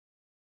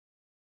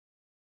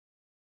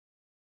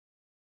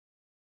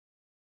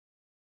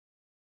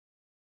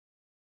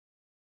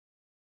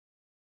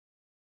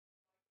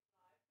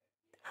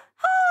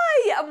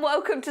and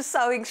welcome to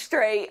Sewing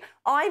Street.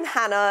 I'm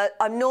Hannah.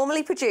 I'm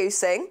normally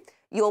producing.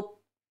 You're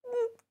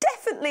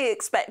definitely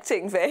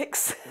expecting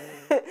Vix.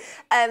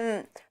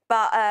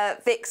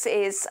 But Vix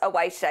is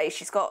away today.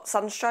 She's got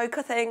sunstroke,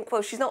 I think.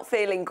 Well, she's not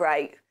feeling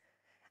great.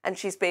 And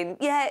she's been,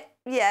 my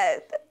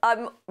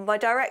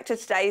director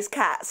today is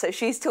Kat, so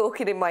she's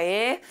talking in my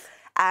ear.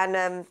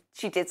 And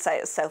she did say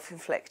it's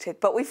self-inflicted,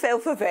 but we feel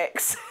for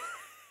Vix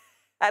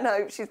and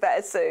hope she's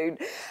better soon.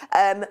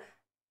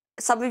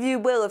 Some of you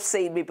will have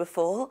seen me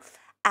before,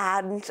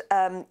 and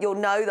you'll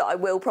know that I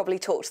will probably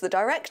talk to the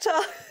director,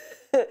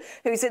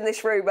 who's in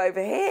this room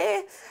over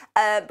here.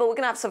 But we're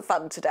going to have some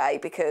fun today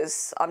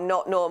because I'm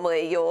not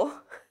normally your...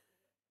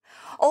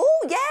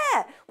 Oh,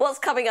 yeah! What's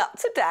coming up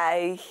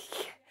today?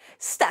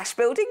 Stash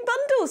building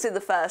bundles in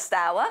the first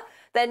hour.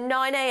 Then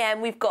 9 AM,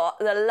 we've got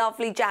the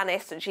lovely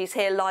Janis, and she's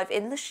here live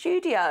in the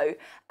studio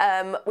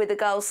with the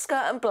girls'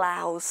 skirt and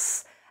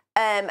blouse.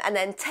 And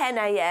then 10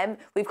 AM,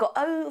 we've got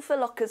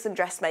Overlockers and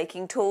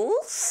dressmaking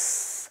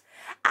tools.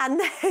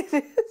 And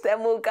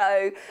then we'll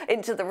go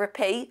into the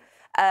repeat,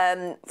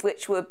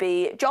 which will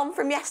be John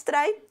from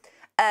yesterday,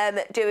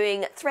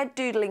 doing thread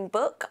doodling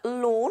book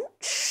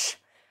launch,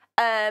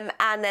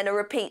 and then a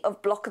repeat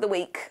of block of the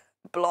week,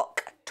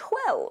 block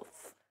 12.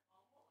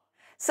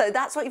 So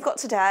that's what you've got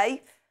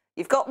today.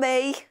 You've got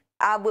me,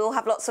 and we'll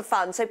have lots of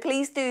fun. So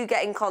please do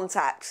get in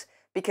contact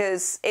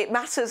because it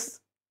matters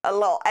a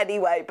lot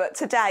anyway, but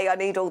today I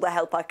need all the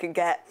help I can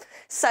get.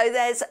 So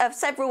there's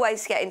several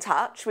ways to get in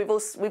touch.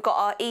 We've got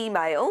our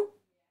email,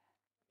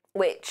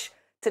 which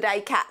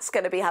today Kat's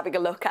going to be having a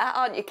look at,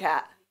 aren't you,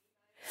 Kat?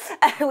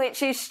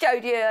 Which is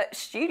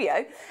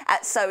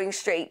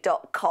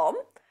studio@sewingstreet.com.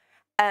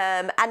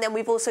 And then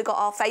we've also got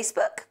our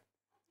Facebook.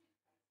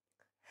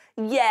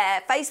 Yeah,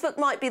 Facebook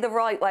might be the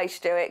right way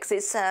to do it because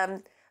it's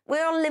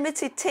we're on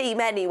limited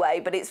team anyway,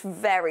 but it's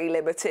very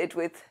limited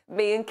with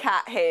me and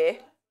Kat here.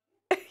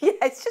 Yeah,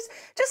 it's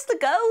just the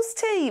girls'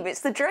 team.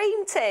 It's the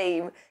dream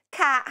team.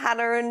 Kat,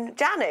 Hannah and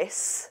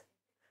Janis.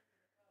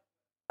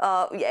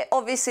 Yeah,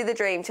 obviously the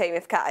dream team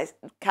if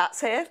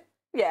Kat's here.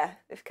 Yeah,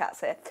 if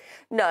Kat's here.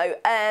 No,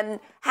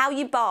 how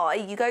you buy,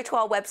 you go to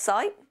our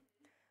website,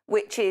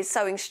 which is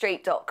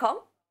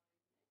sewingstreet.com.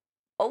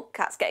 Oh,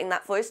 Kat's getting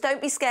that for us.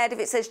 Don't be scared if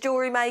it says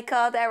Jewellery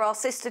Maker. They're our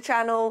sister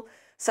channel.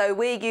 So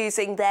we're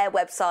using their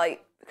website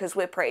because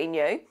we're pretty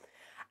new.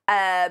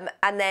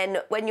 And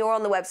then when you're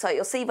on the website,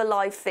 you'll see the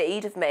live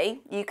feed of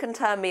me. You can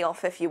turn me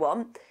off if you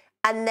want.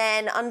 And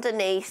then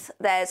underneath,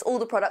 there's all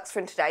the products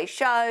from today's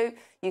show.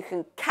 You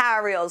can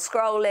carry on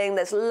scrolling.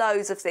 There's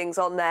loads of things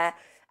on there.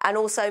 And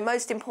also,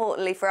 most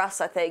importantly for us,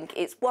 I think,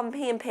 it's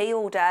 1p&p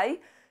all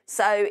day.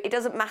 So it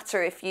doesn't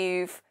matter if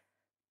you've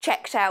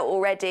checked out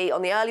already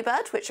on the early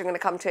bird, which I'm going to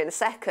come to in a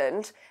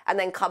second, and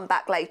then come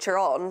back later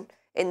on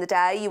in the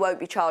day. You won't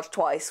be charged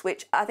twice,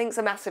 which I think is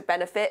a massive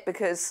benefit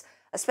because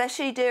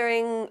especially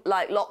during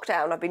like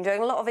lockdown, I've been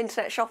doing a lot of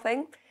internet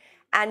shopping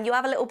and you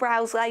have a little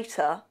browse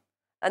later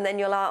and then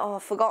you're like, oh,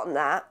 I've forgotten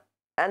that.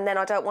 And then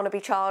I don't want to be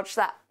charged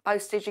that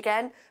postage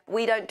again.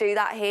 We don't do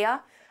that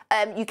here.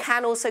 You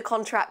can also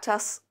contact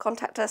us.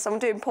 I'm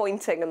doing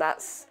pointing and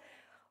that's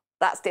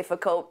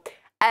difficult.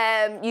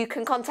 You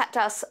can contact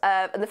us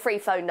and the free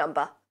phone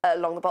number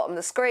along the bottom of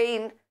the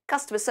screen.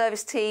 Customer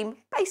service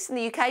team based in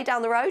the UK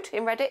down the road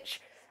in Redditch,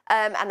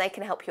 and they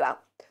can help you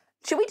out.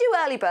 Should we do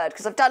early bird?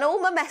 Because I've done all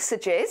my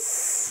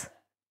messages.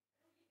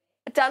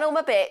 I've done all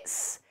my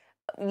bits.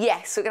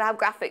 Yes, we're going to have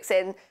graphics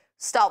in.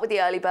 Start with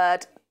the early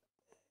bird.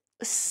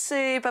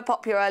 Super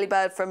popular early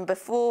bird from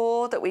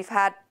before that we've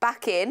had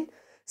back in.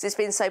 So it's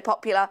been so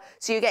popular.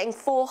 So you're getting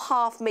 4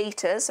 half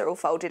meters, they're all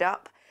folded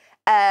up,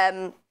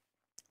 of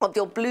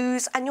your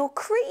blues and your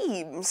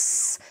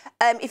creams.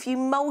 If you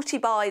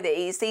multi-buy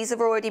these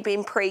have already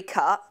been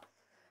pre-cut.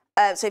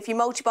 So if you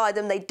multi-buy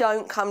them, they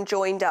don't come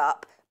joined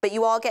up. But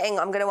you are getting,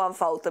 I'm going to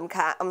unfold them,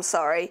 Kat, I'm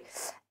sorry.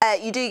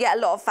 You do get a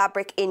lot of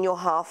fabric in your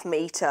half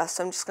metre,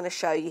 so I'm just going to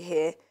show you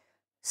here.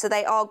 So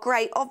they are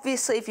great.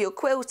 Obviously, if you're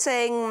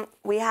quilting,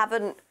 we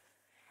haven't,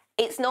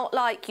 it's not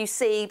like you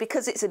see,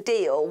 because it's a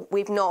deal,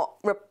 we've not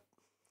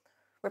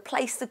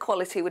replaced the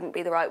quality, wouldn't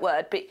be the right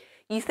word, but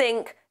you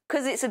think,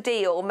 because it's a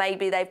deal,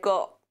 maybe they've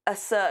got a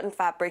certain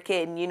fabric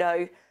in, you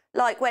know,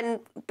 like when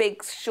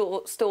big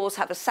short stores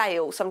have a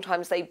sale,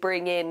 sometimes they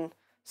bring in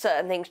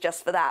certain things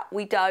just for that.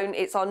 We don't.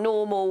 It's our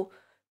normal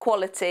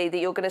quality that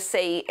you're going to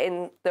see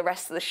in the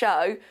rest of the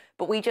show,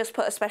 but we just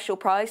put a special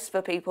price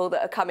for people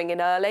that are coming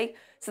in early.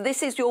 So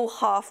this is your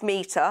half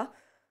metre.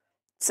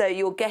 So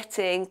you're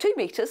getting 2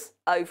 metres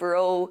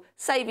overall,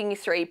 saving you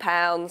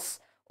 £3.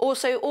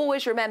 Also,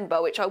 always remember,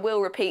 which I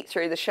will repeat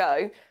through the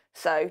show,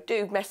 so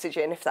do message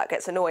in if that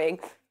gets annoying.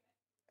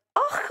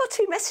 Oh, I got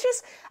 2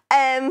 messages.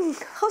 I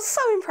was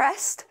so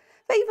impressed.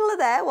 People are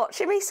there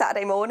watching me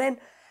Saturday morning.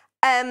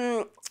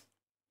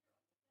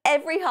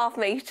 Every half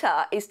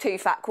metre is 2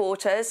 fat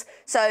quarters.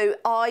 So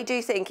I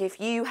do think if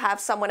you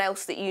have someone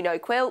else that you know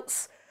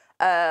quilts,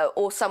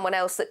 or someone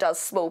else that does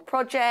small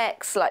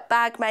projects like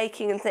bag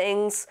making and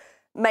things,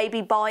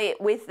 maybe buy it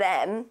with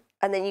them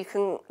and then you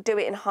can do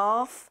it in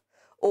half.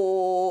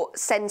 or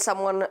send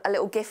someone a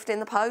little gift in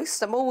the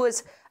post. I'm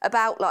always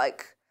about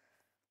like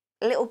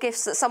little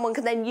gifts that someone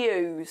can then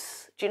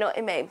use. Do you know what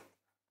I mean?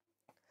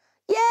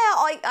 Yeah,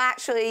 I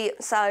actually,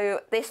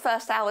 so this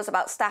first hour is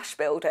about stash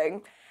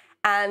building,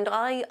 and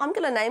I'm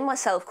going to name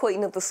myself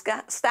Queen of the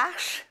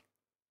Stash.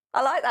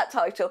 I like that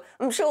title.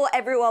 I'm sure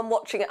everyone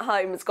watching at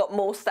home has got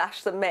more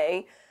stash than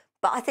me,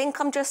 but I think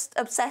I'm just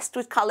obsessed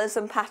with colours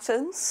and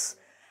patterns.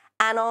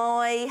 And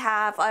I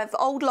have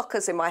old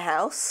lockers in my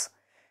house,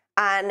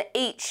 and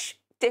each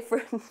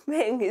different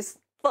thing is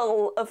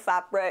full of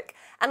fabric.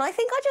 And I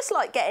think I just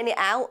like getting it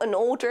out and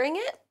ordering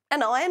it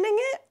and ironing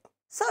it.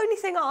 It's the only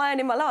thing I iron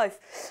in my life.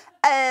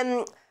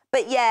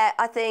 But yeah,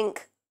 I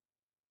think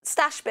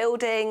stash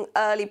building,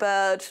 early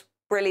bird,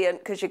 brilliant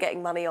because you're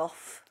getting money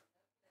off.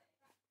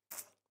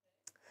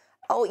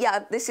 Oh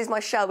yeah, this is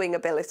my showing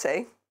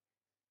ability.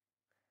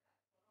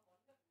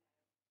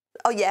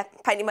 Oh yeah,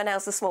 painting my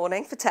nails this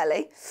morning for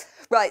telly.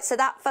 Right, so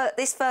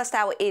this first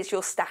hour is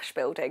your stash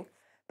building,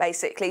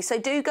 basically. So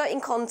do get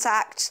in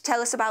contact,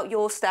 tell us about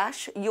your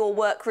stash, your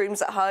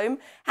workrooms at home.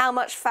 How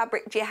much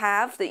fabric do you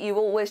have that you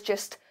always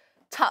just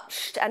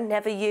touched and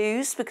never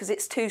used because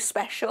it's too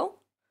special?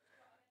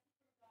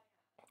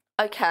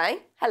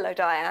 Okay, hello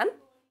Diane.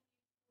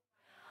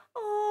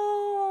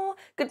 Oh,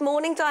 good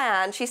morning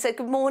Diane. She said,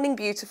 good morning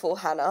beautiful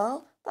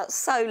Hannah. That's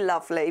so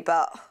lovely,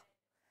 but...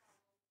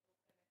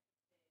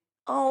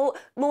 Oh,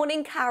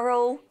 morning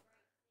Carol.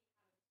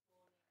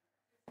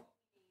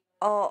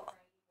 Oh,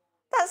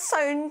 that's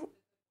so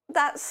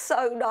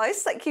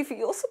nice. Thank you for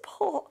your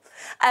support.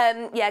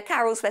 Yeah,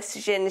 Carol's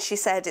messaging. She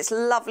said, it's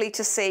lovely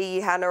to see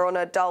you, Hannah, on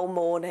a dull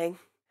morning.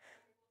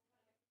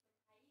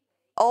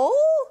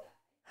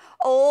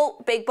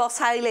 Oh, Big Boss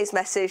Hayley's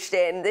messaged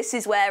in. This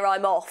is where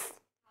I'm off.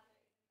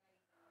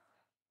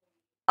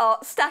 Oh,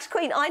 Stash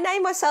Queen. I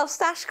name myself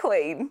Stash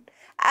Queen.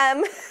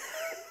 I'm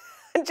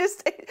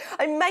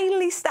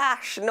mainly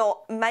stash,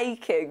 not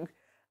making.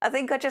 I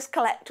think I just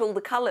collect all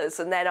the colours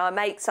and then I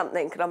make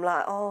something and I'm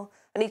like, oh,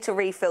 I need to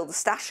refill the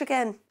stash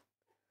again.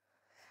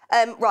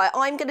 Right,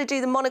 I'm going to do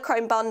the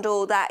monochrome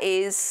bundle that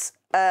is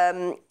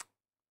 3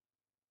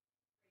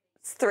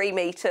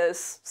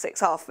 metres,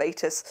 6.5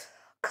 metres.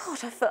 God,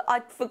 I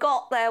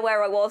forgot there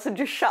where I was and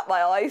just shut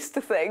my eyes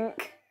to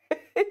think.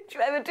 Do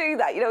you ever do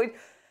that? You know,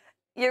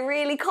 you're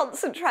really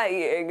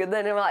concentrating and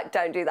then you're like,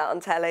 don't do that on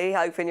telly,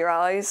 open your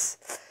eyes.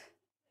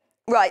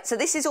 Right, so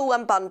this is all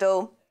one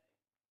bundle.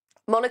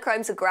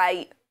 Monochromes are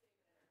great.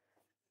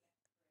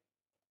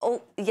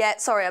 Oh, yeah,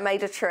 sorry, I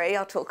made a tree.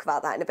 I'll talk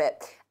about that in a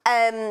bit.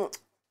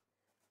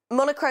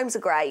 Monochromes are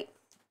great.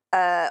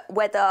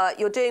 Whether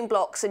you're doing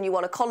blocks and you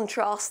want to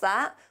contrast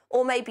that,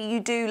 or maybe you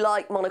do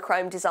like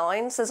monochrome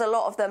designs. There's a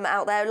lot of them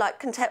out there.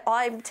 Like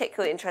I'm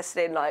particularly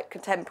interested in like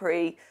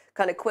contemporary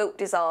kind of quilt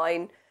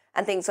design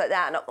and things like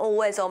that. And I'm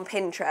always on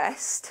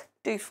Pinterest.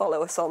 Do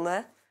follow us on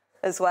there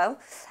as well.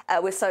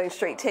 With Sewing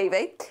Street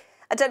TV.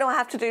 I don't know, I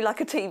have to do like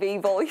a TV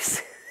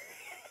voice.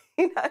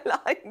 You know,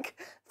 like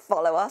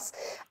follow us.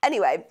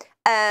 Anyway,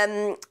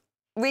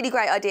 really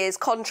great ideas,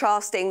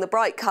 contrasting the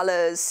bright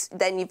colours.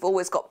 Then you've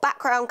always got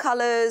background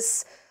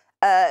colours.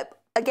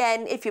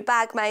 Again, if you're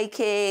bag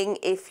making,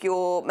 if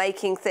you're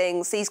making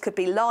things, these could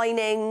be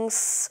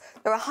linings.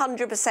 They're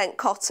 100%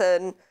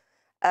 cotton.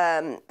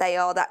 They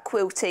are that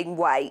quilting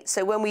weight.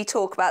 So when we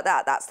talk about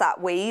that, that's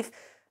that weave.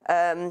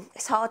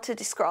 It's hard to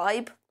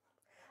describe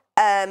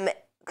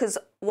because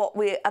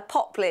a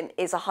poplin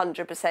is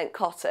 100%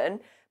 cotton,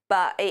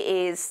 but it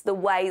is the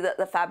way that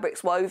the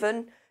fabric's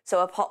woven.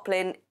 So a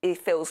poplin, it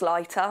feels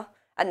lighter.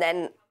 And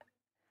then,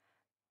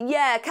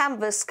 yeah,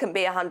 canvas can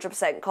be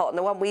 100% cotton.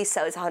 The one we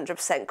sell is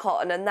 100%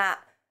 cotton, and that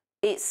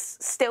it's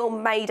still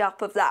made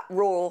up of that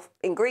raw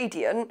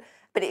ingredient,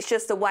 but it's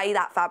just the way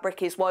that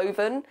fabric is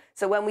woven.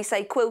 So when we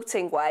say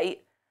quilting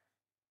weight,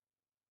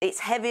 it's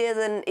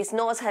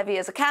not as heavy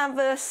as a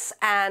canvas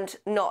and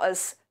not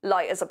as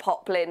light as a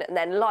poplin, and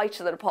then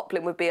lighter than a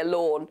poplin would be a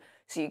lawn.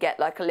 So you get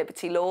like a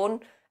Liberty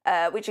lawn,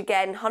 which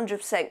again,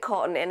 100%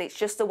 cotton, and it's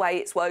just the way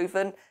it's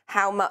woven,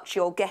 how much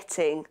you're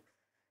getting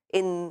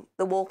in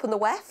the warp and the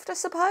weft, I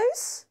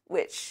suppose,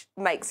 which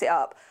makes it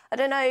up. I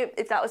don't know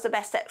if that was the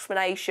best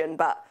explanation,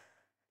 but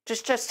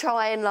just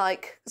try and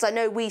like, because I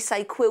know we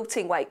say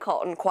quilting weight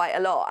cotton quite a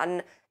lot,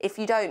 and if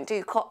you don't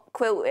do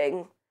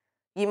quilting,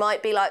 you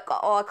might be like,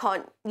 oh, I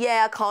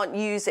can't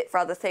use it for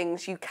other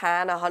things. You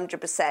can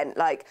 100%.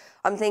 Like,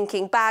 I'm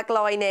thinking bag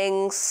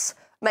linings,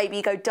 maybe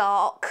you go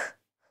dark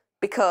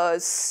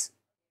because,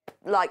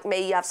 like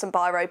me, you have some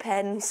biro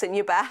pens in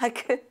your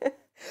bag.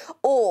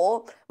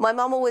 Or my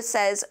mum always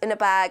says in a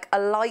bag, a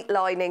light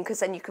lining,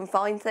 because then you can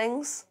find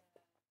things.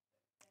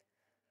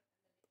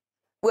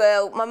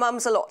 Well, my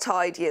mum's a lot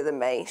tidier than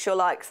me. She'll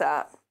like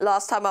that.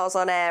 Last time I was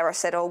on air, I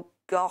said, oh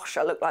gosh,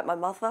 I look like my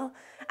mother.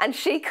 And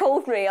she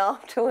called me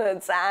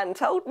afterwards and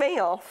told me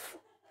off.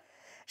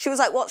 She was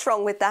like, what's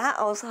wrong with that?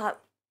 I was like,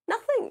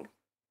 nothing.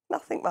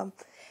 Nothing, Mum.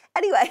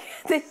 Anyway,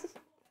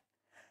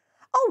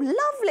 oh,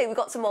 lovely. We've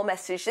got some more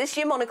messages. This is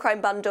your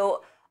monochrome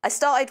bundle. I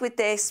started with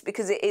this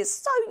because it is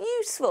so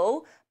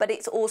useful, but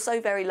it's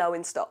also very low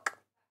in stock.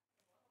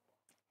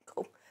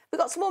 We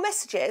got some more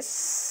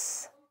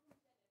messages.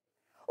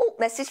 Oh,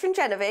 message from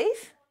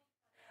Genevieve.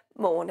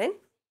 Morning.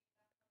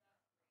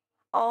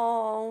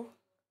 Oh,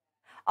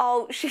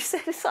 she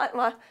said it's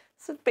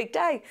a big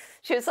day.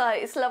 She was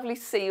like, it's lovely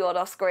to see you on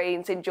our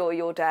screens. Enjoy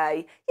your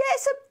day.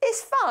 Yeah,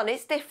 it's fun.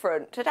 It's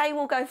different. Today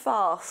will go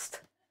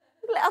fast.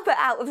 A little bit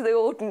out of the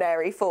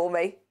ordinary for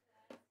me.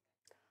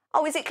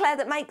 Oh, is it Claire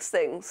that makes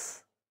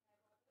things?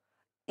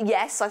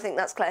 Yes, I think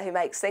that's Claire who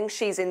makes things.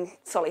 She's in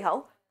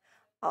Solihull.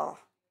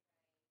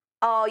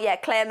 Oh yeah,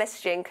 Claire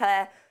messaging.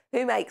 Claire,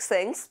 who makes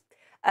things.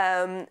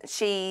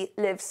 She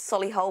lives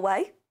Solihull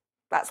way.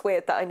 That's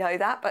weird that I know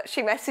that, but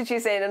she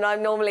messages in and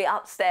I'm normally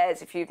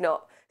upstairs if you've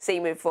not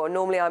seen me before.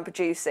 Normally I'm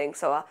producing,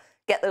 so I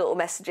get the little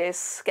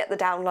messages, get the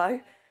down low.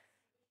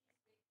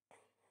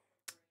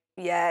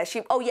 Yeah,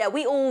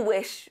 we all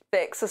wish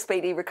Vix a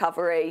speedy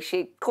recovery.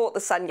 She caught the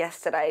sun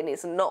yesterday and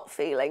is not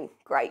feeling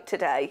great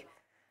today.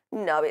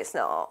 No, it's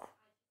not.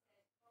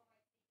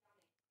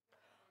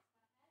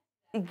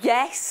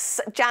 Yes,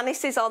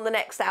 Janis is on the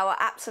next hour.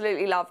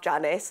 Absolutely love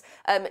Janis.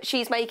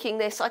 She's making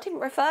this, I didn't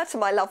refer to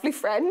my lovely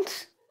friend.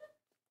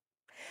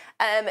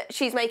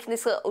 She's making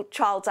this little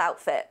child's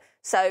outfit.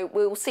 So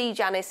we'll see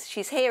Janis.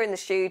 She's here in the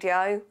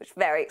studio, which is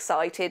very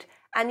excited.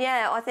 And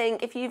yeah, I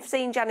think if you've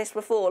seen Janis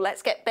before,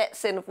 let's get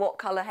bets in of what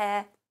colour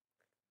hair.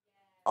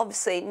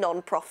 Obviously,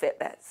 non-profit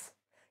bets.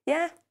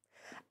 Yeah.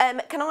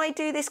 Can I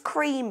do this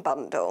cream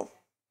bundle?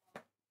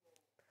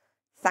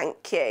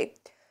 Thank you.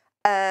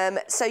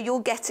 So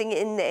you're getting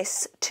in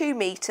this 2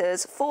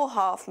 metres,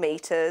 4.5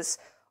 metres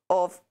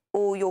of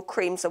all your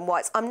creams and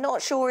whites. I'm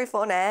not sure if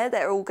on air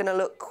they're all going to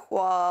look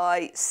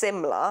quite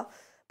similar,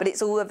 but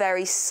it's all a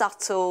very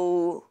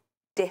subtle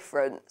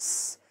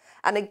difference.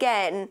 And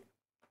again,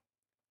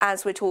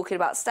 as we're talking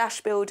about stash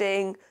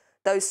building,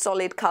 those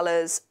solid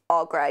colours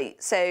are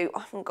great. So I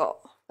haven't got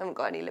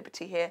any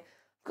Liberty here.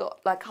 I've got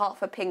like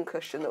half a pin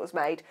cushion that was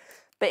made.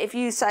 But if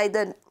you say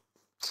then,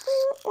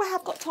 I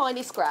have got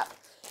tiny scrap.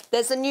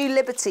 There's a new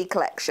Liberty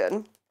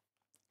collection,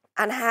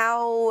 and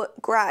how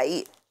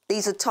great.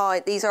 These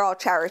are our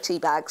charity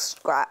bag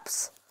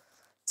scraps.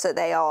 So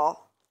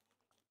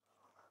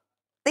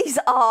these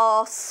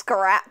are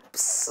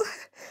scraps.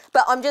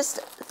 But I'm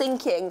just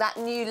thinking that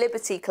new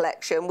Liberty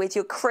collection with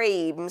your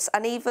creams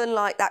and even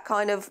like that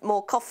kind of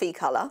more coffee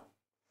colour.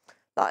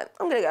 Like,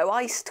 I'm going to go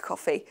iced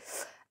coffee.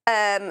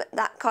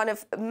 That kind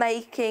of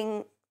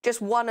making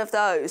just one of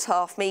those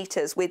 1/2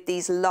 metres with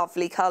these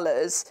lovely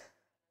colours.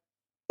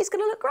 It's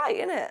going to look great,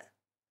 isn't it?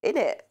 In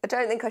it. I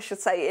don't think I should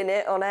say in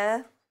it on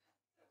air.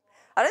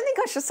 I don't think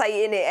I should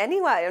say in it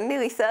anyway. I'm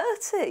nearly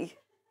 30.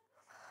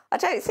 I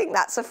don't think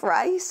that's a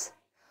phrase.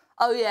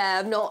 Oh yeah,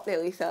 I'm not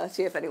nearly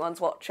 30 if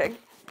anyone's watching.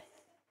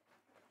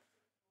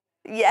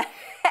 Yeah,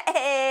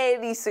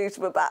 any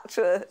suitable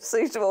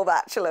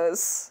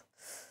bachelors.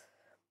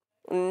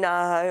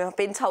 No, I've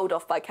been told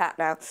off by Kat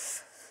now.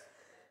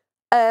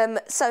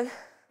 So,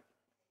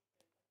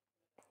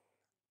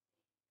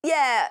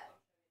 yeah.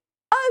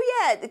 Oh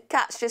yeah, the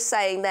Kat's just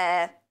saying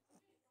there.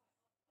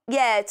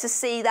 Yeah, to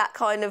see that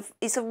kind of,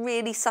 it's a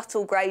really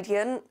subtle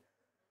gradient.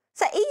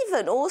 So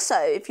even also,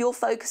 if you're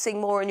focusing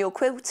more on your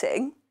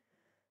quilting,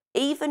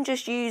 even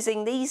just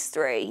using these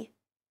 3,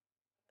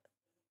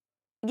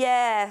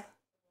 yeah,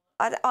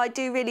 I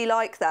do really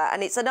like that.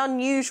 And it's an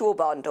unusual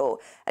bundle.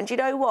 And do you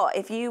know what?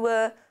 If you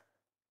were,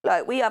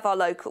 like, we have our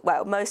local,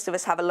 well, most of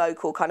us have a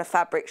local kind of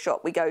fabric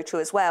shop we go to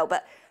as well,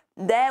 but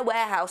their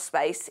warehouse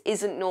space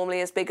isn't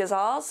normally as big as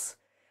ours.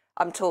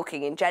 I'm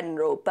talking in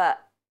general,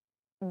 but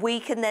we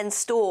can then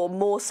store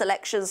more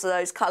selections of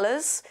those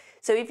colours.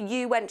 So if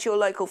you went to your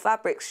local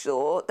fabric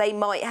store, they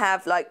might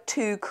have like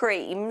 2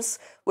 creams,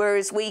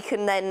 whereas we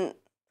can then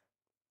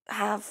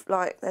have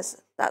like,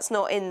 that's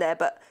not in there,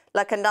 but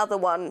like another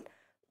one.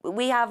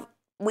 We have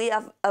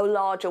a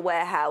larger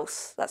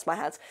warehouse. That's my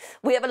hands.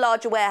 We have a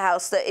larger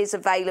warehouse that is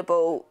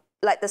available,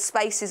 like the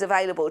space is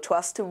available to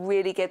us to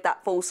really give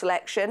that full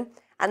selection.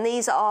 And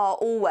these are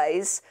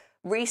always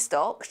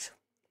restocked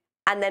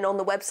and then on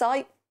the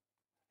website.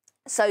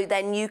 So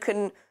then you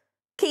can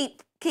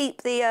keep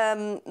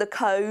the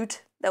code.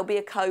 There'll be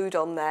a code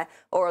on there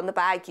or on the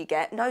bag you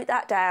get. Note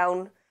that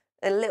down.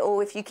 A little,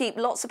 if you keep,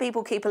 lots of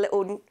people keep a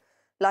little,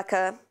 like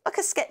a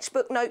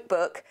sketchbook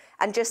notebook,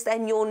 and just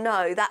then you'll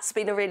know that's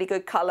been a really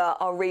good colour.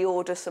 I'll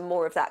reorder some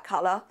more of that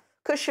colour.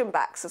 Cushion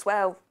backs as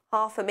well.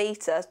 1/2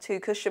 metre, 2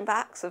 cushion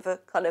backs of a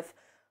kind of,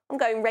 I'm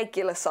going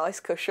regular size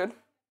cushion.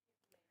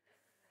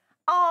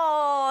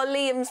 Oh,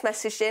 Liam's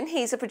messaged in.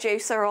 He's a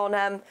producer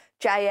on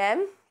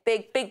JM.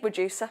 Big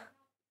producer.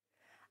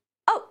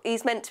 Oh,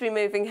 he's meant to be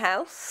moving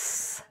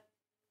house.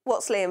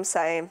 What's Liam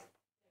saying?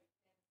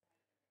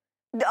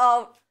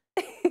 Oh,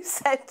 he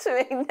said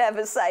to me,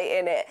 never say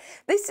in it.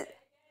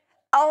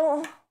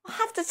 Oh, I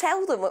have to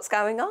tell them what's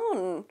going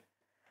on.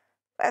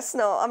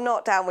 I'm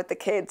not down with the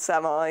kids,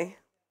 am I?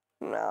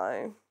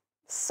 No,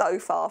 so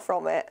far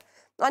from it.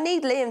 I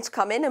need Liam to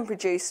come in and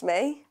produce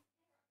me.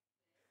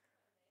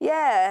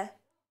 Yeah,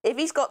 if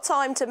he's got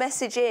time to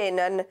message in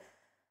and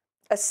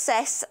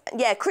assess,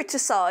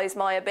 criticise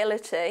my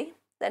ability,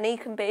 then he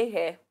can be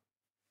here.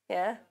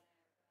 Yeah.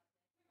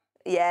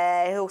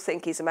 Yeah, he'll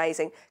think he's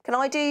amazing. Can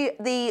I do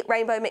the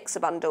rainbow mixer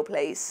bundle,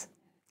 please?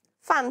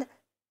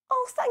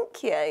 Oh,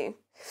 thank you.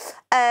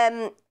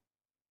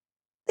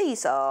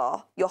 These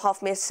are your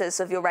half mixers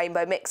of your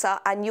rainbow mixer,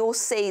 and you'll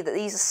see that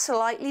these are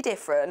slightly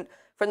different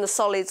from the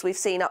solids we've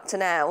seen up to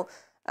now,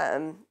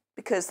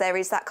 because there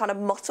is that kind of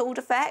mottled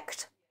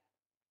effect.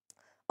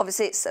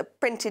 Obviously, it's a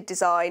printed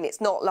design. It's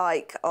not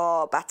like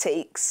our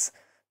batiks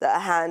that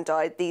are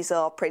hand-dyed. These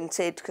are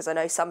printed, because I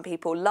know some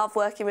people love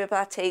working with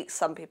batiks,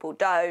 some people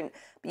don't.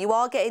 But you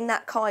are getting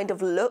that kind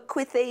of look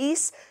with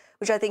these,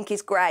 which I think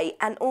is great.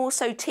 And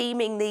also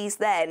teaming these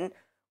then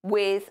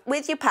with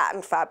your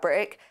patterned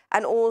fabric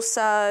and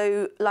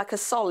also like a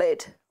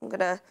solid.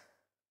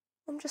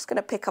 I'm just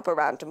gonna pick up a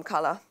random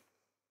colour.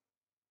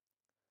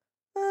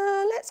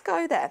 Let's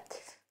go there.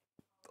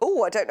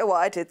 Oh, I don't know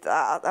why I did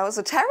that. That was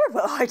a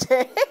terrible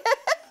idea.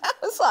 I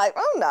was like,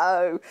 oh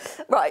no.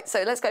 Right,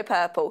 so let's go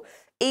purple.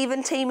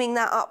 Even teaming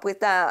that up with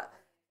that,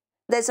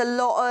 there's a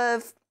lot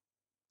of,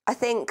 I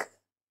think,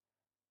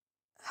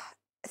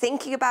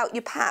 thinking about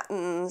your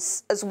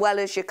patterns as well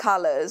as your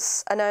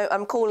colours. I know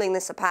I'm calling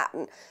this a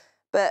pattern,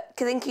 but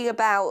thinking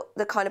about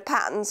the kind of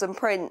patterns and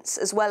prints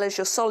as well as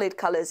your solid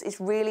colours is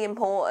really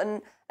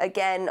important.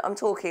 Again, I'm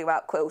talking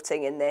about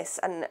quilting in this,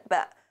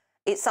 but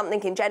it's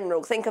something in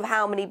general. Think of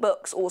how many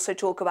books also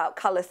talk about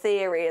colour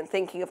theory and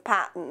thinking of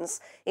patterns.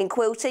 In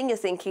quilting, you're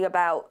thinking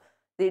about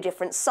the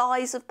different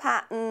size of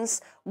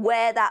patterns,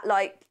 where that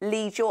like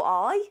leads your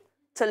eye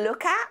to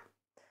look at.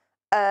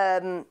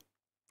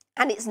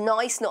 And it's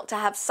nice not to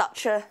have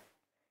such a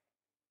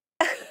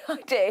I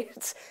did.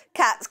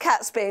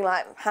 Cats being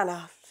like,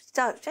 Hannah,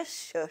 don't,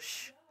 just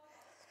shush.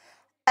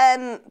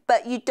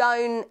 But you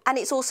don't, and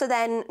it's also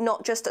then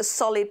not just a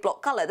solid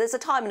block colour. There's a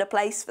time and a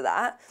place for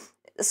that.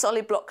 The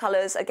solid block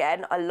colours,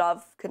 again, I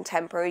love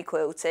contemporary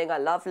quilting. I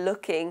love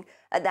looking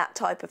at that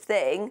type of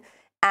thing.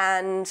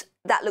 And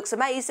that looks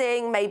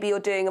amazing. Maybe you're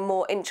doing a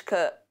more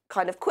intricate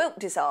kind of quilt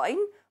design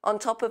on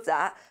top of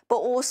that. But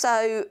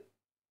also,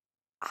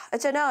 I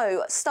don't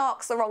know,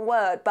 stark's the wrong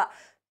word, but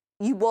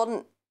you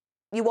want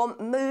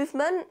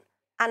movement.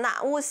 And that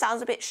always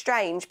sounds a bit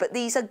strange, but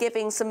these are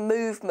giving some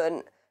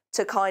movement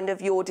to kind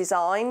of your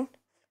design.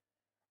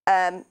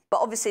 But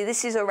obviously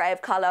this is Array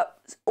of Colour.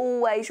 It's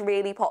always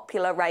really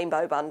popular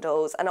rainbow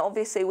bundles. And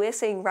obviously we're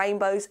seeing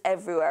rainbows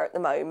everywhere at the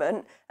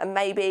moment. And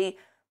maybe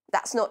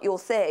that's not your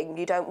thing.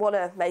 You don't want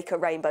to make a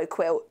rainbow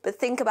quilt. But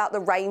think about the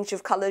range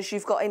of colours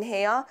you've got in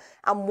here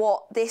and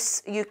what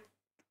this...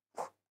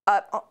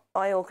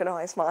 I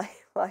organise my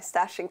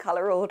stash in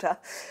colour order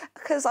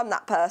because I'm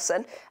that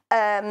person.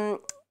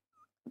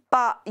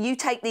 But you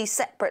take these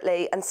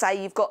separately and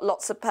say you've got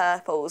lots of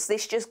purples.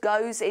 This just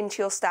goes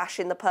into your stash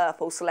in the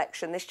purple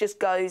selection. This just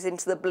goes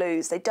into the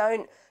blues. They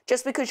don't,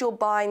 just because you're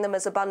buying them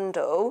as a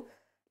bundle,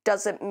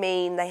 doesn't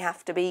mean they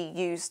have to be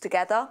used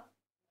together.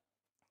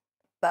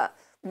 But,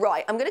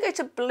 right, I'm going to go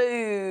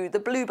to the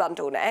blue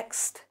bundle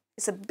next.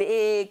 It's a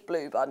big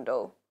blue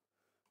bundle,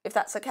 if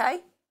that's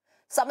okay.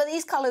 Some of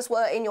these colours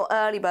were in your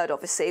early bird,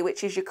 obviously,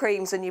 which is your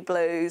creams and your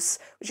blues,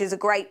 which is a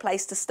great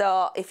place to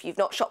start if you've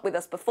not shopped with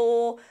us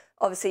before.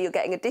 Obviously, you're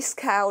getting a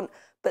discount,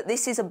 but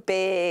this is a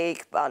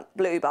big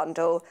blue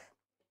bundle.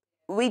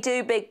 We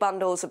do big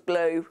bundles of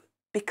blue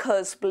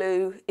because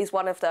blue is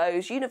one of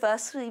those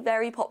universally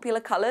very popular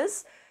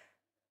colours.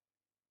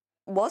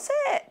 Was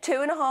it?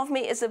 2.5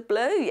 metres of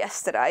blue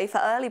yesterday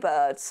for early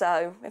bird.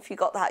 So if you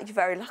got that, you're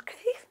very lucky.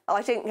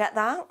 I didn't get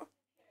that.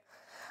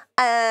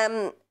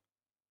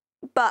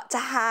 But to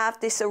have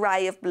this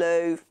array of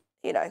blue,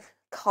 you know,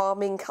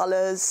 calming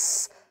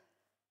colours,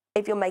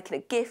 if you're making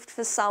a gift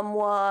for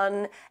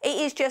someone, it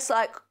is just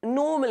like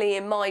normally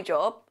in my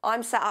job,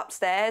 I'm sat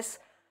upstairs,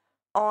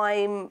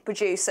 I'm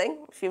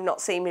producing. If you've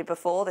not seen me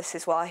before, this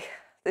is why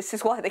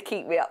they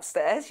keep me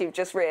upstairs, you've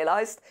just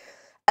realised.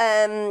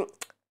 But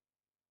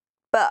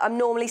I'm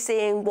normally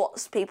seeing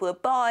what people are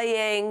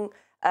buying,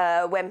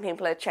 when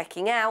people are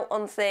checking out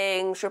on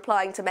things,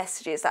 replying to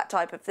messages, that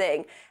type of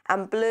thing.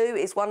 And blue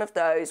is one of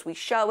those, we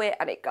show it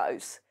and it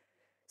goes.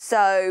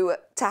 So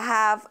to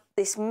have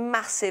this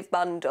massive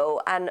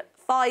bundle and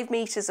 5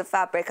 metres of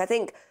fabric, I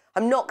think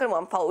I'm not going to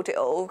unfold it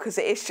all because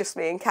it is just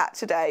me and Kat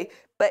today,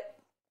 but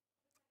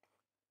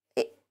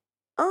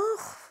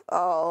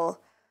to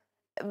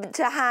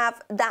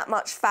have that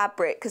much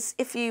fabric, because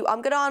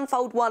I'm going to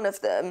unfold one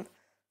of them,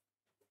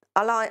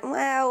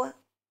 well,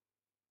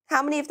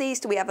 how many of these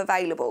do we have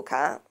available,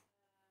 Kat?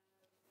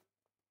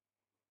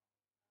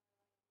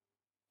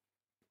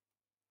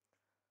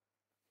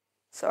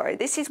 Sorry,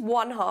 this is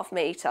 1/2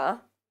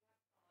 metre.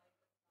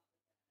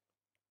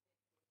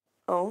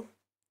 Oh,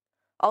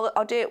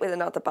 I'll do it with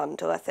another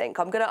bundle, I think.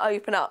 I'm going to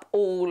open up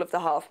all of the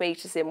 1/2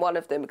 metres in one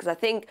of them because I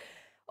think,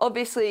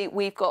 obviously,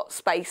 we've got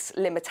space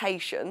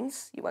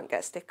limitations. You won't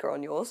get a sticker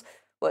on yours.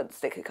 Well, the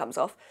sticker comes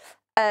off.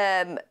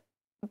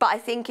 But I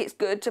think it's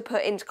good to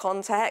put into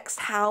context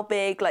how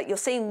big, like you're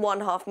seeing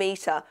 1/2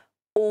 metre,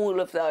 all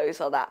of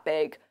those are that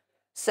big.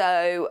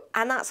 So,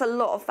 and that's a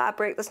lot of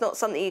fabric. That's not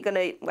something you're going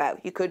to, well,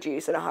 you could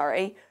use in a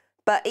hurry.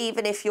 But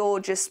even if you're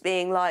just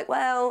being like,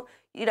 well,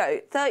 you know,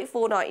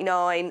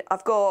 $34.99.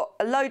 I've got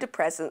a load of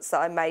presents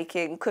that I'm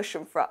making,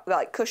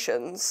 like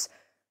cushions.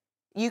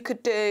 You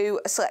could do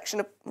a selection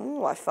of,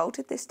 oh, I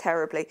folded this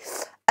terribly.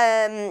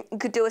 You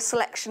could do a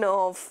selection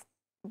of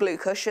blue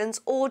cushions,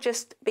 or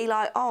just be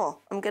like, oh,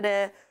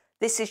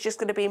 this is just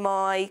gonna be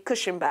my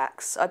cushion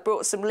backs. I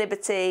brought some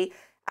Liberty,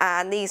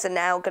 and these are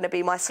now gonna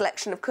be my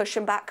selection of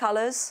cushion back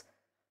colours.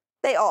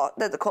 They're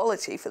the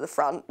quality for the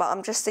front, but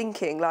I'm just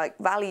thinking, like,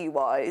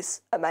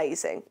 value-wise,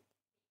 amazing.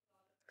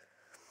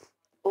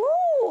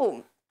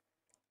 Ooh,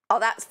 oh,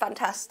 that's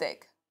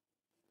fantastic.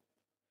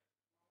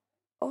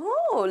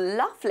 Oh,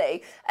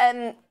 lovely.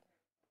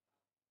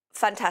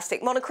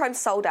 Fantastic. Monochrome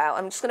sold out.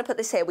 I'm just going to put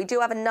this here. We do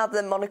have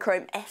another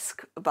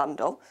monochrome-esque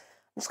bundle.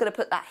 I'm just going to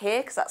put that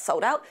here because that's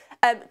sold out.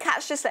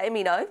 Kat's just letting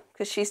me know,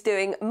 because she's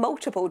doing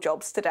multiple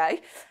jobs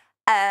today,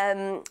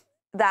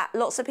 that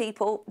lots of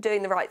people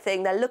doing the right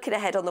thing. They're looking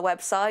ahead on the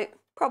website,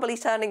 probably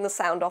turning the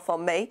sound off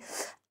on me,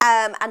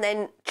 and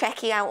then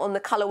checking out on the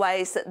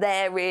colourways that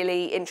they're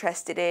really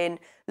interested in,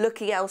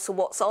 looking else at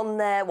what's on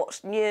there,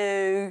 what's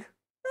new.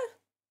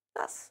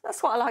 That's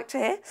what I like to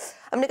hear.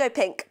 I'm going to go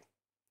pink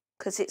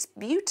because it's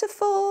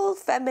beautiful,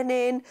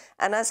 feminine,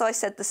 and as I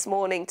said this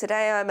morning,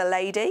 today I'm a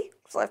lady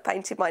because I've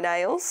painted my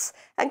nails,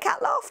 and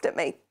Kat laughed at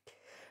me.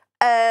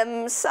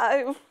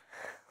 So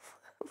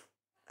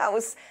that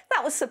was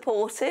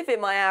supportive in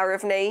my hour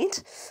of need.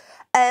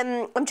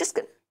 I'm just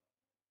going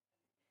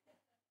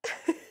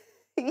to...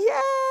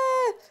 Yeah!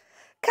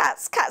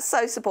 Kat's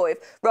so supportive.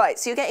 Right,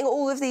 so you're getting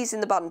all of these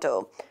in the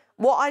bundle.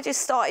 What I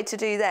just started to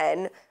do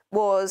then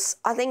was,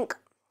 I think,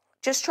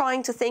 just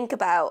trying to think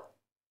about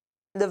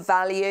the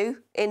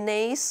value in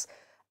these.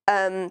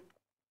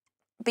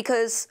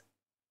 Because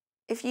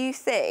if you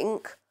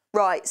think,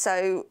 right,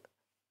 so,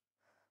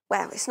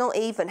 well, it's not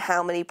even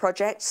how many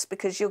projects,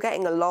 because you're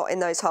getting a lot in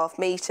those half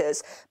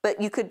meters, but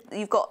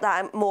you've got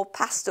that more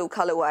pastel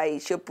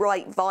colorways, your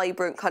bright,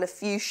 vibrant kind of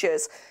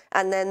fuchsias,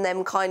 and then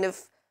them kind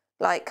of,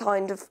 I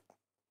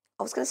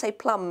was going to say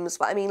plums,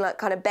 but I mean like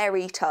kind of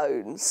berry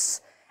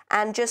tones,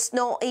 and just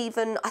not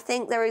even, I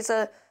think there is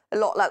a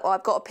lot like, well,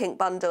 I've got a pink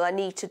bundle I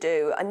need to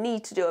do a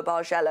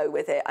Bargello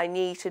with it. I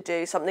need to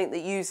do something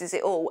that uses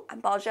it all.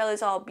 And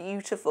Bargellos are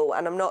beautiful.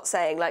 And I'm not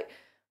saying like,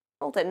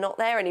 oh, they're not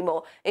there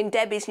anymore. In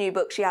Debbie's new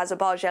book, she has a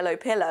Bargello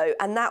pillow,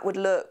 and that would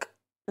look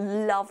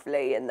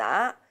lovely in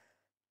that.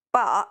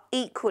 But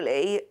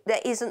equally,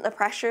 there isn't the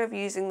pressure of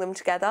using them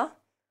together.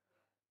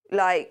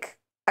 Like,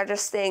 I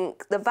just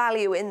think the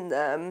value in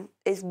them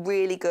is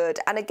really good.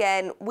 And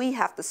again, we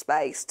have the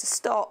space to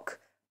stock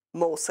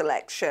more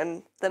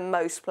selection than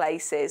most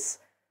places.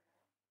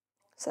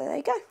 So there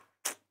you go.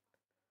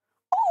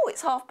 Oh,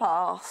 it's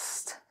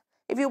past.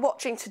 If you're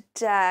watching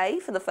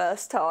today for the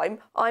first time,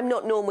 I'm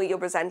not normally your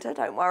presenter,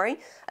 don't worry.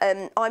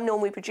 I'm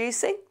normally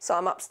producing, so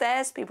I'm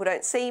upstairs, people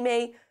don't see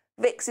me.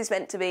 Vix is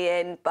meant to be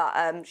in,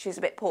 but she's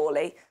a bit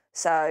poorly.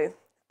 So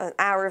an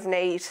hour of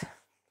need.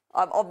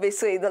 I'm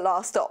obviously the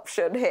last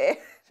option here.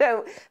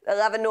 So they'll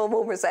have a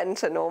normal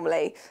presenter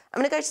normally.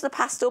 I'm gonna go to the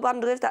pastel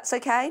bundle if that's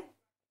okay.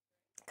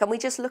 Can we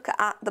just look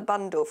at the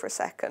bundle for a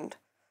second?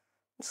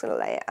 I'm just going to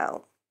lay it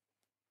out.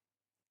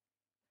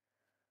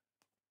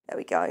 There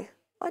we go.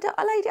 I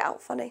laid it out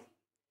funny.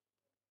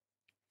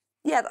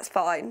 Yeah, that's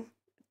fine.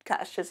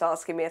 Kat's just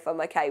asking me if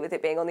I'm okay with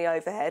it being on the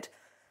overhead.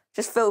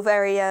 Just feel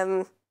very,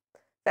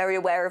 very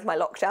aware of my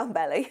lockdown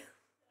belly.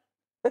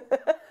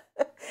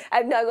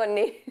 I've now got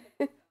any...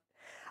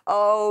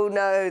 Oh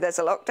no, there's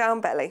a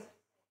lockdown belly.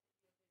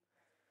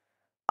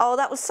 Oh,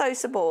 that was so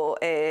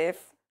supportive.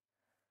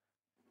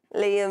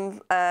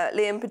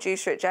 Liam,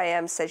 producer at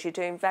JM, says you're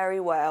doing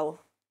very well.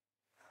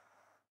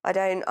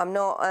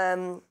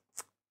 I'm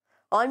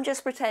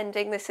just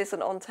pretending this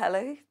isn't on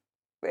telly.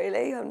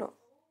 Really, I'm not.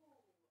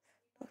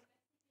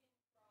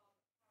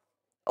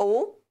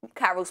 Oh,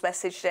 Carol's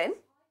messaged in.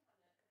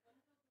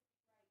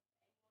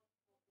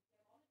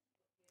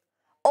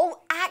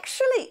 Oh,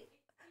 actually,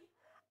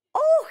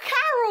 oh,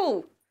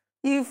 Carol,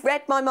 you've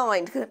read my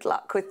mind. Good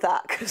luck with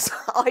that, because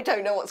I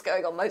don't know what's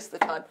going on most of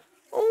the time.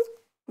 Oh.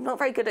 I'm not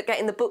very good at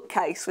getting the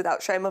bookcase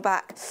without showing my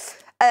back.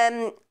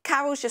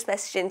 Carol's just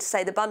messaging to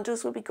say the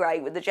bundles will be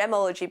great with the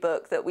Gemology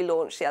book that we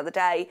launched the other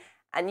day.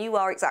 And you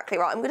are exactly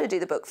right. I'm going to do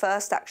the book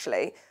first,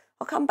 actually.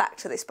 I'll come back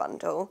to this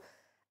bundle.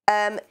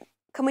 Can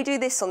we do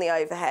this on the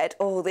overhead?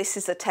 Oh, this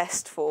is a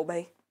test for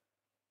me.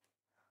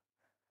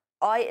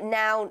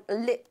 Now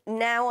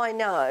I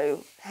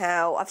know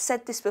how, I've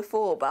said this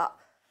before, but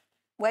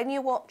when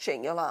you're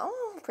watching, you're like,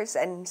 oh,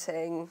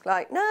 presenting,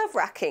 like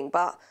nerve-wracking,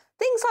 but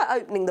things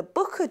like opening the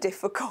book are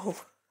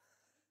difficult.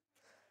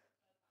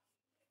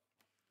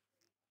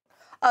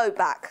 Oh,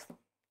 back.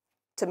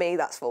 To me,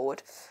 that's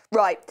forward.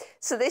 Right,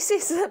 so this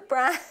is a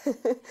brand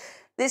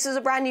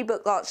new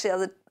book launched the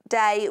other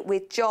day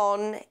with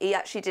John. He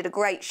actually did a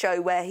great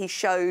show where he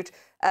showed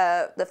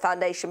the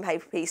foundation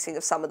paper piecing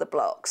of some of the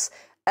blocks.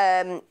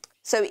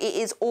 So it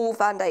is all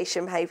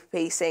foundation paper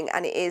piecing,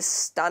 and it is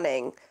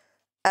stunning.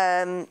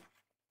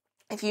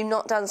 if you've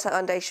not done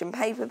foundation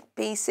paper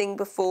piecing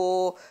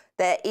before,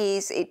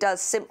 it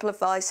does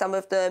simplify some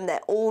of them.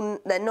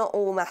 They're not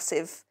all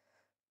massive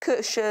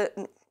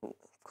cushions.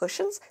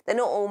 They're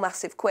not all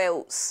massive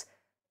quilts.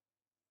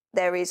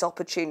 There is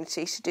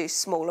opportunity to do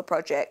smaller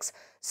projects.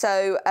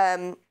 So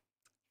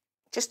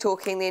just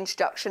talking the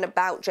introduction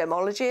about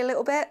gemology a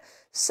little bit,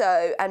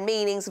 and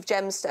meanings of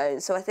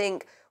gemstones. So I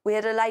think we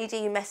had a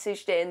lady who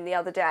messaged in the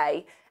other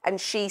day, and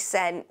she's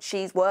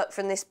worked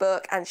from this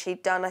book, and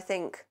she'd done, I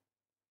think,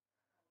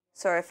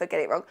 sorry if I get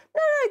it wrong.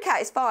 No,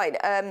 Kat, it's fine.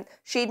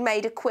 She'd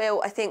made a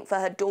quilt, I think, for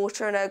her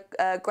daughter and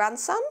her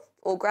grandson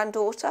or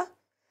granddaughter.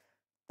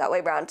 That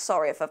way round.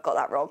 Sorry if I've got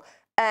that wrong.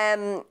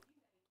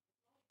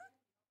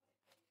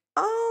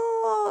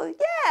 Oh,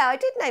 yeah, I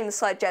did name the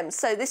side gems.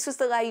 So this was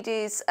the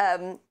lady's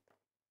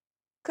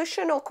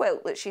cushion or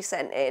quilt that she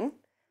sent in.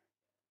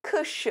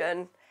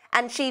 Cushion.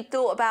 And she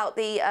thought about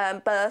the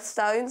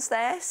birthstones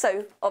there.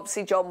 So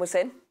obviously John was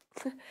in.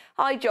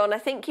 Hi, John. I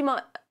think you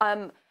might...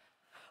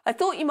 I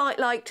thought you might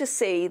like to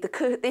see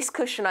this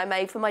cushion I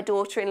made for my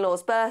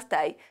daughter-in-law's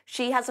birthday.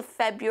 She has a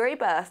February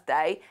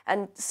birthday,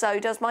 and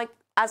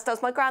as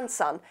does my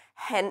grandson,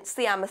 hence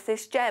the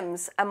amethyst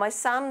gems. And my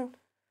son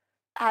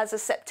has a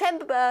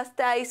September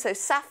birthday, so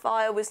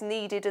sapphire was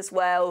needed as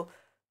well.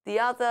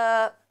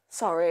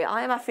 Sorry,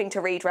 I am having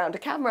to read round a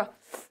camera.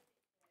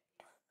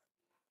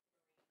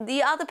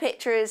 The other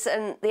picture is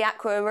the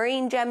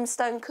aquamarine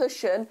gemstone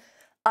cushion.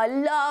 I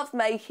love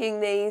making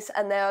these,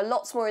 and there are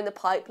lots more in the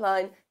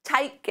pipeline.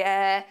 Take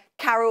care,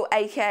 Carol,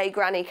 aka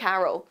Granny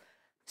Carol.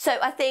 So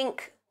I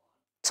think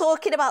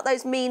talking about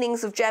those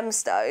meanings of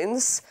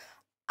gemstones,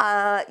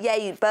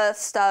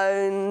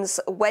 birthstones,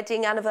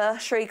 wedding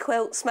anniversary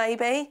quilts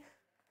maybe.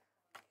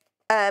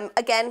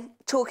 Again,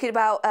 talking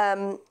about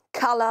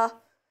colour,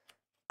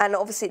 and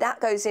obviously that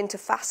goes into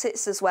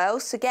facets as well.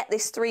 So get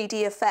this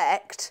 3D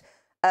effect.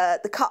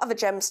 The cut of a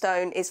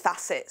gemstone is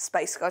facets,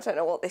 basically. I don't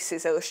know what this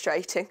is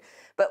illustrating,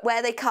 but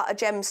where they cut a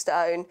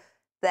gemstone,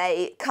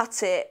 they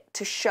cut it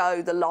to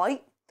show the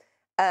light.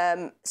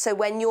 So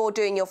when you're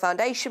doing your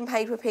foundation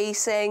paper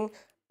piecing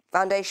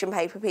allows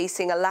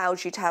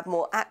you to have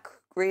more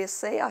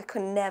accuracy. I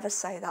can never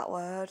say that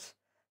word.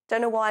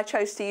 Don't know why I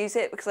chose to use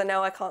it, because I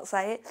know I can't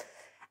say it.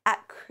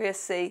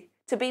 Accuracy.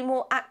 To be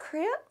more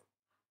accurate?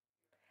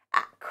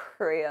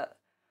 Accurate.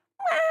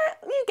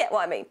 You get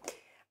what I mean.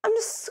 I'm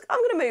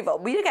going to move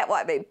on, but you get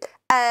what I mean.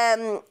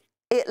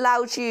 It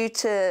allows you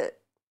to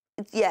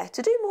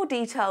do more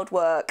detailed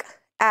work,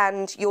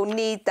 and you'll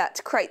need that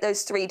to create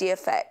those 3D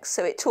effects.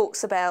 So it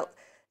talks about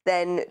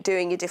then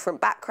doing your different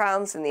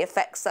backgrounds and the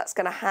effects that's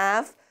going to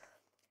have,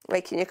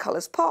 making your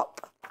colours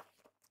pop.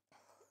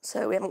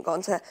 So we haven't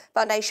gone to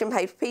foundation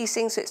paper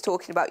piecing, so it's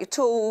talking about your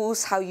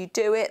tools, how you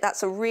do it.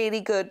 That's a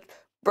really good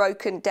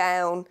broken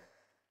down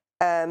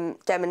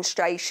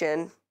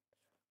demonstration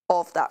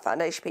of that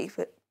foundation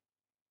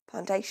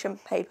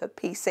paper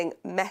piecing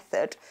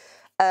method.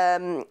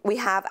 We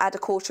have add a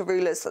quarter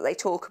rulers that they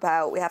talk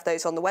about. We have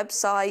those on the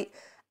website.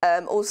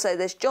 Also,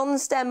 there's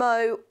John's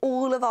demo.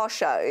 All of our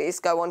shows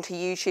go onto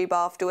YouTube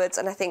afterwards,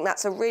 and I think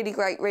that's a really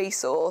great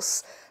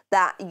resource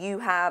that you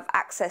have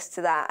access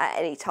to that at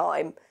any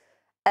time.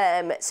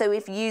 So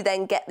if you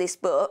then get this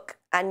book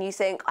and you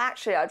think,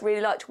 actually, I'd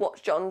really like to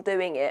watch John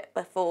doing it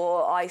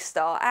before I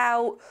start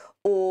out,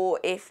 or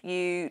if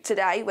you,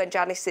 today, when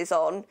Janis is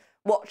on,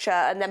 watch her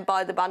and then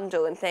buy the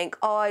bundle and think,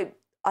 when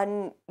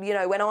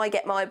I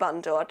get my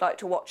bundle, I'd like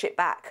to watch it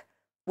back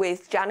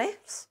with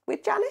Janis.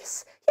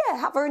 Yeah,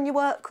 have her in your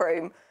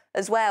workroom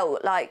as well,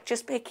 like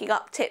just picking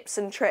up tips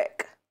and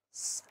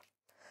tricks.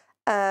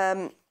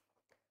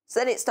 So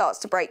then it starts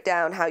to break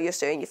down how you're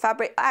doing your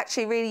fabric.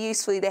 Actually, really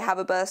usefully, they have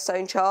a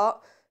birthstone chart.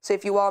 So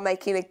if you are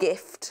making a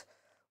gift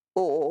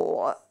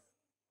or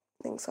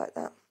things like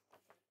that.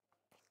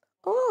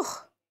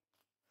 Oh,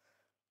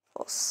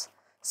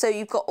 so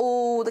you've got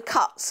all the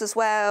cuts as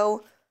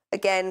well.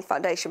 Again,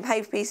 foundation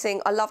paper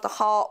piecing. I love the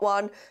heart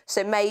one.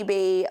 So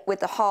maybe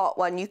with the heart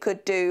one, you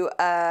could do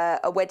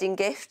a wedding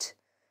gift.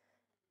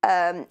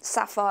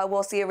 Sapphire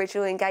was the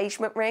original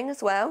engagement ring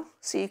as well.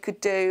 So you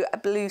could do a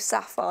blue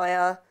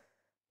sapphire,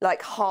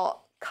 like heart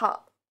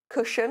cut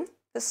cushion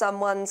for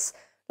someone's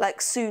like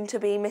soon to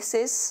be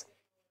missus.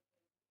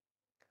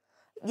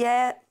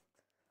 Yeah,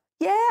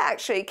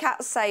 actually,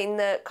 Kat's saying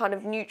that kind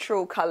of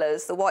neutral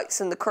colours, the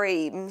whites and the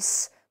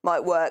creams,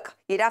 might work.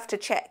 You'd have to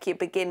check your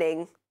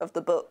beginning of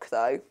the book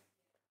though,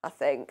 I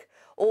think.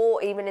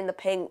 Or even in the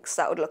pinks,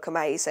 that would look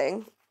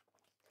amazing.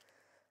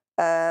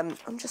 I'm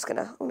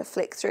gonna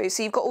flick through.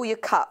 So you've got all your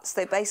cuts.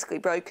 They've basically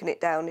broken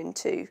it down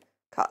into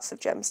cuts of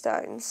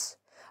gemstones.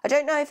 I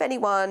don't know if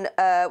anyone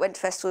went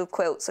to Festival of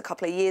Quilts a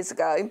couple of years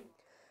ago,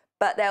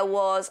 but there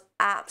was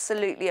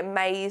absolutely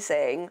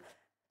amazing,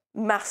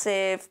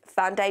 massive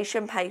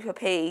foundation paper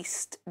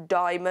pieced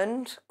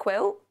diamond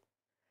quilt.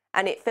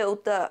 And it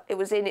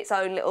was in its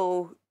own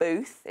little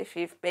booth. If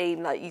you've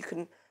been, like, you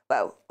can,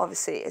 well,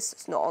 obviously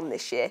it's not on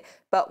this year,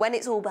 but when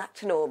it's all back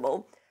to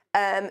normal,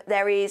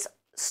 there is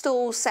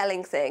stalls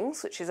selling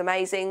things, which is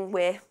amazing.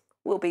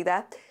 We'll be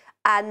there.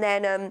 And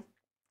then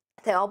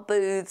There are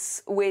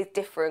booths with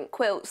different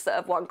quilts that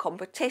have won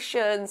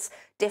competitions,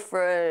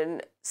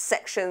 different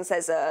sections.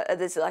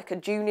 There's like a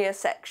junior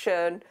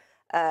section.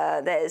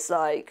 There's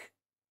like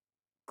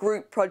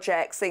group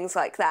projects, things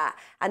like that.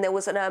 And there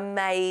was an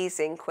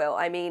amazing quilt.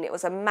 I mean, it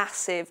was a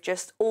massive,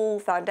 just all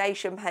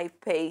foundation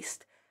paper piece,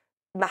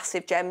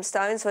 massive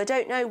gemstone. So I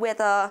don't know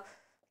whether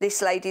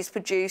this lady's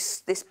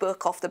produced this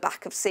book off the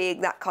back of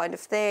seeing that kind of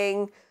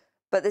thing,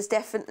 but it's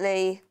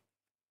definitely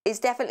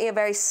a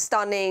very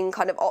stunning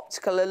kind of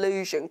optical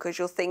illusion because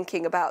you're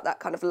thinking about that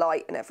kind of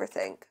light and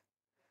everything.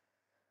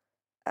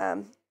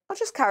 I'll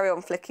just carry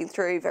on flicking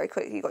through very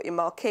quickly. You've got your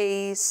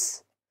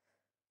marquees.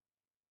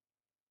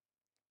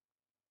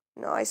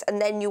 Nice. And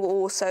then you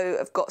also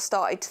have got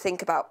started to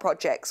think about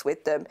projects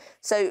with them.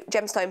 So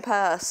gemstone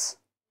purse.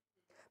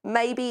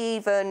 Maybe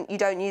even you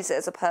don't use it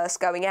as a purse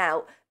going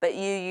out, but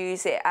you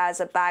use it as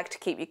a bag to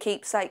keep your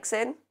keepsakes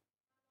in.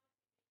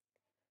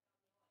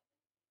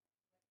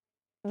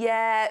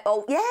 Yeah.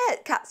 Oh, yeah.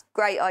 Kat's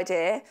great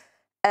idea.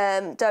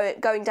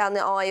 Going down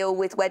the aisle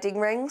with wedding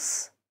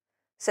rings.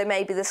 So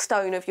maybe the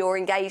stone of your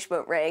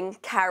engagement ring,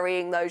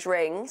 carrying those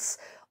rings,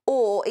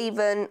 or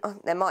even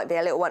there might be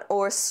a little one,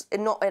 or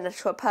not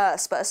into a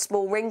purse, but a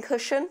small ring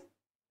cushion.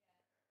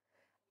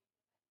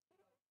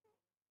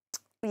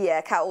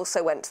 Yeah, Kat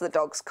also went to the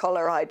dog's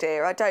collar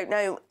idea. I don't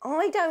know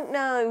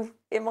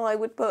if I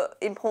would put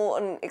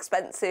important,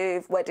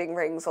 expensive wedding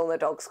rings on the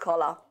dog's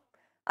collar.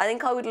 I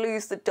think I would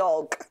lose the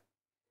dog.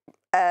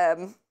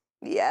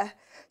 Yeah.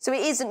 So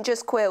it isn't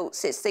just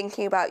quilts, it's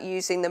thinking about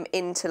using them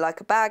into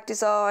like a bag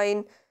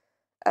design,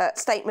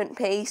 statement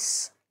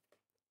piece.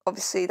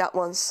 Obviously that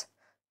one's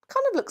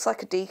kind of looks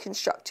like a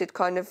deconstructed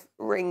kind of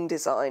ring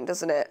design,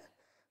 doesn't it?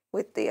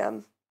 With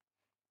the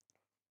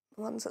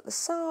ones at the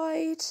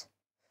side.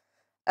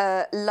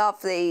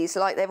 Love these,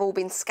 like they've all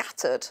been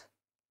scattered.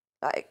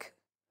 Like,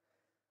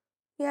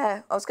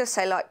 yeah, I was going to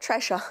say like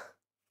treasure.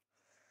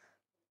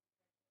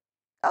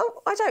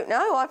 Oh, I don't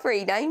know. I've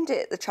renamed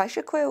it the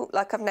treasure quilt.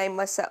 Like I've named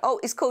myself. Oh,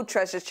 it's called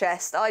treasure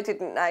chest. I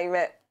didn't name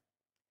it.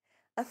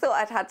 I thought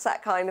I'd had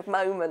that kind of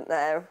moment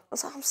there. I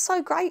was like, I'm so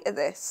great at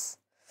this.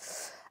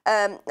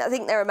 I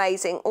think they're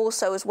amazing.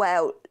 Also, as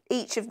well,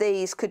 each of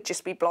these could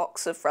just be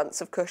blocks of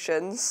fronts of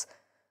cushions.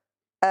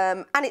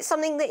 And it's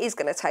something that is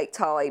going to take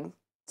time.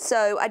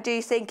 So I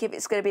do think if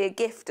it's going to be a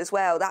gift as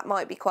well, that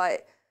might be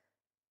quite.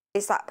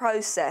 It's that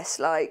process,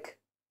 like,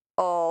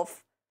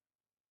 of.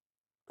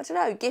 I don't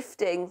know,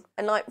 gifting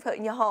and like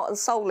putting your heart and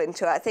soul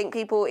into it. I think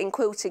people in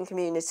quilting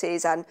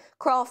communities and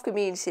craft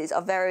communities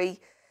are it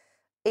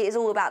is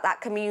all about that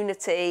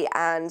community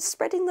and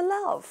spreading the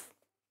love.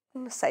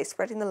 I'm going to say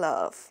spreading the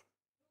love.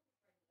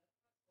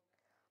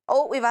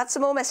 Oh, we've had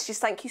some more messages.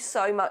 Thank you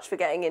so much for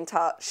getting in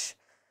touch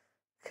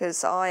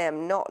because I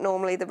am not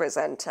normally the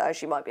presenter,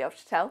 as you might be able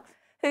to tell.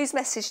 Who's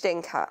messaged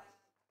in, Kat?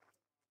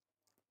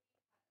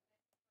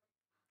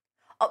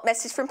 Oh,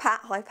 message from Pat.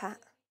 Hi, Pat.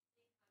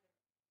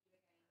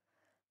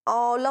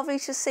 Oh, lovely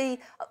to see.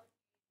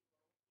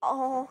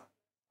 Oh,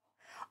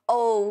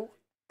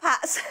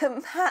 Pat's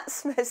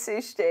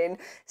messaged in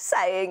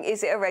saying,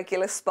 is it a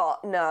regular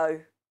spot? No.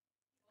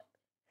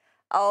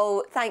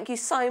 Oh, thank you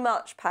so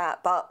much, Pat,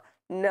 but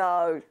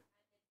no.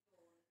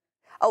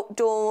 Oh,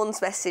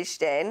 Dawn's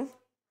messaged in.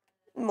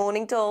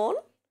 Morning, Dawn.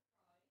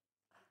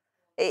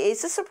 It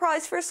is a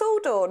surprise for us all,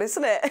 Dawn,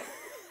 isn't it?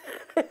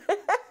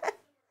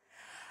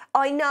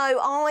 I know,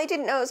 I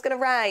didn't know it was going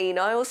to rain.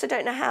 I also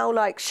don't know how,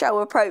 like, show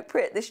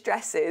appropriate this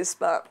dress is,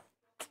 but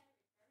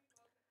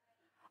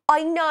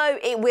I know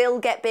it will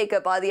get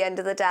bigger by the end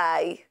of the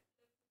day.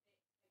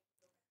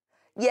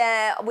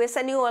 Yeah, we're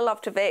sending all our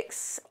love to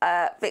Vix.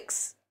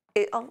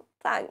 Oh,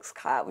 thanks,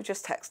 Kat. We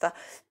just texted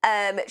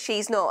her.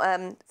 She's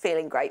not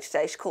feeling great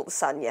today. She caught the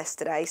sun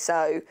yesterday,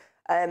 so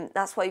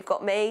that's why you've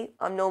got me.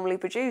 I'm normally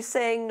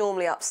producing,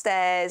 normally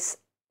upstairs.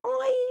 I'm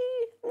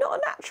not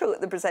a natural at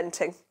the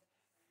presenting.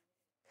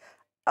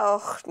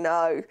 Oh,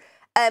 no.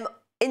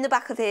 In the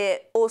back of here,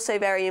 also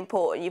very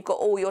important, you've got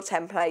all your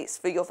templates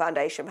for your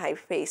foundation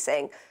paper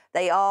piecing.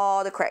 They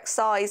are the correct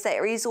size.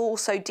 There is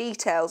also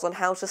details on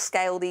how to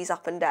scale these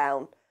up and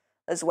down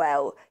as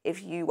well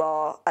if you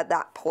are at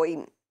that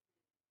point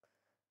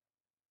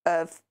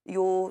of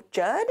your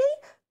journey,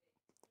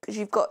 because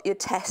you've got your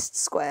test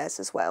squares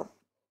as well.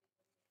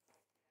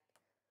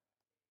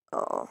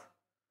 Oh.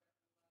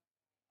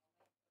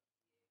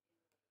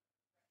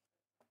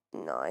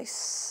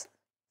 Nice.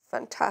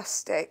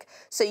 Fantastic.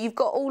 So you've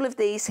got all of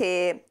these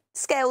here,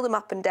 scale them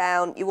up and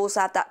down. You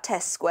also had that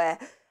test square.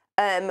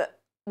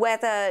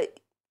 Whether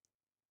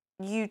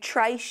you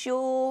trace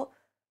your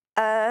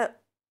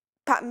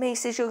pattern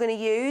pieces you're going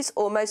to use,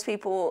 or most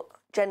people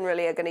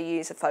generally are going to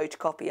use a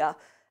photocopier.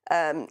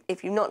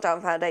 If you've not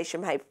done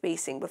foundation paper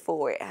piecing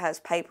before, it has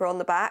paper on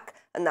the back,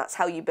 and that's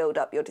how you build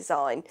up your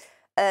design.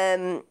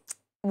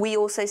 We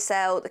also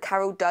sell the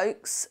Carol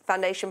Dokes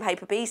foundation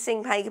paper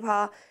piecing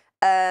paper.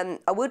 I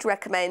would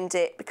recommend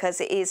it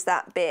because it is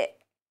that bit,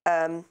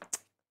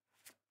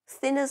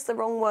 thinner's the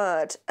wrong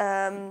word.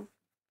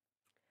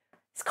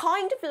 It's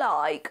kind of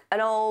like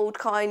an old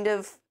kind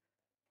of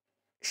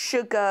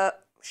sugar,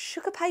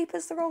 sugar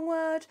paper's the wrong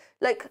word.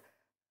 Like,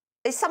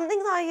 it's something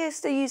that I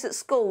used to use at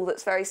school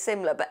that's very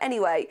similar. But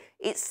anyway,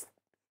 it's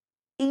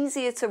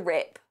easier to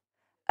rip,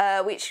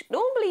 which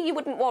normally you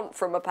wouldn't want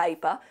from a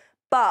paper.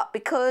 But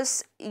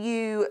because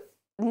you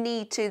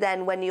need to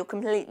then, when you're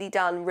completely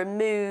done,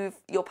 remove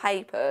your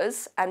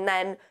papers, and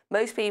then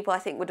most people I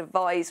think would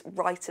advise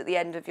right at the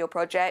end of your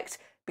project,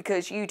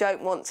 because you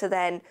don't want to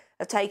then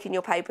have taken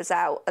your papers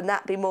out and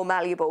that be more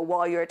malleable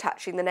while you're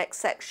attaching the next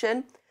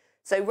section.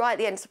 So right at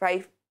the end of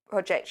the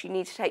project, you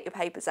need to take your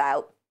papers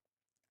out,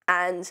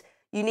 and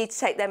you need to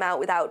take them out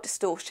without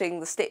distorting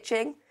the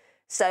stitching.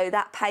 So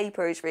that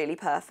paper is really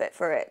perfect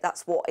for it.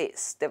 That's what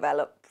it's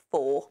developed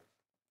for.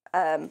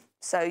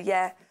 So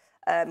yeah,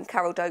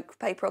 Carol Doak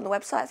paper on the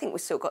website. I think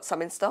we've still got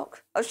some in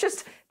stock. I was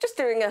just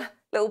doing a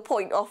little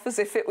point off as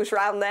if it was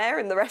round there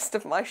in the rest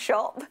of my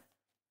shop,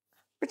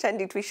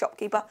 pretending to be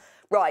shopkeeper.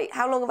 Right,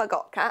 how long have I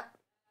got, Kat?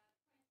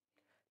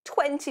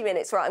 20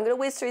 minutes. Right, I'm going to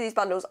whiz through these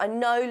bundles. I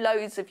know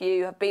loads of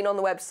you have been on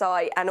the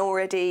website and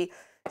already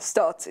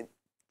started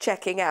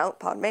checking out,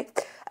 pardon me,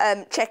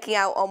 checking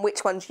out on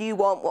which ones you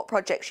want, what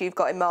projects you've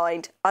got in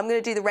mind. I'm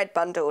going to do the red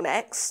bundle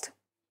next.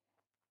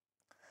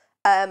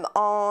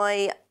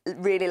 I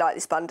really like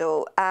this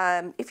bundle.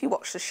 If you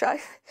watch the show,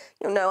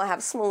 you'll know I have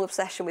a small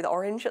obsession with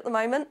orange at the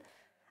moment.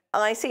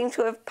 I seem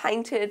to have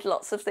painted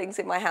lots of things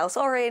in my house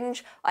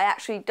orange. I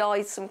actually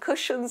dyed some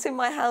cushions in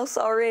my house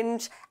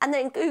orange, and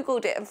then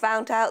Googled it and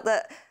found out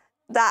that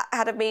that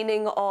had a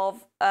meaning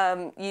of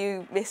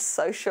you miss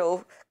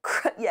social,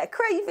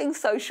 craving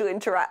social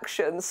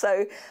interaction.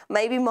 So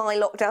maybe my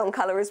lockdown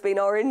colour has been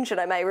orange, and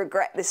I may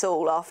regret this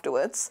all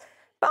afterwards.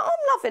 But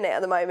I'm loving it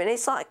at the moment.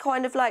 It's like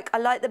kind of like, I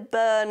like the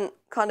burnt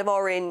kind of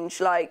orange,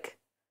 like,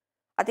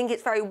 I think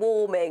it's very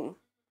warming.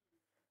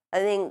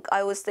 I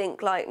always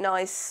think like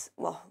nice,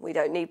 well, we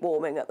don't need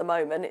warming at the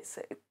moment. It's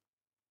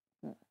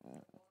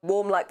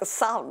warm like the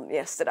sun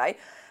yesterday.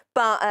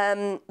 But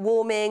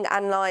warming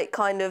and like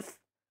kind of,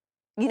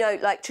 you know,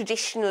 like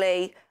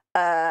traditionally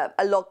a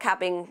log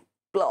cabin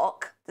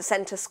block, the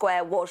centre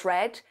square was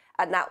red,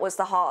 and that was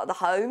the heart of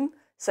the home.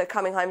 So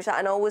coming home to that,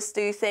 and I always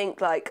do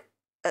think like,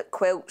 at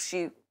quilts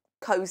you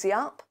cozy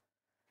up,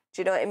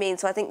 do you know what I mean?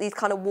 So I think these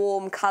kind of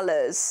warm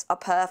colours are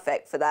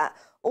perfect for that.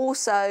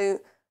 Also,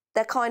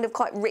 they're kind of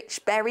quite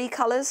rich berry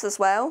colours as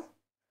well,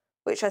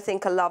 which I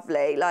think are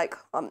lovely. Like,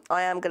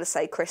 I am going to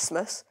say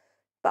Christmas,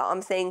 but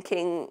I'm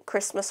thinking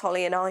Christmas,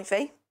 holly and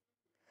ivy.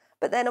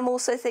 But then I'm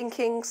also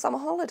thinking summer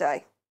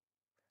holiday.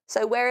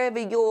 So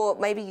wherever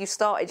maybe you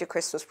started your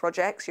Christmas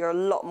projects, you're a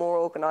lot more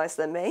organised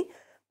than me.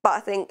 But I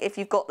think if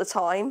you've got the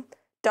time,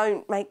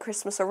 don't make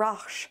Christmas a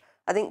rush.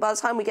 I think by the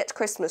time we get to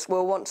Christmas,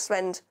 we'll want to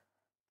spend,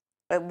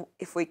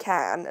 if we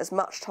can, as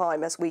much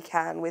time as we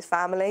can with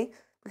family,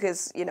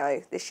 because, you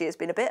know, this year's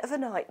been a bit of a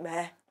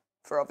nightmare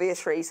for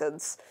obvious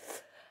reasons.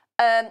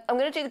 I'm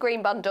going to do the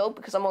green bundle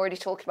because I'm already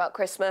talking about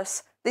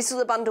Christmas. This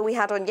was a bundle we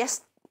had on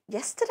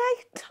yesterday?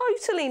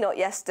 Totally not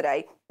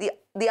yesterday.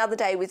 The other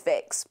day with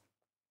Vix.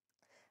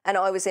 And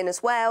I was in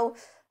as well.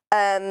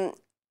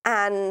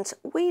 And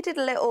we did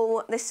a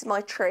little, this is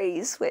my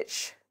trees,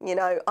 which, you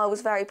know, I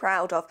was very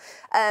proud of.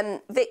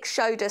 Vic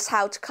showed us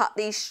how to cut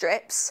these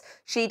strips.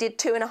 She did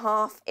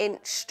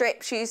 2.5-inch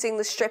strips using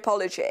the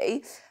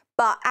Stripology.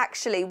 But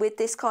actually, with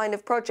this kind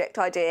of project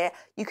idea,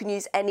 you can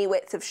use any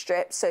width of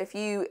strips. So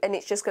and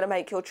it's just going to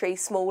make your tree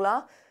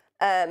smaller.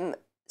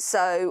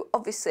 So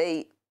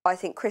obviously, I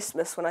think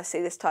Christmas when I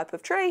see this type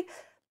of tree.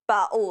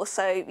 But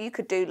also, you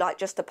could do like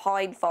just a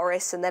pine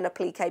forest and then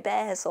applique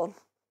bears on.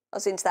 I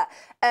was into that.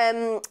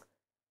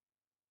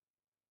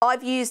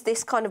 I've used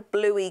this kind of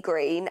bluey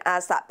green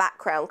as that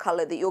background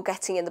colour that you're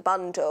getting in the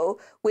bundle,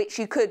 which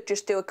you could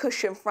just do a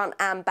cushion front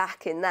and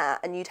back in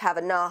that, and you'd have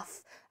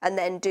enough. And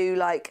then do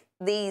like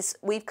these,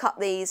 we've cut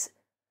these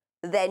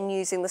then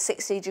using the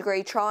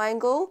 60-degree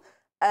triangle,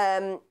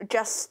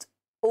 just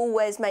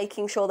always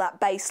making sure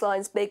that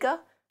baseline's bigger.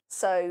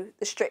 So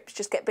the strips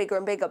just get bigger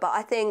and bigger. But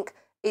I think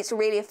it's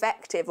really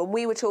effective. And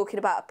we were talking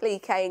about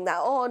appliquing that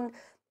on,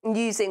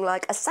 using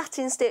like a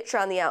satin stitch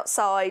around the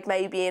outside,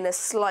 maybe in a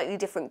slightly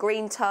different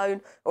green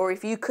tone, or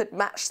if you could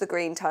match the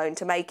green tone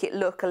to make it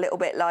look a little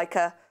bit like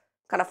a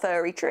kind of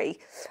furry tree.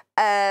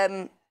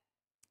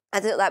 I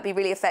think that'd be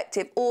really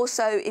effective.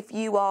 Also, if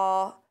you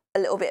are a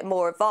little bit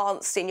more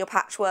advanced in your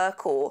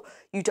patchwork, or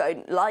you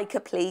don't like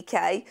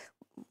applique,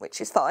 which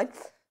is fine.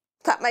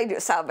 That made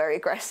it sound very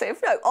aggressive.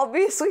 No,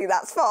 obviously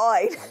that's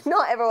fine.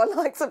 Not everyone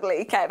likes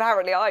applique,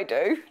 apparently I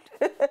do.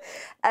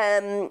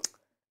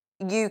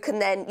 You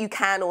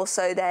can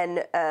also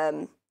then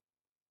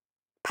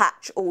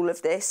patch all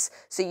of this.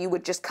 So you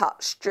would just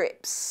cut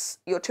strips,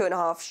 your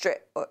 2.5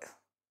 strip,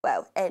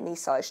 well, any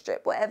size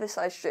strip, whatever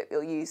size strip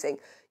you're using,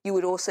 you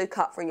would also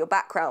cut from your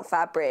background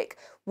fabric.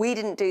 We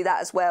didn't do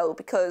that as well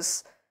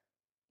because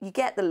you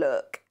get the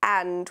look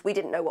and we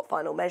didn't know what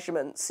final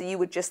measurements. So you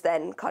would just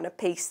then kind of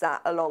piece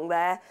that along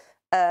there.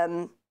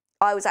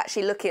 I was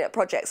actually looking at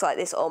projects like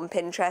this on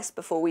Pinterest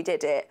before we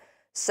did it.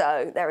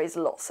 So there is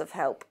lots of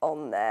help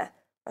on there.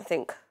 I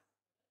think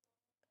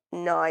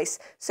Nice.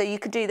 So you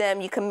could do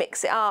them, you can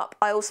mix it up.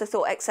 I also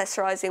thought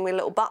accessorising with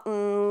little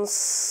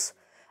buttons,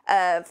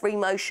 free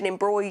motion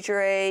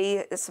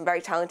embroidery. There's some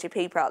very talented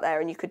people out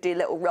there, and you could do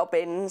little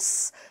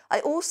robins. I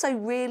also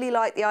really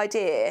like the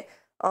idea,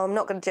 I'm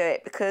not going to do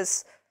it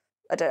because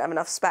I don't have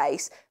enough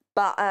space,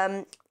 but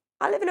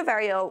I live in a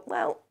very old,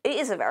 well, it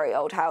is a very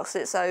old house.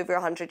 It's over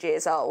 100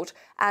 years old,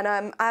 and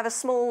I have a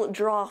small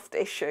draft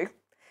issue.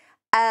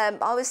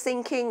 I was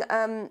thinking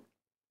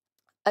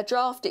a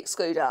draft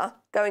excluder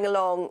going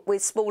along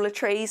with smaller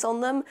trees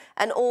on them,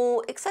 and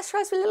all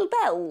accessorised with little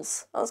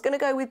bells. I was going to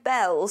go with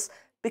bells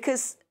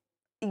because,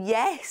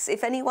 yes,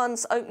 if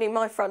anyone's opening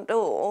my front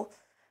door,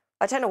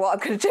 I don't know what I'm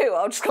going to do.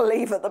 I'll just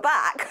leave at the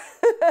back.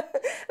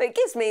 It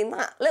gives me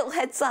that little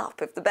heads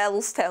up if the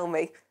bells tell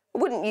me. I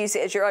wouldn't use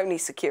it as your only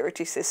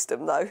security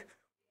system, though.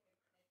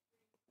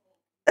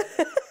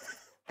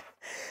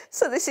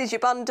 So this is your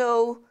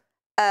bundle.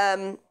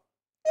 Yeah,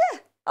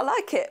 I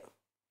like it.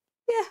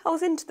 Yeah, I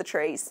was into the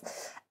trees.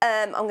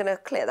 I'm going to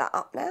clear that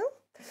up now.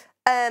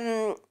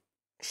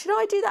 Should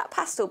I do that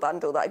pastel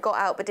bundle that I got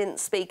out but didn't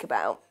speak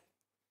about?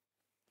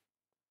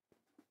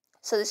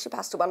 So this is your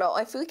pastel bundle.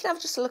 If we can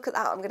have just a look at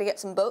that, I'm going to get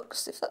some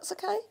books, if that's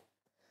okay.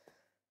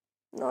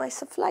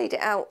 Nice, I've laid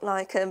it out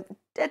like a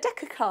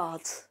deck of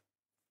cards.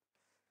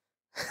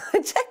 A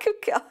deck of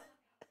cards.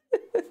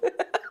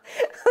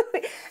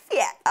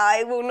 Yeah,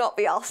 I will not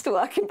be asked to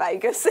work in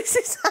Vegas. This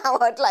is how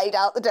I'd laid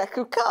out the deck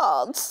of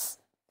cards.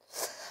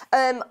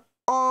 Although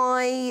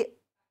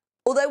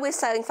we're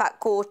selling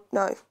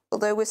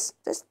although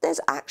there's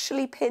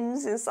actually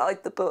pins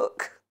inside the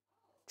book.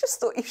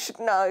 Just thought you should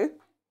know.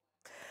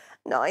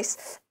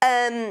 Nice.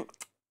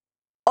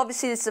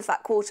 Obviously this is a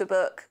fat quarter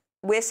book.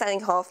 We're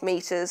selling half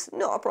meters,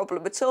 not a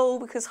problem at all,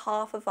 because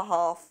half of a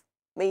half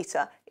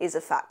meter is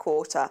a fat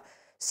quarter.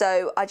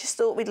 So I just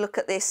thought we'd look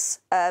at this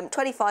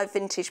 25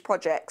 vintage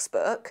projects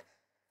book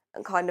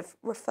and kind of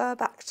refer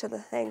back to the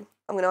thing.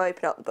 I'm going to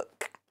open up the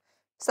book.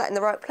 Is that in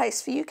the right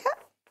place for you,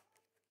 Kat?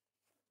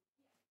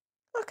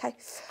 Okay.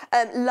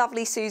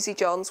 Lovely Susie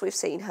Johns, we've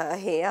seen her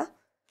here.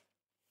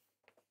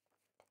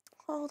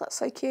 Oh, that's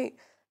so cute.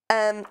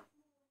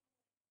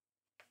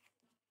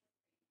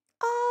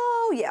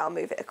 Oh, yeah, I'll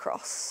move it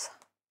across.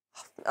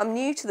 I'm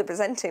new to the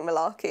presenting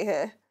malarkey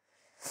here.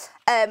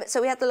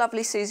 So we had the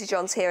lovely Susie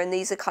Johns here, and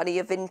these are kind of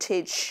your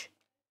vintage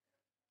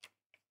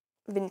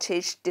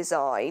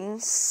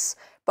designs.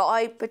 But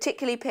I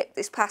particularly picked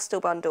this pastel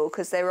bundle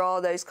because there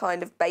are those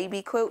kind of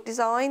baby quilt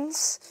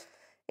designs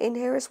in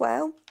here as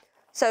well.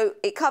 So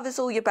it covers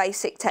all your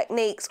basic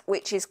techniques,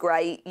 which is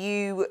great.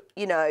 You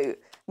know,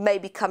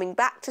 maybe coming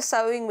back to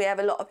sewing. We have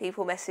a lot of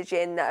people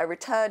messaging that are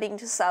returning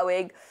to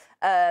sewing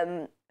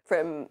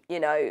from, you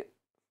know,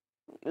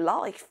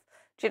 life.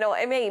 Do you know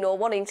what I mean? Or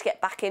wanting to get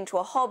back into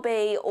a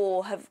hobby,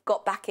 or have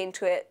got back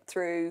into it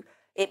through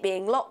it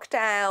being locked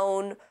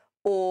down,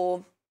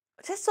 or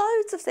just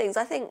loads of things.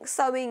 I think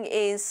sewing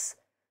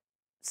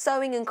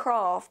and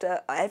craft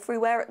are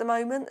everywhere at the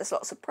moment. There's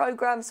lots of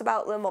programs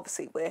about them.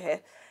 Obviously, we're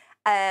here.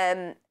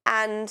 And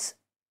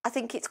I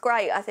think it's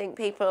great. I think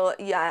people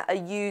are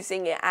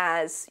using it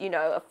as, you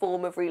know, a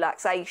form of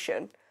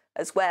relaxation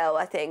as well.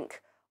 I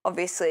think,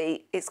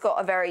 obviously, it's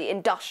got a very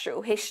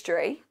industrial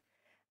history.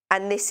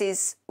 And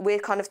we're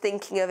kind of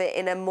thinking of it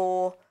in a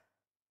more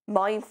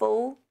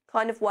mindful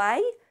kind of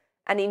way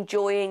and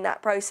enjoying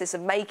that process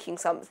of making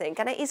something.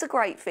 And it is a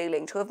great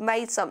feeling to have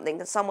made something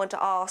and someone to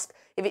ask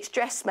if it's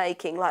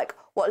dressmaking, like,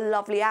 what a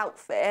lovely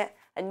outfit.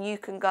 And you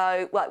can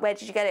go, like, where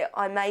did you get it?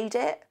 I made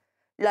it.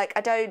 Like,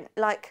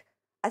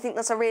 I think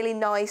that's a really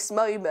nice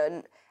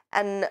moment.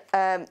 And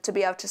to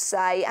be able to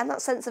say, and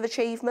that sense of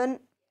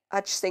achievement,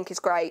 I just think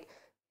is great.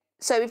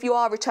 So if you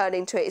are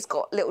returning to it, it's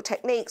got little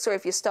techniques, or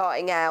if you're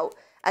starting out,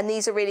 and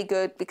these are really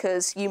good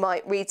because you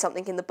might read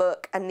something in the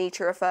book and need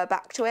to refer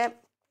back to it.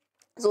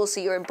 There's also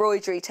your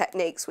embroidery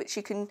techniques, which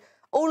you can,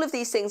 all of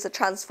these things are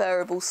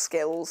transferable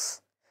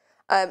skills.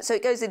 So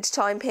it goes into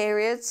time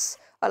periods.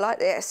 I like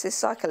this,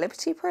 it's like a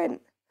Liberty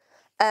print.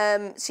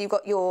 So you've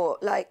got your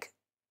like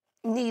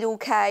needle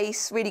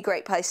case, really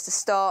great place to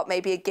start,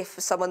 maybe a gift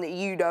for someone that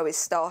you know is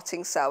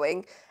starting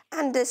sewing.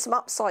 And there's some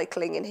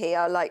upcycling in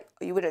here, like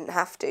you wouldn't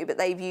have to, but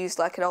they've used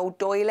like an old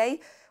doily,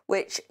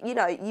 which, you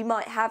know, you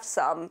might have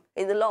some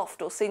in the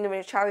loft or seen them in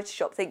a charity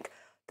shop, think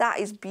that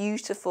is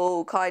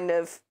beautiful kind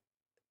of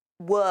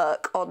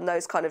work on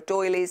those kind of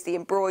doilies, the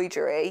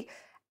embroidery,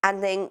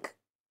 and think,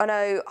 I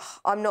know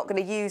I'm not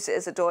going to use it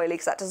as a doily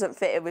because that doesn't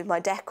fit in with my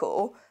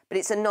decor, but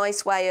it's a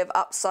nice way of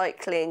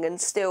upcycling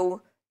and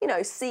still, you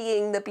know,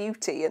 seeing the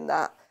beauty in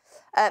that.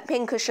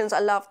 Pin cushions, I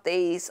love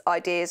these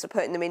ideas of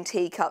putting them in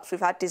teacups. We've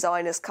had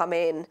designers come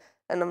in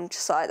and I'm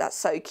just like, that's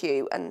so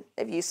cute. And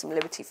they've used some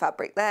Liberty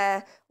fabric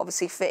there,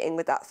 obviously fitting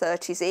with that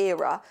 30s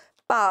era.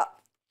 But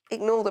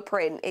ignore the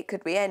print, it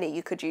could be any.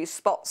 You could use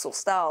spots or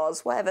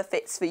stars, whatever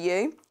fits for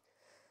you.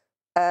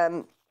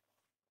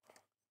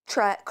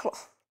 Tray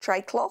cloth.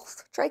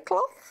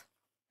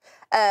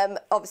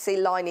 Obviously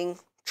lining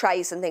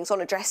trays and things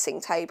on a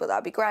dressing table,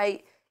 that'd be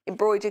great.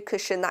 Embroidered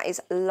cushion, that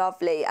is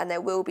lovely. And there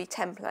will be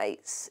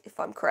templates, if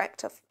I'm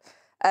correct,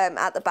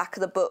 at the back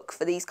of the book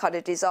for these kind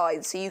of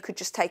designs. So you could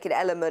just take an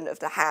element of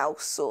the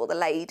house or the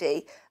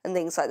lady and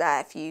things like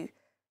that if you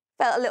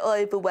felt a little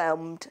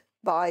overwhelmed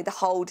by the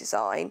whole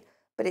design.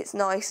 But it's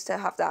nice to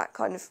have that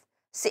kind of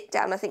sit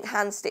down. I think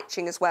hand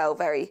stitching as well,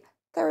 very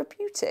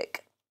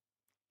therapeutic.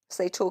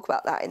 So they talk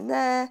about that in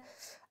there.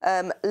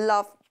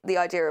 Love the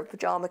idea of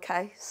pyjama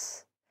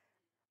case.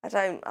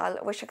 I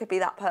wish I could be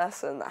that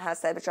person that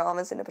has their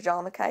pyjamas in a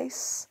pyjama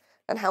case.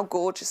 And how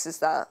gorgeous is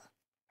that?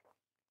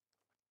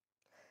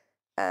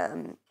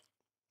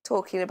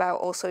 Talking about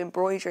also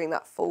embroidering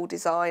that full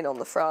design on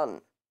the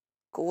front.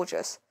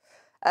 Gorgeous.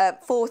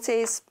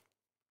 40s,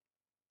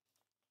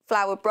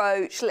 flower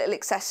brooch, little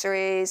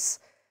accessories,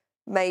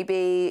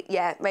 maybe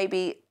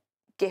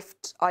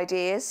gift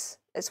ideas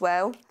as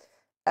well.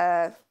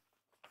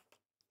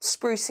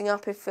 Sprucing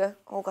up if,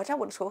 oh God, I don't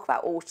want to talk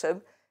about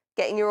autumn.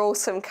 Getting your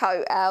awesome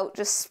coat out,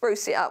 just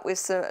spruce it up with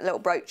some little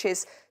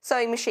brooches.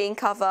 Sewing machine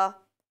cover,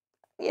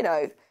 you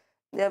know,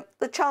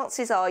 the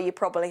chances are you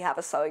probably have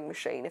a sewing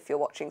machine if you're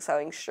watching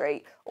Sewing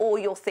Street, or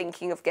you're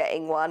thinking of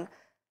getting one.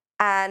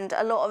 And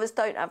a lot of us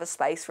don't have a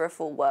space for a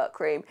full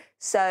workroom.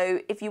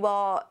 So if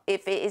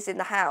it is in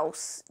the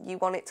house, you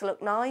want it to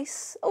look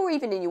nice, or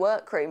even in your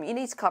workroom, you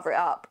need to cover it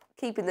up.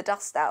 Keeping the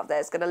dust out of there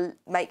is going to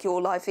make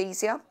your life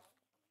easier.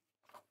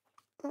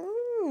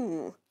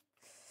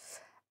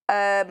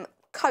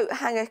 Coat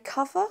hanger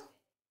cover.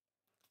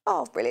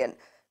 Oh, brilliant.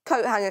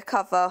 Coat hanger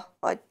cover.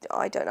 I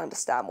don't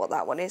understand what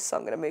that one is, so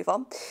I'm going to move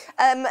on.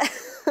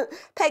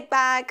 Peg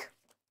bag.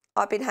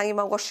 I've been hanging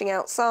my washing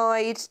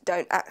outside.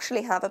 Don't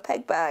actually have a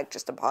peg bag,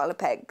 just a pile of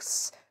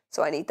pegs.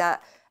 So I need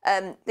that.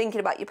 Thinking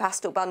about your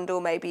pastel bundle,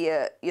 maybe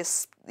your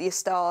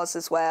stars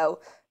as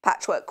well.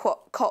 Patchwork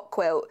cot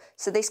quilt.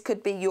 So this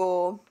could be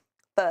your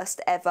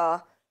first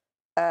ever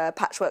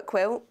patchwork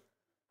quilt,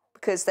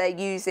 because they're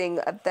using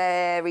a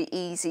very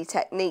easy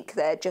technique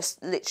there,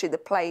 just literally the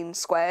plain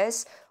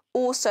squares.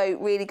 Also,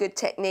 really good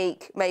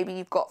technique, maybe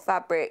you've got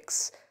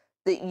fabrics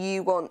that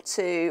you want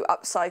to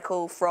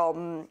upcycle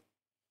from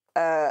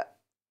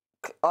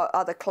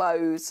other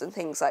clothes and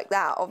things like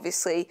that.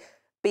 Obviously,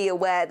 be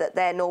aware that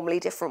they're normally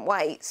different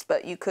weights,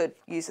 but you could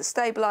use a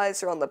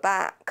stabiliser on the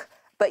back.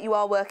 But you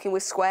are working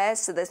with squares,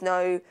 so there's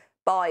no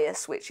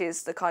bias, which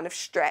is the kind of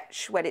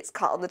stretch when it's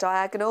cut on the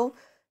diagonal.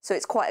 So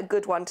it's quite a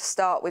good one to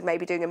start with,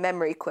 maybe doing a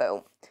memory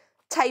quilt.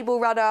 Table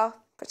runner,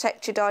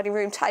 protect your dining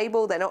room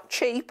table. They're not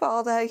cheap,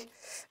 are they?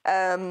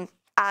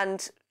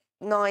 And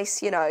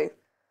nice, you know,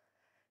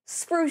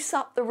 spruce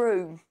up the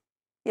room.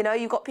 You know,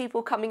 you've got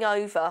people coming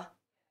over.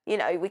 You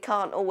know, we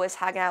can't always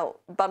hang out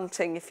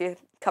bunting if you're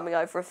coming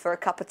over for a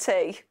cup of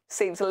tea.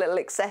 Seems a little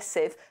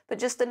excessive. But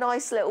just a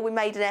nice little, we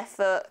made an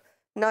effort,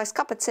 nice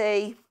cup of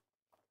tea,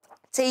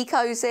 tea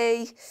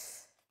cosy,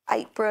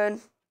 apron.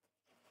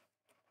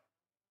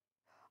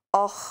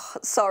 Oh,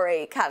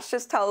 sorry, Kat's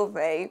just told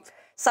me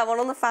someone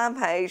on the fan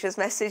page has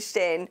messaged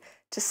in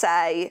to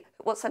say,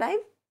 what's her name?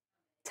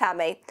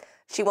 Tammy.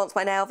 She wants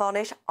my nail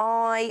varnish.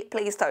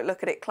 Please don't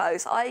look at it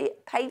close. I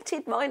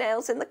painted my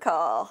nails in the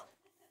car.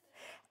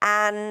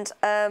 And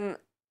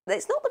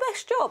it's not the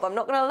best job, I'm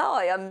not going to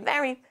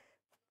lie.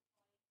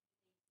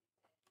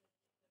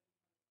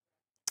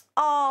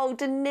 Oh,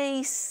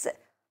 Denise.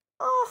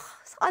 Oh,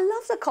 I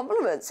love the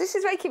compliments. This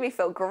is making me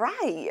feel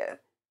great.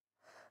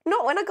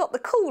 Not when I got the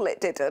call,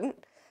 it didn't.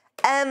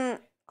 Hot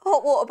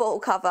water bottle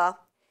cover.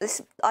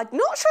 I'm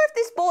not sure if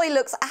this boy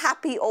looks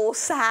happy or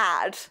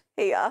sad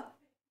here.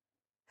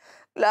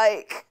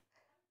 Like,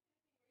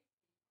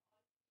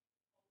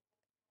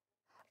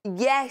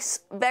 yes,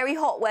 very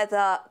hot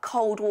weather,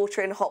 cold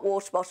water in a hot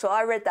water bottle.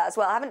 I read that as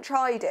well. I haven't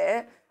tried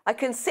it. I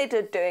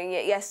considered doing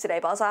it yesterday,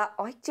 but I was like,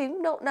 I do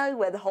not know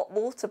where the hot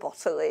water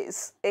bottle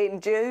is in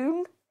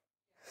June.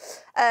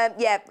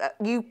 Yeah,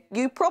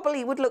 you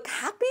probably would look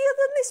happier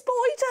than this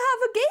boy to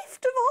have a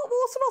gift of a hot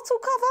water bottle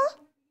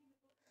cover.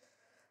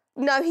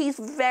 No, he's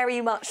very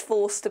much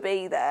forced to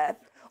be there.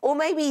 Or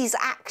maybe he's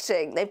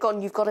acting. They've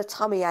gone, you've got a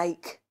tummy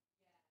ache.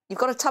 You've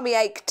got a tummy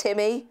ache,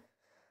 Timmy.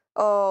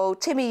 Oh,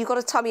 Timmy, you've got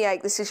a tummy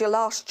ache. This is your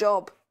last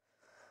job.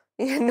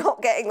 You're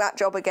not getting that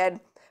job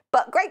again.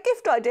 But great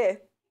gift idea.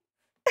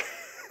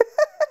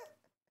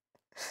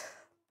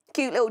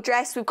 Cute little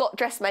dress. We've got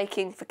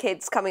dressmaking for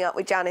kids coming up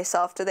with Janis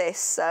after this,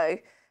 so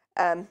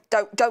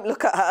don't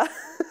look at her.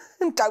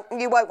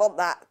 You won't want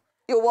that.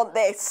 You'll want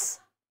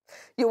this.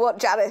 You'll want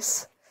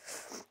Janis.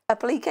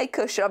 Applique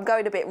cushion. I'm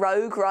going a bit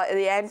rogue right at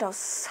the end. I was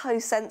so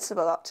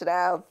sensible up to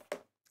now.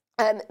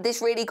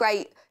 This really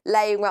great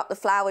layering up the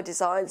flower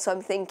design. So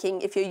I'm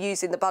thinking if you're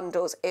using the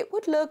bundles, it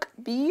would look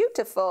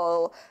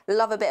beautiful.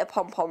 Love a bit of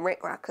pom-pom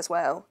rickrack as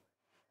well.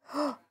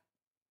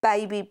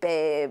 Baby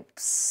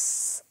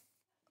bibs.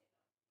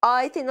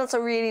 I think that's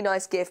a really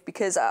nice gift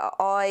because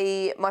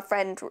my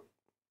friend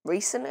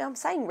recently, I'm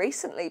saying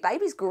recently,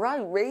 babies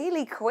grow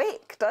really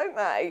quick, don't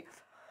they?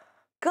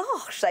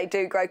 Gosh, they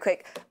do grow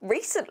quick.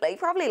 Recently,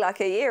 probably like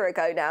a year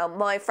ago now,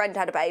 my friend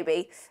had a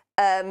baby.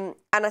 And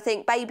I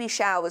think baby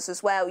showers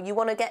as well, you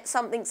want to get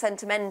something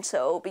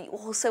sentimental, but you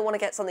also want to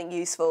get something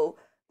useful.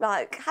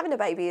 Like, having a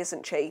baby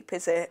isn't cheap,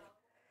 is it?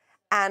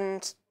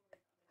 And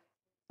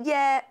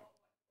Yeah.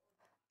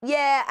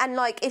 Yeah, and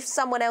like if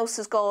someone else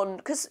has gone,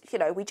 because, you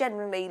know, we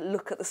generally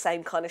look at the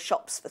same kind of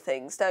shops for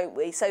things, don't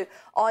we? So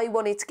I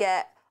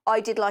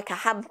did like a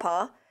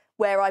hamper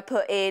where I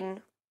put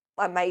in,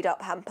 a made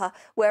up hamper,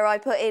 where I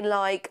put in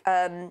like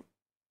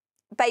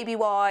baby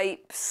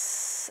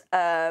wipes,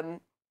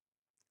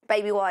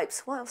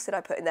 what else did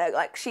I put in there?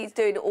 Like she's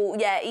doing all,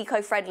 yeah,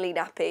 eco-friendly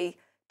nappy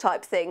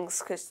type things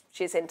because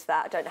she's into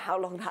that. I don't know how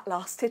long that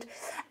lasted.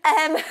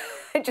 I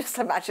just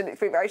imagine it's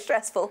been very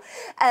stressful.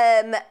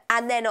 And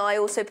then I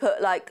also put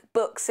like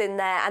books in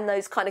there and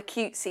those kind of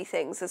cutesy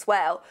things as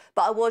well.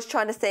 But I was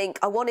trying to think,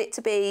 I want it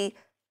to be,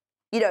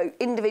 you know,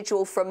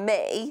 individual from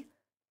me,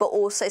 but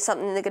also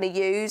something they're going to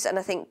use. And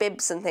I think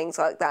bibs and things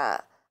like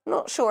that. I'm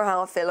not sure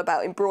how I feel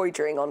about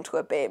embroidering onto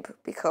a bib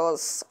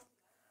because,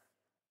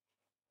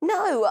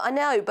 no, I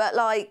know, but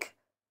like,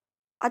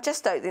 I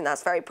just don't think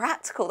that's very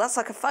practical. That's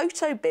like a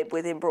photo bib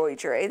with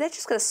embroidery. They're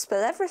just going to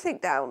spill everything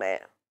down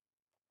it.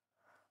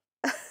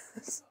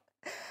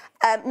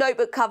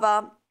 Notebook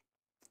cover,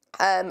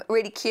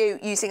 really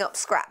cute, using up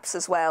scraps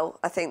as well.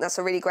 I think that's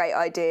a really great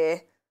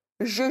idea.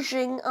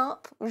 Zhuzhing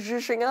up.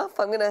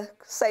 I'm going to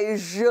say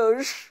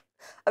zhuzh.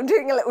 I'm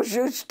doing a little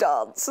zhuzh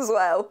dance as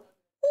well.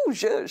 Ooh,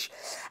 zhuzh.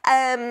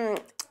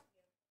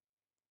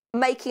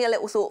 Making a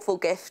little thoughtful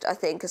gift, I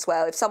think, as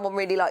well. If someone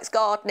really likes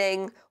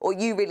gardening or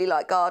you really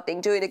like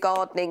gardening, doing a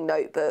gardening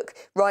notebook,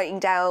 writing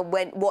down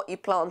what you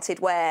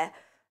planted where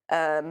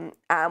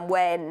and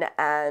when,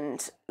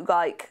 and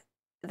like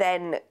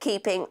then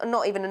keeping,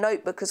 not even a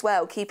notebook as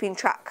well, keeping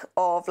track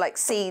of like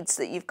seeds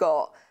that you've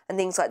got and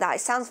things like that.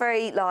 It sounds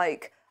very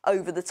like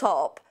over the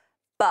top,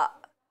 but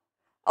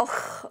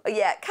oh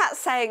yeah, Kat's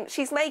saying,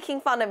 she's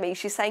making fun of me.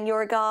 She's saying,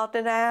 you're a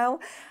gardener now.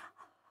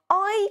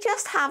 I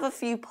just have a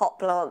few pot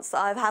plants that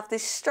I've had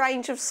this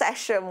strange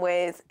obsession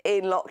with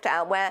in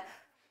lockdown, where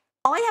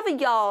I have a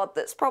yard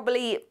that's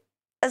probably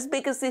as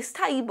big as this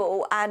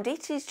table and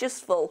it is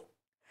just full.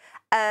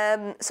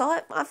 So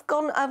I've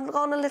gone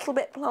a little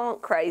bit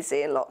plant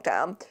crazy in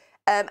lockdown.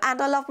 And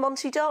I love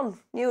Monty Don,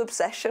 new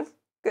obsession.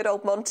 Good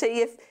old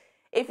Monty.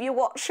 If you're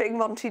watching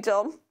Monty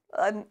Don,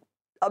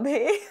 I'm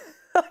here.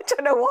 I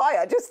don't know why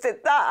I just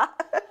did that.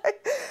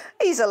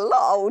 He's a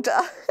lot older.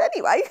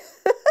 Anyway.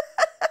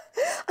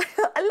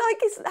 I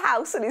like his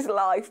house and his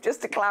life,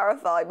 just to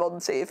clarify,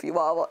 Monty, if you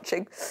are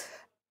watching.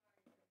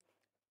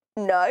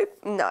 No.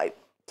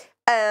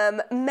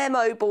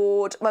 Memo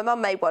board. My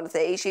mum made one of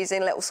these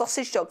using a little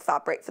sausage dog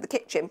fabric for the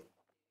kitchen.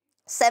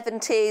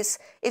 70s.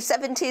 If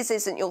 70s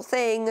isn't your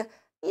thing,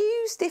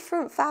 use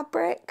different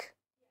fabric.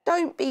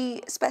 Don't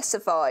be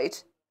specified.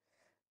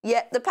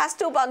 Yeah, the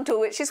pastel bundle,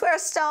 which is where I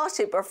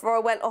started before I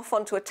went off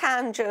onto a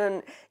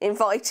tangent,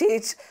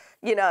 invited,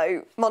 you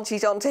know, Monty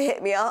Don to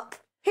hit me up.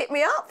 Hit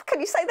me up? Can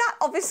you say that?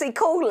 Obviously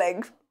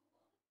calling.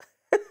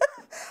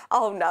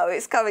 Oh no,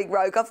 it's going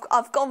rogue.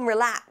 I've gone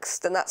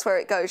relaxed and that's where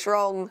it goes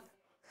wrong.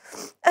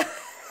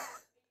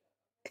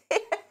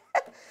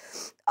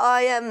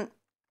 I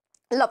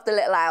love the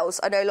little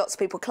owls. I know lots of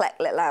people collect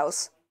little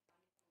owls.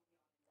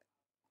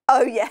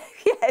 Oh yeah,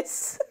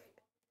 yes.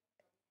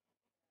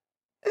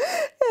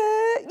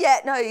 Yeah,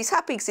 no, he's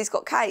happy because he's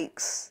got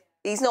cakes.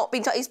 He's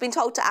been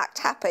told to act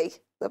happy,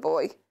 the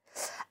boy.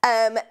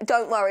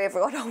 Don't worry,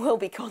 everyone, I will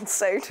be gone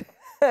soon.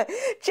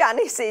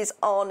 Janis is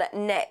on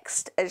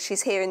next, and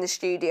she's here in the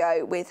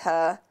studio with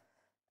her,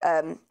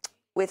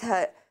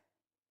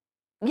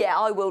 yeah,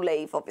 I will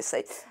leave,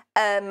 obviously,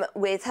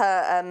 with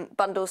her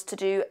bundles to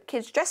do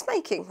kids'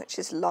 dressmaking, which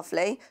is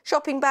lovely.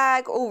 Shopping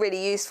bag, all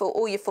really useful,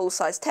 all your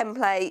full-size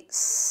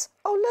templates.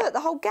 Oh, look,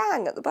 the whole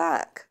gang at the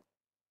back.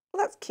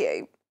 Well, that's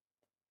cute.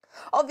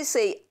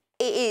 Obviously,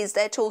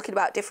 they're talking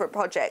about different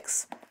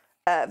projects,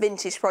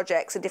 vintage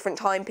projects and different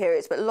time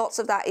periods, but lots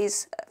of that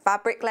is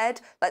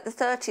fabric-led. Like the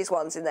 30s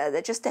ones in there,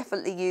 they're just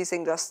definitely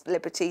using just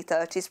Liberty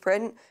 30s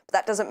print, but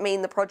that doesn't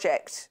mean the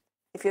project,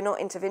 if you're not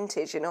into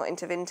vintage, you're not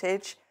into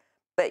vintage,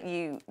 but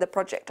the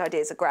project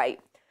ideas are great.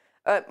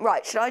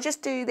 Right, should I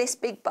just do this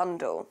big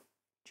bundle?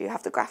 Do you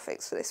have the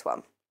graphics for this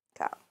one?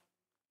 Kat?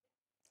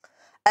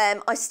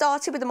 I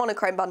started with the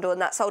monochrome bundle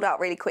and that sold out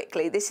really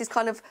quickly. This is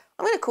kind of,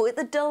 I'm going to call it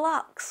the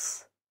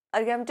deluxe.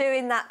 I'm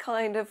doing that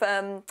kind of,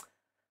 like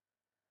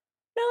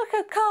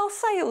a car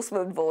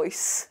salesman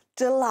voice.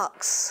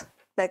 Deluxe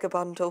mega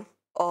bundle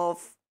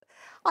of,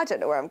 I don't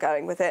know where I'm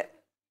going with it.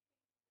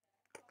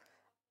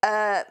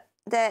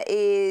 There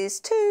is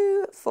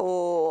 2,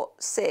 4,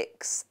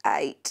 6,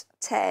 8,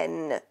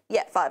 10,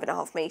 yeah,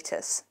 5.5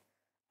 metres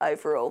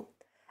overall.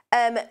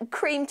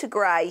 Cream to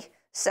grey.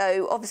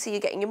 So obviously you're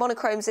getting your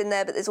monochromes in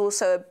there, but there's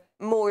also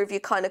more of your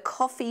kind of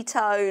coffee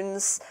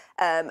tones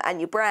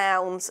and your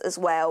browns as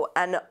well.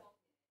 And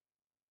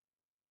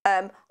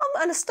I'm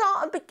going to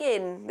start and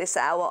begin this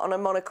hour on a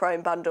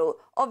monochrome bundle.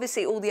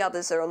 Obviously all the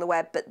others are on the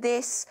web, but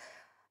this,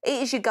 it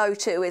is your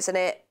go-to, isn't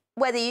it?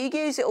 Whether you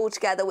use it all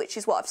together, which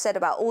is what I've said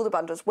about all the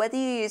bundles, whether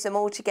you use them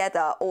all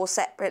together or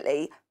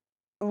separately,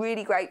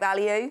 really great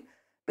value,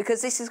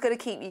 because this is going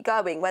to keep you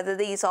going. Whether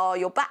these are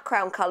your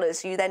background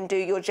colours you then do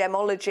your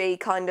gemology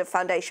kind of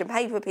foundation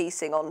paper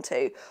piecing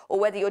onto, or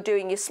whether you're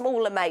doing your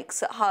smaller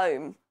makes at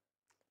home.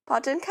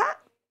 Pardon,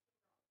 Kat?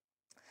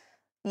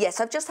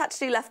 Yes, I've just had to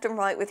do left and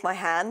right with my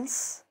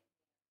hands.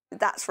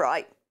 That's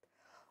right.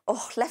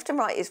 Oh, left and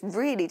right is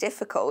really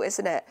difficult,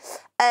 isn't it?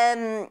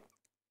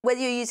 Whether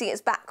you're using it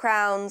as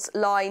backgrounds,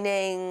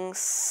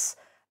 linings,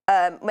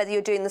 whether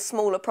you're doing the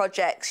smaller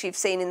projects you've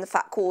seen in the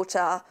fat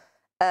quarter,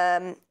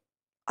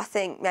 I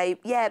think maybe,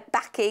 yeah,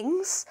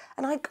 backings.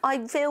 And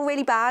I feel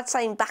really bad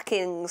saying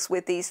backings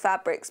with these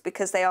fabrics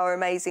because they are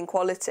amazing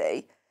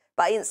quality.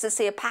 But I instantly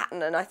see a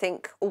pattern and I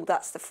think, oh,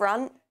 that's the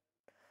front.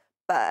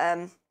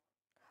 But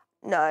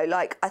no,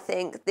 like, I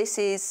think this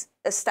is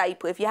a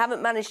staple. If you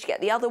haven't managed to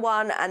get the other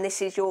one and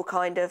this is your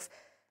kind of,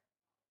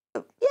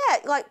 yeah,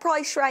 like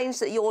price range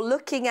that you're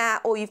looking at,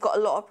 or you've got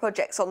a lot of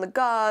projects on the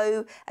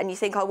go and you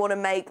think I want to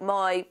make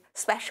my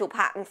special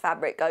pattern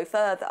fabric go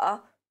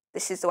further,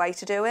 this is the way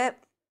to do it.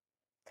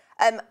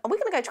 We're going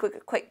to go to a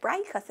quick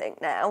break, I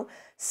think, now.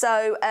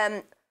 So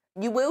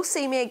you will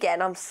see me again.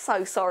 I'm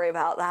so sorry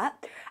about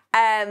that.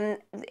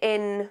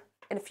 In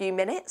a few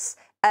minutes.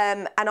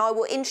 And I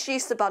will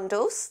introduce the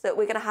bundles that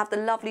we're going to have the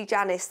lovely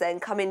Janis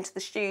then come into the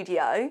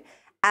studio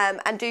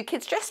and do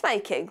kids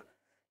dressmaking.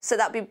 So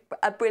that'd be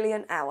a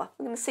brilliant hour.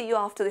 I'm going to see you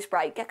after this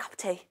break. Get a cup of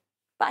tea.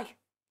 Bye.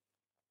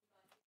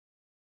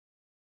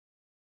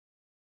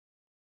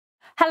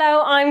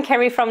 Hello, I'm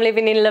Kerry from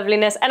Living in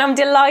Loveliness and I'm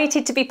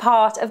delighted to be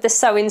part of the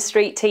Sewing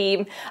Street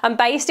team. I'm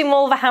based in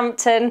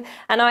Wolverhampton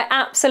and I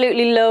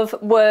absolutely love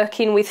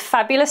working with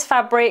fabulous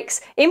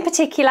fabrics. In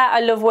particular, I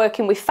love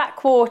working with fat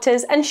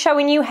quarters and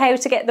showing you how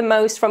to get the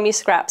most from your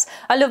scraps.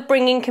 I love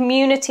bringing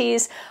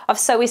communities of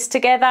sewists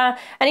together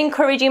and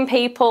encouraging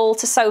people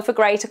to sew for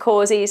greater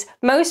causes.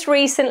 Most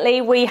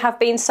recently, we have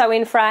been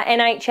sewing for our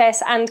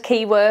NHS and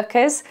key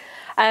workers.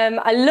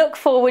 I look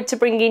forward to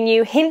bringing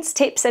you hints,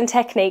 tips and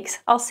techniques.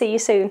 I'll see you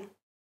soon.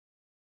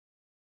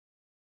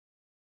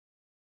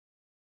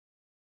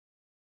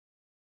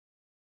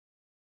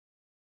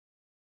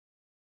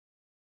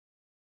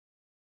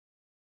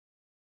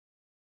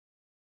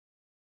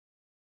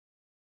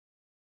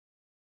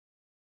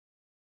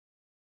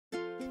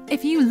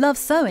 If you love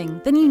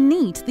sewing, then you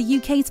need the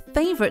UK's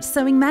favourite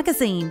sewing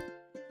magazine.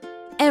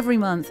 Every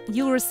month,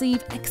 you'll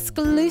receive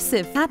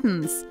exclusive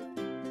patterns.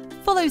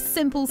 Follow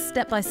simple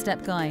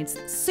step-by-step guides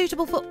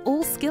suitable for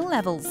all skill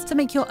levels to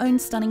make your own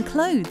stunning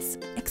clothes,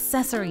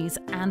 accessories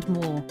and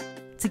more,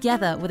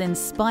 together with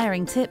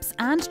inspiring tips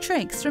and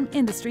tricks from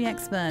industry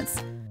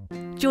experts.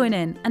 Join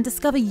in and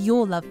discover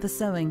your love for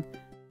sewing.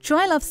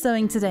 Try Love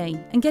Sewing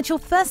today and get your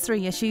first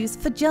 3 issues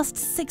for just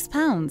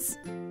 £6.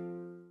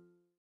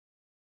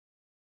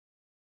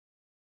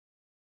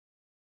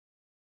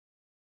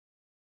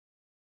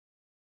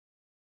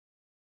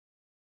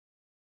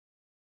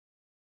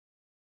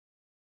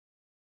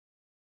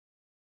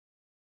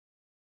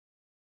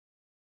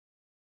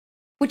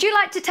 Would you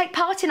like to take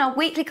part in our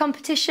weekly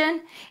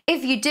competition?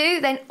 If you do,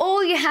 then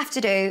all you have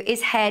to do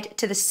is head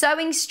to the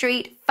Sewing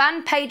Street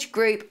fan page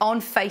group on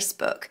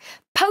Facebook.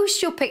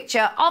 Post your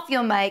picture of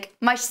your make.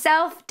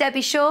 Myself,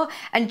 Debbie Shaw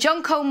and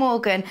John Cole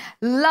Morgan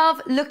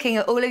love looking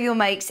at all of your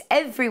makes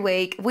every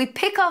week. We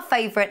pick our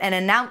favourite and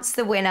announce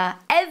the winner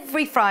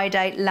every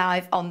Friday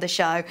live on the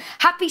show.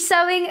 Happy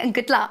sewing and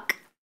good luck.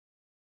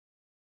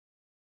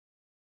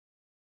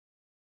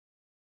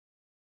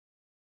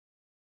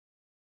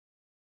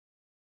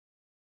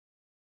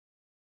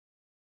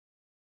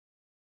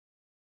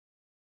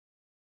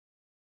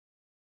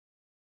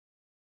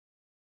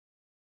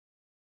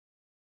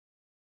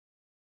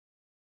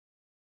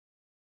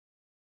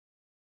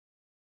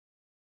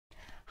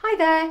 Hi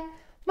there,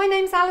 my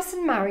name's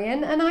Alison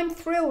Marion and I'm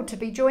thrilled to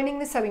be joining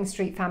the Sewing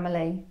Street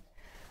family.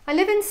 I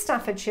live in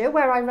Staffordshire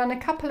where I run a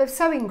couple of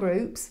sewing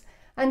groups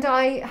and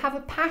I have a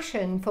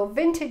passion for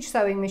vintage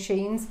sewing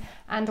machines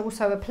and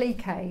also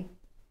applique.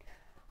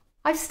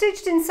 I've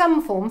stitched in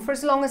some form for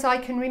as long as I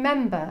can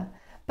remember,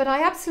 but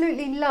I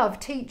absolutely love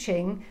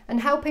teaching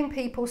and helping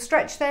people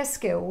stretch their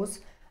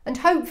skills and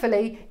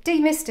hopefully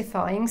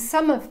demystifying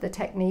some of the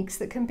techniques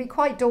that can be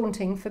quite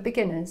daunting for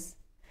beginners.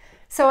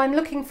 So I'm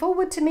looking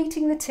forward to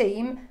meeting the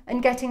team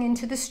and getting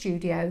into the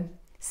studio.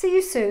 See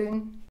you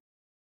soon.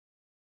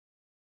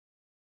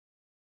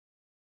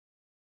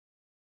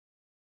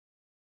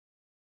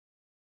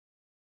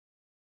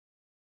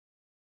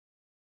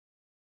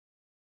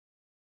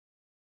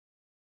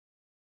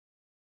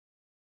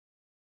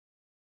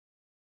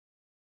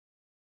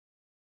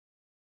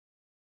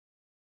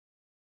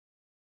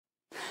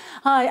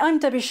 Hi, I'm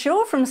Debbie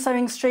Shaw from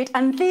Sewing Street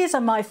and these are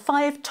my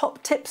 5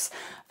 top tips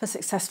for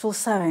successful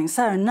sewing.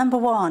 So number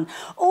 1,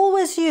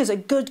 always use a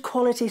good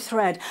quality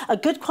thread. A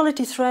good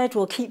quality thread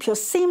will keep your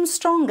seams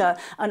stronger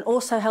and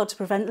also help to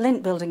prevent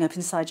lint building up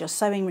inside your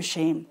sewing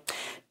machine.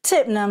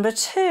 Tip number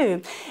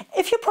 2,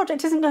 if your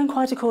project isn't going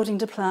quite according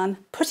to plan,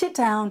 put it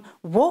down,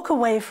 walk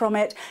away from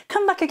it,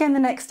 come back again the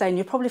next day and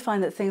you'll probably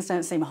find that things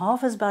don't seem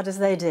half as bad as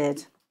they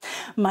did.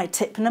 My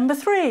tip number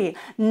 3,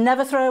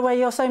 never throw away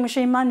your sewing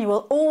machine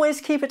manual.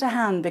 Always keep it to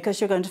hand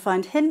because you're going to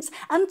find hints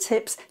and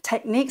tips,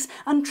 techniques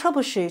and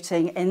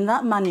troubleshooting in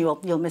that manual.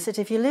 You'll miss it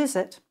if you lose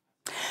it.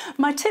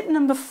 My tip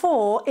number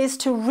 4 is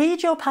to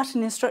read your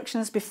pattern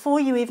instructions before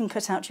you even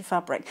cut out your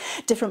fabric.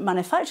 Different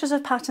manufacturers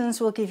of patterns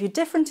will give you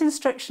different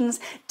instructions,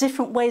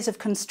 different ways of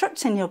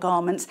constructing your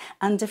garments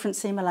and different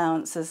seam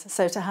allowances.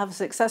 So to have a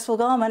successful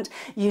garment,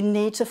 you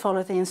need to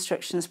follow the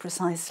instructions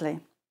precisely.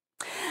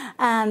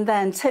 And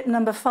then tip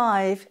number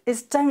 5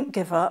 is don't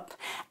give up.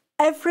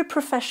 Every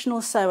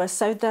professional sewer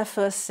sewed their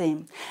first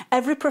seam.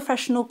 Every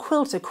professional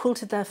quilter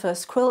quilted their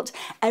first quilt.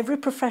 Every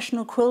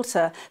professional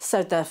quilter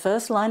sewed their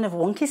first line of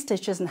wonky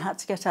stitches and had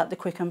to get out the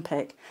quick and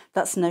pick.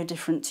 That's no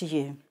different to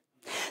you.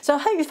 So I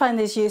hope you find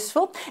these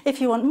useful. If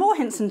you want more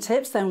hints and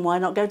tips, then why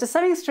not go to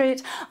Sewing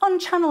Street on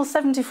channel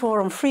 74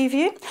 on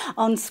Freeview,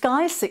 on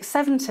Sky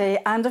 670,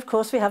 and of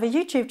course we have a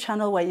YouTube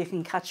channel where you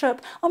can catch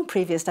up on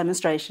previous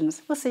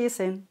demonstrations. We'll see you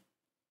soon.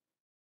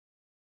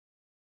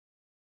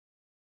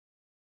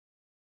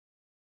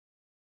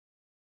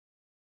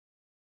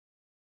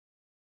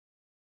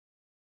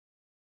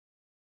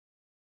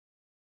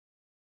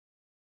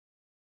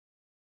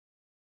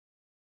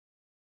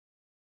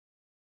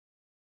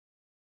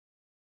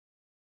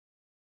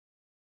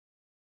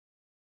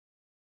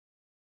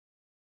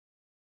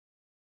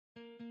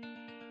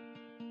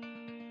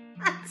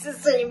 To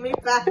seam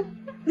ripper.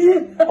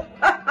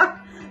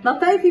 My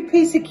favourite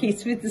piece of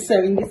kit with the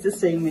sewing is the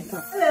seam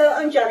ripper. Hello,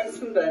 I'm Janis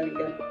from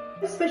Birmingham.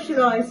 I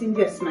specialise in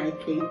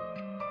dressmaking.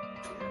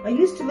 I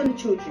used to run a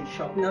children's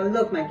shop and I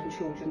love making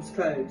children's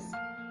clothes.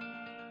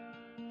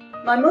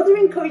 My mother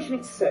encouraged me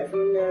to sew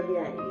from an early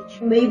age.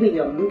 When we were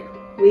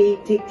young, we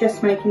did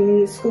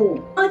dressmaking in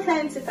school. My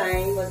claim to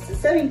fame was the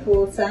sewing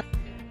quarter.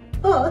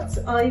 But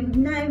I'm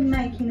now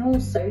making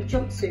also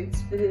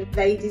jumpsuits for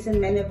ladies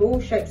and men of all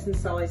shapes and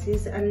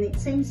sizes, and it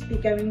seems to be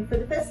going for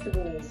the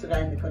festivals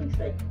around the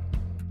country.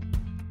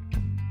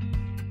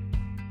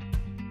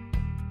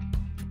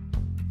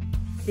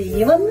 See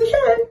you on the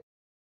show!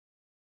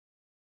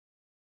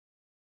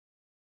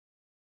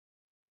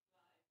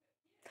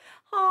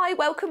 Hi,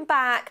 welcome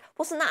back.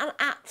 Wasn't that an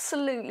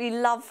absolutely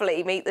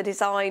lovely Meet the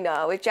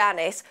Designer with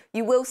Janis?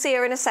 You will see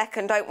her in a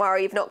second, don't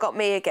worry, you've not got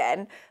me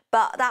again.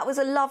 But that was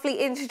a lovely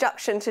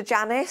introduction to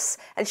Janis,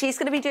 and she's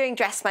going to be doing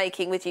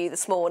dressmaking with you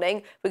this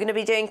morning. We're going to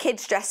be doing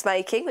kids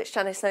dressmaking, which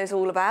Janis knows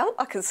all about.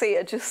 I can see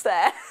her just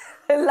there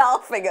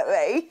laughing at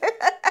me.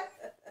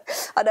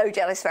 I know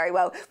Janis very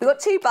well. We've got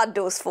 2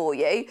 bundles for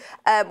you,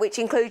 which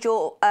include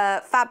your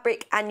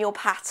fabric and your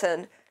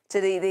pattern to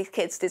these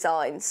kids'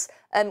 designs.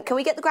 Can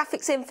we get the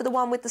graphics in for the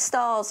one with the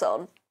stars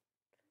on?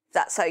 If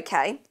that's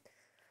okay.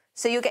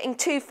 So you're getting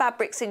 2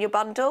 fabrics in your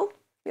bundle.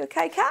 You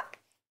okay, Kat?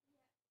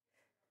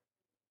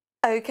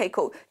 Okay,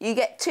 cool. You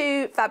get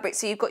 2 fabrics,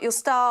 so you've got your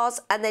stars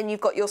and then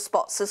you've got your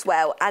spots as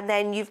well. And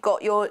then you've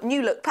got your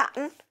new look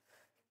pattern,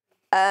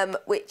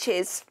 which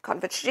is kind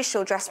of a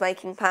traditional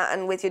dressmaking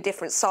pattern with your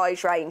different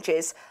size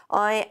ranges.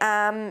 I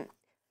am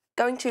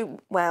going to,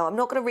 well, I'm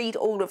not going to read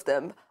all of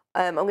them.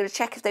 I'm going to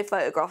check if they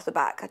photograph the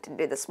back. I didn't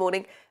do this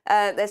morning.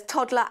 There's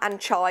toddler and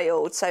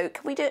child. So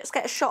can we let's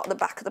get a shot of the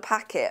back of the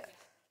packet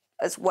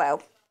as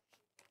well.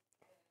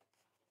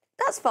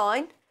 That's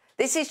fine.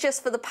 This is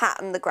just for the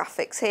pattern, the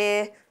graphics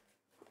here.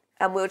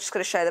 And we're just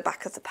going to show the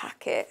back of the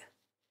packet.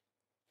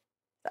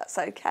 That's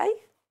okay.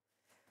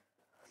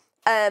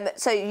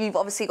 So you've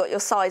obviously got your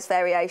size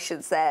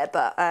variations there,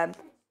 but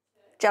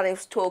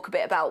Janis will talk a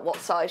bit about what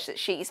size that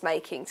she's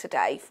making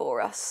today for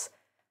us.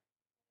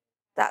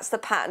 That's the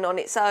pattern on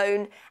its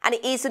own, and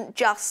it isn't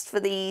just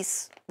for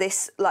this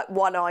like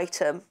one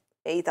item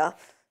either.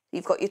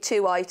 You've got your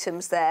 2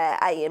 items there,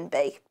 A and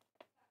B.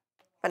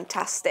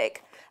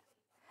 Fantastic.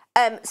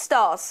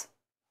 Stars.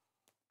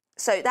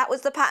 So that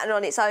was the pattern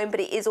on its own,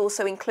 but it is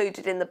also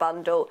included in the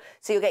bundle.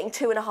 So you're getting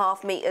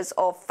 2.5 meters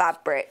of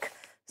fabric.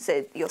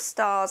 So your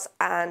stars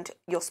and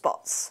your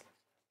spots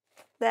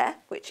there,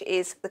 which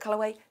is the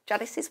colourway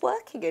Janis is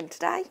working in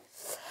today.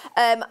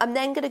 I'm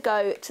then going to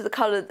go to the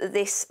colour that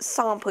this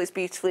sample is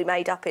beautifully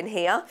made up in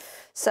here.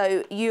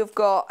 So you've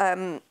got,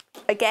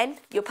 again,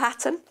 your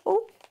pattern.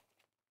 Oh,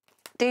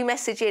 do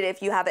message in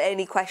if you have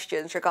any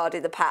questions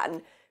regarding the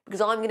pattern,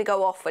 because I'm going to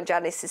go off when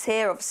Janis is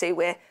here. Obviously,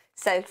 we're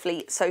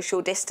safely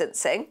social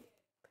distancing.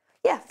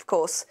 Yeah, of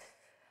course.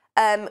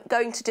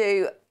 Going to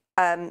do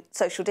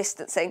social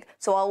distancing,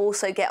 so I'll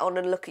also get on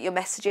and look at your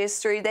messages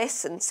through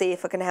this and see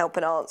if I can help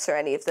and answer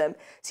any of them.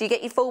 So you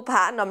get your full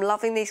pattern. I'm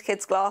loving these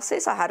kids'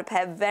 glasses. I had a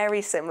pair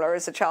very similar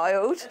as a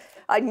child.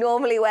 I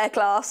normally wear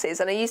glasses,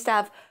 and I used to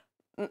have,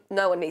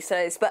 no one needs to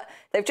know this, but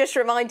they've just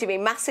reminded me,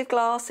 massive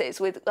glasses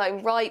with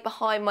like right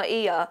behind my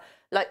ear,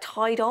 like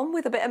tied on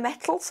with a bit of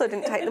metal so I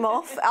didn't take them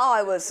off. Oh,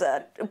 I was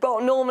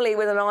normally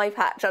with an eye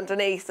patch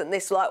underneath and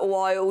this like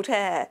wild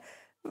hair.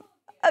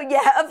 Oh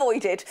yeah,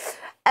 avoided.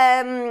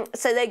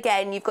 So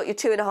again, you've got your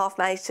 2.5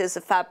 meters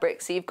of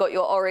fabric. So you've got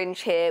your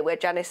orange here where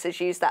Janis has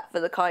used that for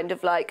the kind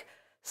of like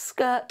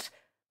skirt.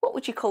 What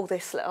would you call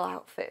this little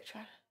outfit?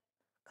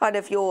 Kind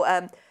of your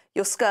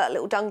skirt,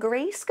 little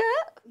dungaree skirt.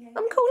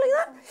 I'm calling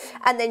that.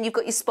 And then you've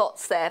got your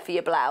spots there for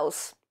your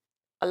blouse.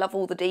 I love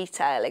all the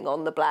detailing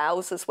on the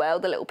blouse as well,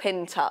 the little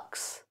pin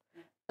tucks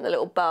and the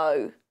little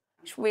bow.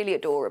 It's really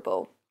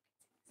adorable.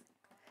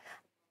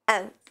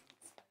 And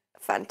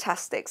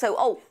fantastic.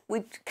 So,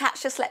 Kat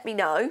just let me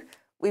know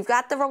we've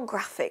had the wrong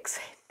graphics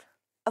in.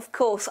 Of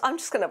course, I'm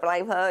just going to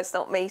blame her. It's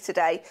not me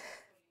today.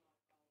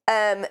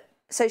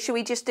 So should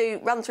we just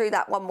run through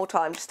that one more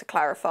time just to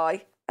clarify?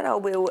 And I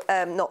will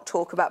not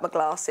talk about my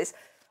glasses.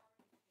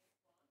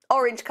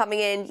 Orange coming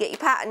in, you get your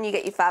pattern, you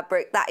get your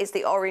fabric. That is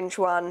the orange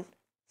one,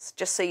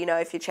 just so you know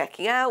if you're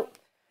checking out.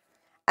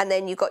 And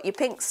then you've got your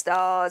pink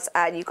stars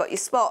and you've got your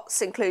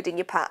spots, including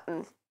your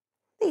pattern.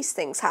 These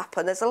things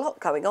happen. There's a lot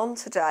going on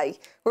today.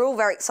 We're all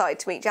very excited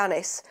to meet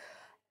Janis.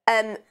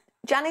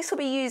 Janis will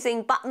be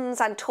using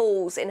buttons and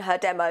tools in her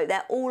demo.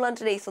 They're all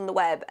underneath on the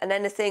web, and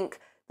anything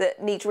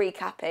that needs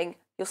recapping,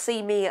 you'll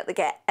see me at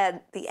the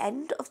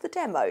end of the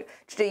demo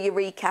to do your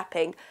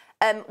recapping.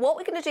 What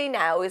we're going to do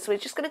now is we're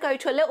just going to go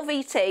to a little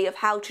VT of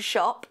how to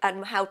shop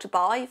and how to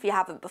buy if you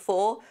haven't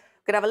before.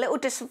 We're going to have a little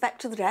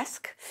disinfect of the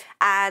desk,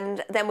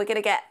 and then we're going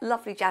to get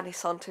lovely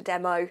Janis on to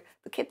demo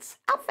the kids'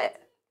 outfit.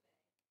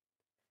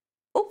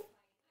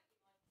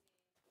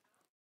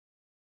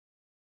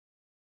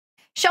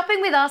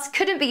 Shopping with us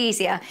couldn't be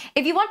easier.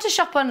 If you want to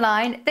shop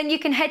online, then you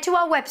can head to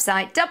our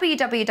website,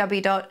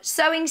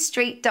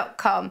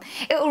 www.sewingstreet.com.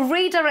 It will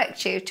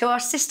redirect you to our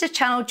sister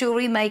channel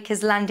Jewellery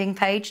Makers landing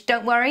page.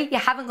 Don't worry, you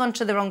haven't gone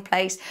to the wrong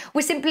place.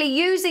 We're simply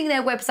using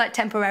their website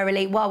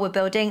temporarily while we're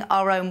building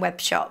our own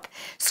web shop.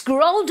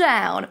 Scroll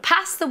down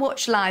past the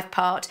Watch Live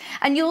part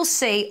and you'll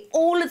see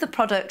all of the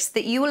products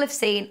that you will have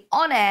seen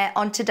on air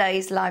on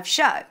today's live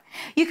show.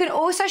 You can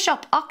also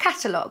shop our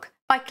catalogue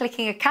by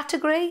clicking a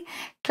category,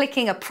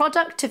 clicking a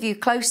product to view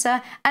closer,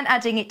 and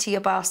adding it to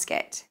your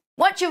basket.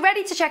 Once you're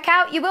ready to check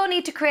out, you will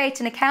need to create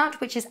an account,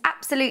 which is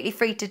absolutely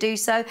free to do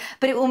so,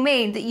 but it will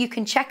mean that you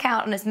can check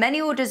out on as many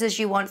orders as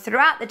you want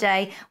throughout the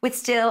day with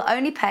still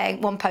only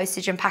paying one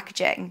postage and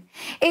packaging.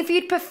 If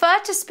you'd prefer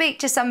to speak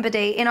to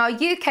somebody in our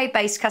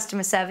UK-based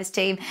customer service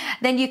team,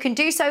 then you can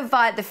do so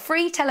via the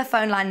free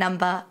telephone line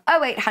number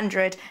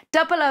 0800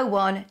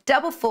 001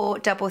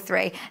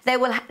 4433. They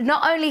will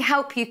not only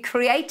help you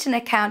create an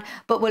account,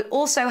 but will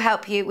also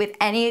help you with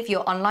any of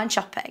your online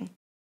shopping.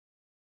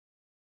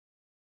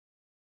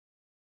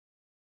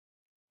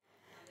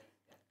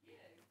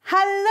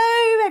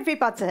 Hello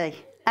everybody,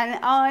 and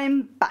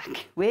I'm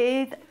back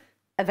with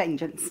a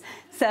vengeance.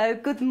 So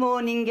good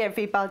morning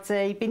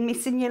everybody, been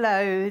missing you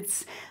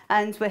loads,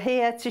 and we're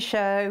here to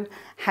show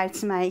how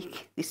to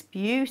make this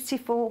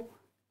beautiful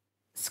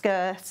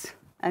skirt,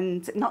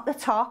 and not the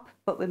top,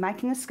 but we're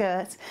making a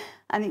skirt,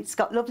 and it's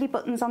got lovely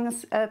buttons on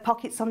the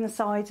pockets on the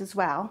side as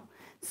well.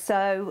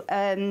 So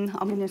I'm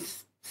going to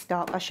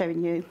start by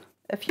showing you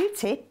a few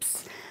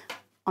tips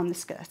on the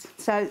skirt.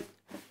 So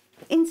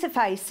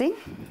interfacing.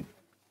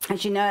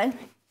 As you know,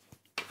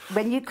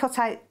 when you cut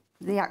out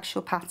the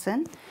actual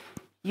pattern,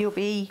 you'll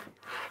be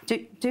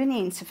doing the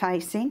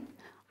interfacing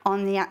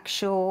on the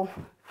actual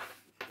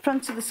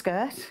front of the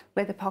skirt,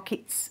 where the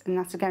pockets and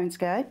that are going to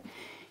go.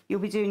 You'll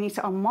be doing it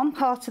on one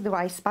part of the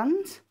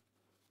waistband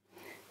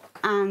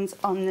and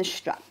on the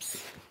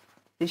straps,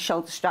 the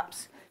shoulder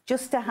straps,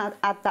 just to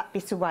add that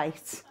bit of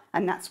weight,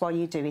 and that's why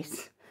you do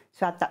it,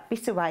 to add that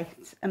bit of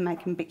weight and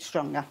make them a bit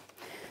stronger.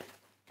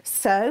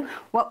 So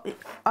what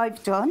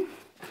I've done,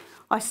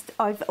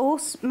 I've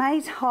also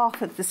made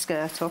half of the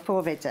skirt up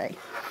already,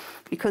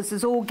 because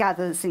there's all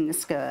gathers in the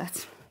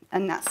skirt,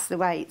 and that's the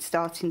way it's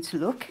starting to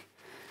look.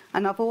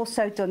 And I've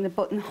also done the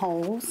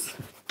buttonholes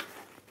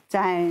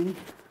down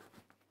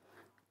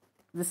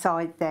the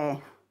side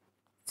there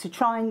to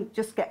try and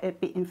just get a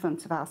bit in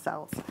front of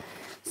ourselves.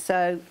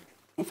 So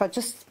if I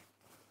just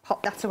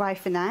pop that away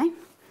for now,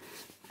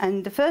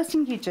 and the first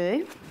thing you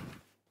do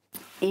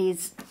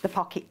is the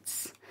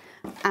pockets,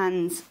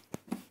 and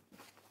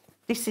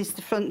this is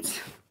the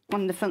front,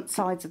 one of the front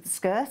sides of the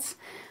skirt,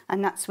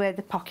 and that's where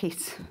the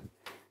pocket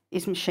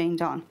is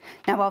machined on.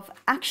 Now I've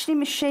actually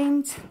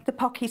machined the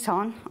pocket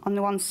on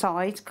the one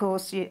side, of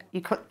course you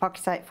cut the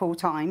pocket out 4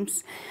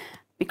 times,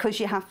 because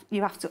you have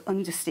to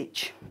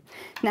understitch.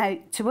 Now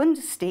to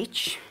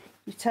understitch,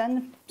 you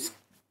turn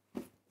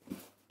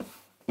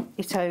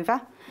it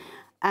over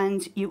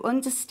and you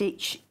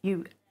understitch,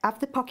 you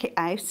have the pocket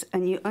out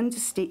and you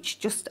understitch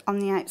just on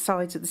the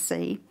outside of the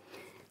seam,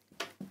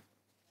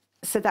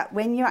 so that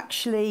when you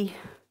actually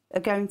are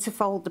going to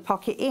fold the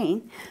pocket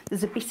in,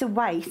 there's a bit of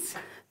weight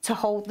to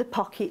hold the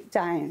pocket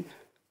down.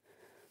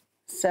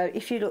 So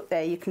if you look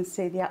there, you can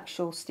see the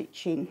actual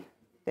stitching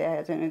there.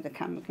 I don't know if the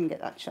camera can get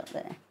that shot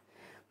there.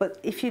 But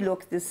if you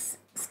look, there's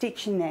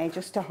stitching there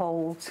just to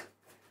hold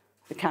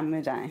the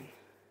camera down,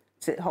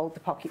 to hold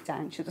the pocket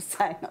down, should I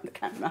say, not the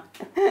camera.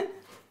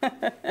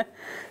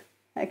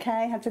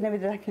 Okay, I don't know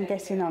whether I can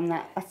get in on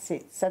that. That's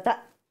it. So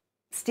that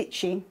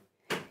stitching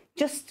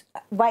just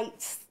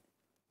waits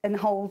and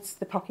holds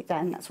the pocket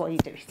down. That's why you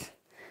do it,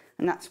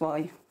 and that's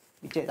why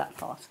we do that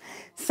part.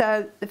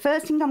 So the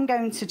first thing I'm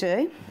going to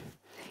do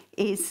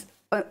is,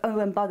 oh,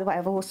 and by the way,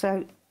 I've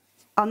also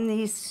on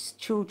these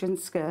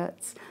children's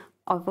skirts,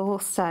 I've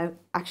also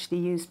actually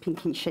used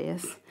pinking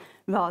shears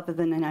rather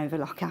than an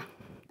overlocker,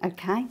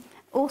 okay?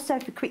 Also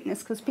for quickness,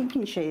 because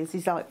pinking shears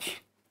is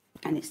like,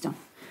 and it's done.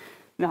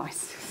 Right,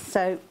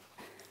 so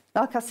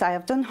like I say,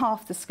 I've done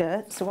half the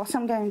skirt, so what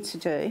I'm going to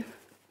do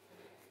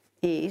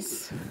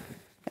is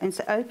going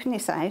to open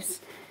this out,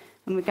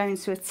 and we're going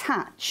to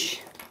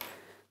attach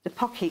the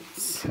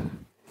pockets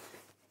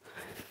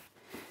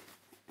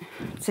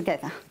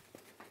together,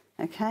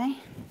 okay?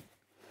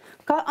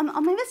 God, I'm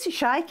ever so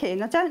shaky,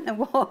 and I don't know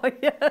why.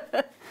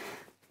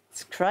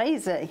 It's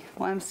crazy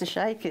why I'm so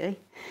shaky,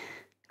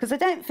 because I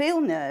don't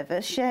feel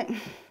nervous yet.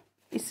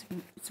 It's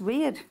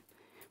weird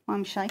why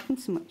I'm shaking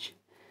so much.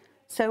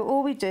 So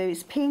all we do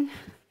is pin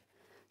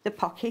the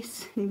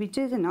pockets, and we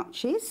do the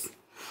notches,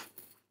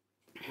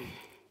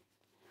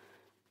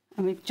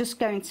 and we're just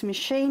going to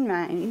machine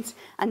round.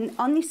 And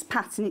on this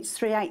pattern, it's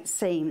 3/8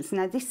 seams.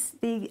 Now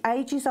the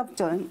ages I've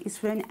done is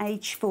for an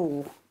age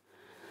 4.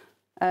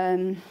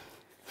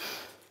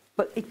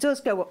 But it does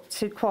go up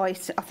to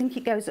quite, I think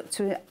it goes up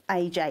to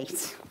age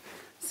 8.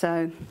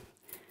 So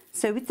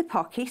with the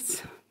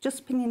pockets,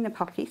 just pinning the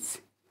pockets.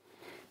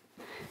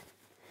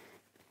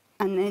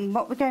 And then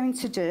what we're going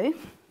to do,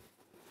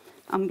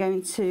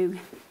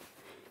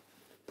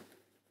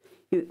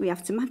 we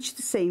have to match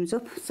the seams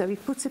up. So we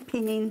put a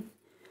pin in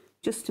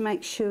just to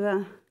make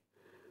sure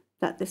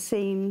that the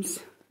seams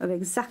are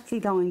exactly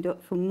lined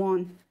up from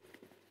one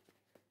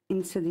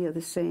into the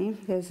other seam.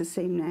 There's a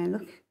seam there,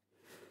 look.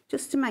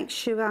 Just to make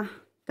sure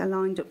they're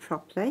lined up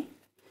properly.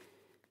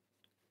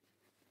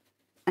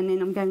 And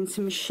then I'm going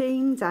to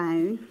machine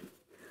down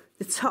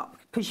the top,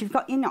 because you've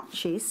got your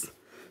notches,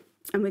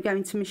 and we're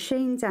going to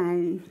machine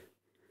down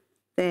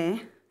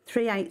there,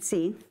 3/8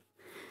 in,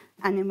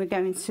 and then we're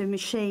going to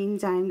machine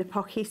down the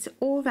pocket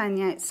all around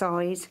the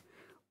outside,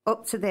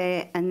 up to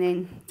there, and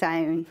then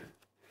down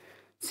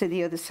to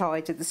the other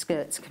side of the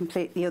skirt, to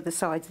complete the other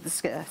side of the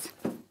skirt.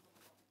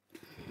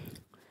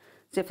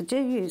 So if I do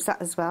use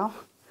that as well,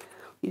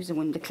 use a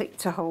wonder clip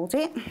to hold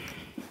it,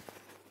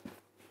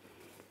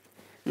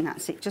 and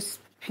that's it. Just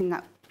pin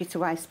that bit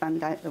of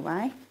waistband out the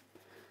way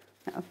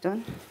that I've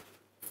done,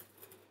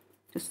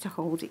 just to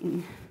hold it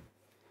in.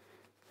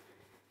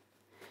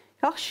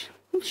 Gosh,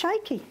 I'm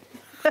shaky.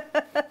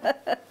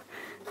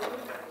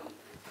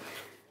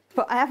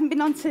 But I haven't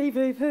been on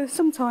TV for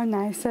some time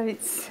now, so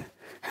it's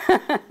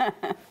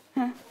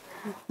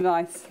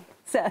right.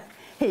 So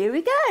here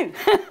we go.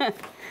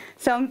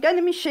 So I'm going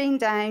to machine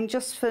down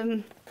just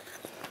from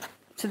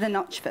to the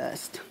notch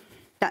first.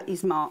 That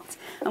is marked.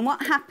 And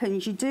what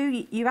happens?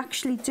 You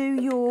actually do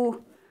your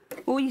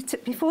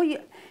before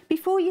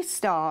you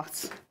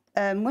start.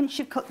 Once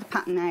you've cut the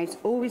pattern out,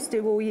 always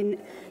do all your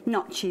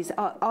notches.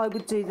 I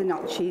would do the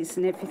notches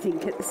and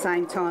everything at the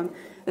same time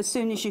as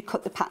soon as you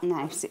cut the pattern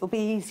out. It'll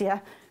be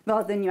easier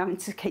rather than you having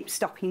to keep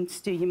stopping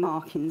to do your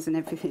markings and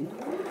everything.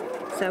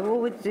 So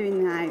all we're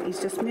doing now is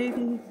just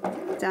moving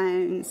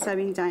down,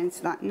 sewing down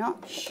to that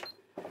notch,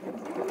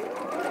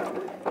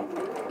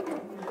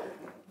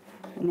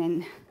 and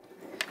then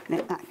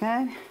let that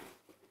go.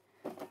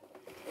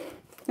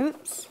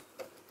 Oops,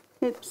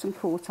 I'm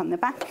caught on the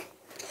back.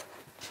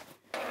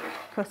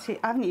 Cut it.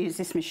 I haven't used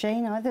this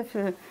machine either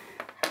for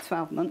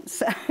 12 months,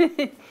 so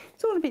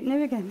it's all a bit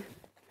new again.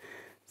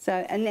 So,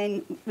 and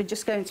then we're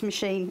just going to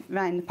machine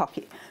around the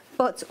pocket.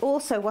 But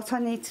also what I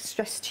need to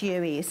stress to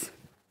you is,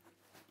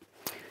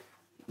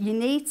 you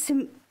need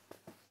to,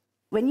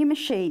 when you're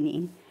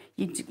machining,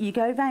 you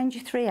go round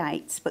your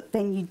 3/8, but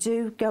then you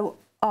do go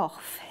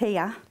off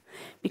here,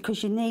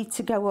 because you need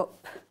to go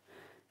up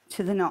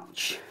to the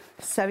notch.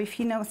 So if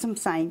you know what I'm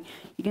saying,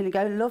 you're going to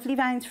go lovely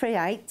round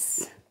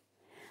 3/8,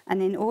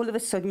 and then all of a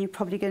sudden you're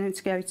probably going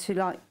to go to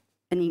like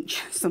 1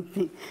 inch or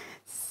something,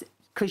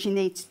 because you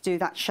need to do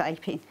that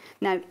shaping.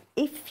 Now,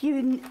 if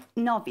you're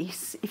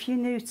novice, if you're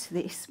new to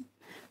this,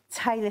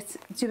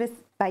 do a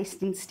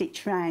basting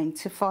stitch round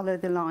to follow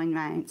the line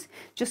round,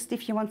 just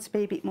if you want to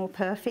be a bit more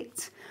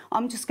perfect.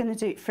 I'm just going to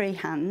do it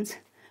freehand,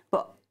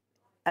 but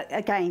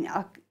again,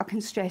 I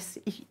can stress,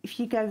 if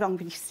you go wrong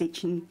with your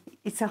stitching,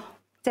 it's a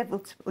devil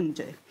to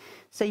undo.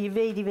 So you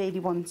really, really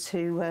want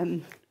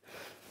to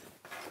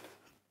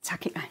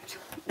tack it round.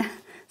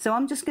 So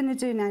I'm just going to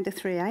do now the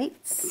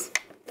 3/8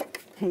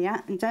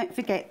 here, and don't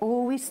forget,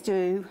 always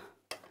do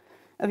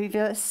a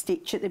reverse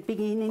stitch at the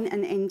beginning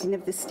and ending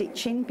of the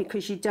stitching,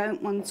 because you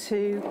don't want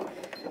your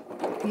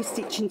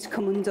stitching to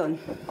come undone.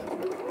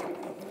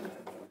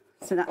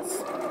 So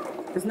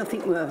there's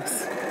nothing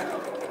worse.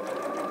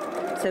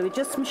 So we're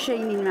just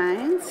machining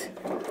round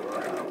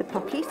the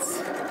pockets,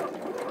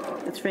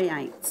 the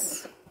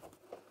 3/8,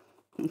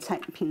 and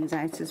take the pins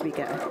out as we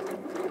go.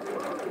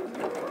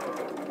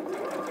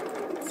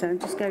 So I'm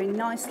just going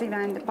nicely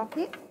round the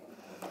pocket,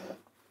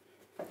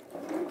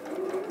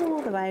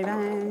 all the way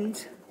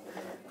round.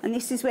 And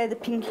this is where the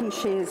pinking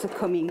shears are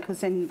coming,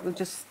 because then we'll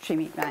just trim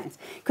it round.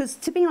 Because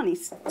to be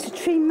honest, to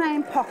trim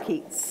round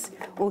pockets,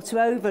 or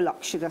to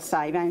overlock, should I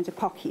say, round a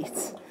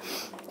pocket,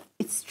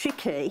 it's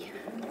tricky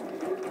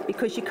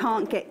because you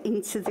can't get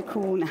into the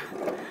corner.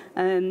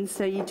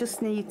 So you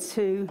just need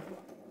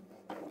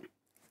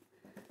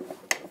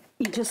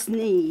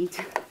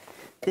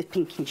the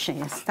pinking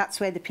shears.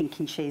 That's where the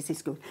pinking shears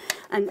is good.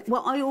 And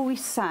what I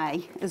always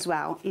say as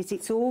well is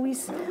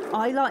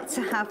I like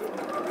to have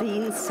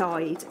the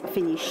inside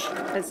finish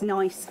as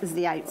nice as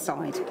the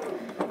outside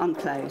on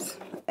clothes.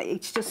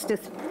 It's just a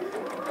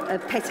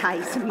pet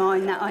hate of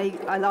mine that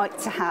I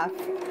like to have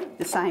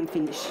the same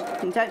finish.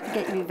 And don't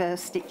forget your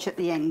reverse stitch at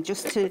the end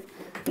just to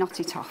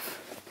knot it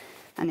off,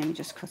 and then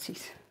just cut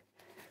it.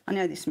 I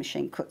know this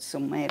machine cuts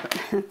somewhere,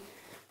 but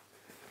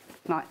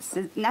right,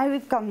 so now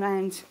we've gone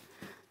round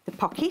the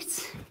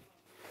pocket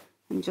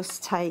and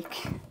just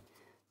take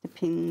the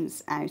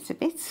pins out a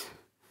bit,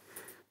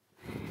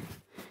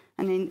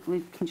 and then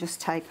we can just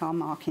take our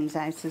markings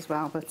out as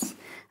well,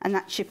 and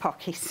that's your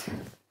pocket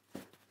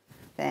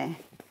there.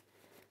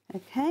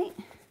 Okay,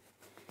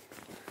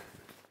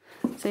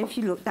 so if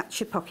you look, that's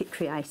your pocket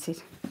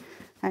created.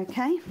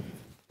 Okay,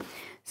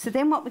 so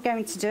then what we're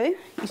going to do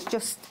is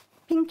just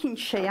pinking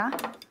shear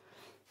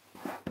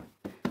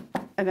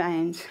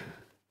around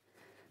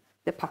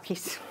the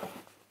pocket.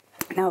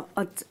 Now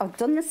I've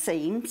done the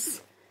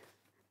seams,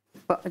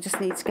 but I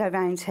just need to go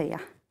around here.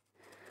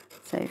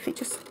 So if we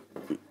just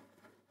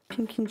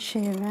pinking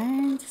shear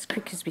around as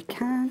quick as we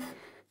can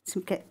to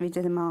get rid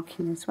of the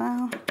marking as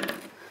well.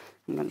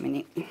 Hang on a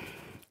minute.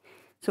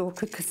 It's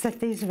awkward because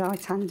these are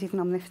right-handed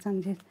and I'm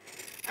left-handed.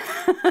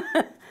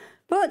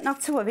 But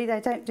not to worry, they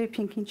don't do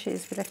pinking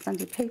shears for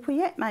left-handed people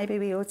yet. Maybe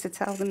we ought to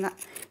tell them that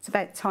it's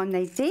about time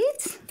they did,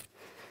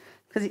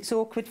 because it's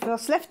awkward for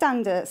us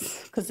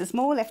left-handers, because there's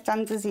more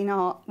left-handers in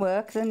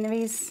artwork than there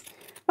is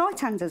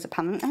right-handers,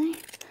 apparently.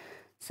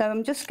 So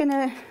I'm just going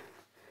to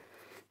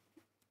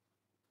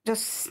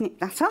just snip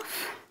that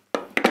off,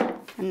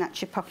 and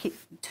that's your pocket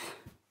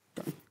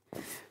done.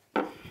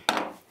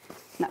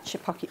 That's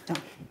your pocket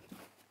done.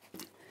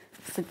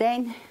 So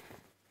then,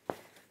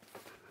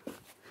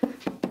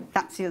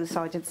 that's the other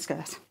side of the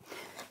skirt.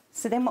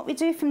 So then what we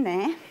do from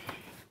there,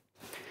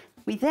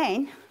 we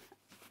then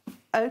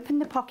open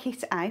the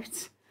pocket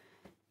out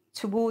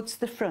towards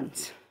the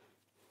front,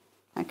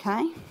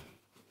 okay,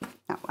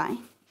 that way.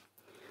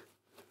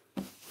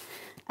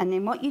 And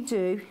then what you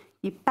do,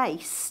 you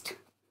baste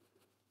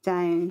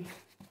down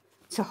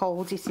to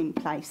hold it in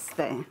place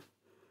there,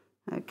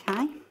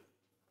 okay.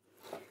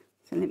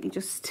 So let me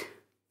just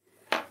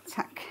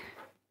tack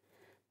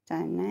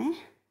down there,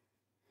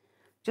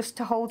 just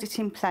to hold it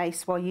in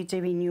place while you're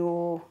doing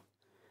your,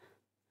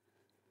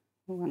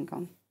 oh, hang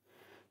on,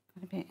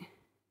 got a bit.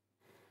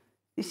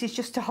 This is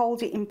just to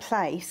hold it in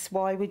place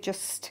while we're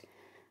just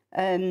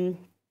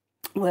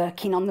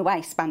working on the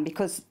waistband,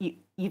 because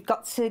you've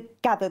got to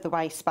gather the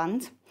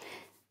waistband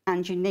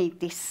and you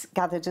need this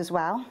gathered as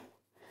well.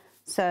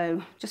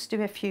 So just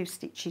do a few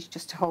stitches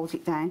just to hold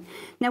it down.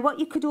 Now what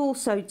you could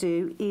also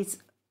do is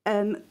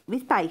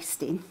with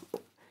basting,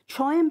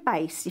 try and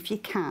baste if you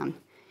can,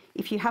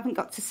 if you haven't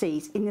got to see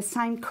it, in the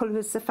same colour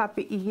as the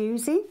fabric you're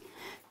using,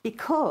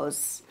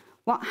 because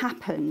what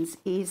happens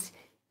is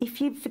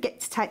if you forget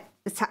to take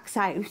the tacks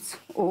out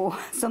or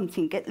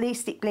something, at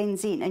least it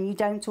blends in and you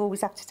don't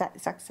always have to take the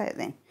tacks out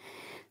then.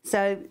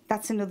 So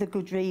that's another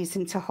good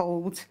reason to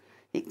hold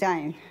it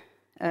down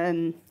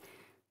in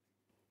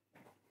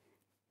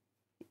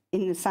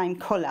the same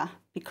colour,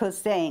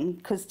 because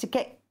to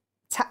get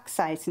tacks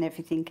out and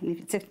everything, and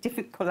if it's a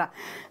different colour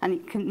and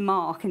it can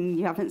mark and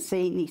you haven't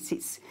seen it,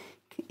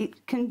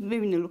 it can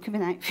ruin the look of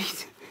an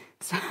outfit.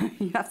 So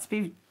you have to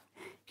be,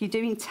 if you're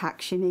doing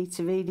tacks, you need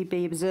to really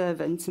be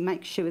observant and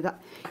make sure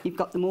that you've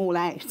got them all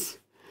out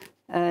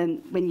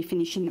when you're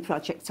finishing the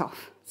project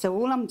off. So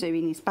all I'm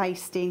doing is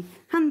basting,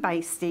 hand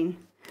basting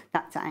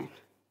that down,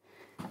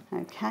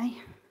 okay,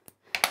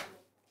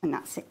 and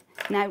that's it.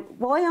 Now,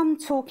 why I'm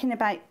talking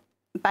about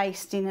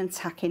basting and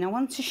tacking, I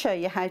want to show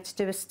you how to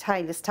do a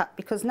tailor's tack,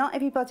 because not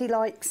everybody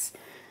likes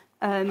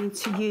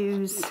to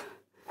use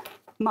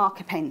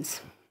marker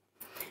pens,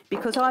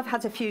 because I've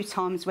had a few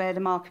times where the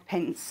marker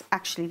pens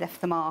actually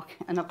left the mark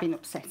and I've been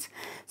upset.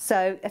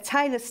 So a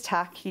tailor's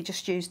tack, you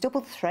just use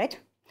double thread,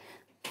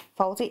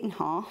 fold it in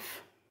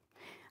half,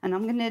 and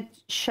I'm going to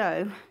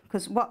show,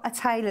 because what a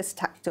tailor's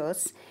tack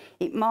does,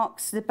 it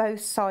marks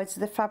both sides of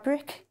the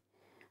fabric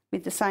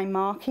with the same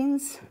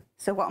markings.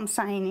 So what I'm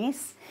saying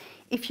is,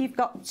 if you've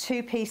got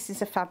two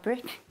pieces of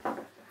fabric,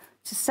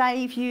 to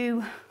save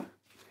you,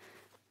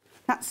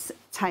 that's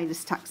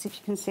tailor's tacks, if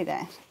you can see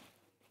there.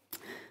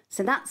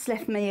 So that's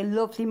left me a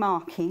lovely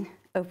marking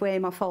of where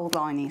my fold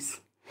line is.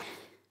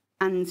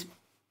 And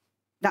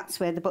that's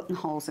where the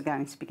buttonholes are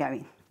going to be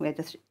going, where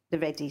the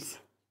red is.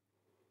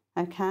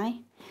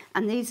 Okay?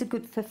 And these are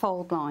good for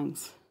fold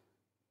lines.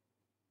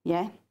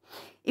 Yeah?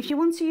 If you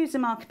want to use a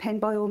marker pen,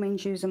 by all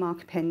means use a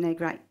marker pen, they're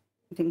great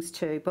things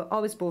too. But I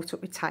was brought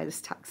up with tailor's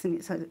tacks, and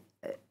it's an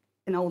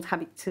old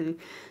habit to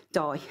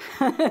die,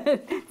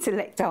 to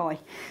let die.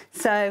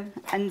 So,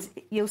 and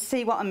you'll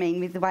see what I mean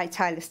with the way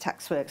tailor's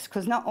tacks works,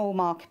 because not all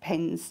marker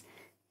pens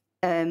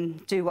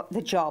do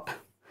the job.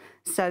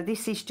 So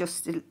this is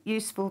just a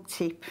useful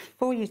tip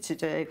for you to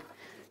do,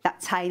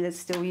 that tailors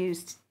still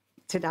use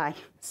today.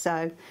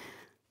 So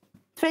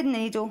thread and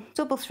needle,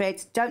 double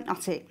thread, don't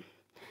knot it.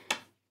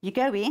 You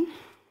go in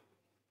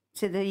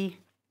to the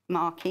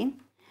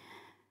marking,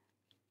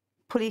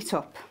 pull it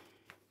up,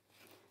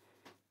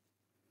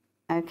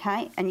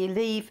 okay, and you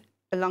leave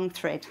a long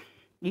thread.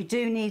 You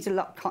do need a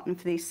lot of cotton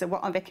for this, so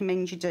what I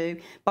recommend you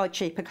do, buy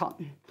cheaper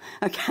cotton,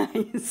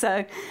 okay,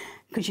 so,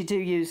 because you do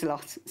use a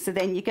lot. So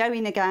then you go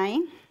in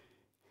again,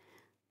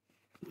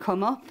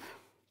 come up,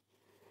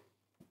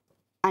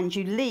 and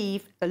you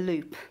leave a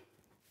loop.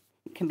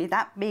 It can be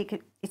that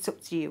big, it's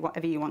up to you,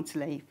 whatever you want to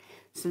leave.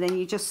 So then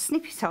you just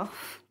snip it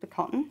off, the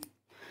cotton,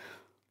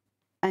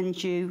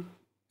 and you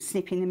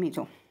snip in the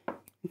middle,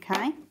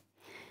 okay?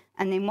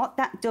 And then what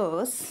that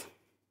does,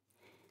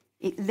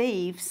 it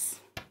leaves,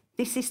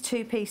 this is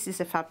 2 pieces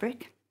of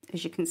fabric,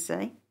 as you can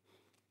see.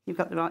 You've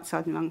got the right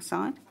side and wrong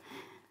side.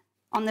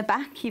 On the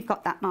back, you've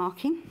got that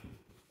marking.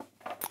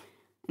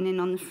 And then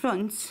on the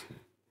front,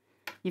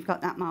 you've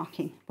got that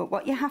marking. But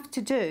what you have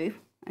to do,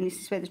 and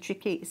this is where the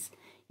trick is,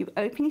 you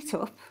open it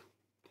up,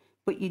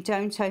 but you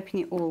don't open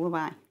it all the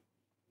way.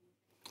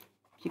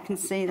 If you can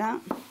see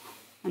that,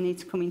 I need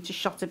to come into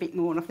shot a bit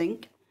more, I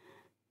think.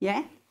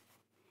 Yeah?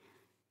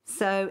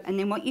 So, and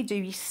then what you do,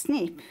 you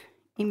snip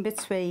in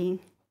between.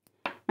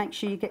 Make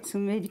sure you get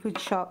some really good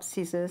sharp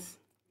scissors.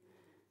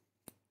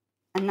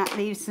 And that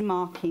leaves the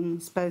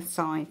markings both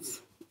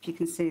sides, if you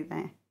can see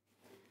there.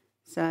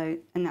 So,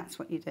 and that's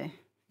what you do,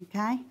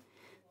 okay?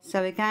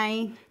 So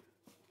again,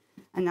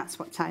 and that's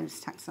what tailor's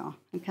tacks are,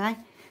 okay?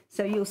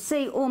 So you'll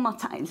see all my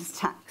tailor's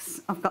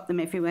tacks, I've got them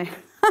everywhere.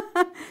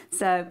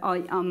 So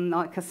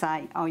like I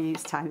say, I'll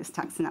use tailor's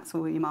tacks, and that's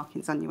all your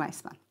markings on your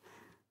waistband.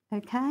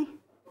 Okay,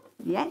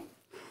 yeah.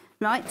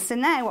 Right, so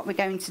now what we're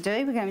going to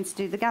do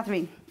the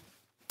gathering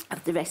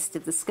of the rest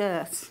of the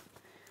skirt,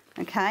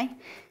 okay?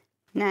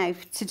 Now,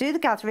 to do the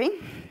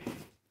gathering,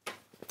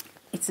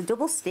 it's a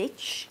double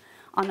stitch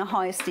on a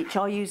higher stitch.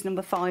 I use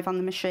number 5 on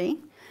the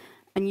machine,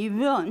 and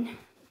you run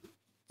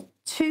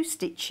 2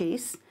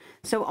 stitches.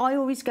 So I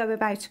always go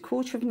about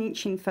 1/4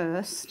 inch in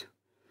first,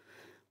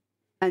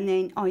 and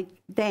then I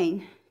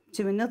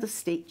do another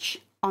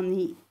stitch on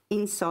the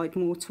inside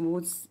more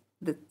towards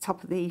the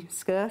top of the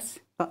skirt,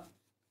 but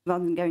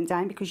rather than going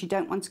down, because you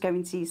don't want to go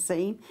into your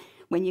seam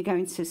when you're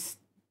going to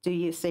do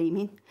your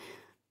seaming.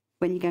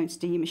 When you're going to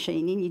do your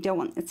machining, you don't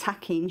want the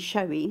tacking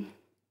showing,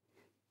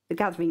 the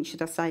gathering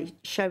should I say,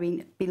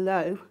 showing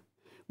below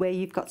where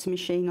you've got to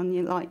machine on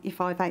your, like, your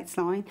 5/8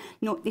 line.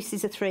 Not, this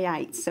is a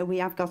 3/8, so we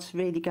have got to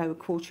really go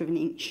 1/4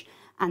 inch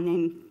and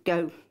then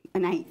go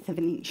 1/8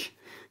 inch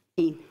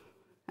in,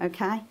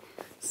 okay?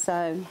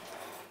 So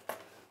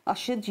I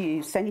should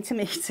use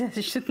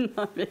centimetres, shouldn't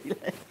I,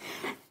 really?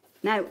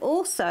 Now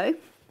also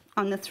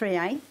on the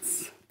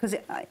 3/8, because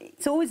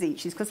it's always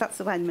inches, because that's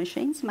the way the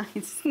machine's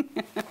made.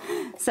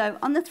 So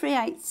on the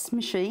 3/8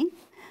 machine,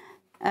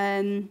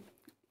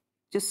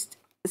 just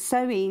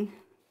sewing,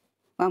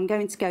 well, I'm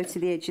going to go to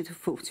the edge of the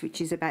foot, which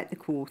is about the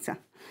 1/4.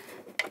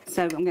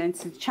 So I'm going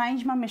to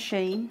change my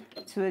machine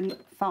to a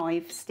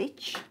 5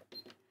 stitch,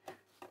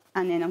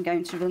 and then I'm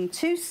going to run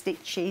 2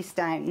 stitches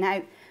down.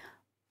 Now,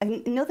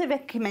 another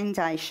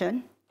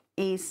recommendation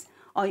is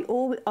I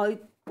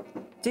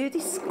do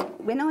this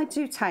when I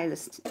do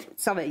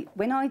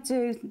when I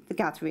do the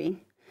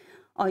gathering,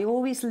 I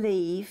always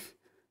leave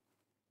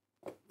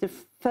the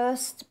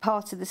first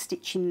part of the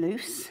stitching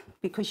loose,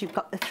 because you've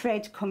got the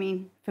thread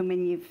coming from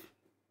when you've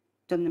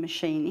done the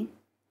machining.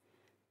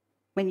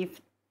 When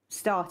you've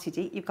started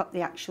it, you've got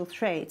the actual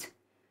thread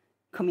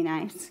coming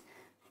out.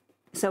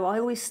 So I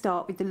always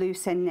start with the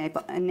loose end there,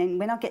 and then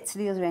when I get to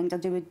the other end, I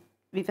do a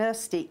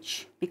reverse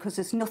stitch, because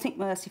there's nothing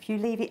worse if you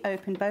leave it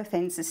open both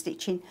ends of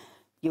stitching.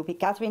 You'll be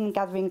gathering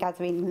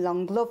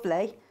along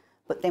lovely,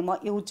 but then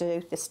what you'll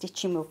do, the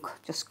stitching will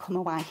just come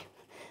away,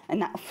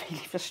 and that'll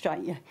really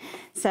frustrate you.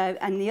 So,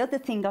 and the other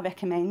thing I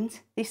recommend,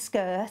 this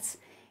skirt,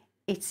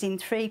 it's in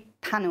 3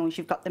 panels.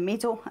 You've got the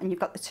middle and you've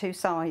got the 2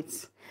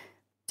 sides.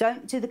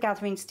 Don't do the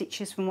gathering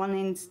stitches from one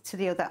end to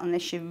the other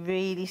unless you're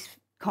really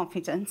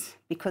confident,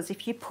 because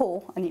if you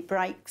pull and it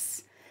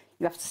breaks,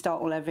 you have to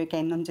start all over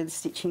again and do the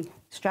stitching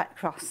straight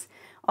across.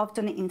 I've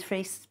done it in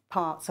 3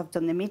 parts. I've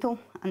done the middle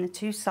and the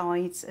 2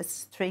 sides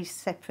as 3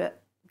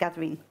 separate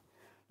gathering,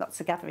 lots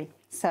of gathering.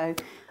 So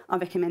I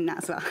recommend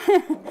that as well.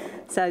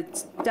 So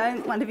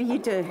don't, whatever you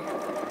do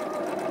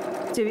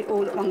it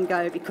all at one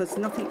go, because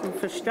nothing will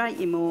frustrate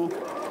you more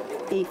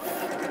if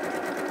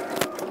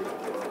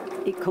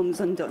it comes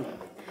undone.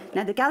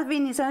 Now the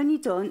gathering is only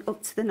done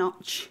up to the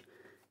notch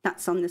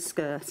that's on the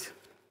skirt.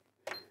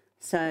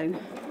 So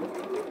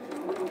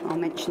I'll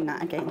mention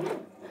that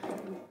again.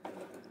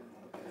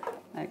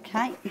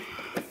 Okay.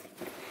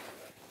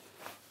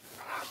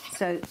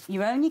 So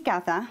you only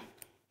gather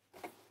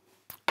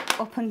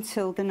up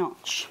until the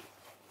notch,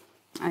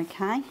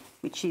 okay,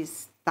 which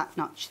is that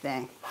notch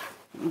there.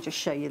 Let me just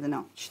show you the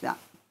notch.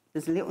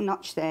 There's a little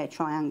notch there,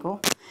 triangle.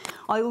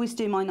 I always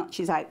do my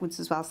notches outwards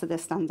as well, so they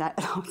stand out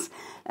a lot.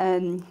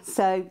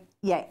 So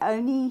yeah,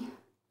 only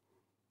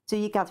do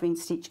your gathering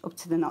stitch up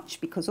to the notch,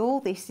 because all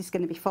this is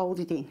going to be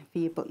folded in for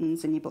your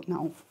buttons and your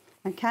buttonhole.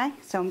 Okay,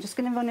 so I'm just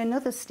going to run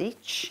another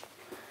stitch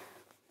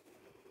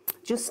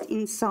just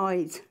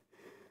inside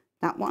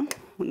that one,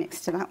 or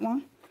next to that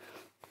one,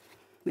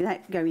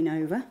 without going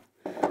over.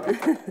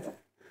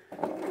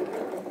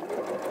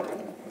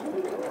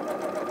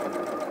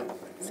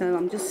 So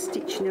I'm just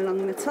stitching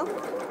along the top.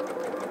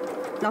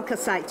 Like I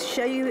say, to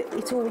show you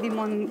it all in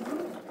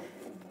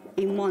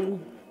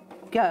one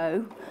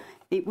go,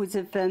 it would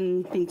have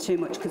been too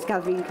much, because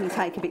gathering can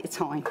take a bit of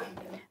time,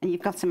 and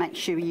you've got to make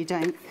sure you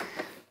don't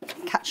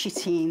catch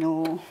it in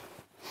or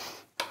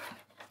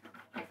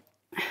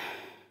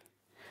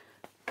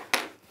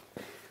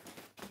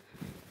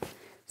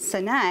so.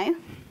 Now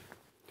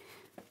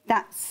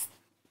that's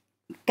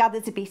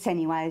gathered a bit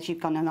anyway as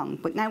you've gone along,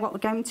 but now what we're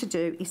going to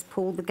do is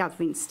pull the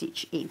gathering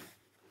stitch in,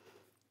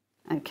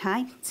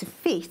 okay, to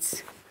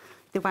fit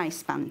the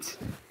waistband.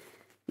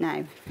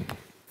 Now,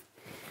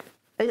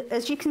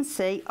 as you can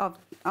see,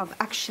 I've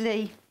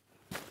actually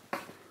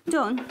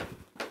done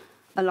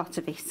a lot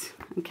of it,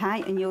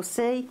 okay, and you'll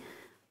see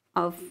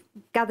I've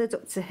gathered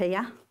up to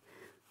here,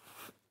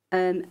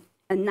 and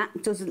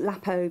that doesn't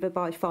lap over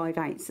by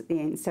 5/8 at the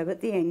end. So at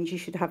the end you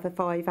should have a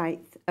 5/8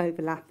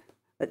 overlap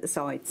at the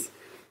sides.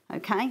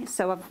 Okay,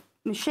 so I've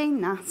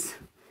machined that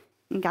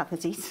and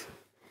gathered it,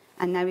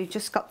 and now we've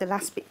just got the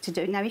last bit to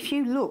do. Now if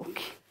you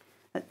look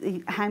at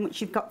how much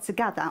you've got to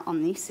gather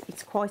on this,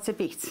 it's quite a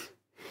bit,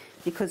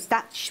 because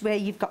that's where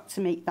you've got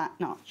to meet that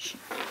notch.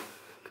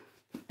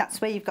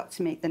 That's where you've got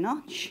to meet the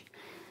notch.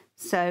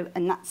 So,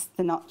 and that's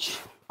the notch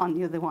on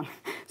the other one.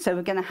 So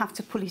we're going to have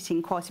to pull it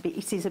in quite a bit.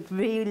 It is a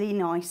really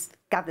nice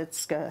gathered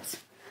skirt.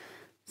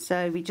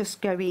 So we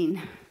just go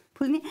in,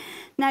 pulling it.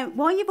 Now,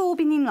 while you've all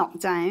been in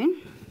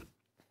lockdown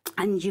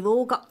and you've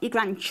all got your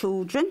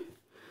grandchildren,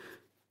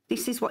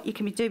 this is what you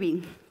can be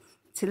doing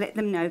to let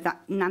them know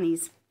that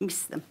nannies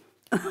miss them.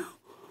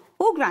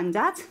 Or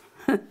granddad,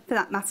 for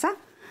that matter.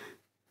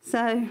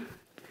 So,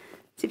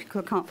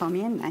 typical, I can't find my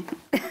end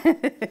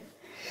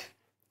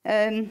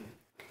now.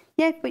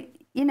 Yeah, but,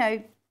 you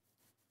know,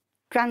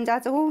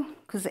 granddad, or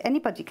because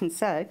anybody can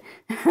sew.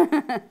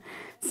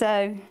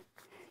 So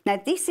now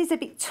this is a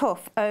bit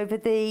tough over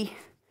the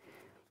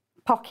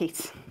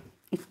pocket.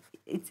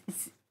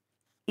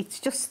 It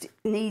just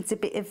needs a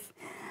bit of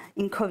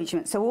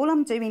encouragement. So all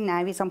I'm doing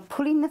now is I'm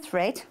pulling the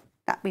thread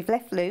that we've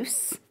left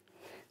loose.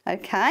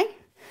 Okay,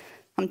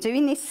 I'm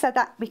doing this so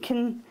that we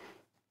can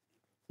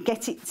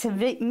get it to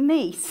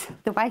meet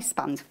the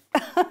waistband.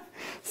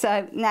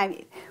 So now,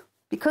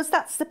 because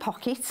that's the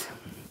pocket,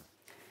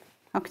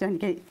 I could only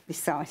get it this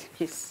side.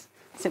 Just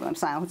see what I'm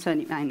saying? I'll turn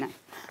it round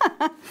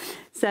now.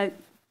 So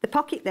the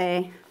pocket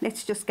there,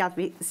 let's just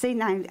gather it. See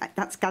now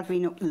that's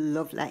gathering up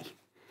lovely.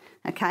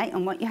 Okay,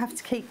 and what you have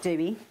to keep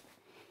doing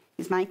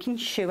is making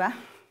sure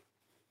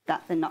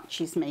that the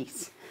notches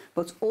meet.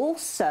 But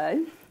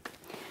also,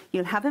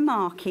 you'll have a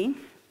marking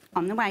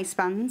on the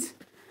waistband,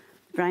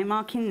 brown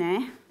marking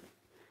there,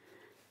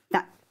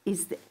 that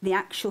is the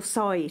actual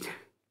side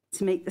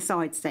to meet the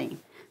side seam.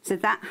 So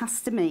that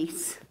has to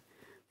meet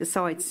the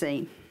side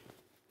seam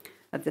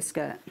of the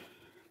skirt.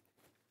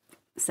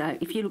 So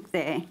if you look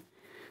there,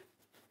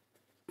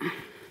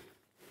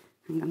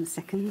 hang on a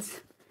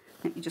second,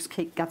 let me just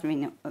keep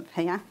gathering up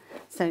here.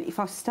 So if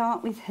I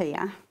start with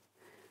here,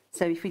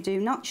 so if we do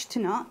notch to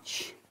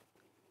notch,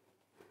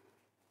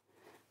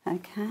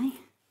 okay,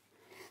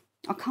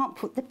 I can't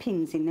put the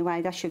pins in the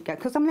way they should go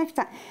because I'm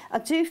left-handed. I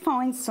do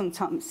find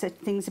sometimes that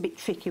things a bit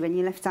tricky when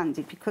you're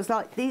left-handed, because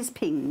like these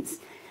pins,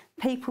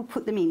 people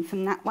put them in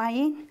from that way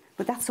in,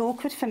 but that's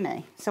awkward for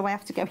me, so I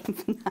have to go in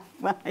from that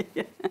way.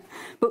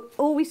 But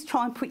always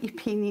try and put your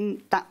pin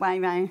in that way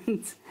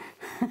round.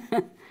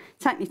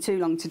 Take me too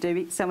long to do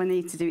it, so I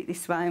need to do it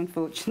this way,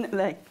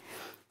 unfortunately.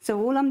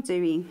 So all I'm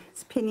doing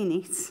is pinning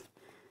it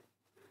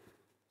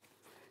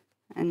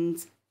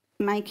and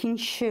making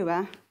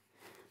sure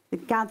the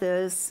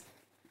gathers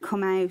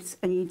come out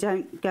and you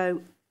don't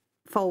go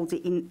fold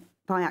it in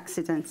by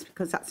accident,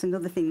 because that's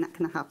another thing that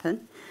can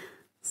happen.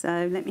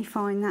 So let me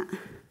find that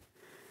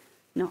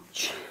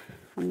notch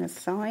on the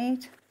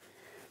side.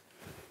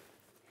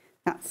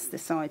 That's the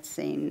side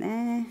seam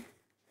there.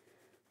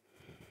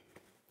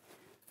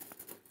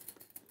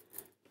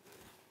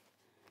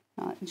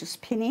 Right, just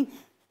pinning.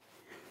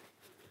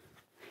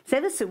 It's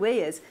ever so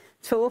weird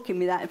talking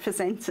without a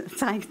presenter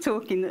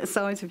talking at the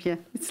side of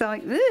you. It's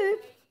like, ooh.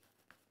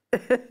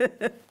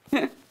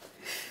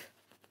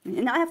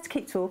 And I have to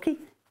keep talking.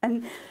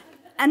 And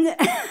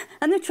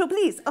the trouble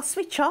is, I'll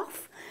switch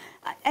off.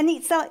 And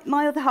it's like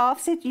my other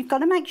half said, you've got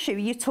to make sure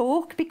you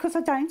talk, because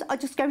I don't. I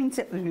just go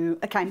into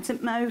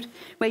accountant mode,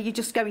 where you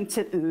just go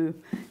into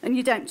and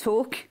you don't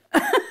talk.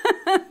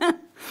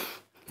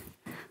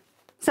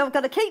 So I've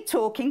got to keep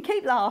talking,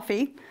 keep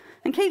laughing,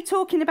 and keep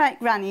talking about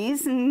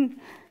grannies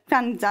and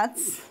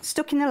granddads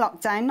stuck in a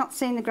lockdown, not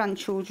seeing the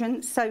grandchildren.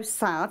 It's so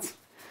sad.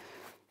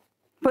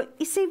 But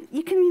you see,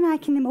 you can be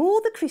making them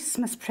all the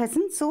Christmas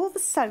presents, all the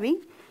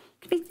sewing.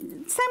 Could be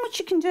so much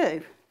you can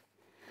do.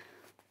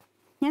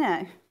 You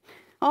know,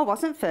 I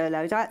wasn't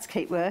furloughed, I had to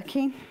keep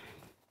working.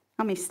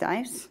 I missed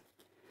out.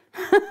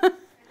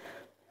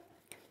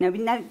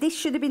 Now this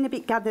should have been a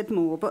bit gathered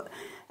more, but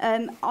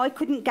I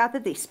couldn't gather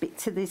this bit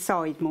to the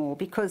side more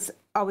because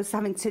I was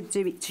having to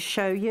do it to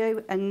show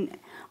you, and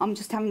I'm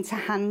just having to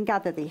hand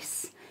gather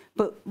this.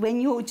 But when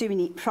you're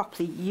doing it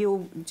properly,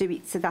 you'll do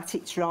it so that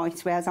it's right,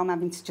 whereas I'm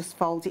having to just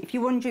fold it. If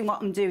you're wondering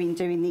what I'm doing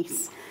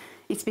this,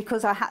 it's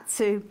because I had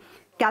to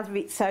gather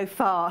it so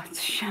far to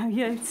show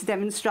you, to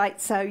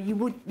demonstrate, so you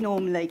would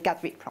normally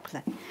gather it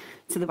properly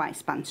to the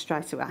waistband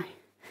straight away.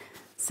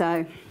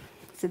 So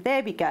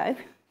there we go.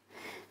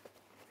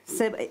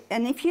 So,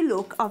 and if you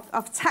look,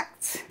 I've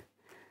tacked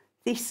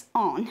this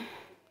on.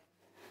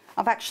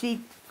 I've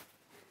actually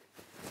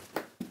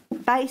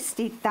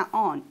basted that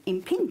on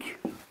in pink.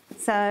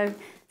 So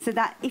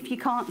that if you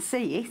can't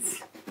see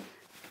it,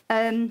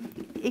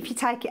 if you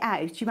take it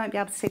out, you won't be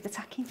able to see the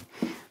tacking.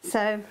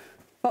 So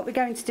what we're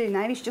going to do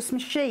now is just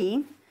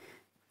machine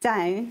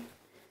down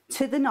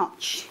to the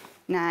notch.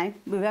 Now,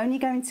 we're only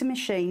going to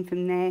machine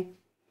from there,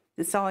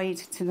 the side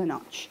to the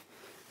notch,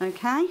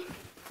 okay?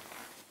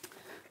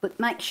 But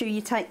make sure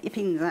you take your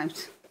pins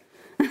out.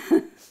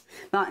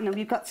 Right, now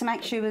we've got to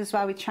make sure as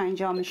well we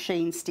change our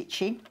machine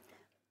stitching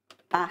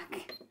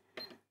back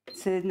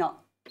to not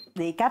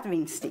the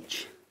gathering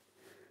stitch.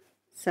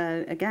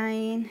 So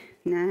again,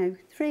 now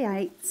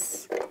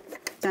 3/8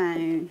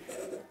 down,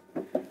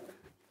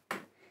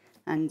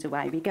 and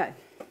away we go.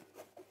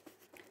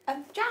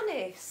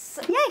 Janice.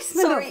 Yes,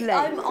 my Sorry,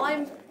 lovely.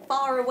 I'm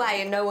far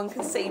away and no one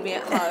can see me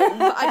at home.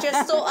 But I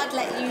just thought I'd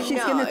let you know.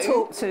 She's going to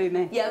talk to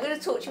me. Yeah, I'm going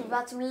to talk to you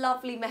about some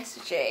lovely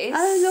messages.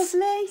 Oh,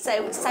 lovely.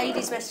 So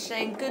Sadie's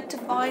messaging, good to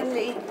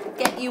finally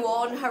get you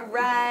on,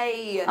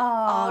 hooray.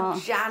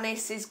 Oh,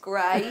 Janice is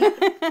great.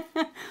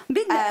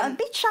 I'm a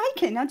bit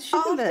shaken, I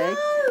shouldn't be.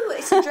 Oh no,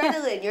 it's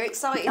adrenaline. You're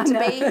excited to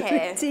be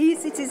here. It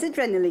is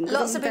adrenaline.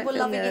 Lots of people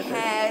loving your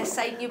hair,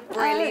 saying you're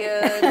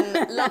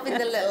brilliant, loving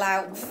the little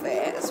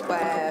outfit as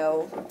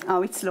well.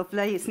 Oh, it's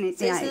lovely, isn't it?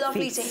 So it's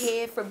lovely to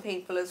hear from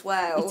people as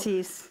well. It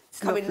is. It's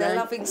Coming, lovely. they're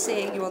loving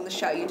seeing you on the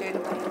show. You're doing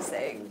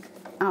amazing.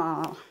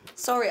 Oh.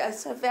 Sorry,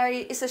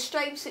 it's a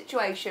strange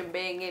situation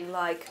being in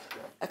like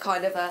a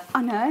kind of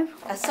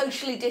a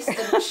socially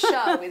distant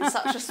show in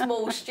such a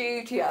small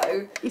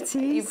studio. It is.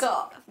 You've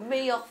got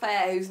me off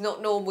air, who's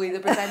not normally the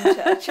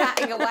presenter,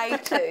 chatting away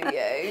to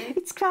you.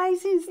 It's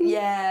crazy, isn't it?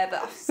 Yeah,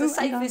 but it's the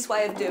safest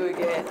way of doing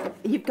it.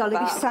 You've got to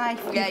be safe.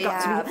 Yeah, You've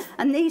got to be.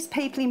 And these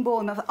people in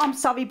Bournemouth, I'm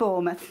sorry,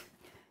 Bournemouth.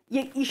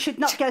 You should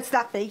not go to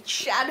that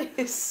beach.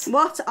 Janice.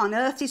 What on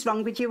earth is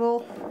wrong with you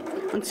all?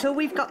 Until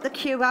we've got the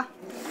cure.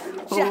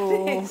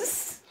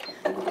 Janice.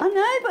 I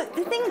know, but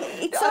the thing,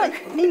 it's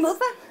like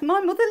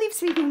my mother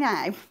lives with me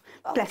now.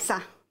 Bless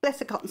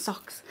her cotton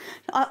socks.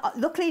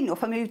 Luckily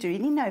enough, I moved her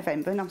in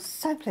November and I'm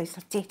so pleased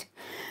I did.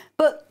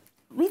 But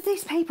with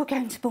these people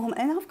going to Bournemouth,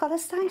 and I've got to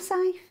stay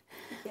safe.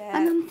 Yeah.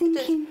 And I'm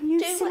thinking, you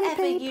do silly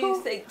whatever people.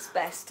 you think's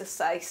best to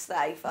stay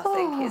safe, I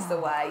think is the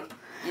way.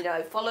 You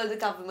know, follow the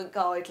government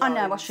guidelines. I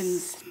know I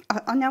shouldn't.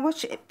 I know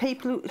what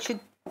people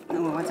should.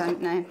 Oh, I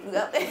don't know.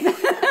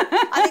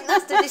 I think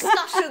that's the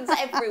discussions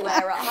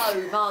everywhere at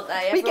home, aren't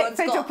they? We get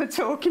fed up of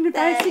talking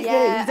about it,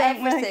 don't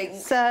everything. we?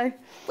 So.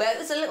 Well, it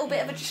was a little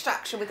bit of a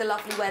distraction with the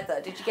lovely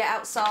weather. Did you get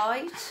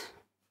outside?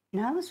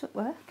 No, I was at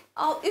work.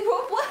 Oh, you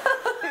were at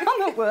work?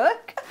 I'm at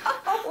work.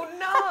 Oh,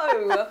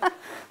 no.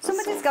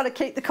 Somebody's got to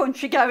keep the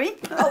country going.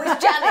 Oh,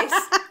 it's Janis,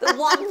 the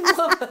one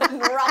woman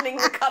running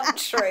the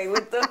country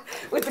with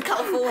the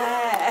colourful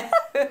hair.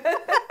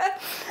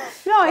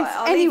 Right,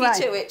 I'll anyway. leave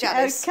you to it,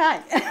 Janis.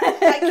 Okay.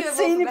 Thank you See everyone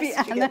for you in a bit,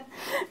 messaging Anna.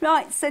 it.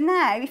 Right, so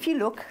now if you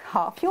look,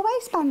 half your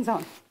waistband's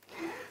on.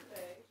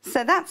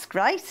 So that's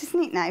great,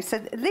 isn't it now? So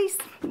at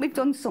least we've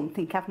done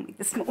something, haven't we,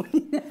 this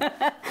morning?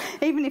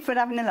 Even if we're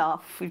having a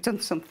laugh, we've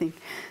done something.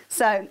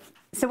 So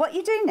what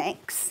you do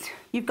next,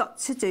 you've got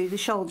to do the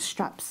shoulder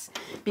straps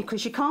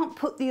because you can't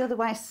put the other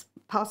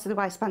parts of the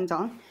waistband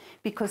on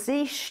because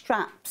these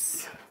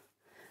straps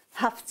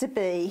have to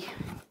be...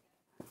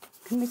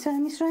 Can we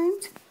turn this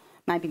round?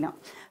 Maybe not.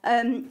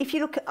 If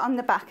you look on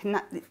the back,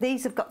 and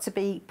these have got to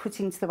be put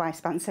into the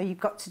waistband, so you've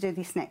got to do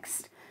this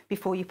next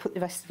before you put the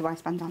rest of the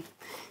waistband on.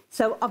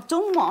 So I've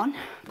done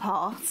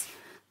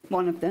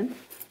one of them,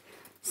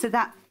 so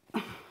that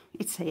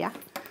it's here.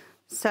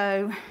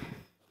 So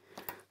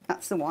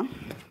that's the one.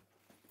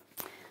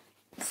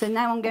 So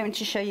now I'm going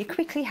to show you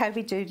quickly how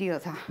we do the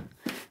other.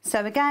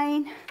 So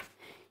again,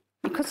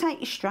 you cut out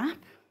your strap,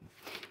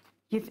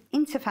 you've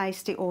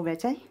interfaced it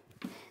already.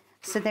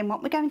 So then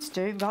what we're going to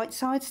do, right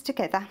sides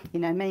together, you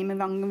know me, I'm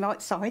along the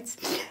right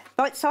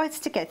sides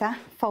together,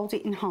 fold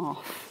it in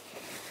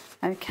half,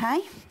 okay?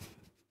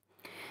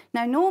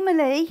 Now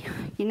normally,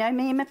 you know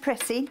me, I'm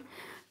pressing,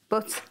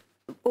 but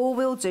all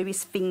we'll do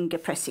is finger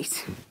press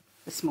it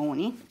this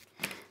morning,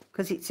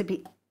 because it's a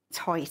bit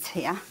tight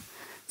here.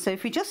 So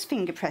if we just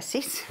finger press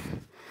it,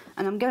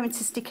 and I'm going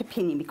to stick a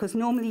pin in, because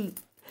normally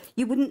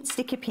you wouldn't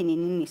stick a pin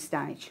in this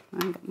stage. I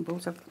haven't got my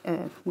balls of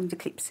window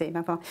clips here,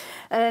 have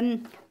I?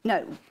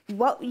 No,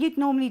 what you'd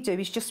normally do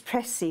is just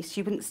press this.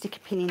 You wouldn't stick a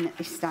pin in at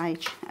this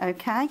stage,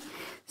 okay?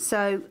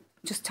 So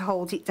just to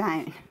hold it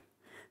down.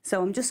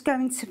 So I'm just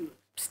going to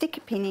stick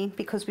a pin in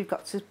because we've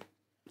got to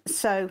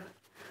sew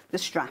the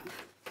strap.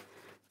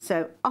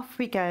 So off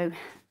we go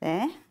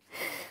there,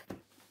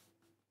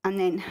 and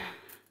then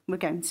we're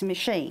going to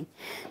machine.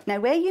 Now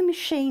where you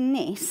machine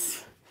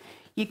this,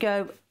 you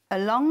go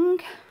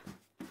along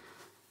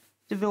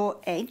the raw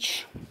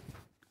edge,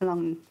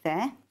 along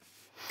there,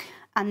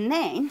 and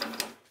then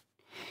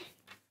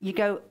you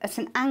go at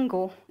an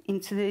angle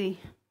into the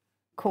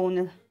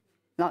corner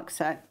like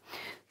so.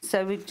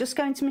 So we're just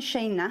going to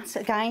machine that,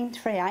 again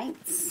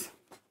 3/8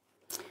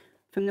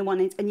 from the one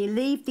end, and you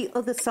leave the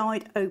other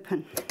side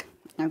open,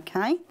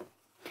 okay?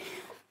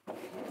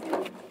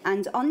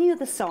 And on the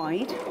other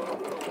side,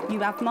 you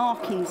have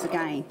markings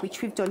again,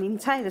 which we've done in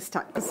tailor's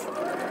tacks.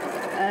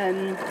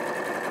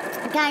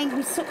 Again,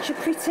 with such a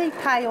pretty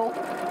pale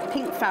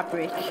pink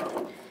fabric,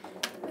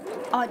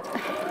 I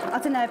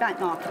don't know about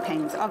marker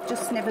pens. I've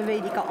just never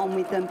really got on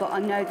with them, but I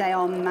know they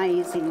are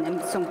amazing,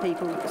 and some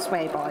people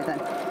swear by them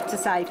to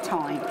save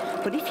time.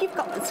 But if you've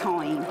got the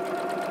time,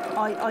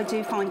 I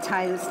do find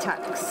tailor's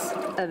tacks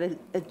are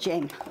a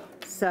gem.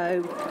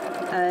 So,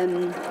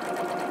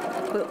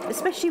 but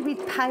especially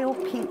with pale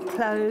pink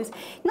clothes,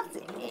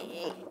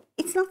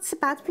 it's not so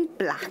bad with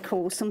black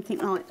or something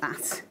like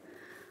that.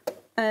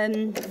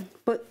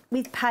 But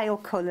with pale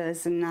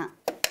colours and that,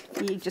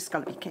 you just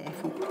got to be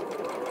careful.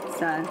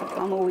 So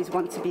I'm always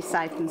want to be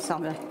safe and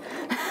sorry,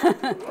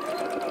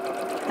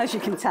 as you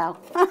can tell,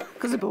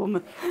 because of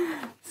Bournemouth.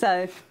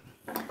 So,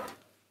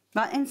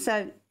 right, and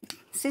so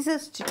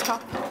scissors to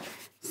chop.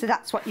 So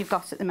that's what you've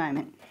got at the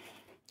moment,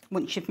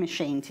 once you've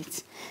machined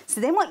it.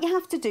 So then what you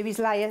have to do is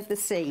layer the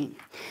seam.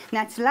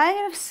 Now to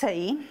layer a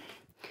seam,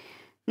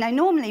 now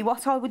normally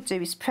what I would do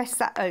is press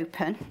that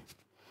open.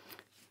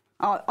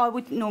 I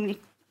would normally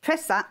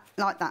press that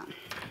like that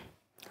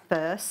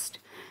first,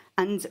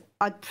 and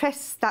I'd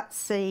press that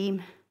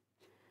seam,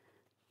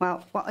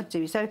 well, what I'd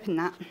do is open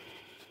that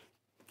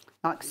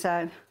like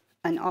so,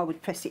 and I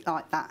would press it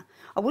like that.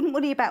 I wouldn't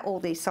worry about all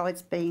these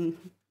sides being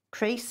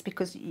creased,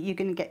 because you're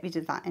going to get rid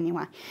of that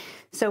anyway.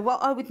 So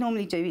what I would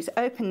normally do is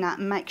open that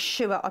and make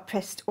sure I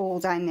pressed all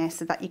down there,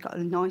 so that you got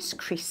a nice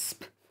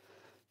crisp,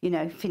 you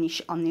know,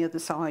 finish on the other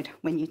side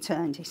when you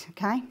turned it,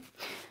 okay?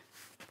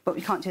 But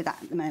we can't do that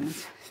at the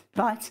moment,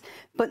 right?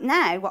 But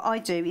now what I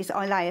do is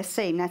I lay a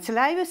seam. Now to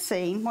lay a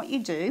seam, what you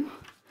do,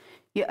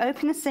 you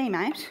open a seam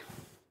out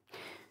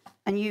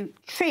and you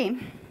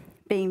trim,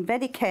 being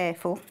very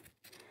careful,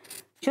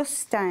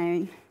 just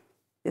down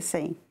the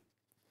seam.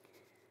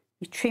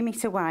 You trim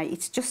it away.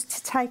 It's just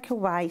to take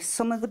away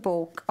some of the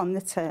bulk on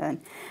the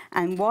turn.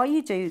 And why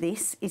you do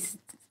this is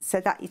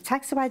so that it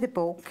takes away the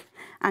bulk,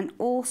 and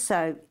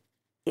also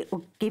it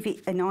will give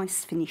it a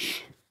nice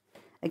finish.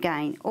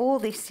 Again, all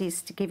this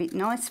is to give it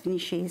nice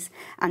finishes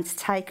and to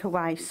take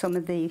away some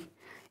of the,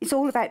 it's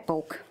all about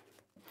bulk,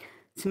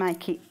 to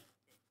make it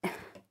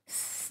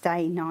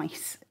stay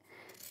nice.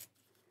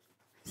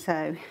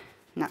 So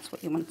that's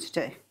what you want to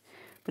do.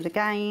 But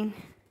again,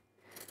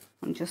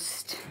 I'm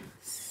just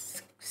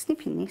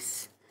snipping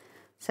this.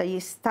 So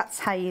that's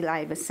how you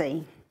lay the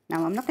seam.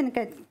 Now I'm not going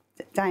to go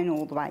down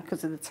all the way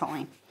because of the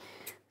time.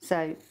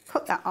 So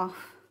cut that off,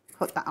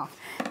 cut that off.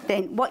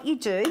 Then what you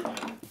do,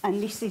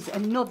 and this is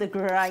another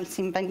great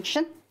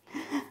invention,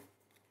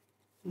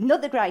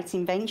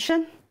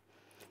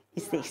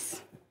 is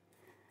this.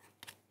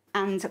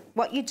 And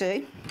what you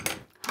do,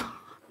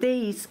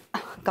 these,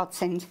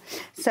 godsend.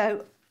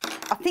 So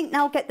I think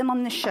they'll get them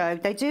on the show.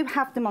 They do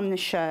have them on the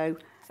show.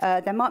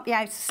 They might be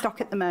out of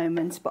stock at the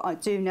moment, but I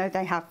do know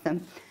they have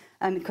them,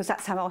 because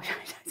that's how I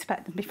found out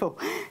about them before.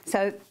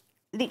 So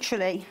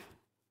literally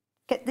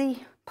get the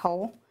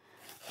pole,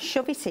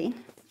 shove it in,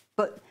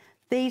 but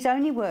these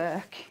only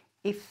work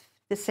if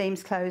the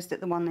seam's closed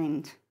at the one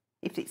end.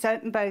 If it's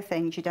open both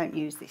ends, you don't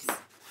use this,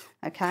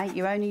 okay?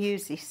 You only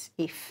use this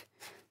if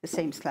the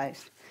seam's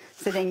closed.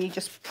 So then you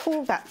just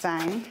pull that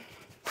down,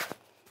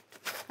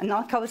 and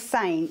like I was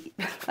saying,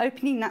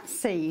 opening that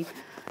seam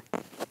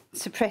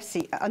to press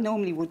it, I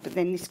normally would, but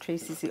then this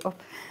creases it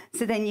up.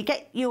 So then you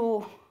get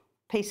your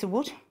piece of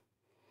wood,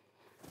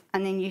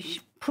 and then you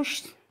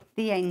push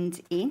the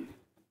end in,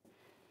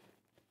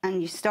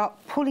 and you start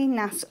pulling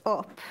that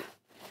up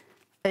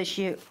as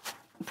you're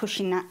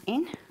pushing that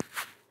in.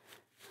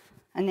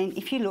 And then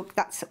if you look,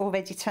 that's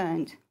already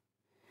turned.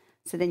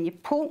 So then you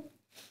pull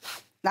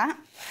that,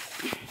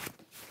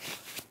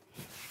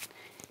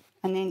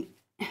 and then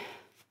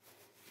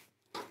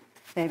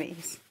there it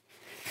is.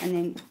 And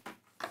then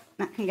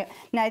that can go.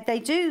 Now they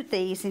do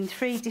these in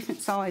 3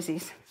 different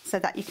sizes, so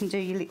that you can do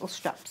your little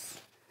straps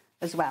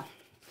as well.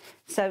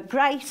 So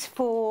great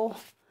for,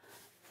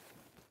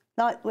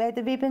 like, where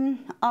the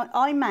ribbon,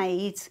 I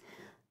made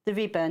the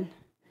ribbon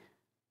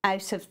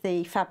out of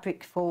the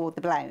fabric for the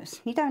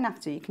blouse. You don't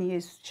have to, you can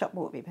use shop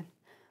bought ribbon.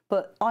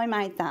 But I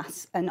made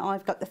that, and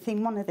I've got the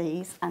thin one of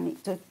these, and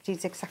it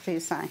does exactly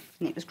the same,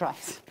 and it was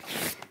great.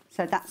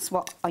 So that's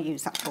what I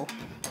use that for.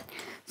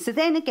 So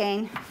then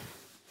again,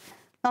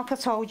 like I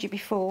told you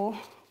before,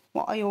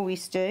 what I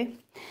always do,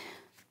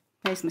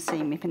 there's my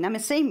seam ripper. Now my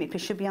seam ripper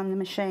should be on the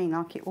machine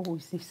like it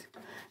always is.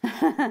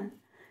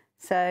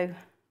 So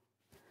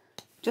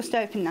just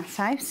open that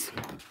out.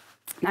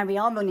 Now we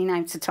are running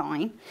out of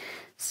time,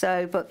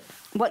 so, but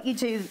what you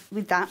do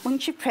with that,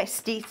 once you've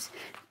pressed it,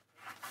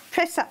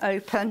 press that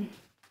open,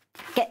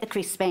 get the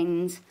crisp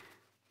end,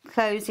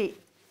 close it.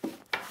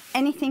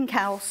 Anything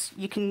else,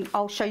 you can,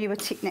 I'll show you a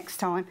tip next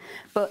time,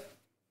 but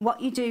what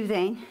you do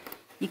then,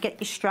 you get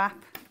your strap.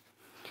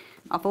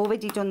 I've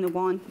already done the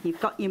one, you've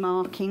got your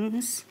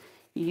markings,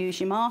 you use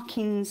your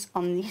markings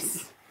on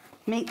this,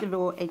 meet the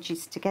raw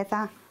edges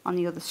together on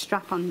the other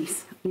strap, on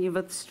this, on your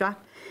other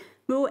strap,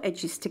 raw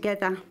edges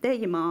together, they're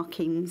your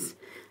markings,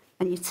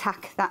 and you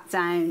tack that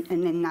down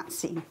and then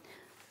that's in.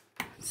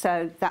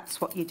 So that's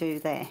what you do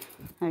there,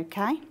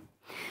 okay?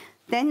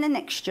 Then the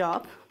next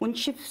job,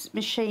 once you've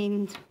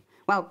machined,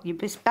 well, you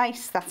just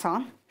base that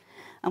on,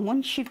 and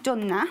once you've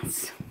done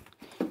that,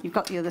 you've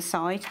got the other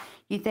side,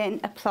 you then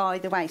apply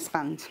the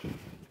waistband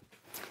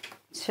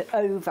to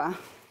over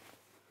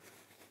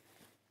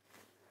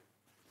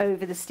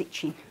the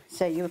stitching.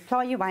 So you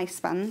apply your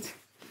waistband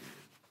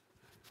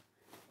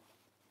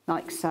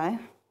like so,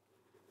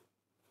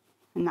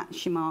 and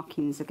that's your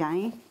markings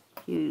again.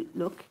 You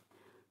look,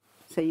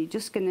 so you're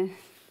just going to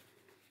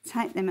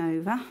take them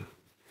over,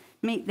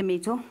 meet the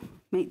middle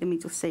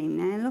seam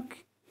there, look.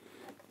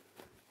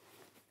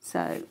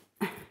 So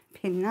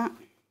pin that.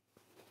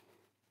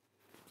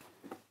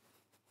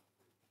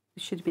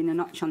 There should have been a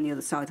notch on the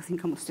other side. I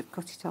think I must have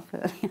cut it off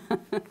earlier.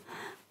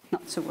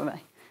 Not to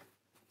worry.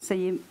 So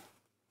you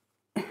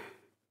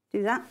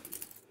do that.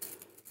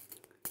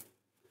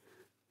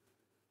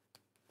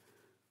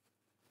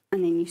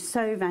 And then you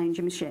sew round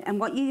your machine. And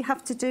what you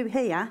have to do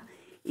here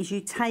is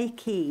you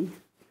take in,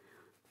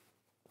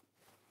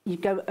 you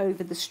go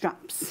over the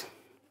straps.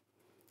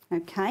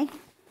 Okay?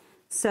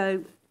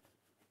 So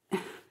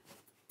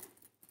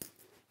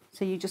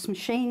you just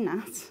machine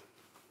that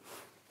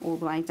all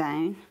the way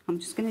down. I'm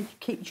just going to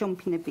keep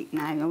jumping a bit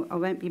now. I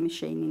won't be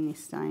machining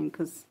this down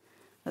because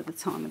at the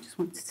time I just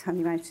want to tell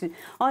you how to.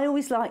 I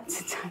always like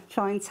to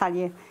try and tell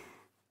you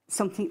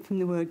something from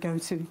the word go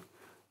to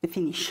the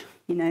finish.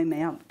 You know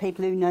me,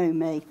 people who know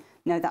me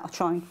know that I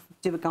try and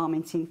do a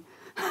garment in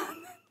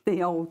the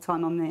whole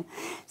time I'm there.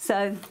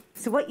 So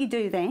what you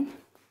do then,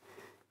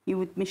 you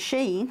would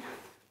machine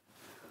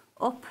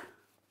up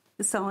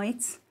the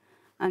sides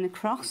and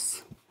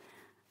across,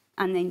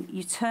 and then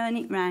you turn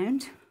it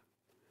round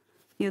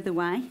the other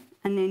way,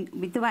 and then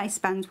with the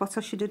waistband, what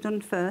I should have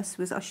done first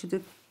was I should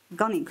have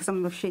gone in, because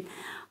I'm rushing,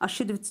 I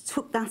should have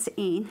took that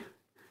in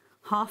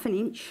 1/2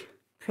 inch,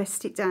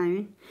 pressed it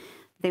down,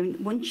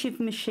 then once you've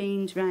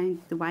machined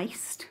round the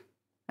waist,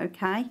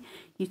 okay,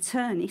 you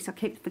turn it, I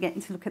keep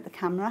forgetting to look at the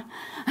camera,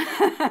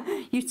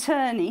 you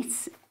turn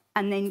it,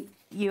 and then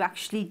you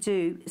actually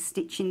do a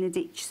stitch in the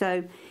ditch.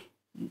 So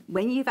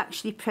when you've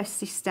actually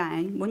pressed this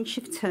down, once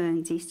you've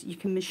turned it, you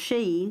can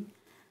machine,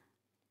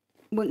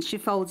 once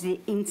you've folded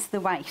it into the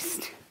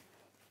waist,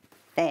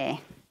 there,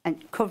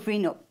 and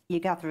covering up your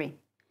gathering.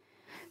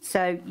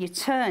 So you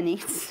turn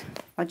it,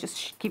 I'll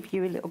just give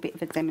you a little bit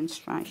of a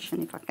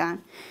demonstration if I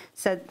can.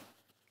 So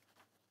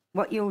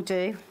what you'll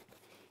do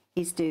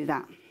is do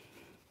that,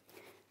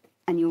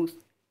 and you'll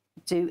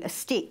do a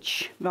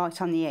stitch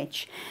right on the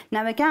edge.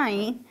 Now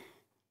again,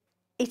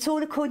 it's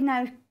all according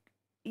how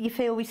you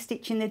feel with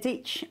stitching the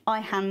ditch.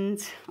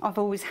 I've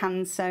always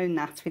hand sewn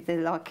that with the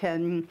like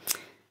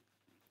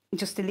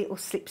just a little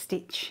slip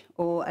stitch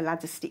or a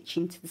ladder stitch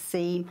into the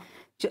seam,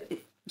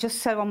 just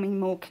so I'm in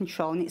more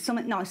control, and it's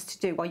something nice to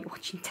do while you're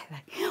watching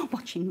telly,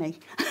 watching me,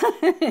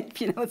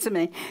 if you know what I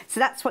mean. So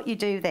that's what you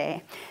do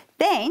there.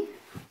 Then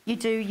you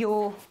do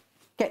your,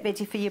 get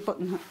ready for your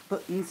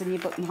buttons and your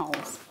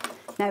buttonholes.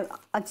 Now,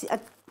 I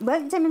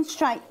won't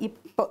demonstrate your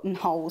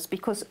buttonholes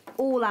because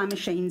all our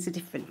machines are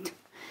different.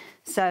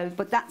 So,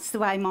 but that's the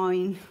way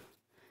my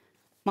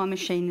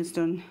machine has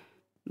done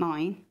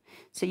mine.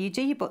 So you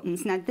do your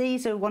buttons. Now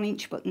these are 1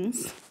 inch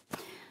buttons,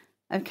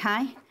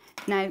 okay?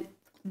 Now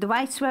the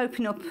way to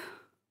open up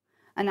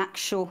an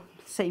actual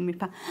seam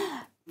ripper,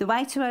 the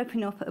way to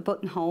open up a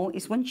buttonhole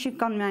is once you've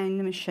gone round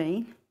the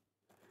machine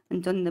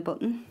and done the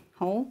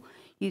buttonhole,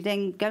 you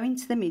then go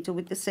into the middle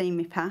with the seam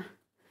ripper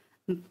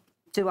and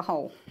do a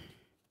hole,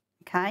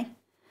 okay?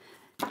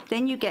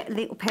 Then you get a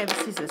little pair of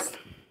scissors.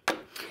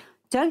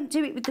 Don't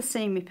do it with the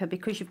seam ripper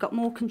because you've got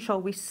more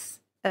control with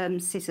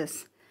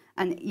scissors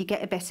and you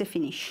get a better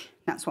finish.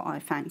 That's what I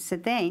found. So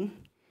then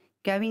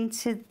go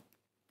into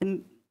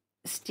the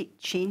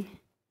stitching,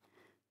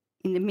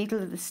 in the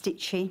middle of the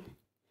stitching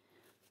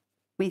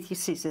with your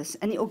scissors,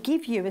 and it will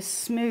give you a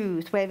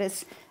smooth,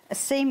 whereas a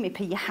seam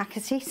ripper you hack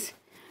at it,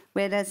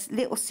 whereas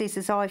little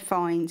scissors I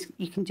find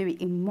you can do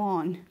it in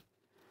one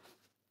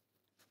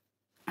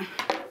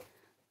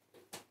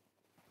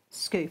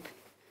scoop,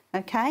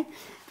 okay?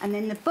 And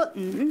then the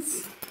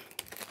buttons,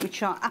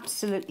 which are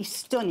absolutely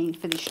stunning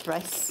for this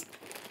dress,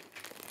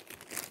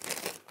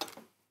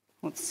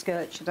 or the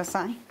skirt should I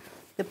say,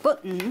 the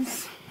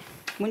buttons,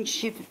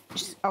 once you've,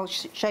 I'll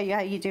show you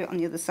how you do it on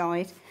the other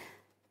side.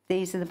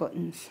 These are the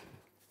buttons.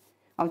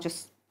 I'll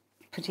just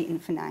put it in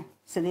for now.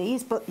 So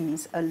these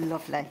buttons are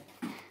lovely.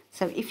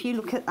 So if you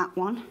look at that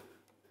one,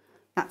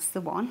 That's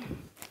the one.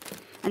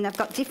 And they've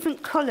got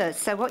different colours.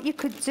 So what you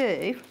could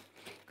do,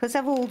 because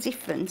they're all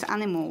different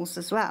animals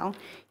as well,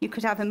 you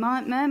could have a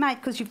mermaid,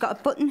 because you've got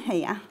a button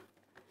here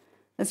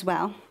as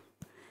well.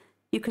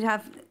 You could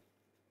have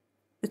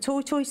the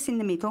tortoise in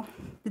the middle,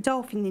 the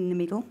dolphin in the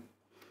middle. Do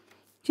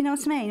you know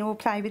what I mean? Or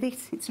play with it.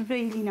 It's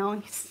really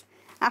nice.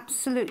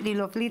 Absolutely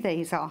lovely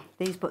these are,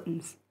 these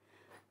buttons.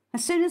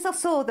 As soon as I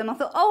saw them, I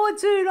thought, oh, I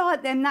do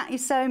like them. That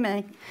is so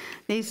me.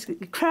 These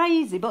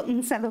crazy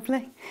buttons, they're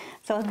lovely.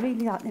 So I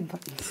really like them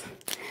buttons.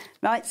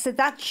 Right, so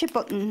that's your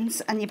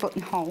buttons and your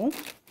buttonhole.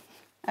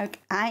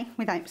 Okay,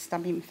 without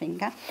stabbing my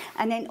finger.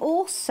 And then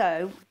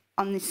also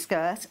on this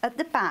skirt, at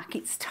the back,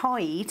 it's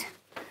tied.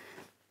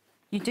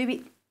 You do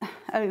it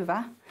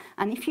over.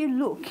 And if you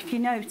look, if you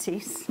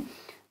notice,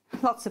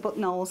 lots of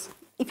buttonholes.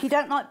 If you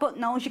don't like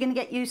buttonholes, you're going to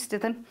get used to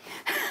them.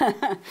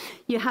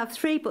 You have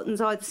 3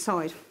 buttons either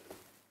side.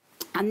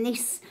 And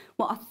this,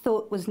 what I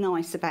thought was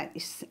nice about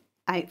this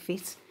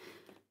outfit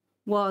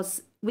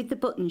was with the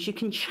buttons, you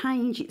can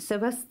change it. So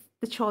as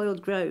the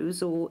child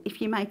grows, or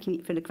if you're making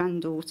it for the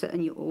granddaughter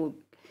and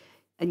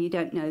you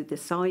don't know the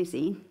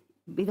sizing,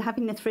 with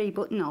having the 3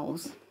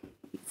 buttonholes,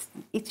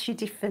 it's your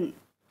different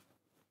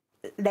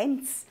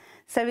lengths.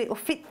 So it'll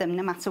fit them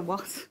no matter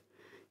what.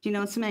 Do you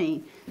know what I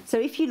mean? So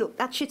if you look,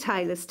 that's your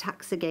tailor's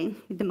tacks again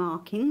with the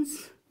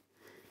markings,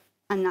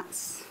 and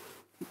that's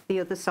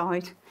the other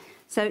side.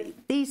 So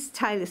these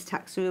tailor's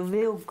tacks are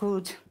real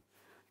good,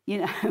 you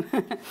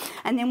know.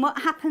 And then what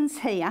happens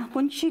here,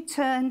 once you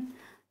turn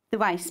the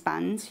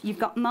waistband, you've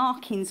got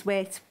markings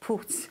where to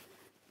put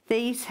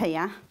these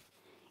here,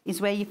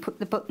 is where you put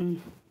the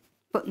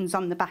buttons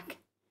on the back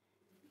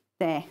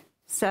there.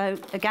 So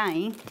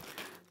again,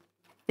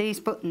 these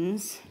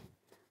buttons,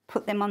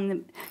 put them on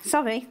the,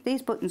 sorry,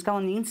 these buttons go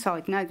on the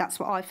inside. No, that's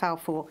what I fell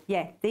for.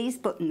 Yeah, these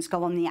buttons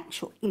go on the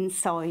actual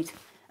inside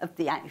of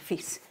the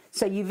outfit.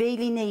 So you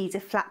really need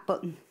a flat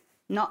button,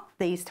 not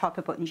these type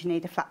of buttons, you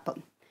need a flat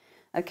button.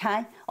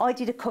 Okay, I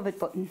did a covered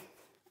button.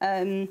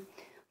 Can't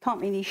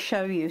really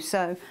show you,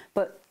 so,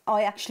 but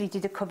I actually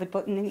did a covered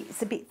button and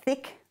it's a bit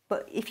thick.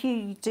 But if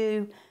you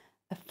do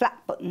a flat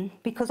button,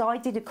 because I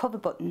did a cover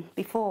button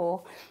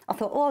before, I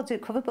thought, oh, I'll do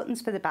cover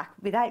buttons for the back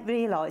without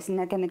realising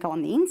they're going to go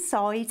on the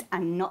inside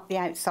and not the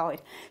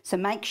outside. So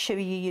make sure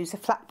you use a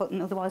flat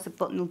button, otherwise the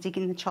button will dig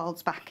in the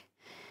child's back.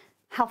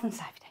 Health and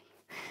safety.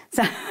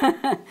 So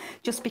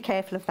just be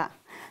careful of that.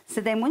 So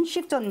then once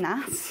you've done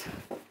that,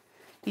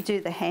 you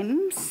do the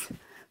hems.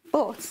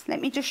 But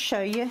let me just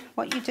show you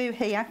what you do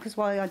here, because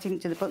why I didn't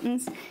do the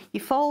buttons. You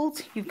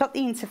fold, you've got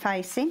the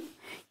interfacing,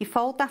 you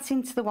fold that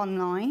into the one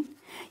line,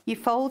 you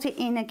fold it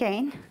in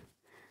again,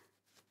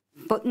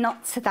 but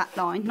not to that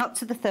line, not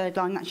to the 3rd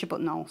line, that's your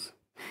buttonholes.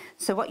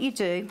 So what you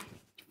do,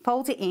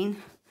 fold it in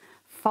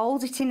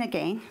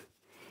again,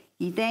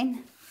 you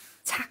then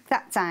tack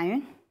that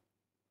down,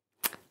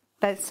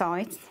 both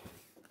sides,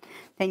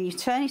 then you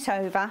turn it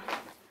over,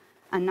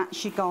 and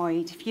that's your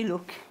guide, if you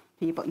look,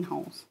 for your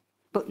buttonholes.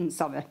 Buttons,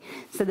 sorry.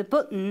 So the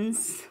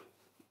buttons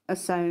are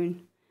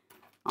sewn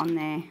on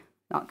there,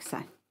 like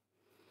so.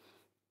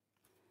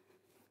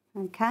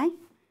 Okay?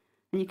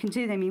 And you can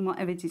do them in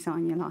whatever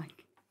design you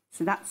like.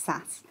 So that's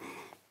that.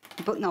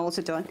 The buttonholes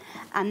are done.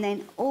 And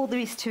then all there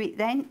is to it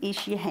then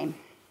is your hem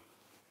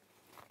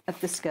of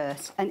the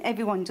skirt. And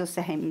everyone does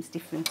the hems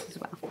different as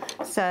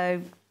well. So,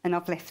 and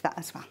I've left that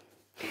as well.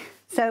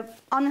 So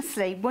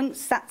honestly,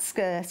 once that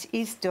skirt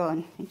is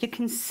done, you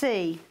can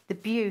see the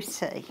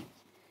beauty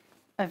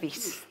of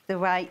it, the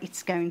way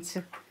it's going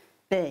to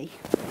be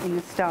in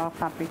the star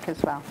fabric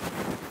as well.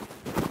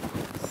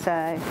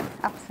 So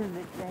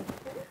absolutely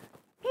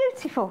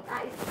beautiful.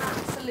 That is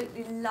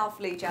absolutely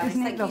lovely, Janis.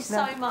 Isn't it Thank you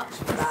lovely? so much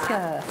for that.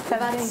 Skirt. We've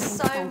had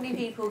so many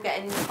people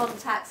getting in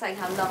contact saying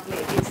how lovely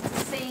it is to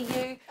see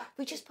you.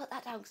 We just put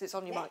that down because it's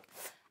on your mic.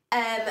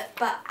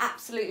 But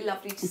absolutely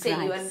lovely to see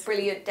you, and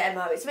brilliant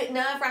demo. It's a bit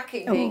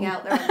nerve-wracking being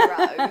out there on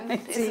your own,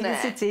 isn't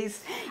it? It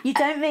is. You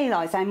don't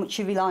realise how much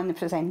you rely on the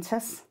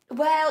presenters.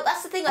 Well,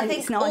 that's the thing. I And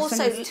think it's nice also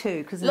when it's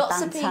two, 'cause of lots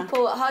of banter.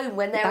 people at home,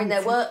 when they're in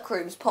their Banter.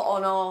 workrooms, put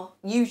on our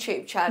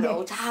YouTube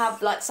channel to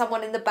have like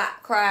someone in the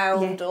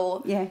background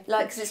or like,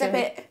 because it's a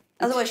bit.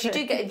 Otherwise, you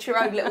do get into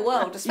your own little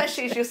world,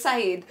 especially as you're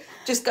saying,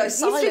 just go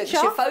silent. switch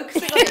You're off.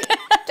 focusing on it.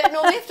 Don't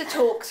normally have to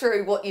talk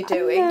through what you're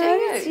doing, do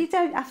you? You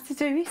don't have to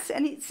do it,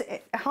 and it's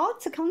hard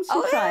to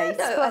concentrate. Oh, yeah,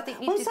 no, but I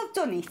think you once did. I've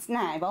done it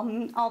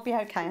now, I'll be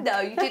okay. No,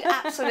 you did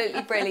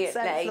absolutely brilliantly.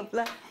 Sounds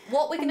lovely.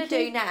 What we're going to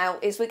do now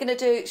is we're going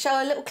to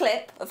show a little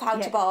clip of how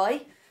to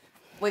buy.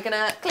 We're going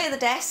to clear the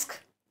desk.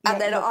 And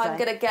then I'm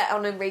going to get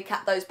on and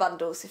recap those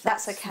bundles, if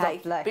that's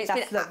okay. Lovely. But it's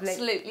That's been lovely.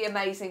 absolutely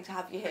amazing to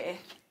have you here.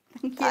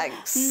 Thank you.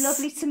 Thanks.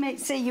 Lovely to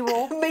see you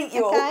all. Meet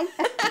you all.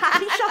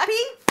 Happy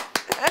shopping.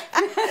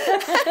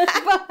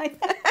 Bye.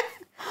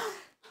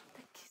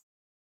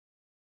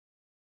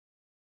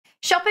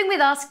 Shopping with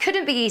us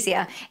couldn't be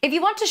easier. If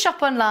you want to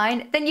shop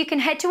online, then you can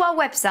head to our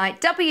website,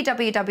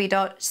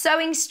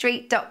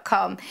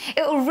 www.sewingstreet.com.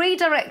 It will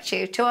redirect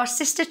you to our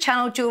sister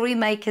channel Jewellery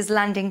Makers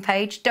landing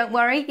page. Don't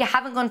worry, you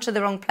haven't gone to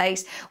the wrong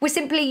place. We're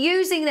simply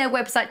using their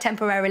website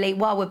temporarily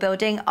while we're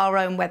building our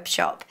own web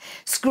shop.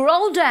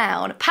 Scroll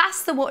down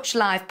past the Watch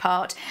Live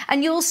part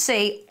and you'll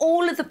see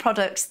all of the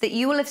products that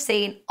you will have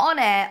seen on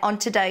air on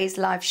today's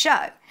live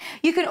show.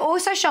 You can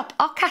also shop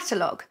our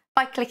catalogue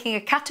by clicking a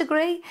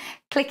category,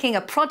 clicking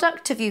a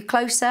product to view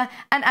closer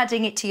and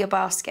adding it to your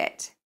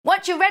basket.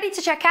 Once you're ready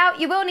to check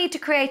out, you will need to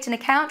create an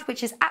account,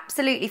 which is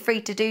absolutely free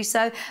to do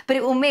so, but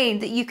it will mean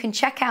that you can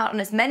check out on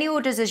as many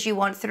orders as you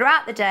want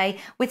throughout the day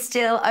with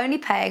still only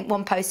paying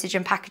one postage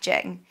and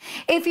packaging.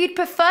 If you'd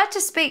prefer to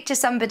speak to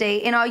somebody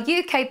in our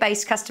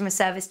UK-based customer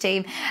service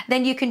team,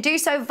 then you can do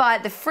so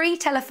via the free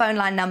telephone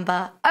line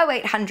number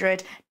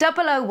 0800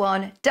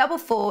 001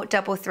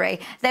 4433.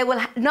 They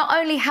will not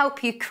only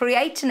help you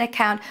create an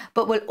account,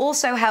 but will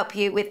also help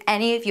you with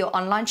any of your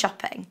online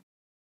shopping.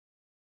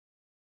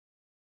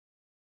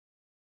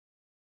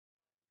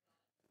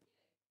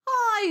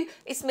 Hi,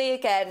 it's me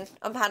again.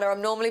 I'm Hannah. I'm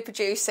normally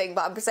producing,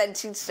 but I'm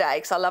presenting today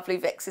because our lovely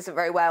Vix isn't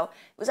very well.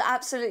 It was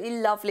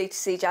absolutely lovely to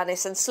see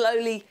Janis and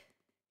slowly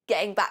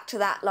getting back to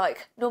that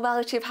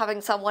normality of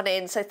having someone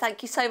in. So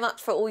thank you so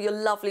much for all your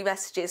lovely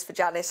messages for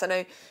Janis. I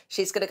know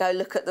she's going to go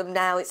look at them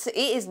now. It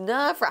is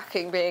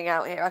nerve-wracking being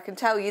out here, I can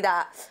tell you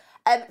that.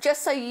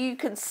 Just so you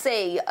can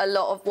see a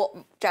lot of what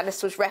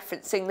Janis was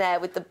referencing there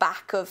with the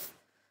back of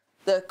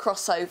the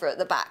crossover at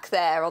the back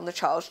there on the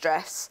child's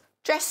dress.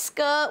 Dress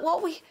skirt,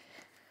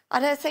 I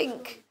don't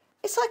think,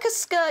 it's like a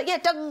skirt, yeah,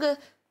 dunga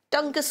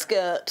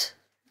skirt.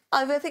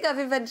 I think I've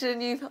invented a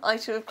new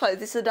item of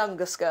clothes, it's a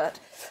dunga skirt.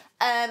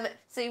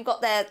 So you've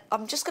got there,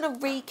 I'm just going to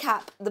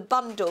recap the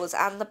bundles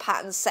and the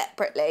patterns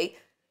separately.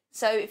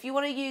 So if you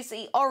want to use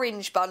the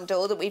orange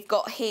bundle that we've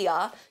got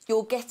here,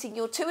 you're getting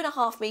your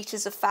 2.5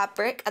 meters of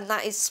fabric and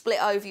that is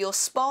split over your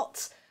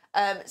spots.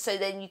 So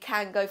then you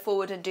can go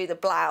forward and do the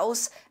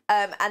blouse.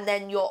 And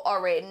then your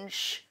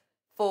orange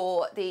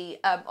for the,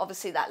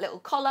 obviously that little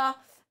collar.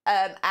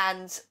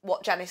 And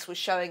what Janis was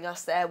showing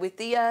us there with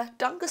the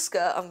dunga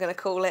skirt, I'm going to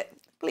call it.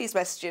 Please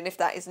message in if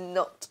that is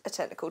not a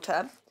technical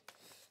term.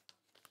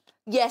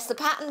 Yes, the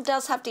pattern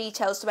does have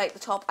details to make the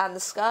top and the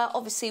skirt.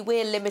 Obviously,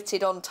 we're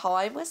limited on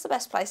time. Where's the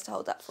best place to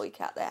hold that for you,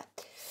 Kat, there?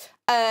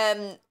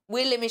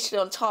 We're limited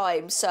on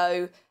time,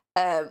 so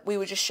we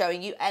were just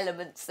showing you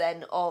elements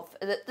then of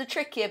the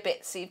trickier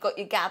bits. So you've got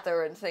your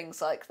gather and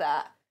things like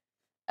that.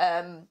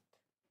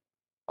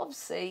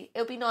 Obviously,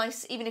 it'll be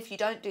nice, even if you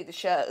don't do the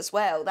shirt as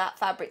well, that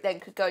fabric then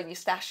could go in your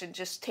stash and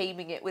just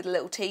teaming it with a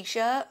little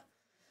t-shirt.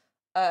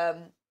 So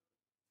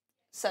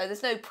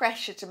there's no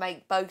pressure to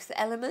make both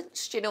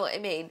elements, do you know what I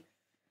mean?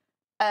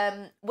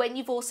 When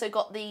you've also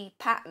got the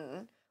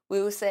pattern,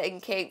 we were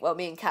thinking, well,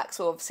 me and Cax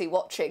were obviously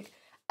watching,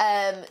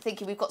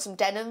 thinking we've got some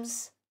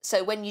denims.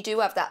 So when you do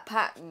have that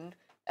pattern,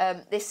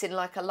 this in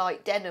like a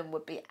light denim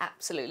would be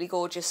absolutely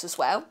gorgeous as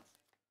well.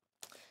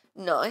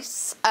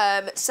 Nice.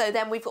 So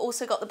then we've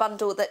also got the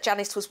bundle that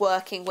Janis was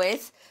working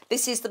with.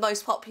 This is the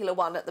most popular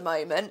one at the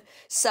moment.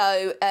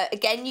 So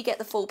again, you get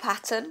the full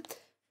pattern.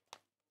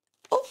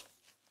 Oh,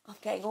 I'm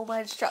getting all my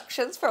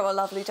instructions from a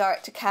lovely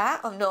director,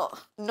 Kat. I'm not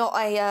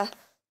a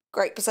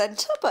great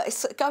presenter, but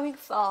it's going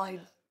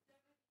fine.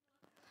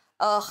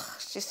 Oh,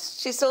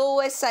 she's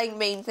always saying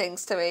mean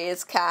things to me,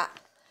 is Kat.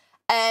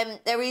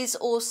 There is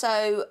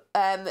also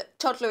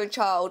toddler and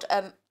child.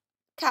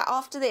 Kat,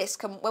 after this,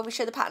 when we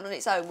show the pattern on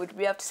its own, would we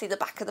be able to see the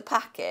back of the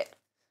packet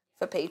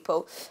for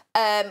people?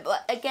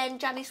 But again,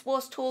 Janis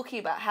was talking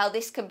about how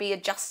this can be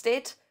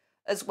adjusted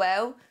as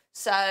well.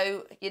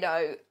 So, you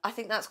know, I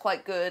think that's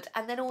quite good.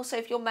 And then also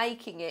if you're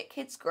making it,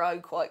 kids grow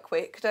quite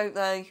quick, don't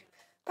they?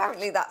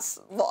 Apparently that's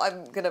what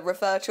I'm going to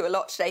refer to a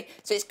lot today.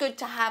 So it's good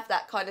to have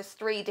that kind of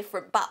 3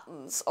 different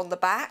buttons on the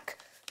back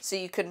so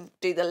you can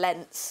do the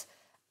lengths.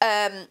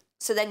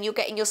 So then you're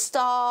getting your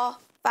star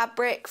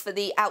fabric for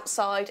the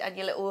outside and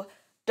your little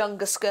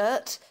dunga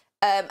skirt,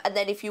 and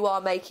then if you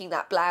are making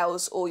that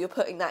blouse or you're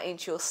putting that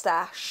into your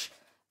stash,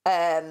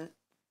 then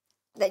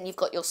you've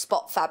got your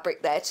spot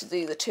fabric there to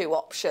do the 2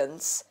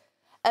 options.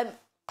 Pattern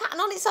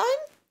on its own,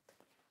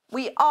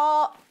 we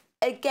are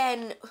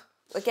again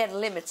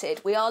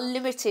limited. We are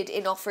limited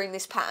in offering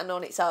this pattern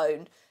on its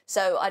own.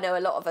 So I know a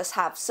lot of us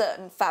have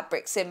certain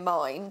fabrics in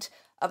mind.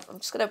 I'm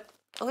gonna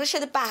show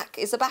the back.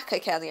 Is the back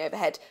okay on the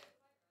overhead?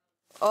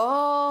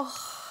 Oh,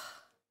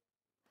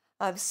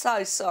 I'm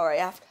so sorry.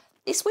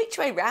 It's which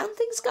way round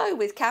things go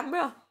with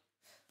camera.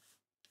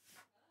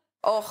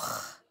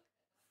 Oh,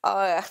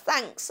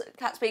 thanks.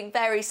 Kat's being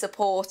very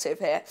supportive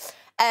here.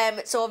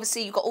 So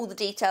obviously you've got all the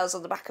details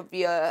on the back of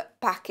your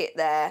packet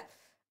there.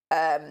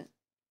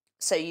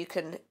 So you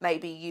can,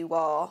 maybe you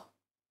are,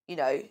 you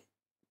know,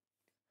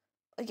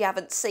 you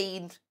haven't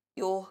seen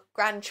your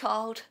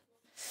grandchild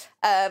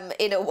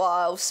in a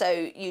while,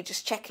 so you're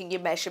just checking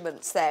your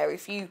measurements there.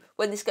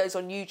 When this goes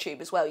on YouTube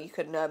as well, you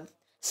can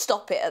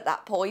stop it at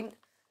that point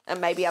and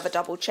maybe have a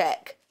double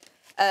check.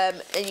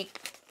 And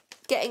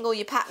getting all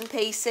your pattern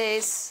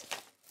pieces.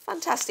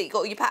 Fantastic, you've got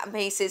all your pattern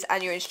pieces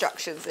and your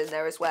instructions in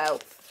there as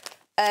well.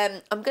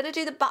 I'm going to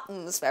do the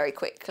buttons very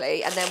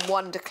quickly and then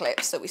wonder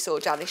clips that we saw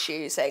Janis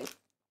using.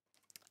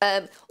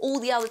 All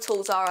the other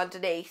tools are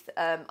underneath.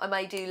 I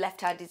may do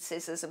left-handed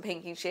scissors and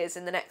pinking shears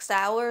in the next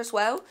hour as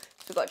well.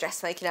 We've got a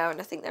dressmaking hour and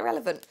I think they're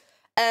relevant.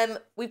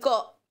 We've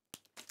got,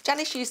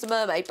 Janis used the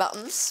mermaid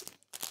buttons.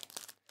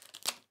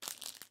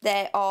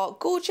 They are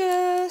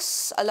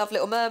gorgeous. I love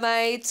little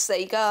mermaids. There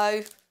you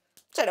go.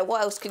 Don't know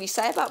what else can you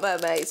say about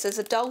mermaids. There's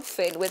a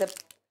dolphin with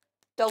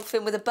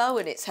a bow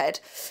in its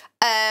head.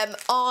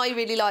 I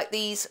really like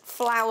these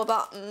flower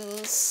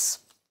buttons.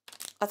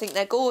 I think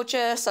they're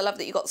gorgeous. I love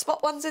that you've got the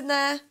spot ones in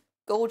there.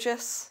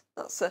 Gorgeous.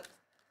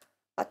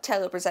 I'd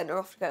tell the presenter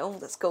off to go, oh,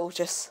 that's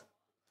gorgeous.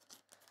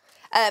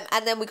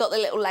 And then we got the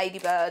little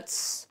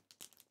ladybirds.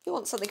 If you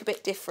want something a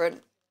bit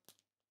different.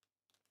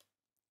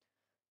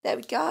 There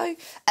we go.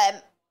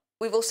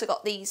 We've also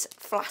got these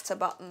flatter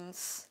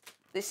buttons.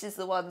 This is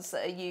the ones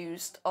that are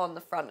used on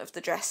the front of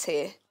the dress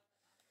here.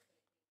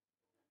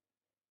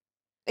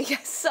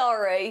 Yes,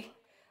 sorry.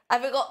 I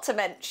forgot to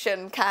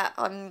mention, Kat,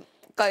 I'm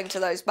going to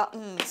those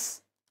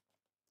buttons.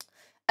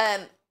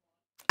 And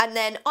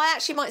then I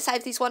actually might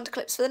save these wonder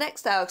clips for the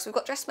next hour because we've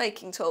got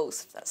dressmaking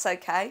tools, if that's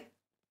okay.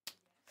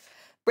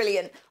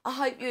 Brilliant. I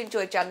hope you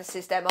enjoyed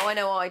Janis's demo. I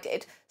know I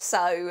did.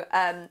 So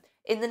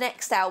in the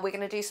next hour, we're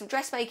going to do some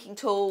dressmaking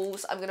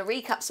tools. I'm going to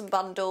recap some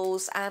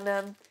bundles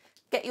and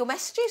get your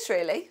messages,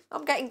 really.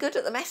 I'm getting good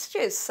at the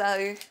messages.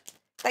 So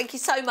thank you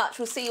so much.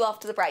 We'll see you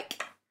after the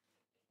break.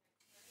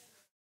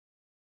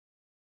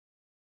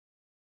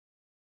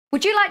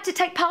 Would you like to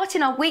take part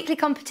in our weekly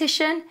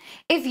competition?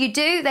 If you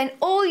do, then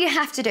all you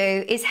have to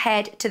do is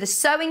head to the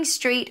Sewing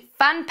Street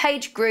fan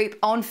page group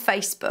on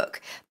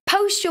Facebook.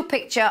 Post your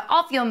picture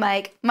of your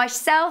make.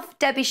 Myself,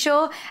 Debbie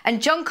Shaw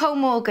and John Cole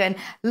Morgan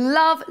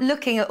love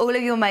looking at all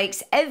of your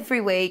makes every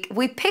week.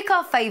 We pick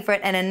our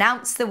favourite and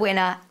announce the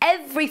winner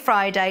every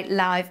Friday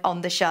live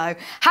on the show.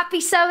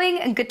 Happy sewing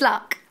and good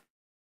luck.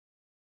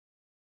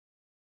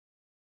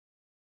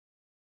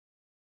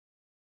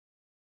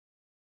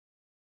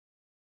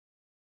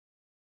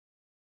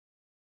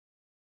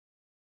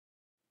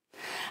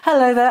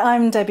 Hello there,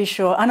 I'm Debbie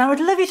Shaw and I would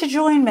love you to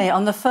join me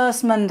on the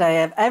first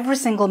Monday of every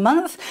single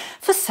month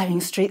for Sewing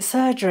Street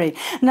Surgery.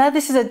 Now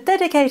this is a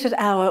dedicated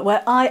hour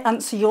where I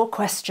answer your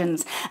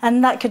questions,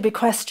 and that could be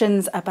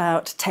questions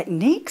about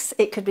techniques,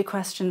 it could be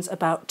questions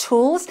about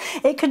tools,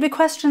 it could be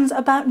questions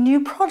about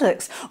new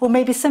products, or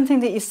maybe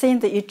something that you've seen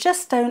that you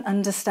just don't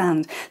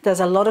understand.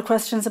 There's a lot of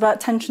questions about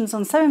tensions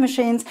on sewing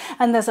machines,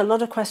 and there's a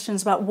lot of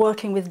questions about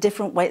working with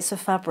different weights of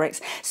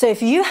fabrics. So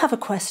if you have a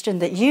question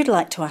that you'd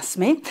like to ask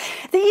me,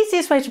 the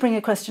easiest way to bring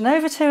a question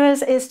over to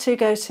us is to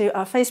go to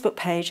our Facebook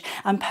page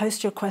and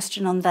post your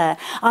question on there.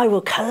 I will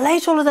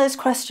collate all of those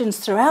questions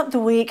throughout the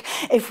week.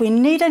 If we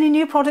need any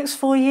new products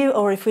for you,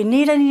 or if we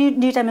need any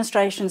new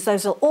demonstrations,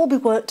 those will all be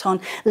worked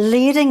on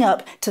leading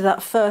up to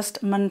that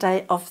first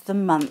Monday of the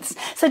month.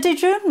 So do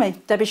join me,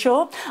 Debbie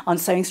Shaw, on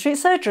Sewing Street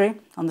Surgery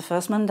on the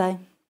first Monday.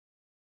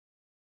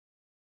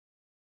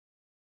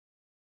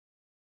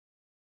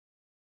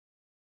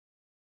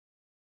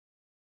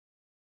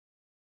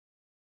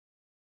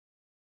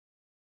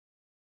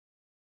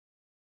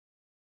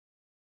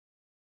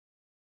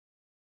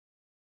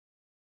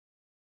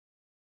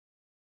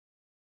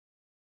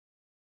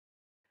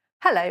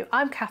 Hello,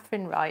 I'm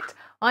Catherine Wright.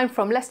 I'm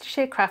from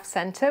Leicestershire Craft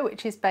Centre,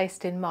 which is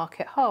based in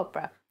Market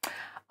Harborough.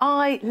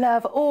 I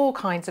love all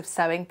kinds of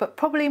sewing, but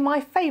probably my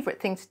favourite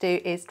thing to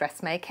do is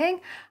dressmaking.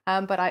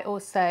 But I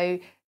also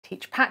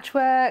teach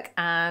patchwork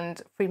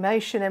and free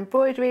motion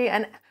embroidery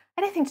and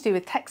anything to do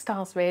with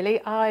textiles,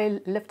 really. I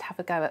love to have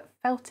a go at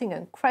felting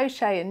and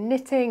crochet and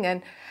knitting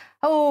and,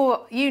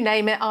 oh, you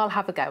name it, I'll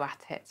have a go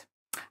at it.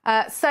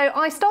 So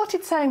I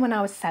started sewing when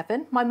I was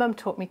 7. My mum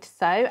taught me to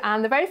sew,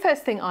 and the very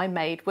first thing I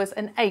made was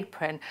an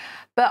apron.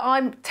 But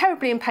I'm a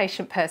terribly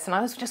impatient person.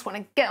 I just want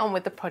to get on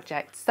with the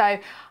project. So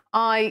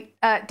I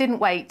didn't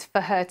wait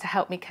for her to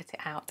help me cut it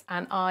out,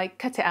 and I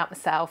cut it out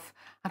myself.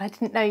 And I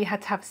didn't know you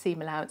had to have a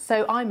seam allowance.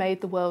 So I made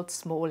the world's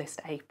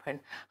smallest apron,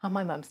 and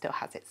my mum still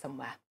has it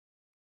somewhere.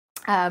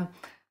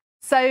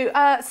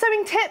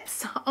 Sewing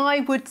tips, I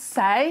would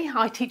say,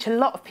 I teach a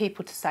lot of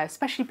people to sew,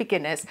 especially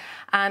beginners,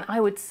 and I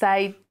would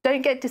say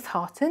don't get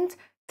disheartened,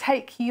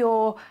 take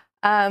your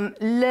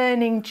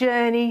learning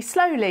journey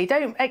slowly.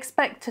 Don't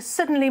expect to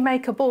suddenly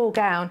make a ball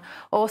gown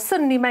or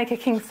suddenly make a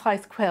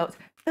king-size quilt.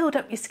 Build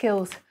up your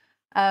skills,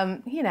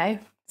 you know,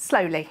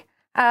 slowly.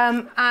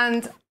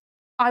 And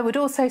I would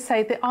also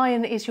say the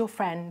iron is your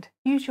friend.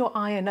 Use your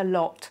iron a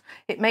lot.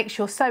 It makes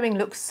your sewing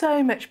look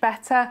so much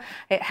better.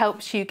 It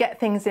helps you get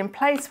things in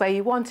place where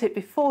you want it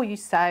before you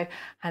sew,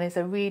 and is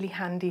a really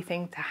handy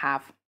thing to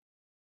have.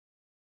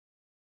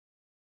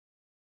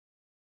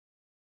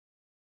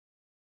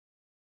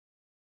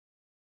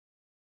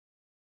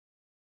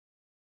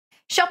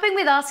 Shopping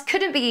with us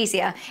couldn't be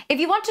easier. If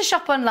you want to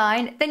shop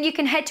online, then you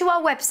can head to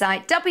our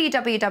website,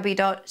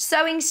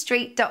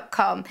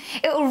 www.sewingstreet.com.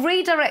 It will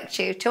redirect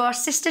you to our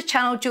sister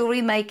channel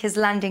Jewellery Makers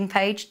landing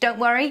page. Don't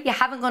worry, you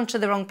haven't gone to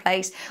the wrong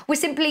place. We're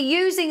simply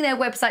using their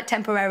website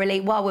temporarily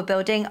while we're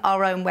building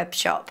our own web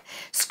shop.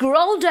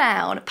 Scroll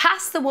down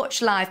past the Watch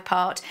Live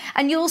part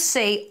and you'll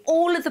see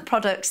all of the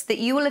products that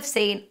you will have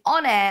seen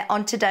on air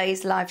on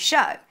today's live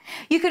show.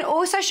 You can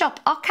also shop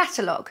our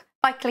catalogue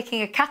by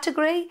clicking a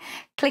category,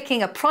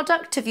 clicking a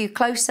product to view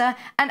closer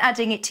and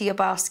adding it to your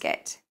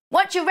basket.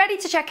 Once you're ready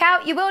to check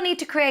out, you will need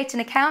to create an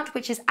account,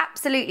 which is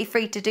absolutely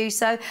free to do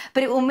so,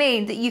 but it will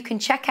mean that you can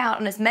check out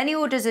on as many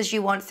orders as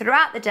you want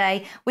throughout the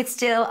day with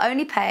still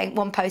only paying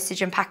one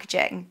postage and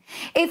packaging.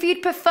 If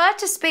you'd prefer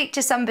to speak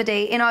to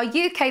somebody in our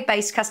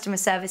UK-based customer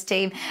service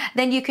team,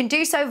 then you can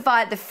do so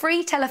via the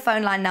free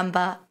telephone line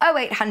number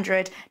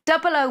 0800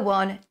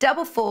 001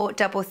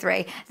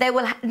 4433. They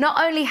will not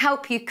only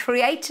help you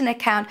create an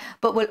account,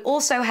 but will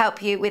also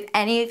help you with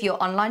any of your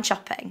online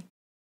shopping.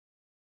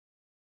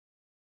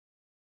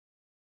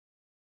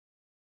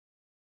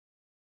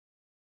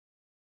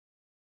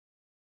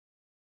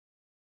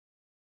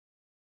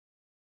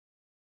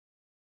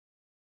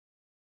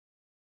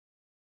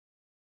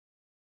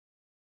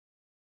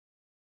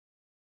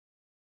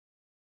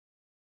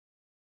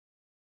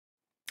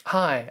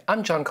 Hi,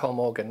 I'm John Cole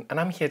Morgan and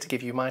I'm here to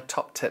give you my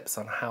top tips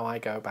on how I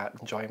go about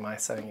enjoying my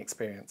sewing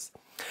experience.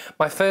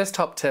 My first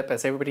top tip,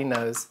 as everybody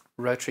knows,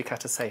 rotary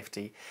cutter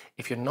safety.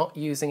 If you're not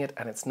using it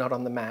and it's not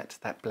on the mat,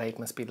 that blade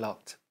must be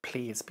locked.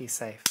 Please be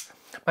safe.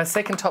 My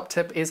second top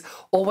tip is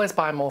always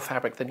buy more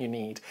fabric than you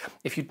need.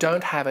 If you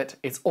don't have it,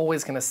 it's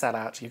always going to sell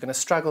out. You're going to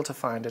struggle to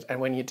find it,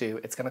 and when you do,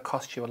 it's going to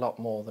cost you a lot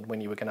more than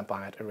when you were going to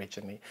buy it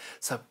originally.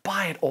 So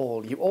buy it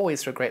all. You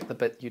always regret the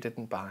bit you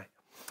didn't buy.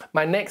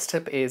 My next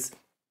tip is,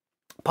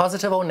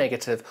 positive or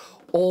negative,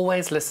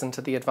 always listen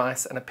to the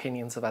advice and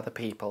opinions of other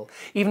people.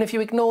 Even if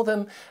you ignore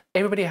them,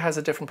 everybody has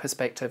a different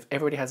perspective,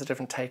 everybody has a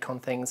different take on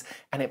things,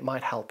 and it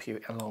might help you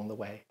along the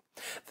way.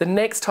 The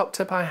next top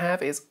tip I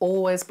have is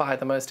always buy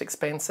the most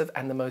expensive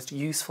and the most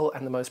useful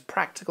and the most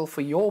practical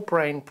for your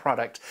brain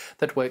product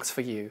that works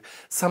for you.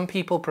 Some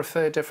people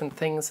prefer different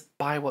things,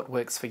 buy what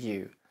works for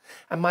you.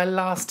 And my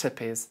last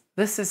tip is,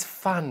 this is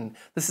fun,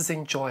 this is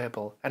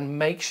enjoyable, and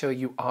make sure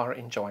you are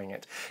enjoying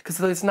it. Because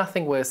there's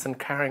nothing worse than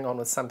carrying on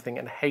with something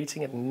and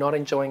hating it and not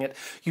enjoying it.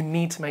 You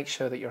need to make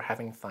sure that you're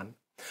having fun.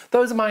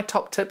 Those are my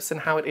top tips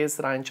and how it is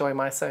that I enjoy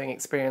my sewing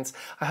experience.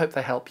 I hope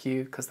they help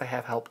you, because they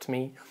have helped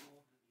me.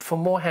 For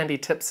more handy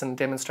tips and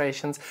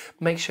demonstrations,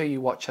 make sure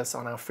you watch us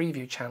on our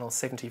Freeview channel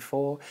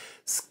 74,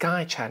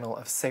 Sky channel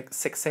of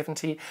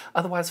 670,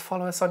 otherwise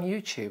follow us on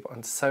YouTube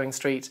on Sewing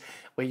Street,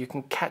 where you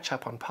can catch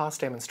up on past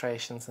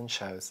demonstrations and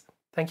shows.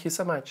 Thank you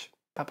so much.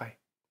 Bye-bye.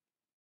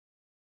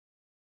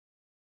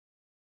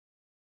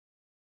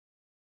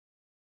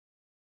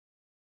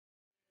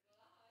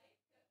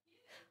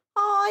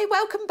 Hi,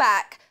 welcome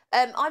back.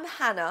 I'm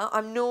Hannah.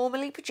 I'm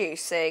normally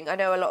producing. I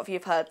know a lot of you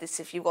have heard this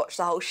if you watch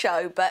the whole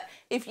show, but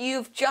if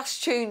you've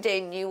just tuned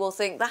in, you will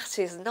think, that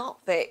is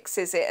not Vix,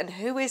 is it? And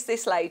who is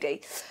this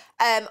lady?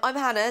 I'm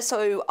Hannah,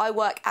 so I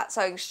work at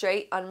Sewing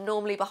Street. I'm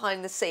normally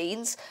behind the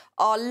scenes.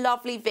 Our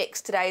lovely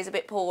Vix today is a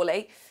bit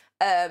poorly.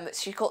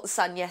 She caught the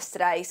sun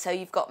yesterday, so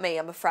you've got me,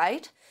 I'm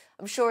afraid.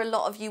 I'm sure a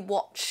lot of you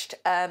watched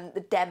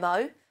the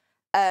demo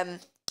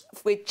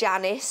with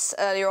Janis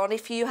earlier on.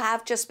 If you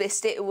have just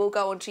missed it, it will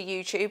go onto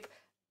YouTube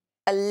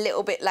a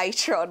little bit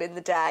later on in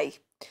the day.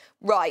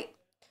 Right,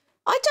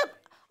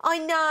 I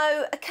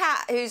know a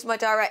cat who's my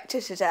director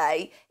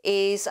today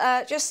is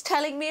just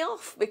telling me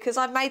off because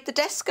I made the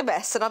desk a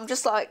mess, and I'm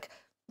just like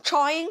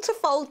trying to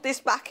fold this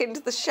back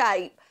into the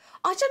shape.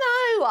 I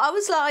don't know, I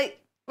was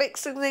like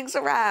mixing things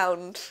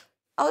around.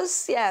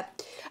 Yeah.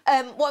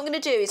 What I'm going to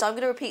do is I'm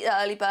going to repeat the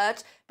early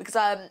bird, because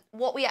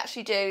what we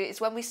actually do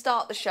is when we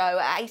start the show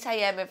at 8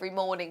 AM every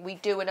morning, we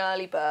do an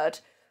early bird,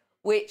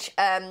 which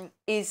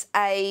is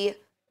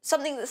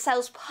something that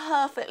sells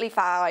perfectly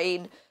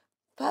fine.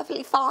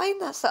 Perfectly fine?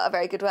 That's not a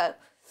very good word.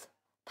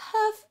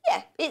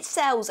 Yeah, it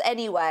sells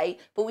anyway,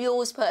 but we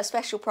always put a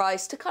special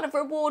price to kind of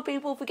reward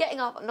people for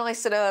getting up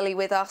nice and early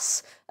with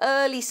us.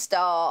 Early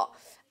start.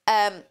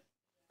 Oh,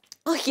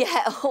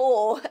 yeah.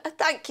 Oh,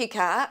 thank you,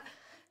 Kat.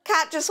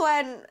 Kat just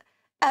went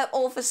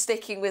all for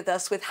sticking with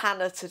us with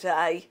Hannah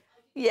today.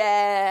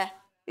 Yeah,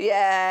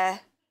 yeah.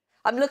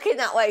 I'm looking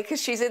that way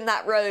because she's in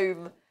that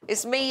room.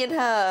 It's me and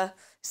her.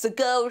 It's the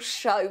girls'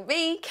 show.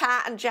 Me,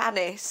 Kat and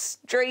Janis.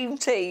 Dream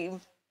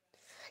team.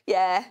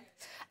 Yeah.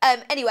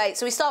 Anyway,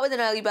 so we start with an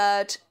early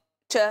bird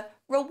to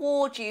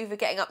reward you for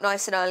getting up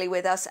nice and early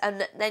with us,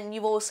 and then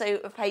you've also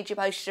paid your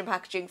postage and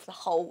packaging for the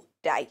whole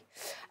day.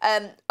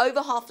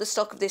 Over half the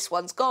stock of this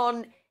one's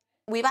gone.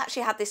 We've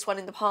actually had this one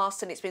in the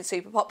past and it's been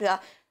super popular.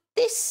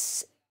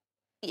 This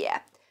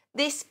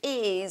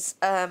is,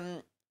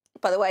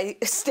 by the way,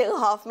 still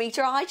 ½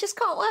 metre. I just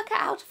can't work out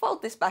how to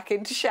fold this back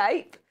into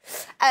shape.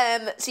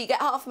 So you get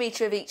 ½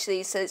 metre of each of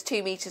these, so it's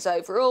 2 metres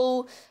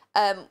overall.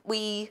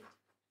 We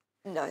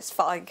No, it's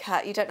fine,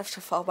 Kat. You don't have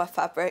to fold my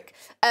fabric.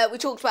 We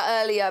talked about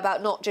earlier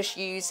about not just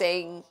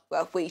using,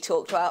 well, we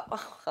talked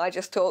about, I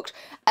just talked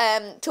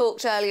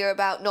earlier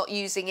about not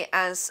using it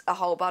as a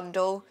whole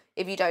bundle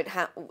if you don't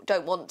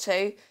want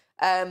to.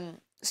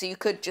 So you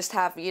could just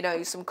have, you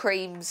know, some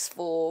creams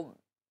for,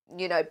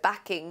 you know,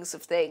 backings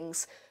of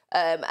things,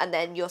 and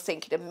then you're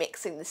thinking of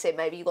mixing this in.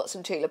 Maybe you've got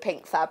some Tula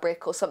Pink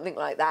fabric or something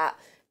like that.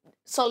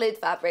 Solid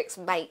fabrics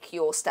make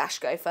your stash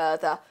go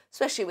further,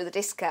 especially with a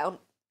discount.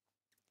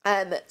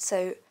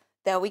 So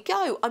there we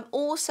go. I'm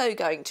also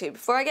going to,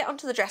 before I get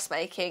onto the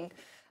dressmaking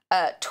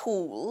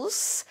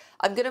tools,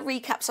 I'm going to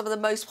recap some of the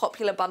most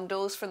popular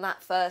bundles from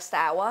that first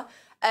hour.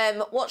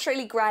 What's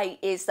really great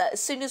is that as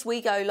soon as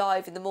we go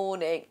live in the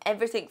morning,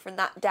 everything from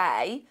that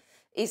day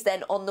is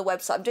then on the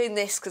website. I'm doing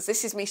this because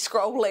this is me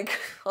scrolling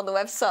on the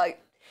website.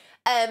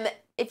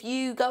 If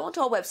you go onto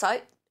our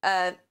website,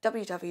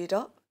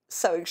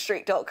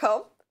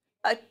 www.sewingstreet.com.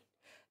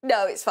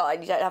 No, it's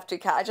fine. You don't have to,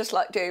 Kat. I just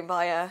like doing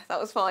my,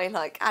 that was my,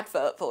 like,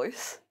 advert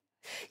voice.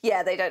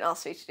 Yeah, they don't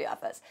ask me to do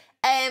adverts.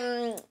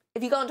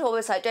 If you go onto our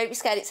website, don't be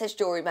scared, it says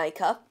Jewellery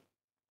Maker.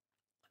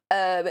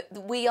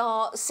 We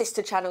are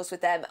sister channels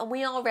with them, and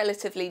we are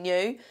relatively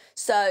new.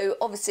 So,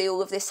 obviously,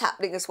 all of this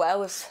happening as well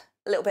was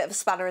a little bit of a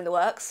spanner in the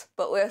works,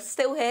 but we're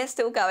still here,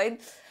 still going.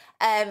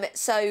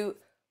 So,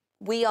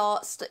 we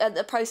are in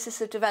the process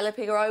of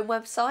developing our own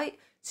website.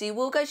 So, you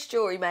will go to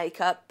Jewellery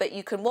Maker, but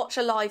you can watch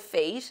a live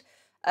feed.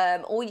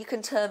 Or you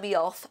can turn me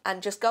off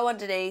and just go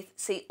underneath,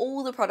 see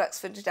all the products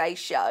from today's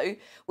show,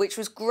 which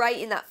was great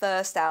in that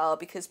first hour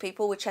because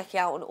people were checking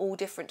out on all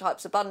different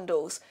types of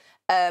bundles.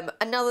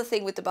 Another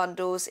thing with the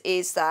bundles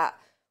is that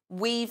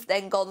we've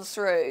then gone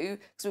through,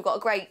 because we've got a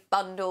great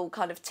bundle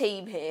kind of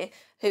team here,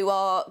 who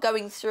are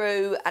going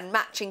through and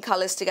matching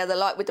colours together,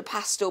 like with the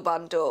pastel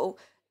bundle.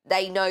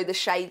 They know the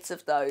shades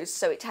of those,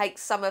 so it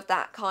takes some of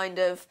that kind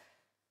of,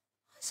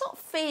 it's not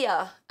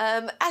fear.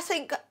 I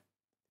think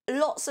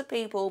lots of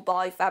people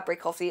buy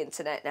fabric off the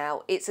internet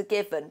now. It's a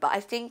given, but I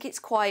think it's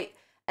quite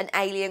an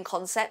alien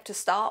concept to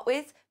start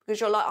with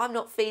because you're like, I'm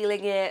not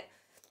feeling it.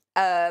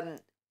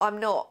 I'm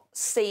not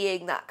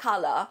seeing that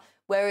colour.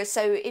 Whereas,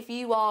 so if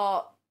you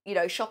are, you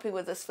know, shopping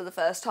with us for the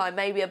first time,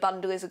 maybe a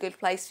bundle is a good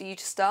place for you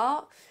to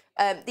start.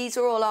 These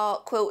are all our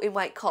quilt in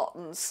weight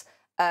cottons.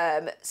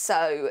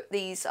 So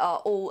these are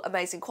all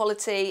amazing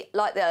quality.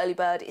 Like the early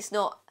bird, it's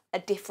not a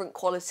different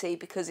quality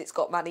because it's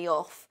got money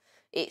off.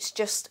 It's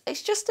just a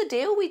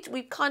deal. We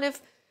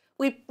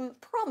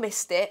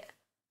promised it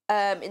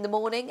in the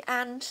morning,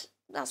 and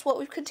that's what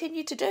we've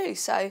continued to do.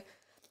 So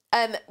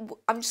I'm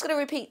just going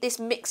to repeat this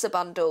mixer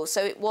bundle.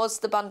 So it was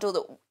the bundle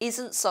that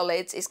isn't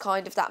solids, is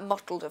kind of that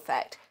mottled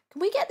effect. Can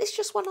we get this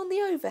just one on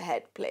the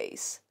overhead,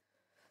 please?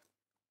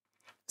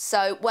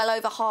 So well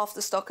over half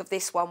the stock of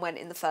this one went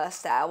in the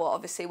first hour.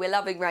 Obviously, we're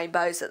loving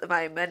rainbows at the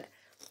moment,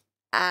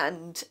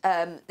 and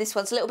this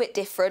one's a little bit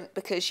different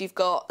because you've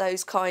got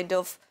those kind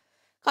of,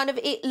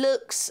 it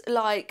looks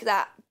like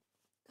that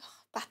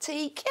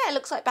batik. Yeah, it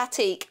looks like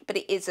batik, but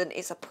it isn't.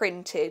 It's a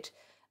printed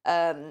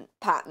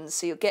pattern,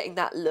 so you're getting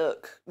that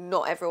look.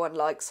 Not everyone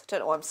likes, I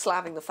don't know why I'm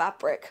slamming the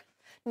fabric.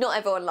 Not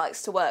everyone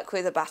likes to work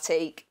with a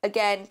batik.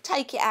 Again,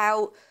 take it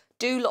out,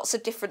 do lots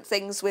of different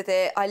things with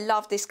it. I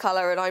love this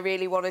colour and I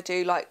really want to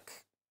do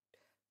like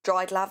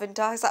dried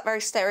lavender. Is that very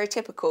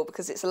stereotypical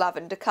because it's a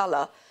lavender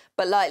colour?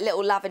 But like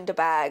little lavender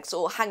bags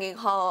or hanging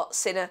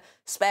hearts in a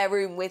spare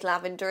room with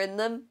lavender in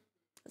them.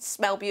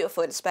 Smell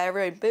beautiful in a spare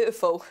room.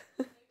 Beautiful.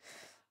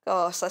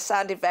 Gosh, I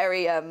sounded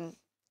very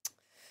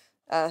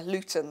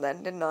Luton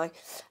then, didn't I?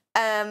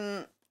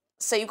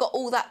 So you've got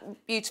all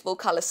that beautiful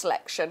colour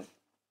selection.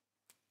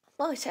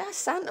 Right, I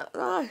sound,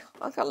 oh,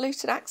 I've got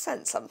Luton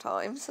accent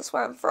sometimes. That's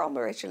where I'm from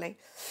originally.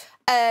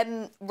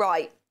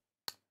 Right,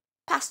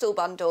 pastel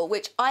bundle,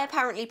 which I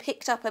apparently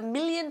picked up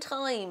 1,000,000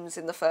 times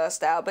in the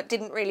first hour, but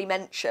didn't really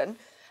mention.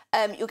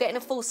 You're getting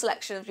a full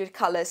selection of your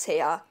colours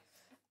here.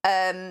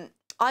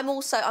 I'm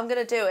going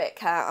to do it,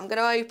 Kat. I'm going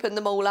to open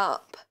them all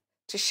up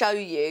to show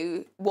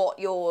you what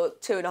your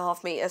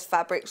 2.5 metres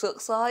fabric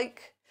looks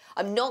like.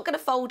 I'm not going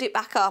to fold it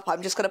back up.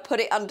 I'm just going to put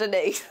it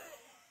underneath.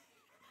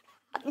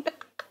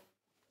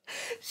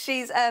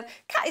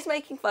 Kat is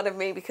making fun of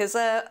me because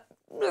the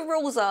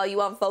rules are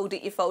you unfold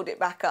it, you fold it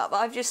back up.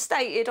 I've just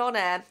stated on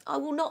air, I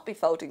will not be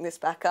folding this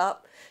back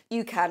up.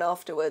 You can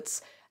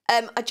afterwards.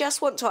 I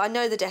just want to, I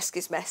know the desk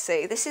is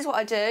messy. This is what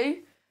I do.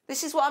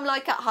 This is what I'm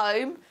like at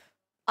home.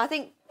 I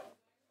think,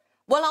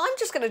 well, I'm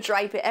just going to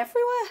drape it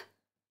everywhere.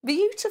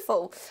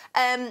 Beautiful.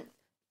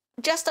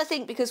 Just, I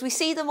think, because we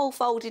see them all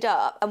folded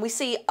up and we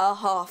see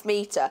 1/2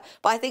 metre,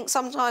 but I think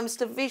sometimes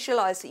to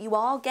visualise that you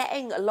are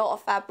getting a lot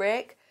of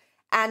fabric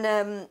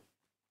and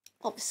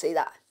obviously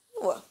that,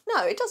 well,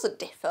 no, it doesn't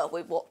differ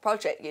with what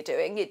project you're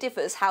doing. It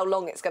differs how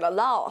long it's going to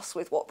last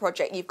with what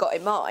project you've got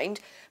in mind.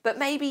 But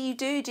maybe you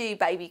do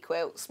baby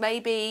quilts.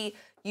 Maybe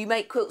you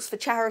make quilts for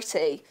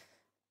charity.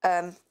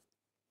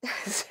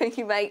 So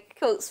you make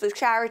quilts for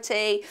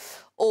charity,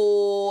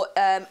 or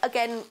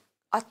again,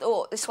 I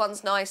thought this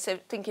one's nice, so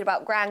thinking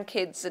about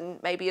grandkids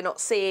and maybe you're not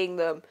seeing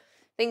them,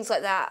 things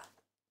like that.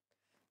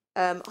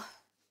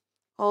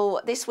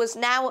 Oh, this was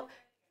now,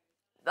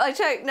 I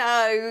don't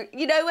know.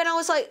 You know, when I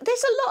was like,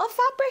 there's a lot of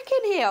fabric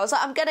in here. I was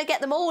like, I'm going to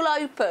get them all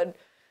open.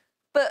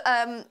 But,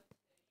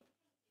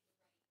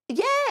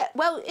 yeah,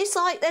 well, it's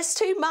like there's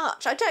too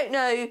much. I don't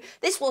know.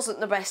 This wasn't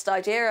the best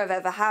idea I've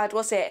ever had,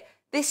 was it?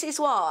 This is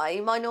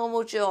why my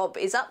normal job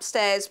is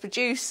upstairs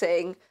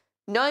producing.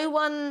 No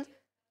one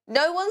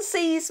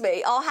sees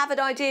me. I'll have an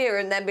idea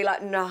and then be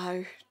like,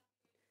 no.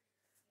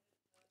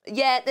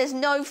 Yeah, there's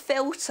no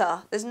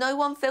filter. There's no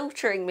one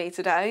filtering me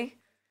today.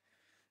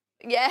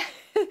 Yeah.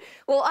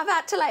 Well, I've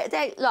had to lay it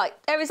down.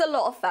 Like, there is a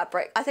lot of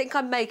fabric. I think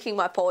I'm making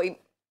my point.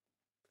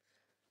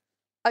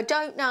 I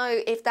don't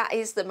know if that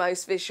is the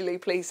most visually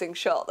pleasing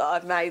shot that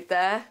I've made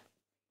there.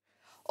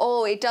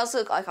 Oh, it does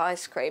look like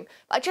ice cream.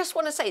 I just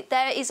want to say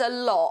there is a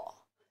lot.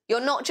 You're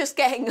not just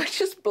getting,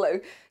 just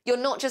blue. You're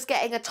not just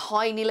getting a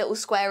tiny little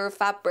square of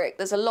fabric.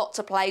 There's a lot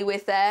to play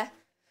with there.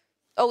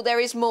 Oh, there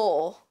is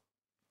more.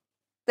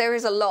 There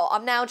is a lot.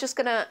 I'm now just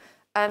going to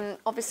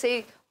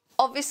obviously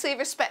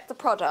respect the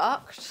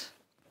product.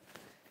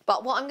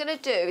 But what I'm going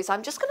to do is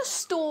I'm just going to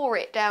store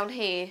it down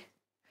here.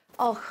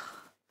 Oh,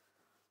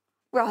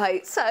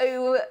 right.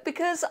 So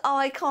because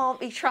I can't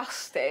be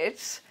trusted,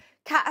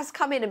 Kat has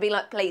come in and been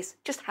like, please,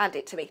 just hand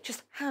it to me.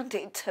 Just hand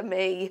it to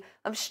me.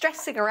 I'm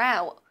stressing her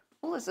out.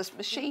 Oh, there's this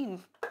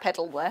machine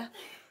pedal there.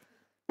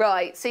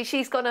 Right, so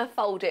she's going to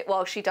fold it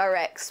while she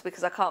directs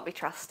because I can't be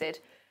trusted.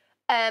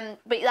 But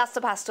that's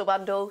the pastel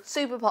bundle,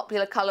 super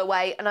popular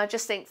colourway, and I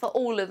just think for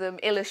all of them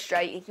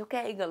illustrating, you're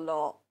getting a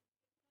lot.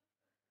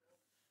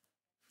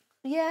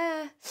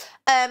 Yeah.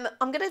 I'm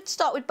going to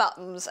start with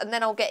buttons and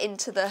then I'll get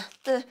into the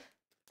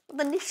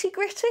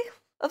nitty-gritty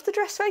of the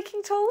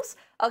dressmaking tools.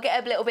 I'll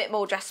get a little bit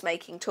more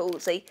dressmaking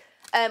toolsy.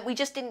 We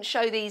just didn't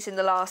show these in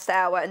the last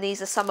hour, and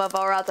these are some of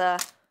our other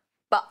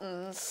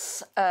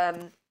buttons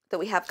that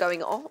we have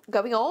going on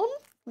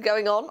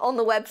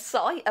the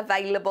website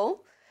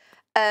available.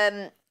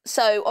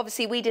 So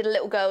obviously we did a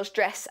little girl's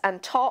dress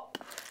and top,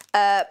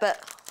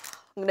 but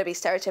I'm going to be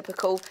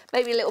stereotypical.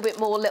 Maybe a little bit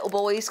more little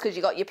boys because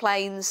you got your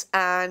plains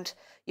and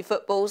your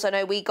footballs. I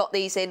know we got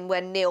these in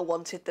when Neil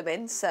wanted them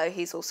in, so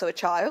he's also a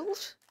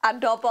child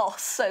and our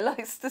boss. So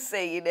nice to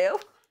see you, Neil.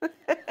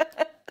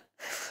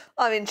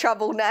 I'm in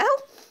trouble now.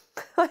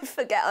 I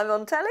forget I'm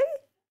on telly.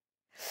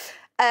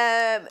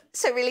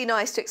 So really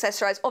nice to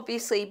accessorise.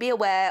 Obviously, be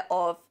aware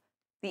of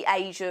the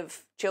age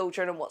of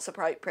children and what's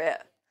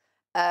appropriate,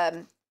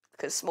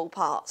 because small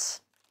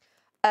parts.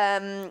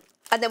 And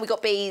then we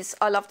got bees.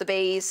 I love the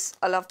bees.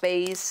 I love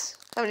bees.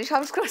 How many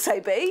times can I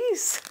say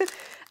bees?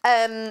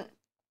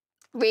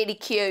 Really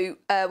cute.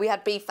 We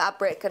had bee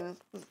fabric, and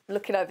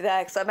looking over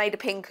there because I made a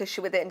pin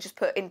cushion with it and just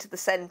put into the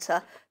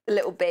centre the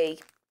little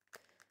bee,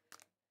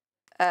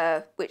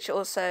 which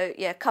also,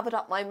 yeah, covered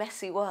up my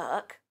messy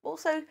work.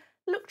 Also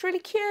looked really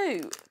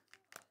cute.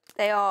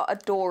 They are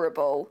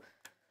adorable.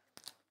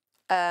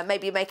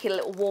 Maybe make it a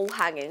little wall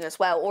hanging as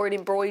well, or an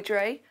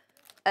embroidery.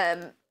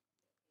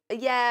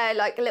 Yeah,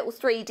 like a little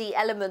 3D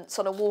elements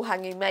on a wall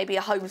hanging, maybe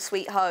a home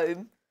sweet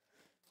home.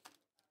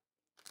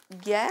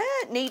 Yeah,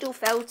 needle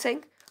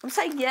felting. I'm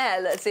saying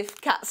yeah as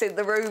if Kat's in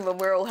the room and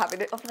we're all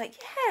having it. I'm like,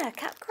 yeah,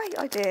 Kat, great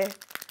idea.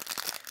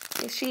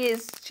 Yeah, she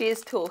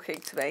is talking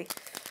to me.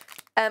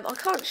 I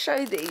can't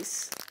show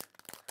these.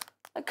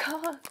 I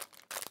can't.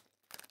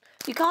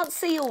 You can't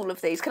see all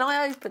of these. Can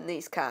I open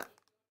these, Kat?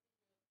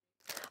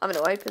 I'm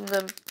going to open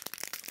them.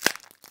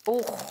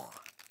 Oh.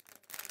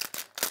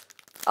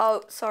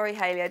 Oh, sorry,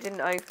 Hayley, I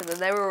didn't open them.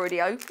 They were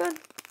already open.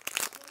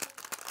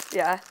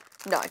 Yeah,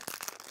 no.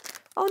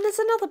 Oh, and there's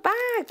another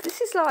bag. This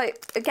is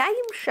like a game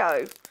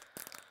show.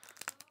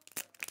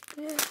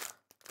 Yeah.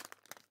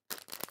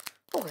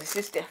 Oh, this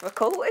is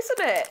difficult, isn't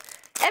it?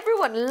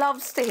 Everyone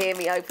loves to hear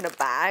me open a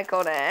bag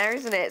on air,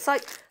 isn't it? It's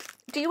like,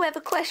 do you ever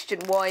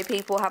question why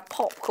people have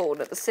popcorn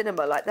at the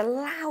cinema, like the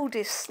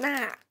loudest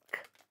snack?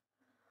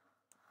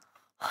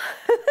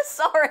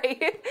 Sorry,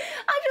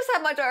 I just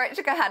had my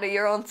director go, Hannah,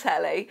 you're on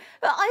telly.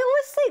 But I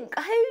always think,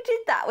 who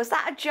did that? Was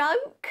that a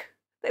joke?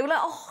 They were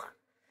like, oh,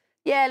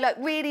 yeah, like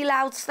really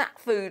loud snack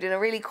food in a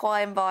really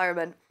quiet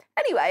environment.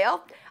 Anyway,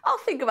 I'll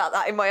think about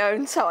that in my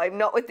own time,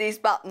 not with these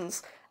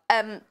buttons.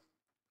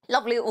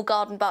 Lovely little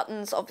garden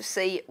buttons.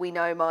 Obviously, we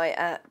know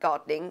my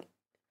gardening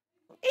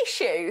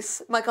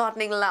issues, my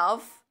gardening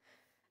love.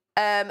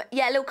 Yeah,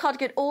 a little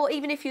cardigan, or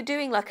even if you're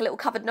doing like a little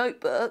covered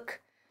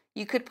notebook,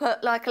 you could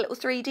put like a little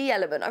 3D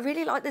element. I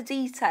really like the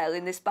detail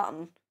in this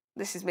button.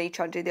 This is me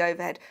trying to do the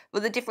overhead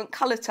with the different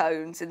colour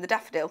tones in the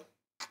daffodil.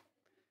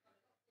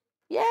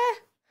 Yeah,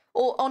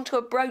 or onto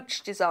a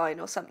brooch design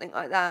or something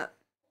like that.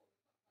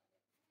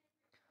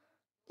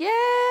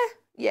 Yeah,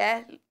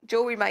 yeah,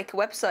 Jewellery Maker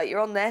website, you're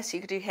on there, so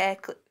you could do hair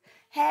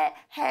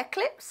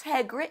clips,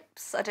 hair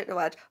grips. I don't know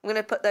what. I'm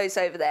going to put those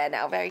over there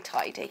now, very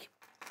tidy.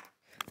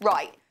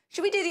 Right,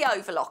 should we do the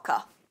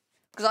overlocker?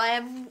 Because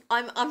I'm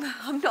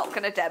not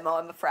going to demo,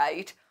 I'm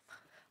afraid.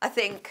 I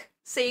think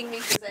seeing me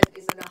present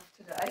is enough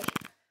today.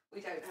 We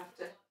don't have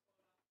to.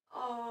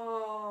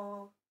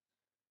 Oh.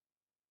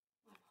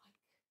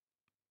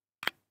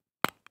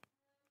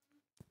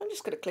 I'm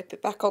just going to clip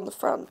it back on the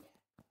front.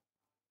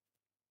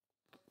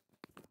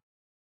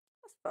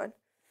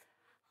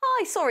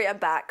 Hi, sorry, I'm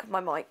back. My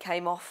mic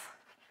came off.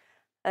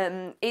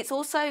 It's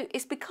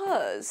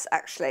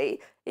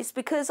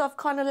because I've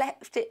kind of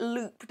left it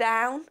loop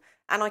down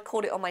and I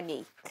caught it on my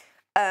knee.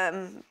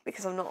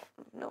 Because I'm not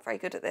very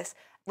good at this.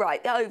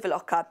 Right, the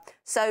overlocker.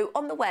 So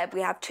on the web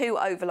we have two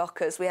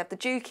overlockers. We have the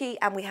Juki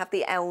and we have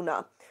the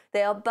Elna.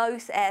 They are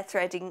both air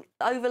threading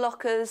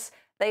overlockers.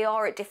 They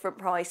are at different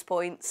price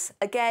points.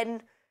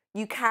 Again,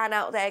 you can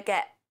out there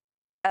get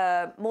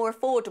more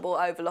affordable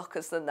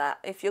overlockers than that.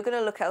 If you're going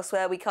to look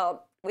elsewhere, we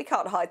can't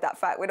hide that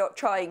fact. We're not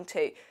trying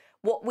to.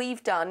 What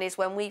we've done is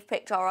when we've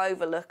picked our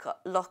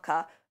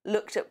overlocker,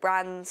 looked at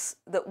brands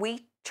that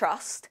we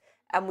trust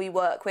and we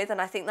work with, and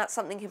I think that's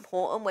something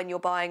important when you're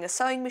buying a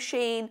sewing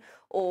machine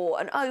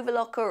or an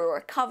overlocker or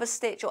a cover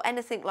stitch or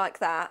anything like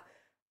that.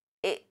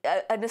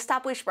 An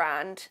established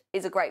brand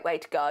is a great way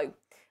to go,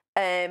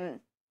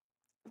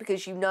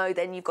 because you know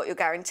then you've got your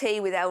guarantee.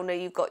 With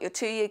Elna, you've got your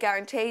 2-year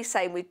guarantee.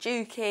 Same with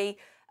Juki.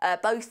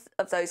 Both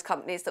of those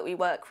companies that we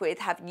work with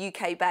have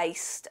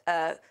UK-based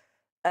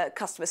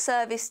customer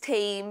service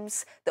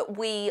teams that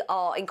we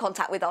are in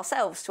contact with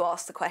ourselves to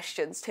ask the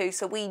questions to,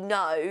 so we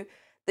know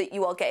that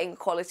you are getting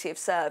quality of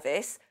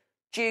service.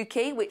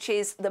 Juki, which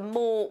is the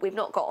more, we've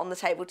not got on the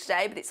table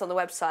today, but it's on the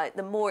website,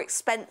 the more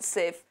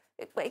expensive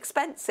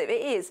it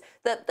is,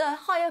 the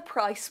higher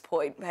price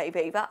point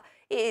maybe, but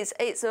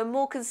it's a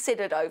more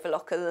considered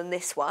overlocker than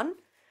this one.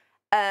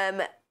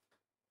 It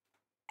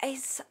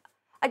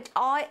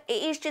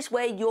is just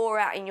where you're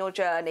at in your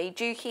journey.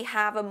 Juki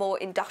have a more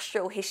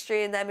industrial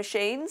history in their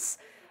machines.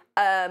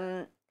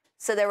 So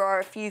there are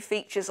a few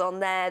features on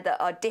there that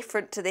are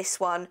different to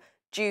this one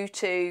due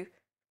to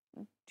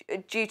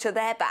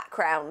their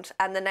background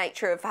and the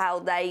nature of how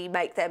they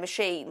make their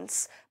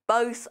machines.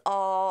 Both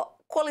are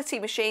quality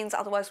machines,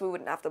 otherwise we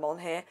wouldn't have them on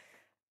here.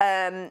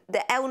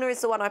 The Elna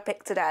is the one I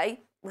picked today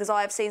because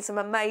I have seen some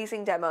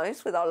amazing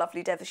demos with our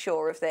lovely Deborah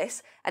Shaw of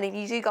this. And if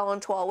you do go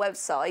onto our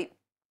website,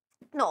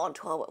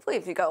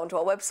 if you go onto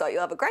our website,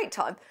 you'll have a great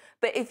time.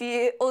 But if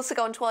you also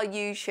go onto our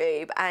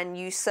YouTube and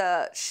you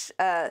search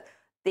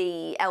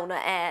the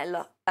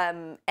Elna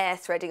air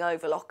threading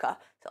overlocker,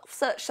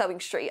 search Sewing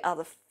Street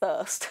other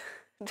first.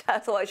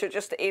 Otherwise you're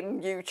just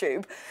in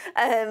YouTube.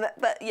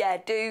 But yeah,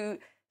 do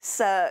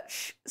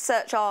search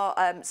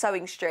our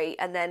Sewing Street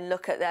and then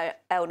look at the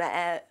Elna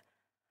air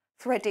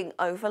threading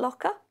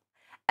overlocker.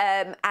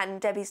 And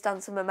Debbie's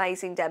done some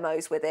amazing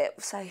demos with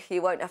it, so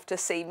you won't have to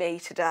see me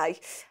today.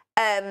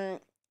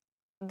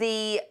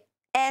 The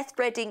air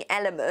threading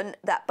element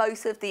that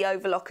both of the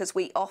overlockers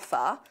we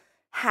offer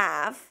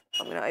have,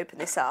 I'm going to open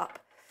this up,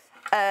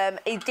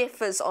 it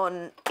differs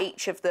on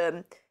each of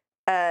them.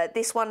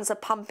 This one's a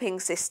pumping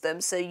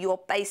system, so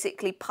you're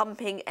basically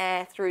pumping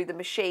air through the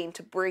machine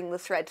to bring the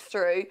thread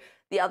through.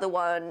 The other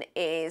one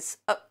is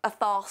a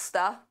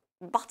faster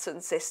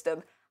button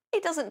system.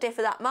 It doesn't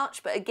differ that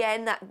much, but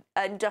again, that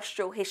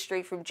industrial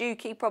history from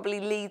Juki probably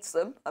leads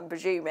them, I'm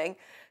presuming,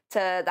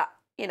 to that,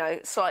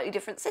 slightly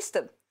different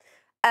system.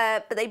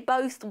 But they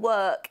both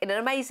work in an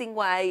amazing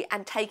way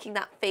and taking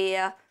that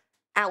fear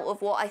out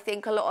of what I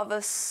think a lot of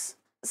us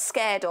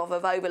scared of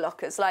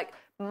overlockers. Like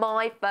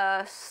my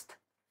first,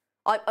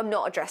 I'm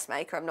not a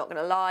dressmaker, I'm not going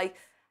to lie.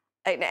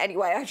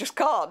 Anyway, I just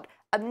can't.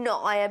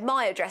 I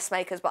admire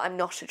dressmakers, but I'm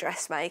not a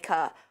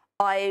dressmaker.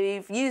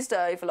 I've used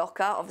an overlocker,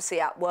 obviously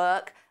at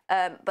work,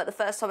 but the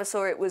first time I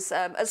saw it was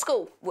at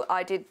school.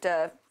 I did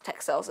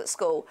textiles at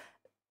school.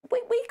 We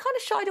kind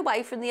of shied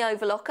away from the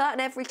overlocker, and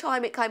every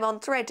time it came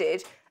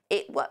unthreaded,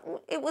 it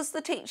was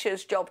the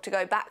teacher's job to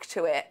go back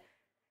to it.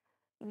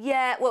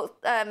 Yeah, well,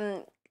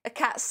 a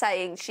Kat's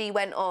saying she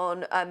went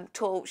on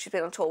tour. She's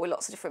been on tour with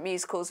lots of different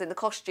musicals in the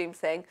costume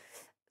thing.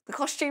 The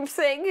costume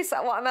thing, is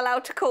that what I'm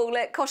allowed to call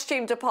it?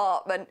 Costume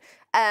department.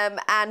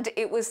 And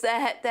it was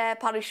their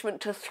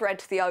punishment to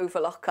thread the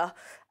overlocker.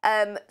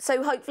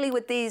 So hopefully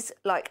with these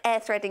like air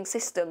threading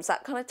systems,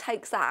 that kind of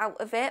takes that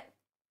out of it.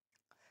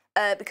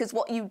 Because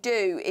what you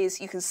do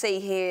is, you can see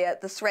here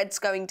the threads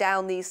going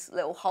down these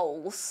little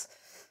holes,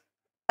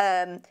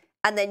 and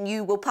then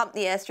you will pump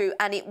the air through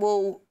and it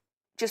will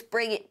just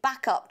bring it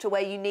back up to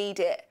where you need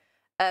it,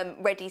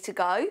 ready to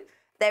go.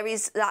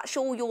 That's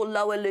all your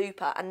lower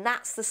looper, and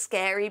that's the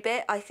scary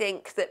bit. I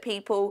think that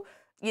people,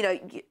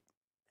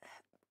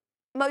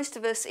 most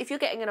of us, if you're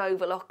getting an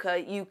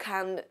overlocker, you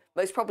can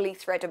most probably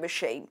thread a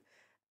machine.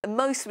 And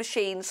most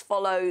machines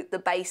follow the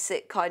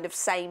basic kind of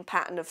same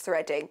pattern of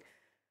threading.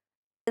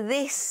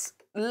 This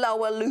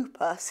lower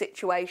looper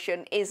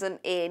situation isn't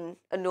in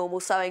a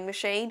normal sewing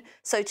machine,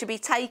 so to be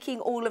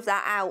taking all of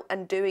that out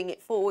and doing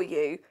it for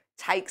you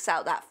takes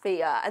out that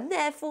fear, and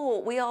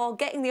therefore we are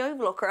getting the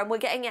overlocker and we're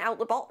getting it out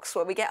the box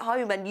when we get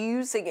home and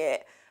using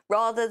it,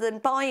 rather than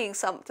buying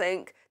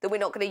something that we're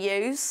not going to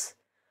use.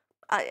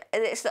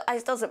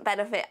 It doesn't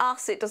benefit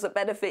us, it doesn't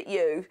benefit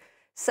you.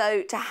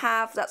 So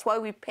that's why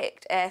we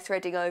picked air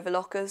threading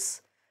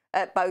overlockers.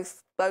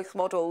 Both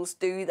models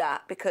do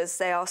that because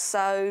they are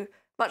so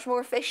much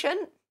more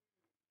efficient.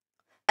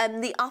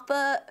 And the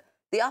upper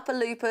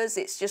loopers,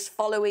 it's just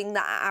following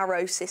that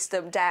arrow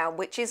system down,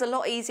 which is a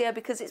lot easier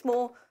because it's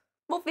more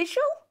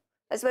visual.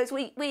 I suppose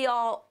we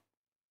are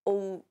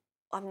all,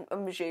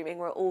 I'm assuming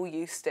we're all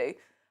used to.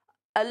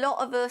 A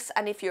lot of us,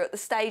 and if you're at the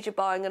stage of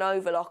buying an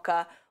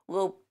overlocker,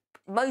 will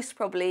most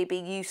probably be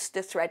used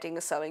to threading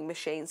a sewing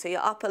machine. So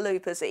your upper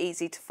loopers are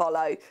easy to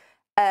follow.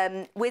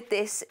 With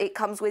this, it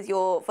comes with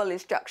your full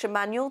instruction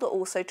manual that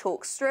also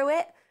talks through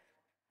it.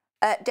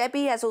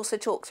 Debbie has also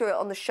talked through it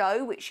on the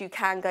show, which you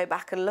can go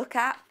back and look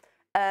at.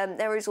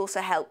 There is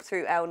also help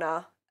through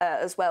Elna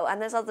as well,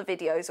 and there's other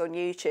videos on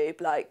YouTube.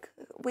 Like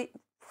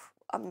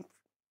I'm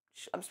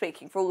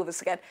speaking for all of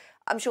us again.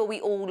 I'm sure we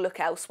all look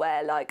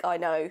elsewhere. Like I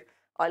know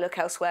I look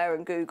elsewhere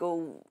and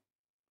Google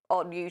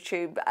on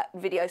YouTube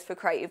videos for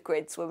creative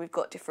grids when we've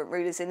got different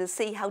rulers in, and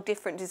see how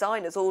different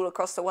designers all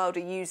across the world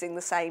are using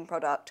the same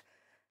product.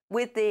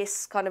 With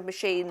this kind of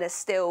machine,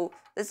 there's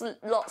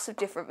lots of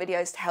different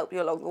videos to help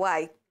you along the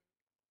way.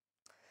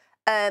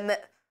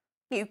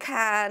 You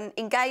can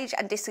engage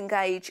and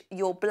disengage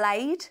your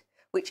blade,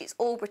 which is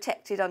all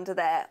protected under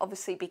there.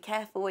 Obviously, be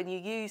careful when you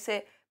use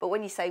it, but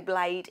when you say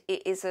blade,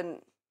 it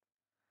isn't,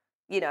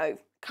 you know,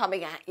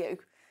 coming at you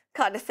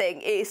kind of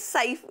thing. It is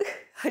safe.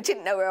 I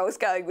didn't know where I was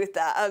going with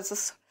that. I was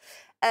just,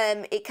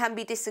 it can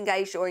be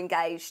disengaged or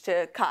engaged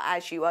to cut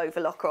as you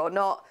overlocker or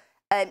not.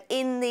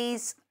 In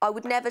these, I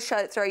would never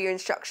throw your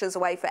instructions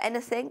away for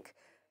anything.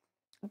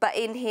 But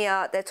in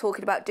here, they're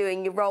talking about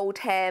doing your rolled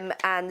hem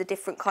and the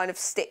different kind of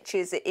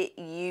stitches that it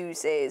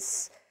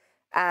uses,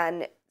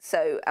 and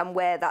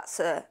where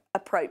that's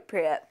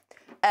appropriate.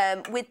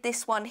 With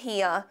this one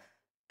here,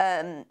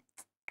 what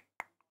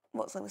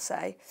was I going to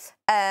say?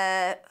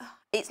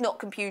 It's not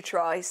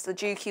computerized. The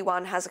Juki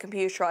one has a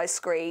computerized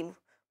screen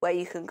where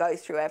you can go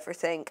through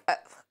everything.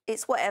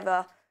 It's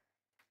whatever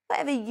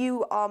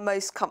you are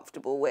most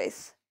comfortable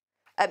with.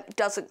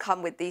 Doesn't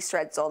come with these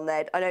threads on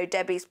there. I know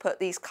Debbie's put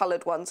these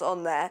coloured ones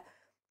on there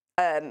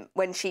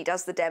when she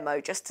does the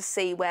demo, just to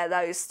see where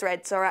those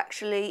threads are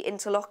actually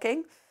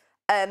interlocking.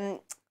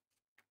 I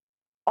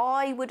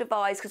would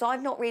advise, because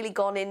I've not really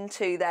gone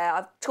into there,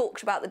 I've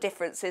talked about the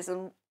differences,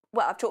 and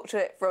well, I've talked to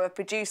it from a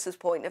producer's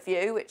point of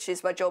view, which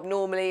is my job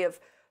normally, of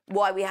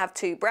why we have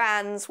two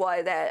brands,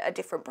 why they're a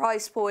different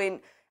price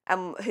point,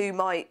 and who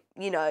might,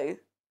 you know,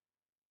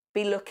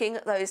 be looking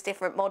at those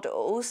different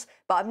models.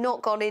 But I've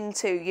not gone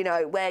into, you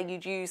know, where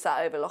you'd use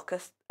that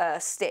overlocker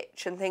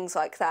stitch and things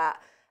like that.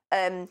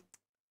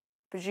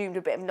 Presumed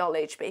a bit of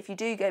knowledge, but if you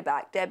do go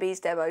back,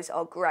 Debbie's demos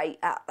are great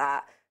at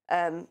that.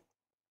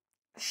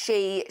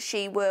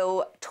 She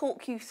will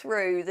talk you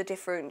through the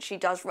different, she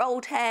does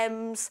rolled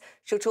hems,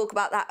 she'll talk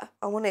about that.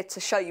 I wanted to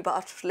show you, but I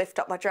have to lift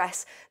up my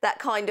dress, that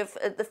kind of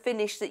the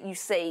finish that you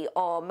see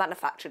on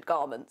manufactured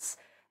garments,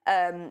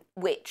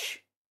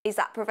 which is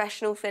that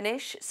professional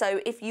finish. So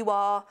if you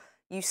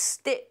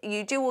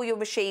do all your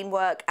machine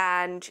work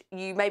and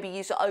you maybe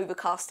use an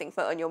overcasting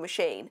foot on your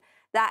machine,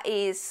 that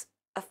is,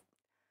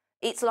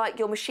 it's like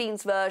your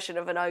machine's version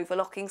of an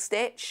overlocking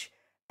stitch,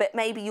 but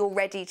maybe you're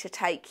ready to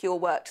take your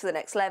work to the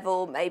next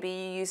level. Maybe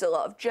you use a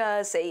lot of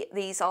jersey.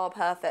 These are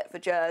perfect for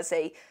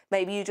jersey.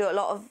 Maybe you do a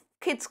lot of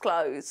kids'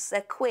 clothes.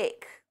 They're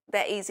quick,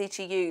 they're easy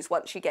to use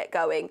once you get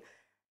going.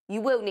 You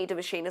will need a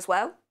machine as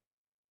well.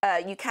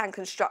 You can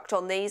construct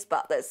on these,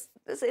 but there's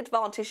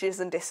advantages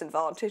and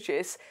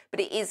disadvantages,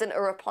 but it isn't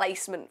a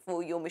replacement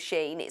for your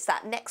machine. It's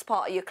that next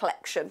part of your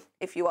collection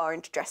if you are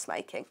into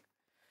dressmaking.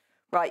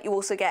 Right, you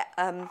also get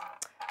like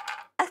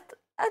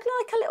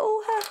a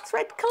little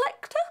thread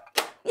collector.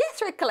 Yeah,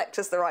 thread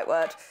collector's the right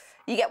word.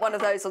 You get one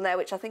of those on there,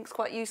 which I think is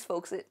quite useful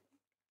because it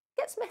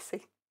gets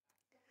messy.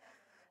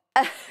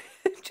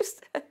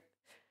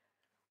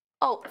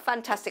 Oh,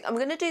 fantastic. I'm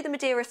going to do the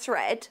Madeira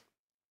thread,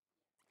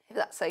 if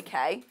that's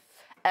okay.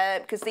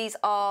 Because these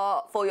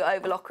are for your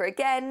overlocker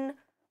again.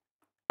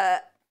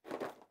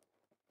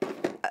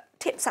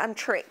 Tips and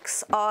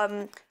tricks.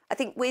 I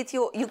think with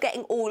you're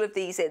getting all of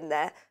these in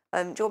there. Do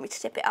you want me to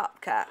tip it up,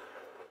 Kat?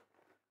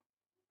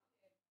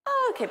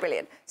 Oh, okay,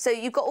 brilliant. So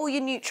you've got all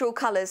your neutral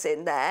colours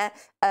in there.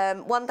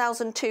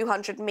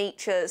 1,200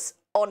 meters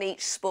on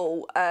each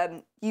spool.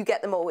 You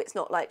get them all. It's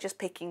not like just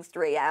picking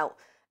 3 out.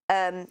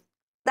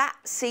 That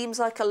seems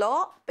like a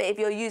lot, but if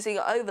you're using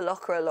your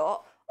overlocker a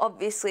lot,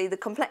 obviously the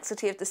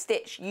complexity of the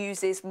stitch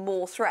uses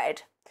more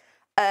thread.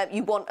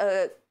 You want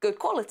a good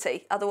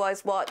quality,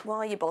 otherwise why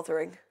are you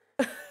bothering?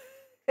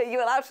 Are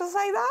you allowed to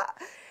say that?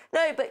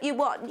 No, but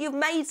you've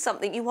made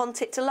something, you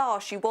want it to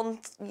last, you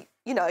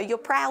know, you're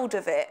proud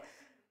of it.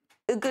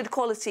 A good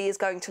quality is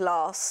going to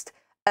last.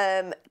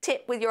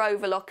 Tip with your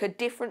overlocker,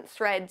 different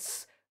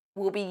threads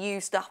will be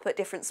used up at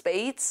different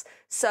speeds,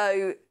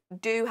 so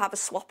do have a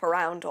swap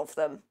around of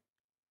them.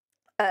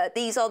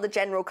 These are the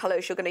general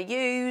colours you're going to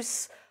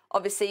use.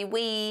 Obviously,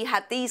 we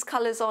had these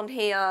colours on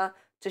here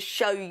to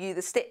show you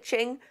the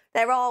stitching.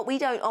 We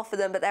don't offer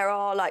them, but there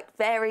are like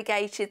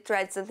variegated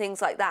threads and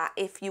things like that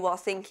if you are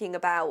thinking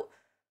about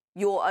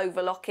your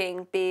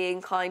overlocking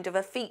being kind of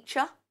a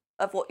feature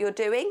of what you're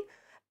doing.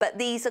 But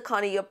these are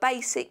kind of your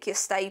basic, your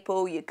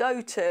staple, your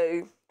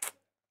go-to.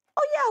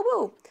 Oh yeah, I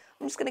will.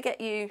 I'm just going to get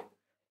you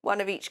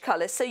one of each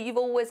colour. So you've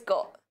always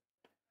got...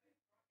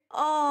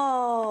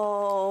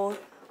 Oh,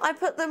 I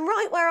put them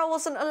right where I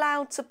wasn't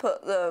allowed to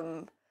put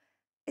them.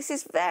 This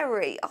is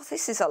very, oh,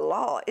 this is a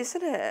lot,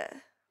 isn't it?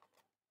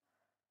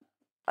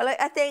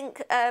 I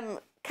think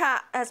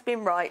Kat has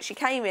been right. She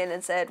came in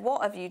and said,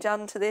 what have you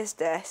done to this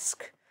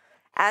desk?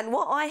 And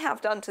what I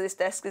have done to this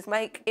desk is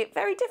make it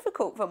very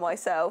difficult for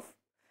myself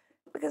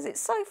because it's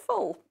so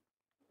full.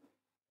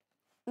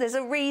 There's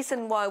a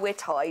reason why we're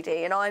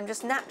tidy, and I'm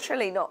just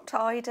naturally not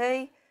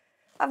tidy.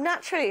 I'm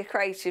naturally a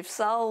creative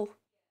soul.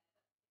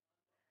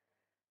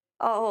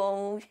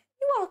 Oh,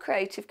 you are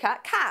creative,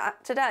 Kat.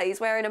 Kat today is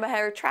wearing a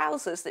pair of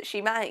trousers that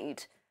she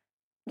made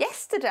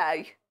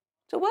yesterday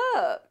to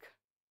work.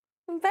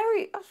 I'm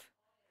very...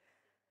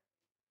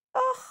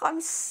 Oh, I'm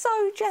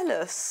so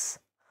jealous.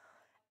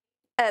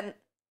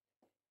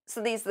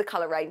 So these are the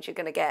colour range you're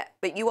going to get,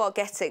 but you are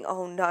getting,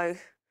 oh no, it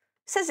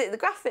says it in the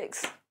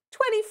graphics,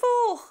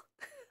 24.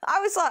 I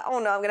was like, oh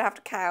no, I'm going to have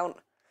to count.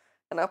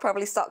 And I'll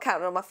probably start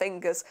counting on my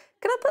fingers.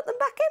 Can I put them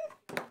back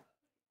in?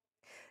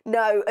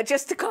 No,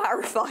 just to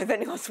clarify if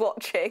anyone's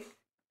watching,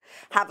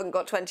 haven't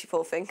got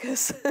 24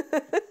 fingers.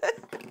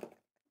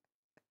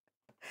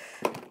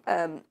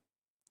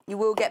 You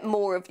will get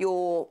more of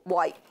your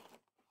white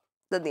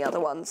than the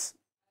other ones.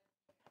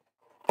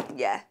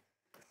 Yeah.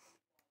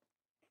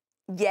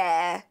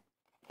 Yeah.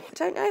 I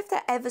don't know if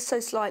they're ever so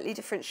slightly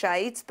different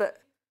shades,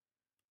 but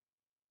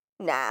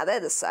nah,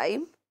 they're the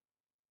same.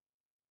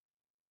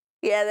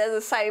 Yeah, they're the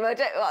same.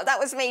 That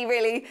was me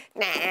really,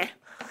 nah.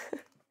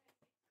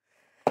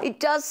 It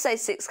does say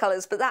 6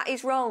 colours, but that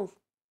is wrong.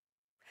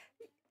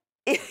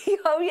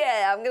 Oh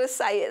yeah, I'm going to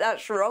say it,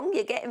 that's wrong.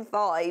 You're getting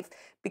 5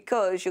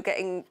 because you're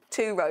getting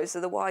 2 rows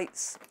of the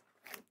whites.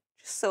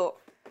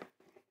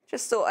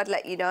 Just thought I'd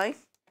let you know.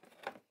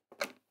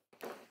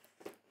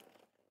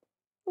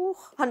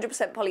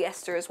 100%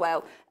 polyester as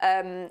well,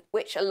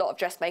 which a lot of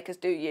dressmakers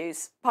do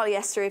use.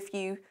 Polyester, if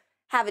you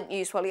haven't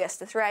used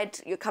polyester thread,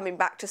 you're coming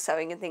back to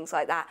sewing and things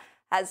like that,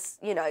 as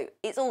you know,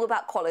 it's all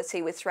about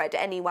quality with thread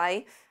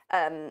anyway.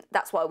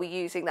 That's why we're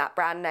using that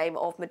brand name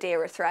of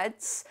Madeira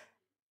threads.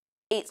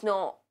 It's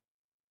not,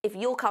 if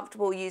you're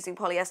comfortable using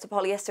polyester,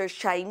 polyester has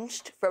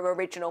changed from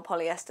original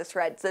polyester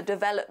threads. The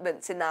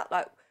developments in that,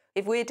 like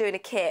if we're doing a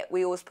kit,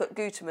 we always put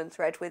Gutermann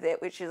thread with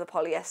it, which is a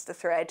polyester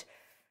thread.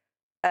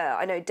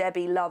 I know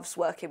Debbie loves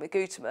working with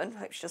Gutermann,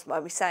 hope she doesn't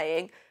mind me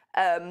saying.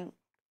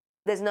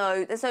 There's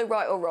no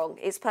right or wrong.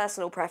 It's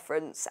personal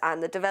preference,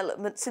 and the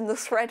developments in the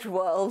thread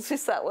world,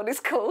 is that what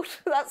it's called?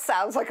 That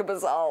sounds like a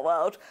bizarre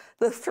world.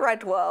 The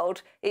thread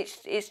world,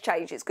 it's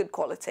changed, it's good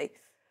quality.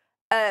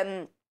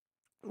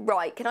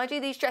 Right, can I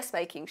do these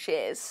dressmaking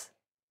shears?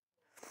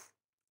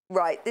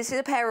 Right, this is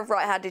a pair of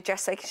right-handed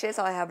dressmaking shears.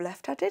 I have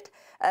left-handed.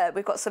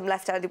 We've got some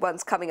left-handed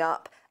ones coming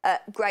up.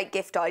 Great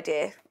gift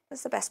idea.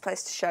 That's the best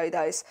place to show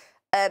those.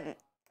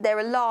 They're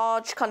a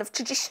large kind of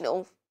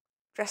traditional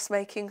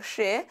dressmaking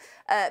shear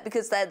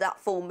because they're that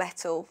full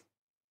metal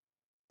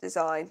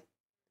design.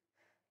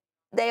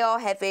 They are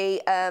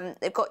heavy.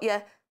 They've got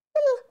your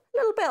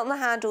little bit on the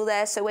handle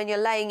there, so when you're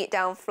laying it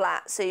down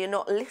flat, so you're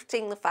not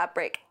lifting the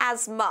fabric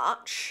as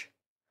much,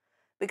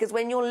 because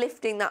when you're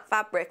lifting that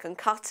fabric and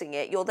cutting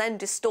it, you're then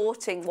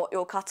distorting what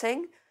you're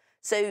cutting.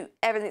 So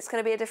everything's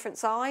going to be a different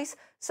size.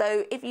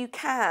 So if you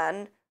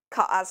can,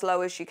 cut as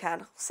low as you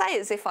can. I'll say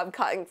as if I'm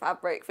cutting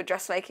fabric for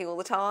dressmaking all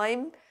the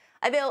time.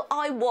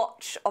 I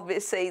watch,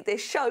 obviously,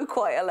 this show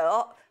quite a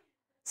lot.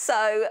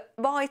 So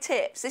my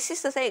tips, this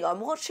is the thing, I'm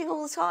watching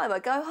all the time. I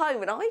go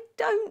home and I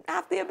don't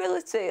have the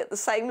ability at the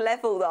same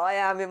level that I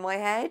am in my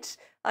head.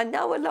 I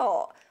know a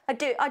lot. I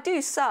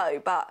do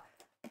sew, but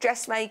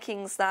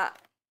dressmaking's the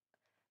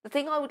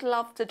thing I would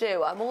love to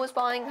do. I'm always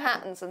buying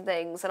patterns and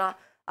things, and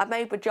I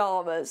made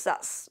pyjamas.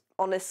 That's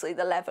honestly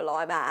the level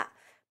I'm at.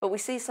 But we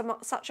see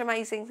such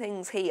amazing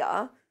things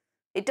here.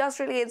 It does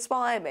really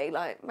inspire me.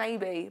 Like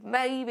maybe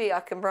I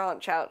can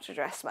branch out to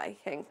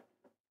dressmaking.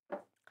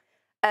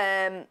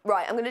 Right,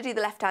 I'm going to do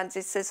the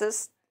left-handed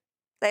scissors.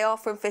 They are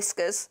from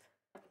Fiskars.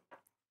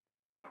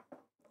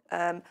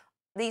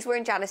 These were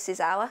in Janis's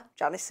hour.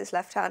 Janis is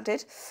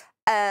left-handed.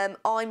 I'm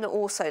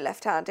also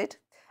left-handed.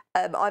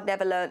 I've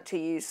never learnt to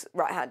use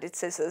right-handed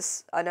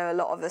scissors. I know a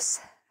lot of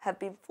us have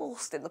been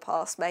forced in the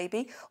past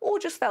maybe, or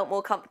just felt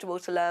more comfortable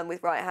to learn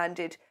with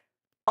right-handed.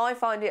 I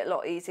find it a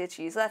lot easier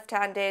to use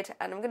left-handed,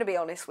 and I'm going to be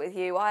honest with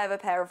you, I have a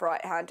pair of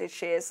right-handed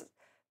shears,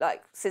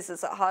 like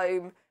scissors at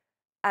home,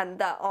 and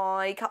that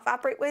I cut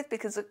fabric with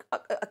because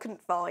I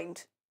couldn't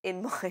find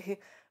in my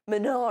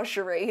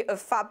menagerie of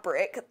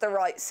fabric the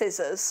right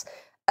scissors.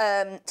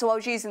 So I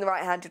was using the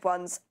right-handed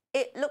ones.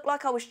 It looked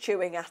like I was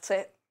chewing at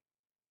it.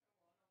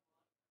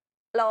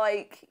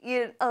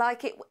 It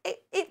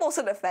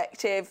wasn't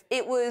effective.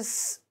 It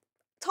was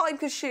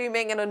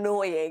time-consuming and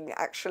annoying,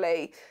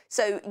 actually.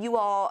 So you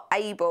are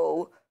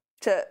able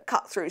to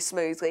cut through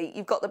smoothly.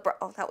 You've got the...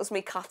 Oh, that was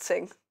me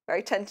cutting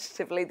very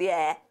tentatively the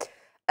air.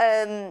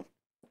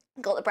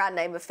 Got the brand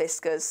name of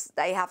Fiskars.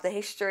 They have the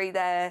history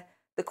there,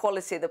 the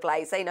quality of the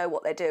blades. They know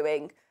what they're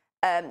doing.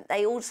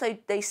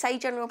 They say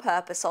general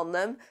purpose on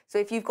them. So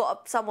if you've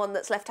got someone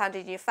that's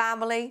left-handed in your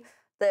family,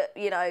 that,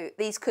 you know,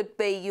 these could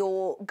be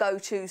your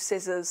go-to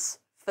scissors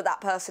for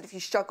that person if you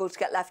struggle to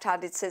get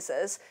left-handed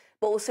scissors,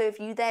 But also if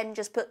you then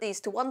just put these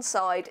to one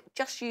side,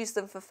 just use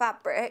them for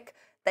fabric,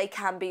 they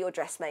can be your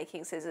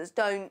dressmaking scissors.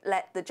 Don't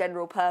let the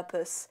general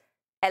purpose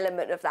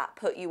element of that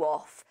put you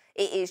off.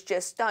 It is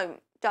just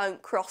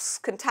don't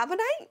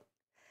cross-contaminate.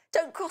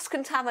 Don't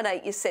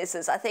cross-contaminate your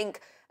scissors. I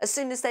think as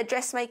soon as they're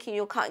dressmaking,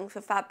 you're cutting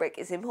for fabric,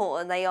 it's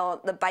important they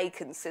aren't the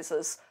bacon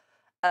scissors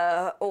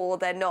or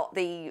they're not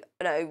the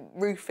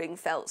roofing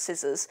felt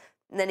scissors.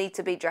 They need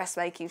to be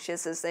dressmaking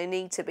scissors. They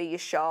need to be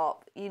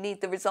sharp. You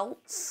need the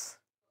results.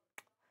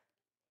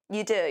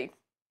 You do.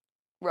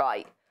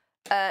 Right.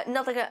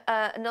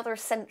 Another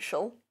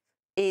essential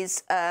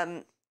is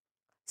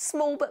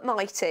small but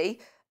mighty.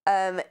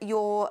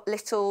 Your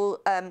little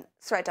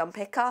thread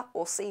unpicker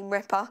or seam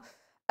ripper.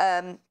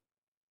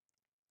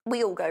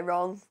 We all go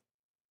wrong.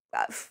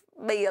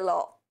 Me a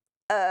lot.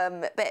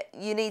 But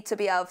you need to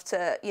be able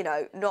to,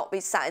 not be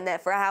sat in there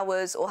for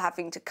hours or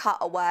having to cut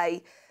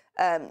away.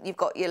 You've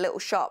got your little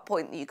sharp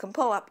point that you can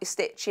pull up your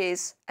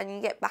stitches and you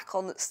get back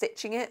on at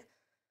stitching it.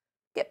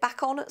 Get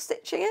back on at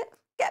stitching it.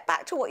 Get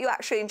back to what you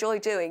actually enjoy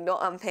doing,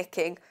 not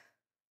unpicking.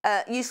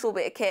 Useful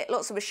bit of kit.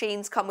 Lots of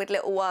machines come with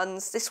little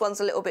ones. This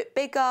one's a little bit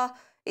bigger.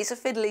 It's a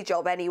fiddly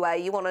job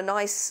anyway. You want a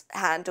nice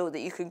handle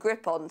that you can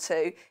grip onto.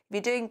 If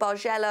you're doing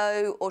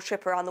Bargello or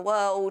Trip Around the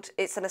World,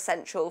 it's an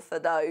essential for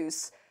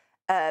those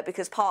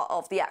because part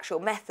of the actual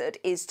method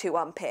is to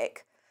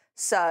unpick.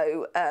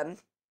 So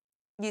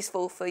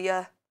useful for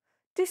your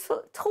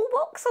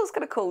toolbox, I was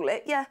going to call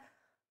it, yeah.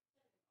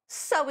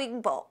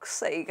 Sewing box,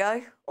 there you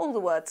go. All the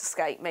words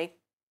escape me.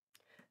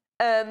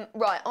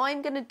 Right,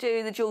 I'm going to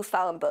do the Jules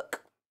Fallon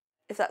book,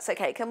 if that's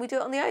okay. Can we do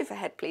it on the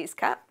overhead, please,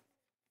 Kat?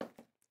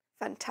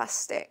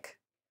 Fantastic.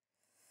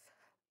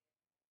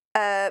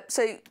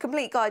 So,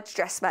 Complete Guide to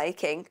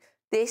Dressmaking.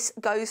 This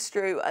goes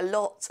through a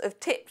lot of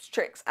tips,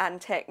 tricks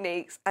and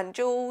techniques, and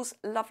Jules,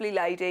 lovely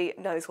lady,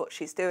 knows what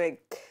she's doing.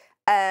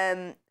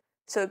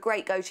 So a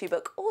great go-to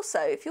book. Also,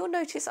 if you'll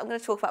notice, I'm going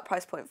to talk about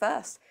price point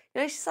first.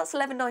 You notice that's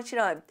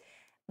 $11.99.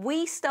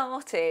 We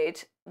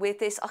started with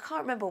this, I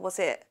can't remember, was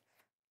it?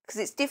 Because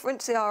it's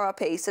different to the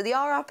RRP. So the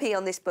RRP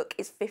on this book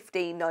is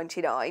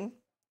 $15.99.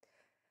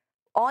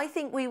 I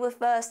think we were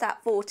first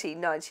at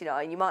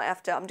 $14.99. You might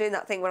have to, I'm doing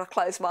that thing when I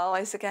close my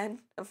eyes again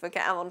and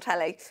forget I'm on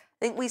telly. I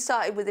think we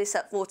started with this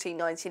at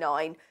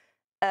 $14.99.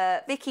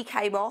 Vicky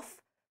came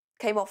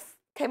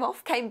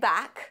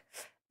back.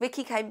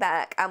 Vicky came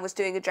back and was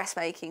doing a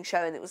dressmaking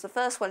show, and it was the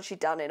first one she'd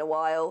done in a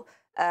while.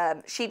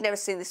 She'd never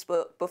seen this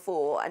book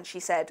before, and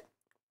she said,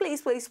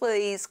 please, please,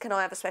 please, can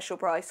I have a special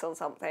price on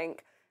something?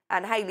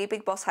 And Hayley,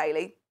 Big Boss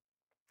Hayley,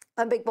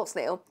 and Big Boss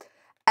Neil,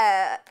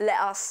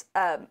 let us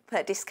put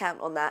a discount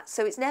on that.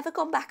 So it's never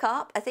gone back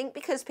up. I think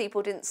because the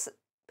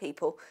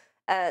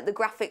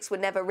graphics were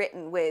never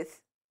written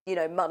with,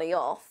 money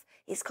off.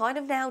 It's kind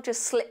of now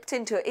just slipped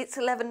into it. It's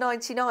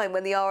 $11.99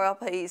 when the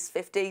RRP is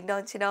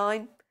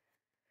 $15.99.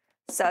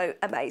 So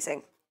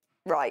amazing.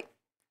 Right.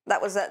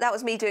 That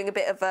was me doing a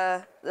bit of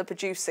the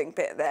producing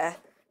bit there,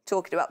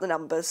 talking about the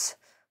numbers.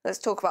 Let's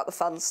talk about the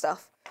fun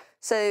stuff.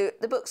 So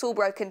the book's all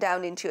broken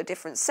down into your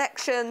different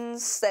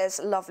sections. There's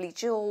lovely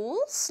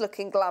Jules,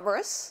 looking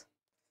glamorous.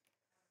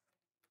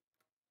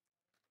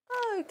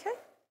 Okay.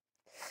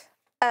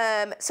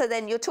 So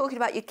then you're talking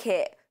about your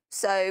kit.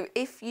 So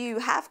if you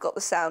have got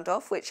the sound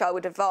off, which I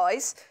would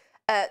advise,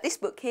 this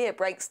book here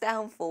breaks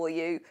down for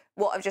you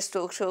what I've just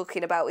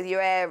talking about with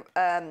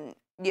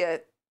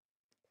your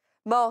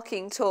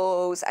marking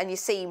tools and your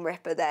seam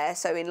ripper there.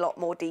 So in a lot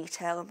more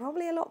detail and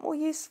probably a lot more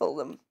useful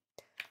than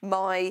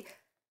my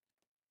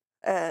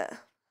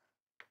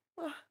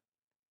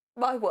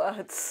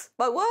words.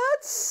 My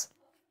words?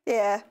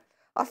 Yeah,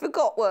 I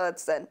forgot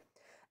words then.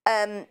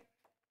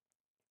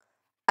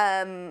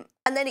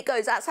 And then it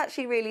goes, that's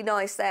actually really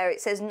nice there.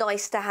 It says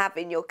nice to have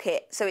in your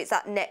kit. So it's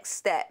that next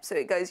step. So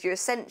it goes your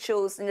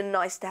essentials and your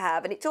nice to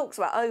have. And it talks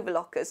about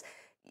overlockers.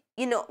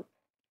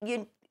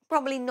 You're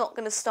probably not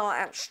going to start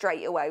out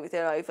straight away with an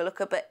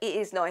overlocker, but it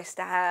is nice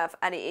to have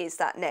and it is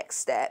that next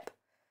step.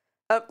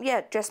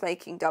 Yeah,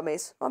 dressmaking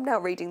dummies. I'm now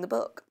reading the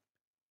book.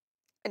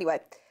 Anyway,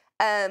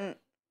 yeah,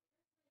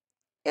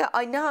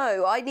 I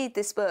know, I need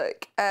this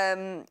book.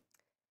 Talking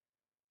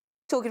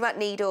about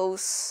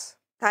needles,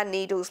 hand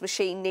needles,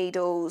 machine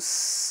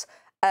needles.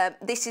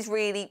 This is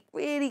really,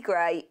 really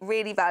great,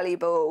 really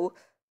valuable.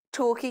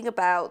 Talking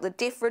about the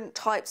different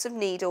types of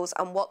needles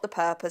and what the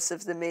purpose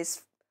of them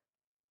is.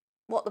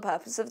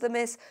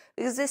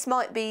 Because this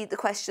might be the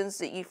questions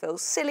that you feel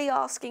silly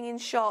asking in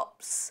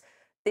shops.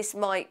 This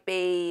might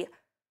be,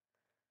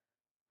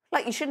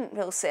 like, you shouldn't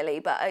feel silly,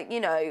 but,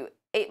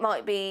 it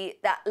might be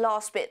that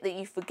last bit that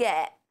you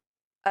forget.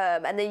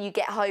 And then you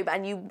get home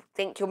and you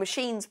think your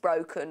machine's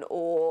broken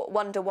or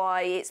wonder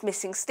why it's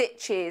missing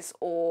stitches,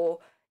 or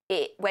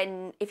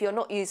if you're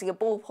not using a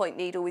ballpoint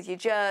needle with your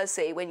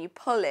jersey, when you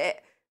pull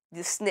it,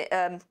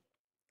 the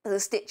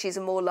stitches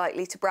are more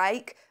likely to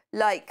break.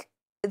 Like,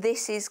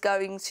 this is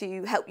going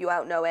to help you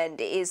out no end.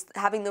 It is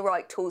having the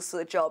right tools for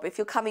the job. If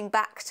you're coming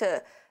back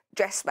to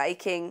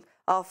dressmaking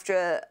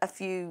after a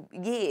few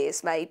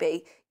years,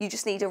 maybe, you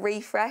just need a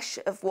refresh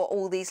of what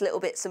all these little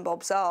bits and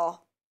bobs are.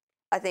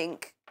 I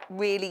think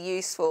really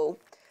useful.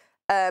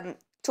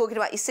 Talking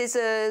about your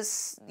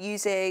scissors,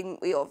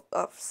 we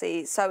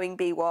obviously sewing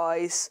bee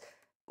wise.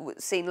 We've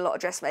seen a lot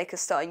of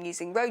dressmakers starting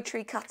using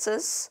rotary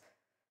cutters,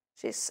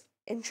 which is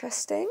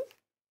interesting.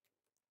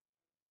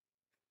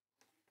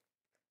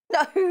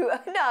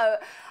 No,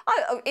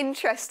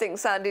 interesting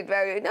sounded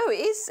very, no, it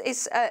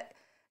is,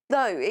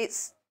 no,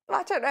 it's,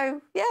 I don't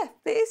know, yeah,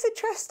 it is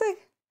interesting.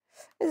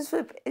 It's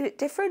a bit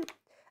different.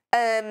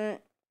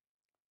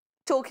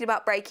 Talking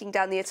about breaking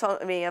down the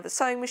autonomy of a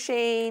sewing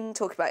machine,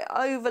 talking about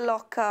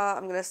overlocker.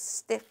 I'm going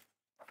to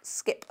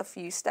skip a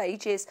few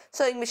stages.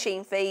 Sewing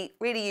machine feet,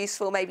 really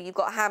useful. Maybe you've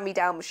got a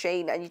hand-me-down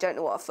machine and you don't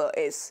know what a foot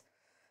is.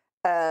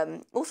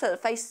 Also,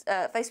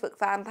 the Facebook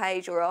fan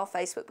page or our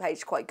Facebook page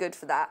is quite good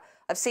for that.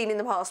 I've seen in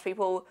the past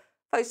people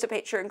post a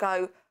picture and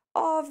go,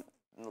 oh,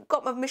 I've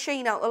got my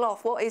machine out the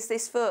loft. What is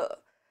this foot?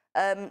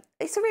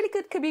 It's a really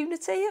good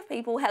community of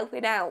people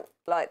helping out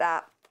like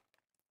that.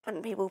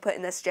 And people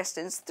putting their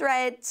suggestions,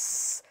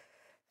 threads,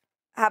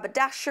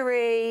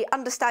 haberdashery,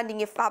 understanding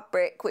your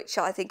fabric, which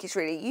I think is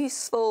really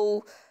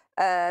useful,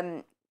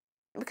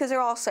 because there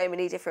are so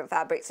many different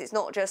fabrics. It's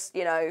not just,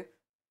 you know,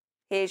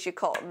 here's your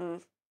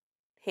cotton,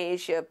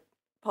 here's your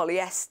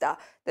polyester.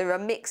 There are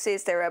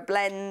mixes, there are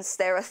blends,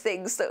 there are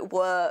things that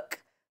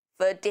work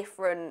for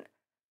different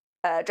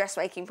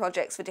dressmaking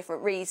projects for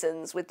different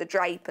reasons with the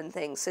drape and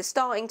things. So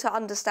starting to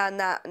understand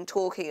that and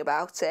talking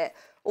about it.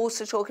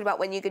 Also talking about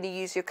when you're going to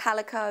use your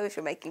calico, if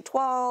you're making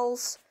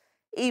toiles,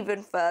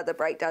 even further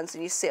breakdowns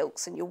in your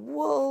silks and your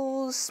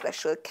wools,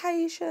 special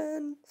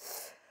occasion,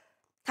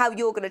 how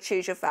you're going to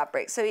choose your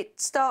fabric. So it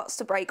starts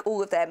to break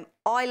all of them.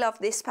 I love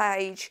this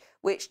page,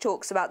 which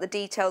talks about the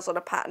details on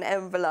a pattern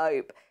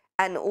envelope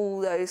and all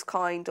those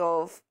kind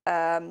of,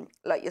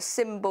 like your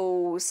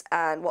symbols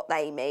and what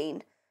they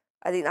mean.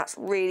 I think that's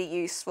really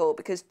useful,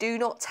 because do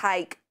not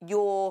take,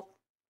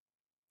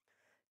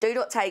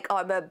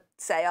 I'm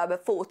a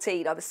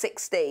 14, I'm a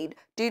 16,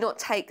 do not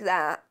take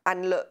that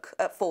and look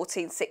at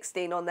 14,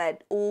 16 on there.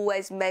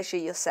 Always measure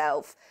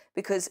yourself,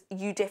 because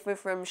you differ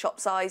from shop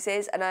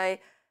sizes. And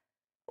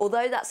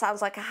although that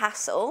sounds like a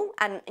hassle,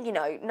 and you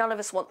know, none of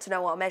us want to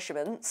know our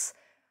measurements,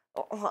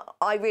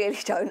 I really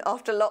don't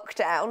after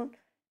lockdown.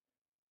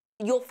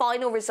 Your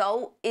final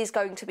result is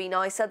going to be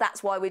nicer.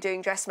 That's why we're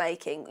doing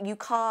dressmaking.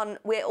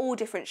 We're all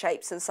different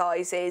shapes and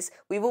sizes.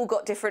 We've all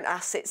got different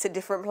assets in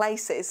different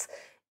places.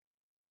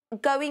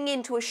 Going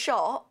into a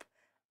shop,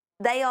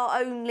 they are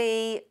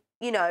only,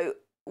 you know,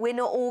 we're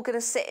not all going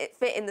to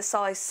fit in the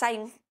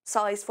same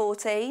size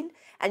 14,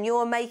 and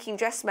your making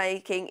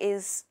dressmaking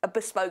is a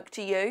bespoke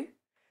to you.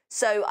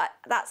 So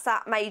that's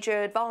that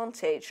major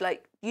advantage.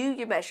 Like,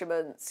 your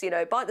measurements, you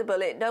know, bite the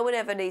bullet. No one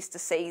ever needs to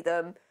see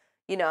them.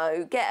 You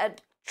know, get a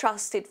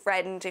trusted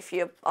friend if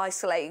you're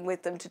isolating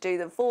with them to do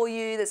them for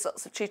you. There's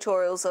lots of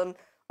tutorials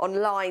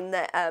online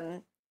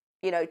that,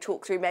 you know,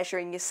 talk through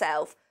measuring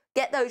yourself.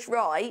 Get those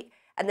right.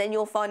 And then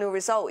your final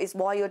result is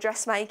why you're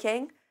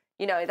dressmaking.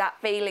 You know, that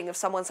feeling of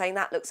someone saying,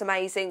 that looks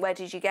amazing, where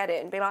did you get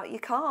it? And be like, you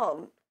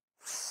can't.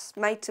 It's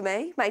made to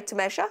me, made to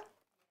measure.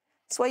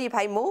 It's where you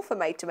pay more for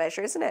made to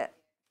measure, isn't it?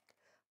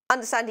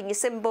 Understanding your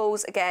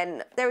symbols,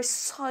 again, there is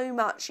so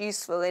much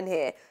useful in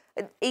here.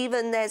 And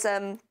even there's,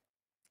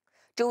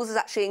 Jules has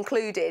actually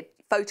included,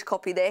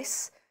 photocopy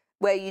this,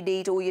 where you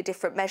need all your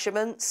different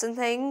measurements and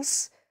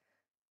things.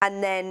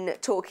 And then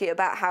talking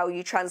about how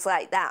you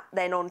translate that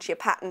then onto your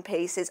pattern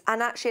pieces,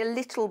 and actually a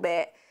little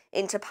bit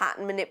into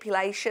pattern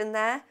manipulation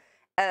there,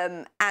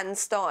 and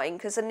starting,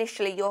 because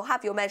initially you'll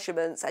have your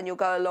measurements and you'll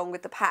go along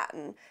with the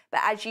pattern,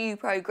 but as you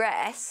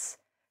progress,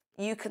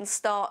 you can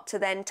start to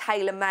then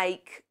tailor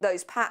make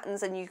those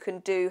patterns, and you can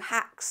do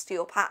hacks to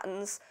your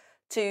patterns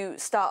to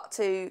start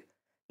to,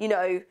 you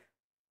know,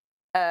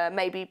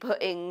 maybe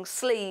putting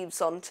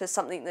sleeves onto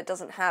something that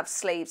doesn't have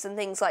sleeves and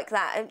things like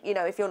that. You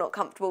know, if you're not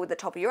comfortable with the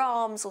top of your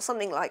arms or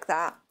something like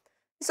that.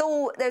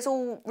 There's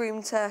all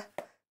room to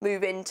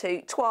move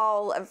into.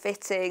 Toile and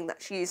fitting,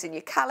 that's using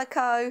your calico.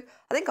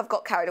 I think I've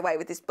got carried away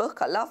with this book.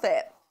 I love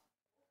it.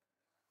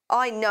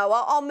 I know,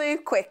 I'll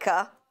move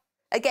quicker.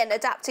 Again,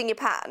 adapting your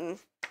pattern.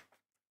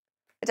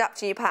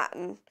 Adapting your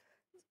pattern.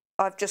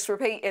 I've just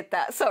repeated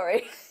that,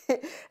 sorry.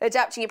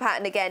 Adapting your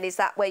pattern again is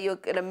that where you're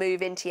going to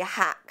move into your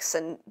hacks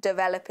and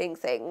developing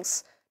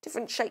things,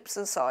 different shapes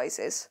and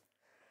sizes.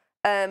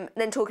 Then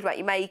talking about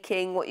your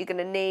making, what you're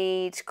going to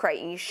need,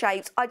 creating your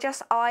shapes.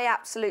 I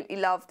absolutely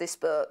love this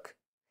book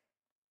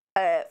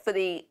for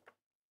the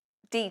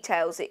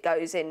details it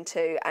goes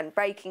into and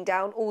breaking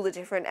down all the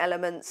different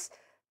elements,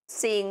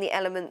 seeing the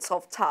elements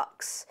of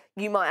tucks.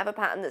 You might have a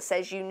pattern that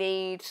says you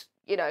need,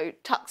 you know,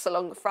 tucks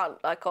along the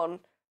front, like on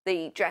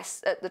the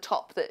dress at the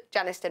top that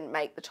Janis didn't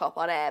make the top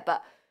on air,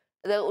 but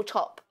the little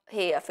top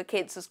here for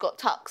kids has got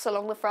tucks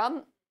along the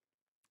front.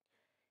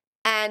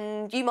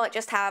 And you might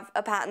just have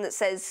a pattern that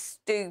says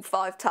do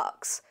 5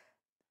 tucks.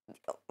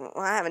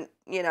 I haven't,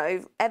 you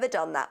know, ever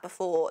done that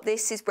before.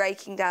 This is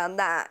breaking down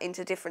that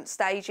into different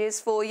stages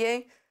for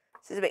you.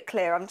 This is a bit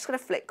clearer. I'm just going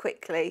to flick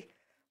quickly.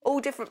 All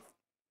different.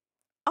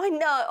 I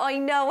know,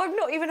 I'm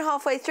not even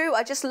halfway through.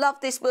 I just love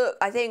this book.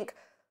 I think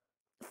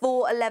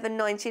for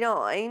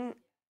 $11.99,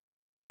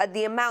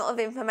 the amount of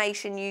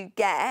information you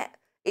get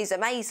is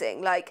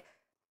amazing. Like,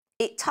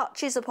 it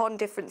touches upon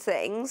different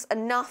things,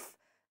 enough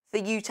for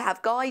you to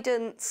have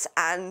guidance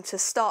and to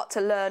start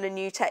to learn a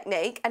new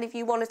technique. And if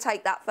you want to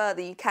take that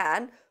further, you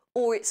can.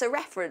 Or it's a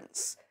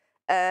reference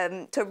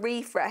to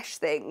refresh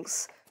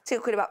things.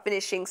 Talking about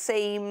finishing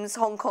seams,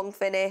 Hong Kong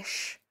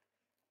finish.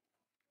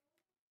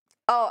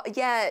 Oh,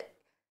 yeah,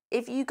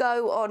 if you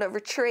go on a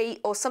retreat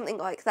or something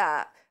like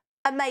that,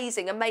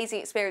 amazing, amazing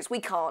experience.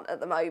 We can't at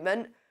the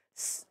moment.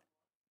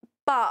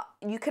 But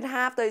you can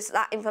have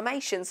that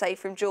information, say,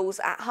 from Jules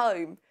at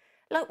home.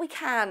 Like, we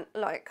can,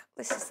 like,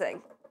 this is the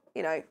thing,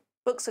 you know,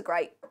 books are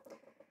great.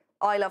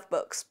 I love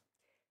books.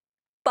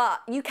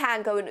 But you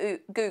can go and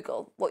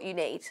Google what you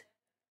need.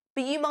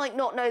 But you might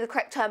not know the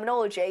correct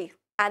terminology,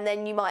 and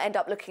then you might end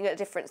up looking at a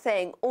different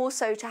thing.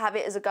 Also, to have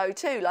it as a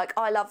go-to, like,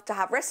 I love to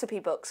have recipe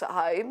books at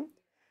home,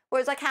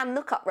 whereas I can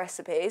look up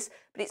recipes,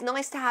 but it's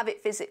nice to have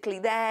it physically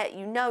there.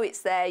 You know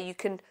it's there. You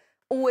can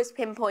always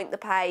pinpoint the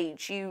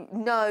page. You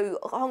know,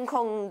 Hong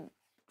Kong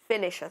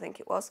finish, I think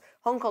it was,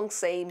 Hong Kong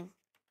seam,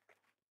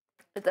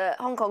 the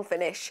Hong Kong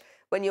finish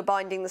when you're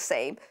binding the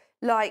seam.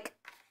 Like,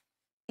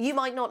 you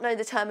might not know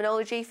the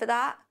terminology for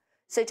that.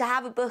 So to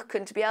have a book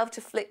and to be able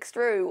to flick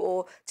through,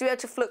 or to be able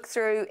to flick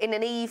through in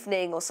an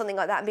evening or something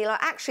like that and be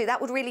like, actually,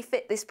 that would really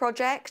fit this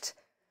project.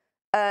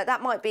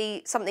 That might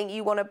be something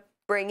you want to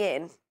bring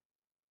in.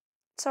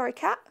 Sorry,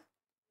 Kat?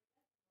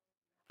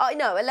 I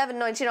know,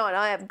 $11.99.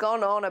 I have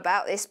gone on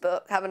about this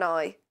book, haven't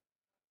I?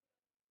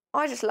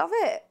 I just love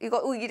it. You've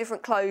got all your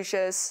different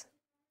closures.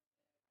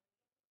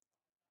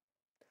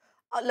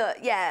 Oh, look,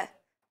 yeah,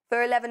 for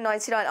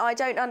 $11.99. I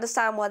don't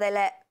understand why they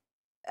let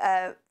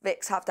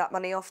Vix have that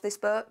money off this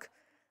book.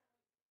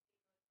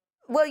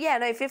 Well, yeah,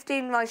 no,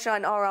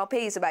 $15.99 RRP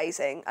is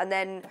amazing, and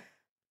then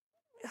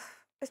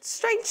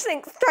strange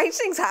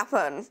things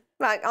happen.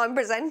 Like, I'm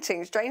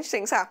presenting, strange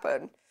things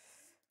happen.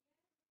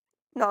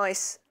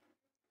 Nice.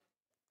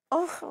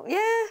 Oh,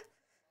 yeah.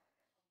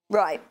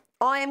 Right,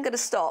 I am going to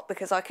stop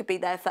because I could be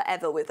there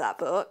forever with that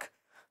book.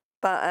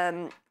 But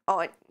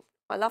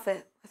I love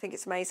it. I think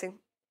it's amazing.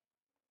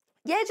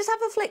 Yeah, just have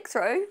a flick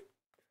through.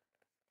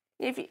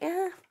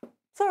 Yeah.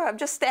 Sorry, I'm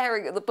just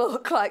staring at the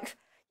book like,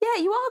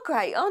 yeah, you are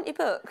great, aren't you,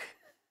 book?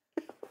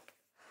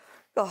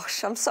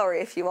 Gosh, I'm sorry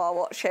if you are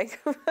watching.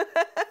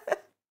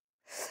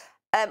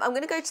 I'm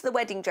going to go to the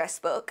wedding dress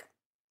book.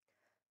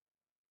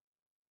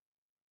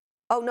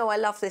 Oh, no, I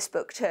love this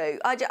book too.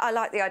 I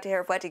like the idea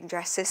of wedding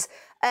dresses.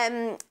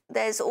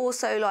 There's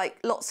also, like,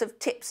 lots of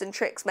tips and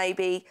tricks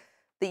maybe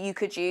that you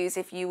could use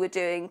if you were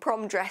doing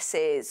prom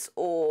dresses,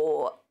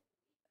 or...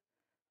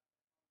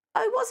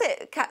 Oh, was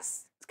it?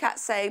 Kat's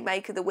saying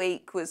Make of the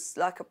Week was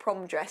like a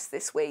prom dress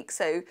this week.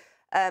 So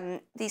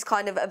these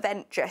kind of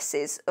event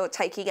dresses are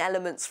taking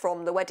elements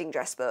from the wedding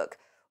dress book.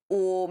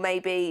 Or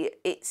maybe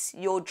it's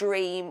your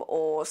dream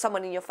or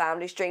someone in your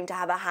family's dream to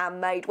have a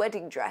handmade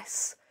wedding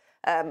dress.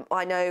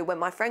 I know when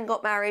my friend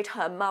got married,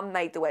 her mum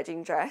made the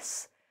wedding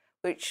dress,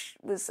 which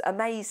was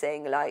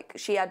amazing. Like,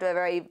 she had a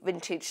very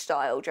vintage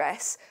style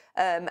dress,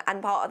 and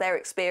part of their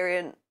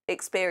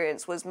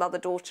experience was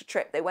mother-daughter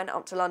trip. They went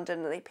up to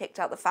London and they picked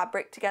out the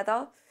fabric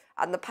together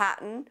and the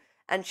pattern,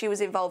 and she was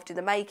involved in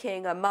the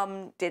making. Her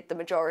mum did the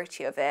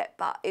majority of it,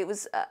 but it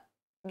was,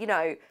 you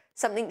know,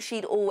 something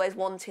she'd always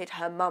wanted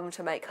her mum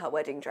to make her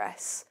wedding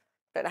dress.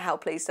 Don't know how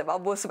pleased her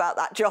mum was about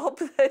that job.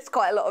 There's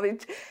quite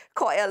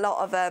a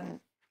lot of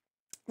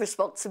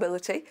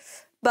responsibility,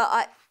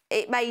 but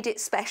it made it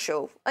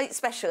special. It's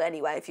special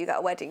anyway if you got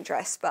a wedding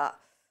dress, but,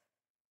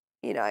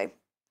 you know,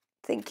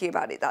 thinking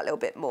about it that little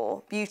bit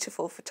more.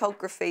 Beautiful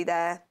photography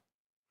there.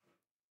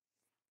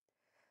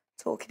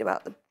 Talking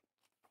about the...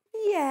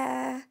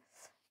 Yeah.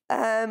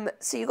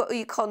 So you've got all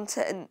your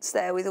contents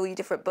there with all your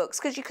different books,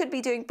 because you could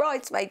be doing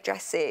bridesmaid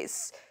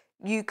dresses.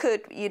 You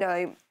could, you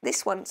know,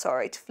 this one,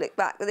 sorry to flick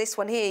back, but this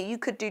one here, you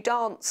could do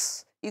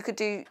dance. You could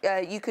do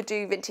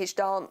vintage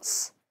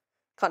dance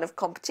kind of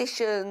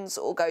competitions,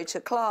 or go to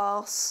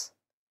class.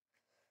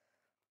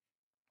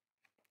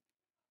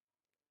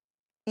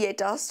 Yeah, it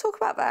does talk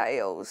about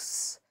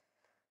veils.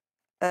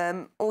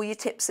 All your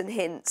tips and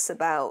hints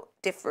about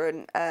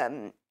different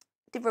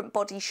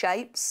body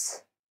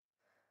shapes,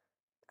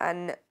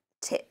 and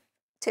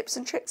tips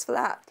and tricks for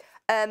that.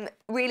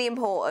 Really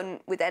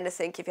important with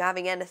anything, if you're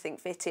having anything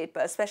fitted,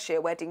 but especially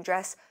a wedding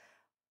dress,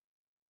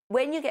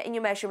 when you're getting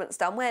your measurements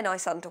done, wear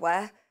nice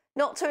underwear.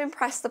 Not to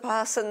impress the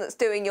person that's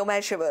doing your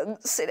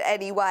measurements in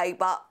any way,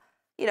 but,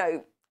 you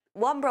know,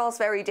 one bra's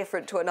very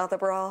different to another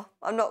bra,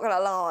 I'm not going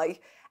to lie,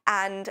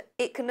 and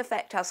it can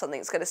affect how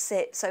something's going to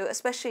sit. So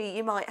especially,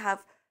 you might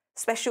have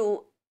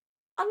special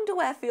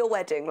underwear for your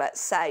wedding,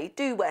 let's say.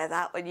 Do wear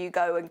that when you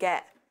go and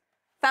get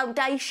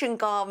foundation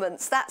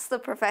garments. That's the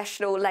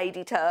professional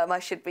lady term I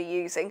should be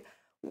using.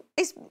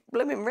 It's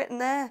blooming written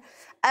there.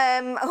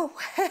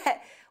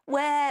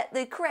 Wear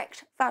the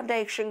correct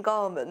foundation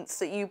garments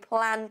that you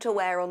plan to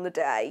wear on the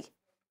day.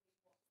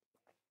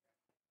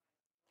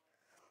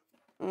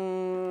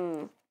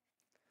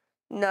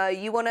 No,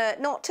 you want to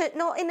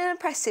not in an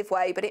oppressive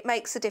way, but it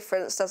makes a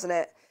difference, doesn't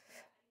it?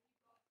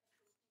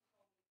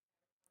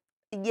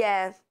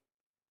 Yeah.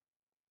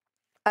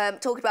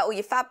 Talking about all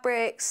your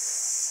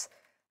fabrics.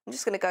 I'm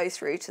just going to go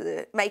through to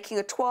the making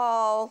a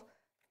toile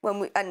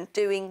and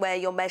doing where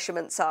your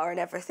measurements are and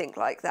everything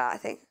like that, I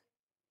think.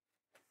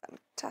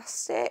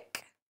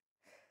 Fantastic.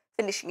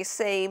 Finishing your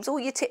seams, all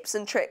your tips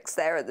and tricks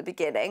there at the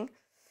beginning.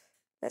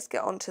 Let's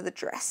get on to the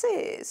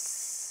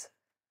dresses.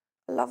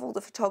 I love all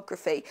the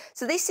photography.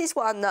 So this is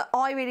one that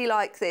I really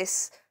like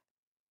this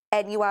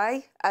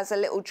anyway, as a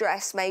little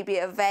dress, maybe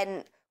an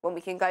event, when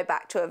we can go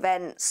back to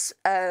events.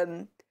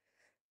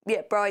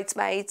 Yeah,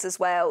 bridesmaids as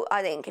well.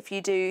 I think if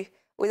you do,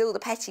 with all the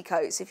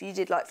petticoats, if you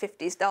did like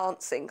 50s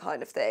dancing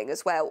kind of thing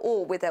as well,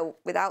 or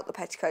without the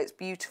petticoats,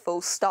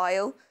 beautiful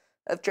style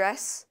of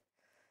dress.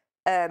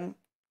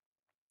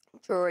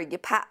 Drawing your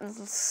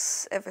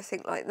patterns,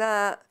 everything like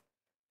that.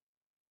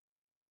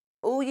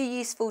 All your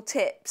useful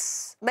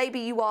tips. Maybe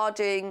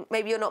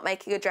you're not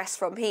making a dress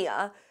from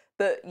here,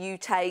 but you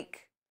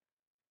take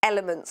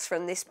elements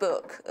from this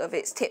book of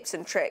its tips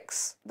and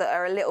tricks that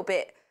are a little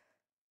bit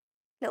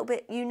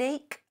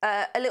unique,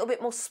 a little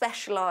bit more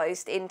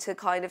specialised into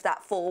kind of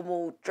that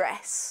formal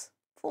dress.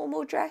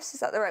 Formal dress, is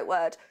that the right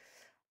word?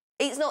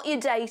 It's not your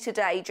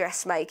day-to-day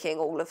dressmaking,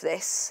 all of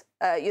this.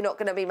 You're not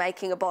going to be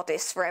making a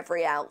bodice for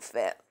every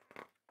outfit.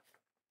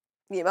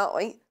 You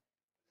might.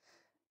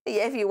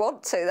 Yeah, if you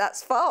want to,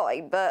 that's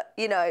fine. But,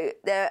 you know,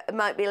 there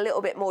might be a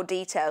little bit more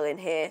detail in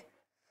here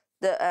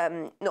that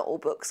not all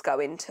books go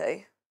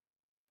into.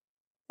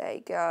 There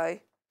you go.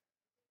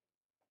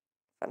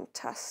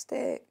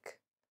 Fantastic.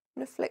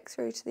 I'm going to flick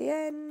through to the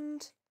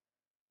end.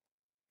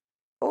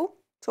 Oh,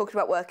 talking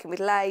about working with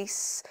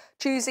lace,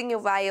 choosing your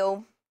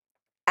veil,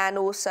 and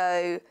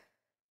also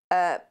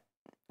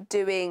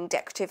doing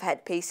decorative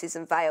headpieces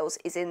and veils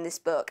is in this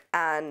book.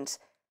 And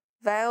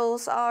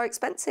veils are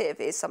expensive,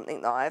 is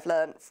something that I've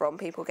learned from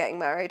people getting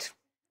married.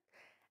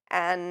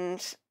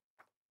 And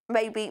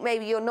maybe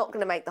you're not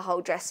going to make the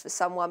whole dress for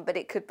someone, but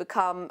it could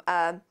become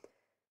a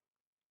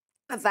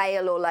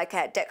veil or like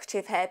a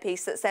decorative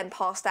hairpiece that's then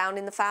passed down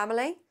in the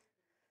family.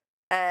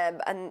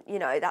 And, you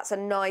know, that's a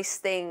nice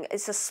thing.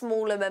 It's a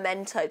smaller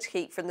memento to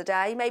keep from the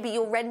day. Maybe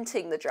you're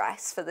renting the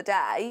dress for the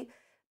day,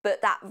 but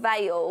that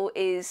veil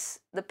is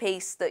the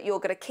piece that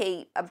you're going to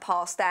keep and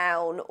pass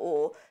down,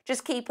 or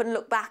just keep and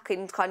look back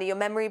in kind of your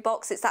memory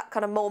box. It's that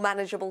kind of more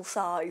manageable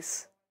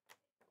size.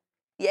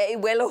 Yeah,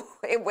 it will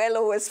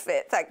always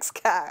fit. Thanks,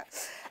 Kat.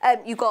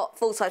 You've got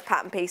full-size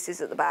pattern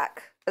pieces at the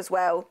back as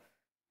well.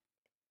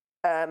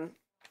 And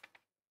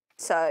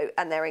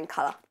they're in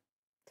colour.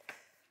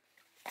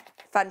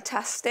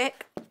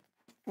 Fantastic.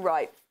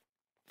 Right.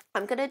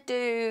 I'm going to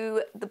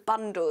do the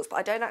bundles, but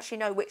I don't actually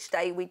know which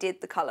day we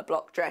did the colour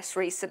block dress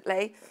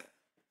recently.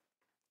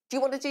 Do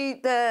you want to do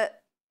the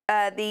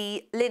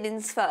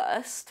linens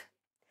first?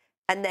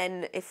 And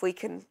then if we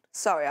can...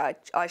 Sorry,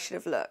 I should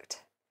have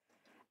looked.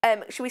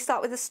 Should we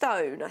start with the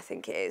stone, I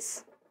think it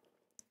is?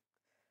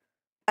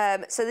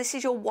 So this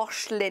is your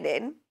washed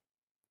linen.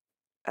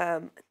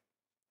 100%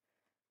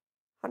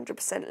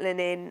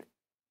 linen.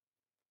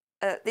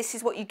 This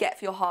is what you get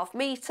for your half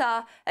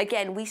metre.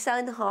 Again, we sell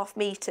in the half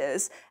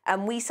metres,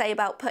 and we say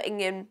about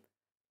putting in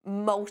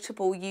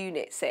multiple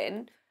units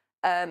in.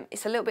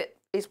 It's a little bit,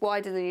 it's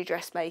wider than your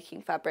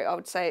dressmaking fabric. I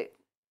would say,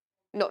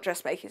 not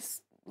dressmaking,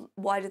 it's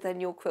wider than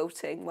your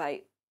quilting.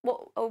 Wait,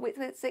 what? Oh,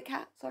 is it,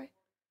 Kat? Sorry.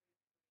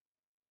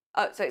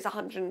 Oh, so it's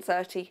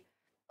 130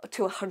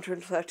 to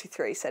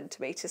 133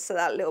 centimetres, so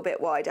that a little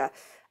bit wider.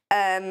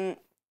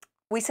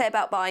 We say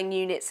about buying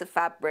units of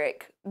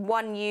fabric.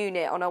 1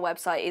 unit on our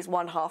website is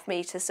 1/2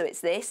 metre, so it's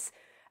this.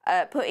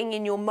 Putting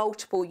in your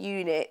multiple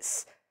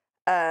units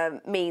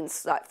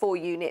means like 4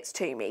 units,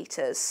 2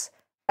 metres.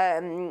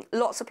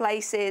 Lots of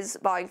places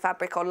buying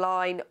fabric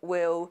online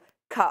will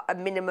cut a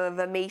minimum of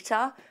 1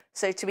 metre.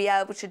 So to be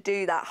able to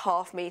do that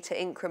 1/2 metre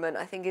increment,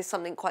 I think is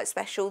something quite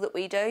special that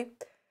we do.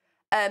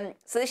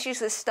 So this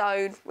uses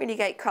stone, really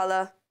great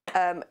colour.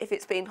 If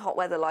it's been hot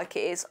weather like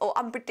it is, or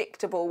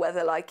unpredictable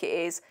weather like it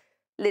is,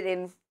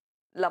 linen,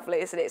 lovely,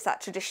 isn't it? It's that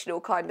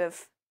traditional kind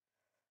of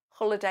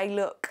holiday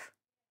look.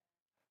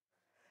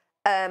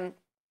 And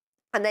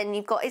then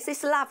you've got, is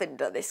this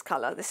lavender, this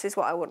colour? This is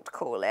what I want to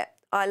call it.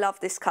 I love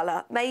this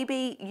colour.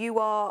 Maybe you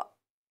are,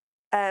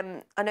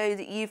 I know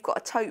that you've got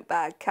a tote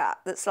bag, Kat,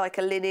 that's like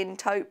a linen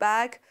tote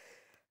bag.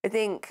 I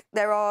think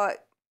there are,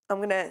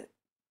 I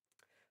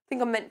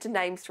think I'm meant to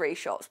name 3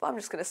 shops, but I'm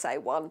just going to say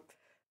 1.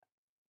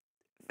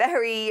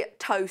 Very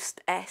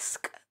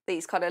Toast-esque,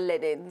 these kind of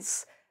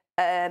linens.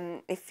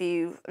 If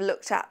you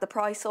looked at the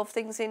price of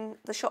things in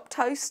the shop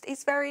Toast,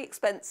 it's very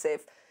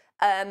expensive.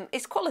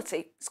 It's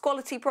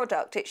quality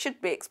product. It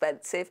should be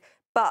expensive,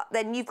 but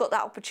then you've got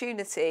that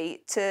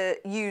opportunity to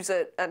use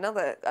a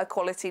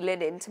quality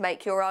linen to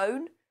make your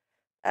own.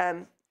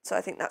 So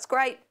I think that's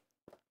great.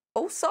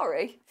 Oh,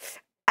 sorry.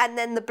 And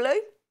then the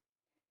blue.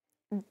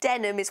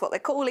 Denim is what they're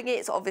calling it.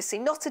 It's obviously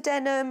not a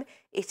denim.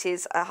 It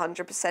is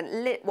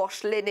 100%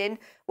 washed linen.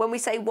 When we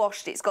say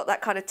washed, it's got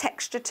that kind of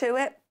texture to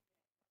it.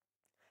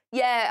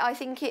 Yeah, I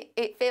think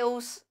it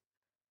feels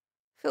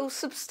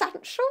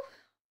substantial.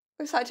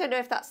 So I don't know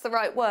if that's the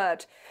right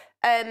word.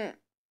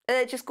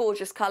 They're just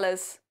gorgeous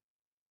colours.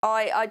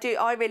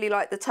 I really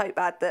like the tote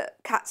bag that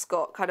Kat's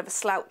got, kind of a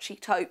slouchy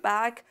tote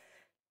bag.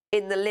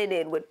 In the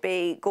linen would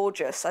be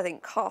gorgeous. I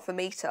think 1/2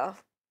 metre,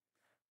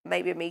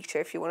 maybe 1 metre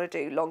if you want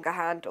to do longer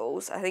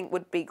handles, I think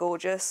would be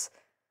gorgeous.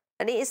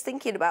 And it is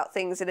thinking about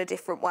things in a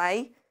different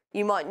way.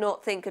 You might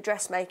not think a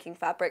dressmaking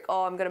fabric,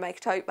 oh, I'm going to make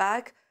a tote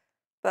bag.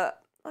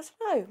 But I don't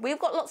know. We've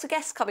got lots of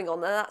guests coming on,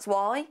 and that's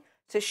why,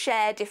 to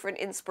share different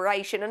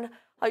inspiration. And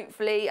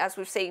hopefully, as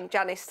we've seen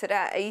Janis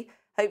today,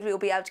 hopefully we'll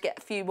be able to get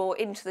a few more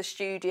into the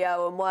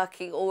studio and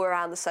working all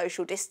around the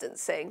social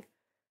distancing,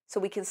 so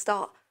we can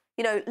start,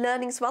 you know,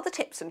 learning some other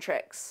tips and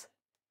tricks.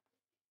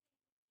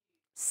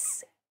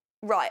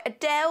 Right,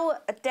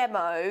 Adele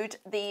demoed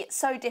the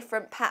So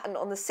Different pattern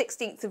on the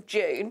 16th of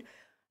June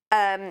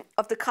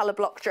of the colour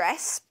block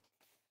dress.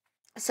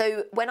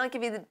 So when I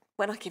give you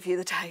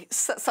the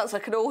dates, that sounds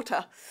like an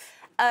order.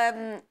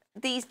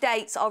 These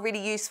dates are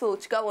really useful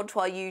to go onto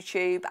our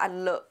YouTube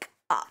and look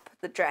up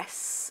the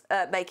dress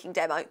making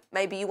demo.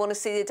 Maybe you want to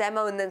see the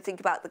demo and then think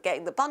about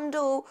getting the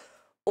bundle,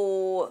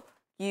 or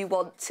you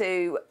want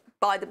to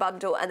buy the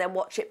bundle and then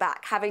watch it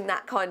back, having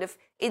that kind of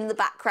in the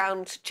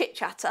background chit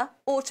chatter,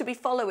 or to be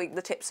following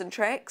the tips and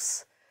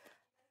tricks.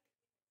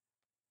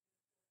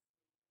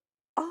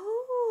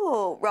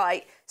 Oh,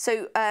 right.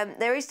 So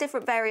there is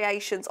different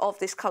variations of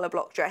this colour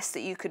block dress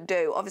that you can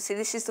do. Obviously,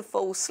 this is the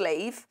full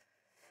sleeve.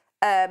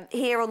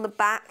 Here on the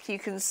back, you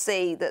can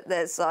see that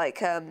there's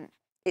like,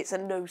 it's a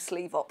no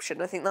sleeve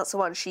option. I think that's the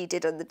one she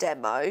did on the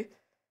demo.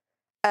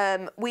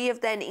 We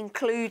have then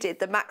included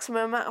the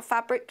maximum amount of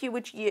fabric you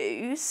would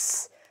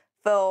use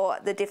for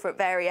the different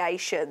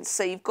variations.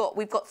 So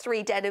we've got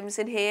 3 denims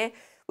in here,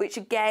 which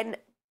again,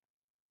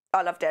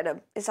 I love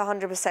denim. It's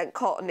 100%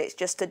 cotton. It's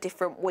just a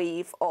different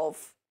weave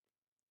of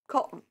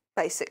cotton,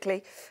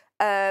 basically.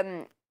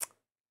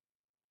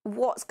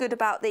 What's good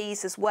about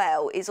these as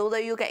well is, although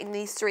you're getting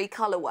these 3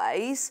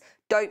 colourways,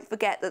 don't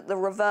forget that the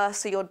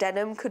reverse of your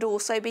denim could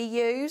also be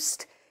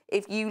used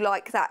if you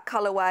like that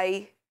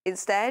colourway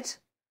instead.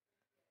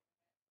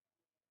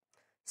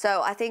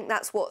 So I think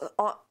that's what,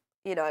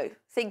 you know,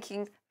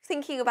 thinking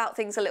about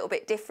things a little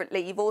bit differently.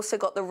 You've also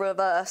got the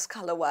reverse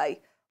colourway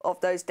of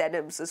those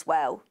denims as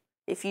well,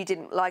 if you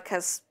didn't like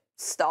a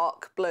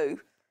stark blue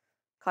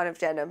kind of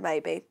denim,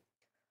 maybe.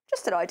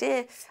 Just an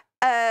idea.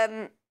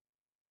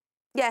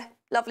 Yeah,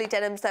 lovely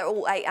denims. They're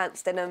all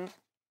 8-ounce denim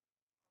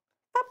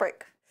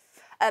fabric.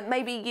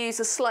 Maybe use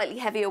a slightly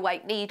heavier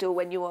weight needle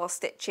when you are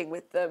stitching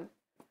with them,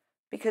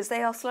 because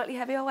they are slightly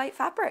heavier weight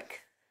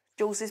fabric.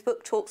 Jules's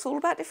book talks all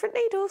about different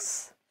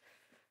needles.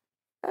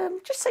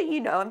 Just so you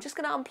know, I'm just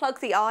going to unplug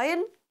the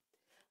iron.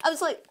 I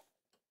was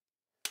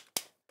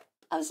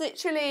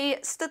literally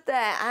stood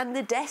there and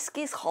the desk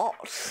is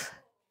hot.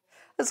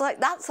 I was like,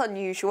 that's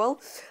unusual.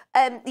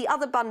 The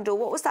other bundle,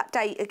 what was that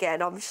date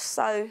again? I'm just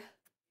so...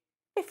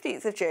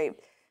 15th of June.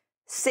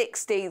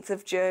 16th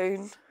of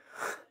June.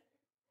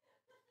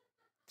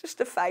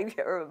 Just a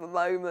failure of a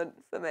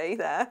moment for me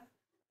there.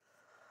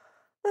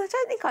 I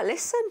don't think I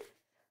listen.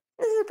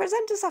 The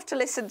presenters have to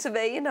listen to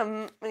me,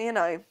 and you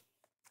know.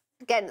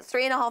 Again,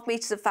 3.5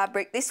 metres of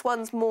fabric. This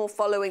one's more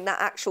following that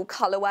actual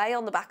colourway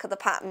on the back of the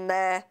pattern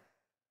there,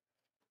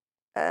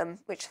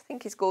 which I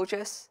think is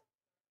gorgeous.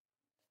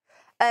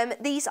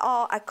 These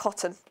are a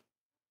cotton.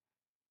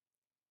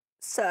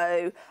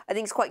 So I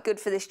think it's quite good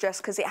for this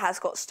dress because it has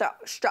got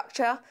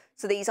structure.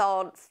 So these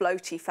aren't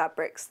floaty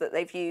fabrics that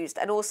they've used.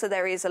 And also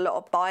there is a lot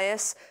of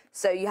bias.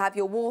 So you have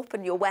your warp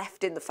and your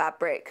weft in the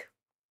fabric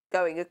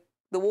going,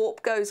 the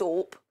warp goes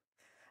warp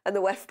and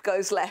the weft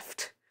goes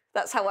left.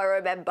 That's how I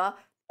remember.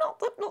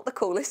 Not the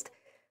coolest.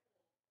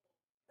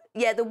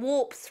 Yeah, the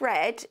warp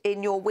thread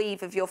in your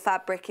weave of your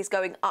fabric is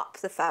going up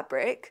the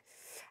fabric,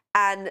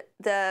 and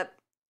the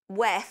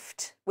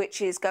weft, which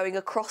is going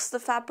across the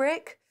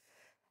fabric,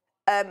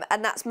 and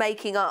that's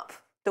making up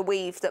the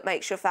weave that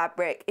makes your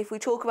fabric. If we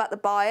talk about the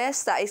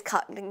bias, that is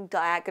cutting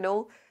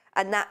diagonal,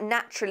 and that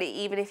naturally,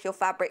 even if your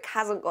fabric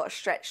hasn't got a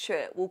stretch to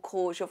it, will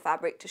cause your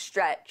fabric to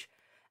stretch.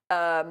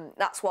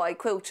 That's why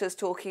quilters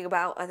talking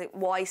about, I think,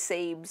 Y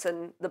seams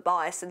and the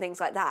bias and things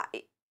like that.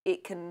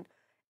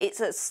 It's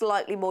a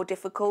slightly more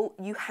difficult.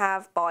 You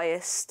have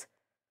biased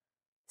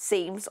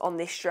seams on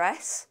this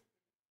dress.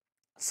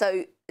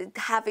 So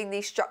having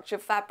these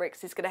structured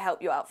fabrics is going to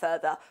help you out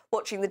further.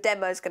 Watching the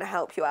demo is going to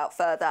help you out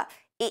further.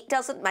 It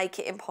doesn't make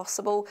it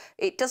impossible.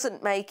 It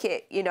doesn't make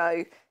it, you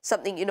know,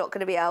 something you're not going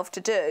to be able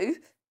to do.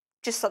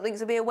 Just something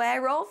to be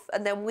aware of.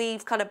 And then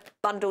we've kind of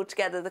bundled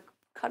together the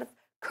kind of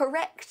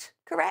correct,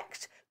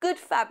 good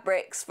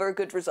fabrics for a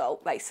good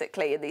result,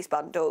 basically, in these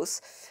bundles.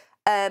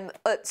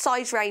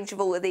 Size range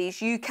of all of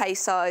these, UK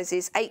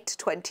sizes 8 to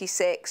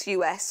 26,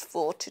 US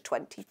 4 to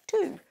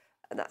 22.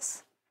 And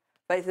that's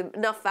both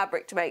enough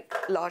fabric to make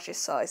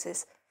largest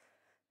sizes.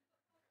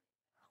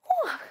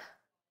 Ooh.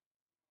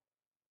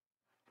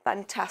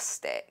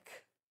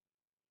 Fantastic.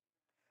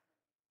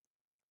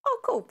 Oh,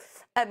 cool.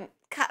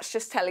 Kat's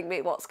just telling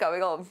me what's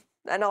going on.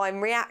 and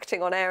I'm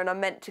reacting on air and I'm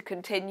meant to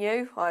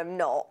continue. I'm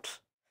not.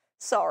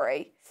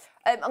 Sorry.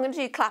 I'm going to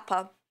do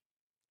clapper.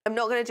 I'm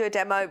not going to do a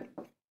demo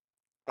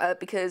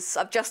because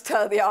I've just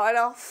turned the iron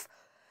off.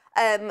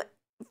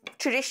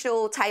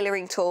 Traditional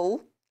tailoring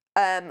tool.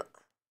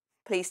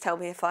 Please tell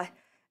me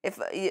if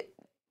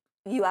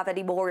you have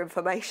any more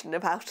information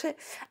about it.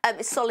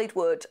 It's solid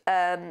wood.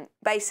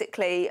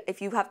 Basically,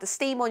 if you have the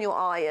steam on your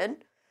iron,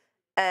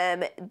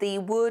 the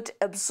wood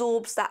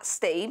absorbs that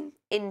steam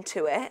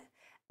into it,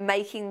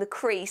 making the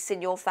crease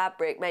in your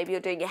fabric. Maybe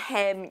you're doing your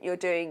hem, you're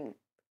doing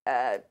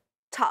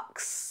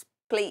tucks,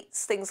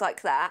 pleats, things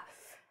like that.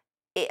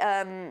 It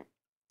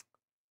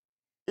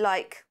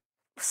like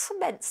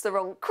cement's the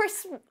wrong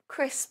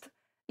crisp.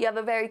 You have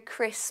a very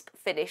crisp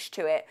finish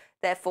to it.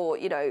 Therefore,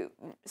 you know,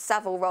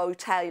 Savile Row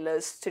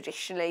tailors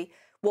traditionally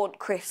want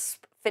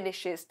crisp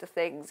finishes to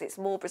things. It's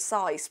more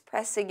precise.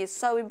 Pressing is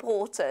so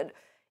important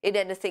in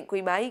anything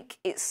we make.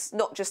 It's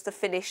not just a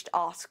finished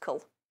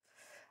article.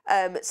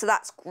 So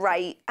that's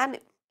great. And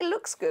it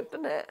looks good,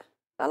 doesn't it?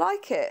 I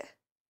like it.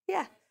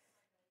 Yeah.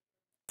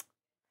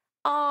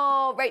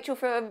 Oh, Rachel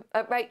from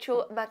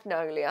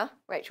Magnolia.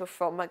 Rachel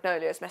from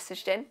Magnolia has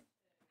messaged in.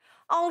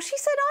 Oh, she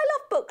said, I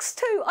love books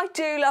too. I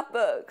do love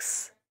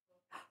books.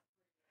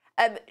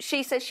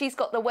 She says she's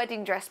got the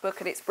wedding dress book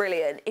and it's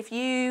brilliant. If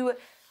you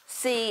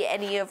see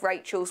any of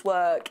Rachel's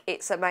work,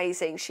 it's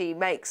amazing. She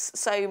makes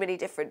so many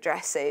different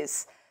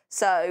dresses.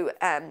 So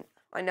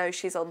I know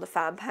she's on the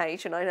fan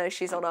page and I know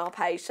she's on our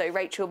page. So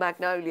Rachel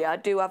Magnolia,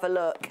 do have a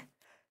look.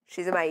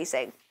 She's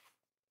amazing.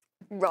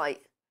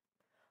 Right.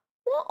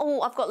 What?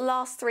 Oh, I've got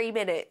last 3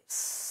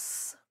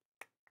 minutes.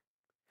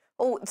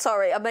 Oh,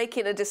 sorry, I'm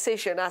making a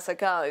decision as I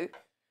go.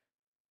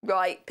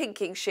 Right,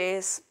 pinking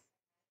shears.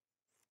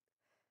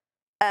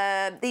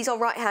 These are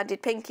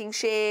right-handed pinking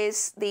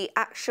shears. The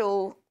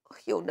actual,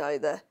 you'll know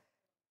that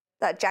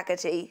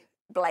jaggedy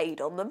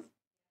blade on them.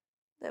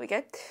 There we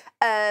go.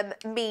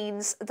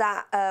 Means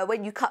that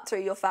when you cut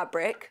through your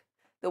fabric,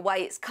 the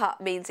way it's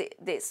cut means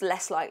it's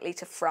less likely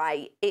to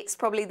fray. It's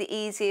probably the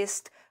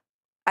easiest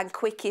and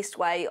quickest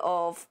way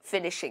of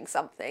finishing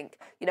something.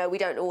 You know, we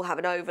don't all have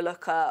an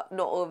overlooker.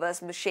 Not all of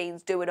us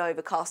machines do an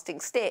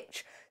overcasting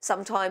stitch.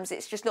 Sometimes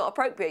it's just not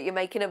appropriate. You're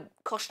making a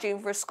costume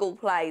for a school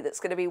play that's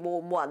going to be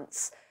worn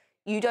once.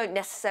 You don't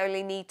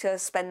necessarily need to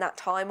spend that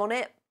time on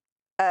it.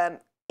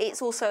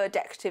 It's also a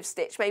decorative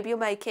stitch. Maybe you're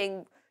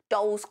making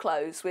dolls'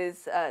 clothes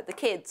with the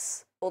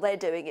kids, or they're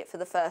doing it for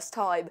the first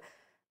time.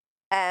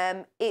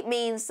 It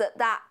means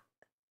that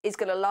is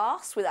going to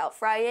last without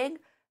fraying,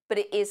 but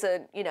it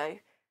isn't, you know,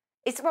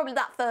 it's probably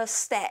that first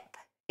step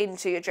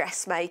into your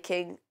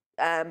dressmaking.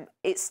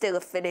 It's still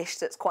a finish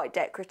that's quite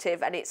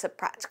decorative and it's a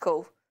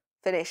practical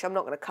finish. I'm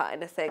not going to cut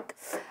anything.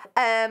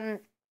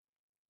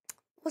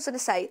 What was I going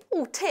to say?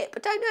 Oh, tip. I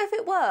don't know if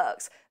it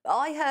works, but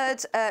I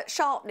heard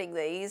sharpening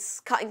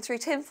these, cutting through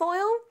tin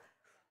foil.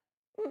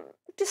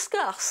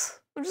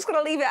 Discuss. I'm just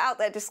going to leave it out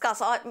there, discuss.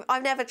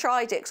 I've never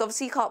tried it because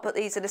obviously you can't put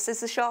these in a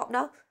scissor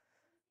sharpener.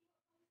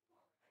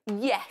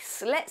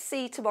 Yes, let's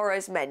see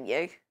tomorrow's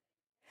menu.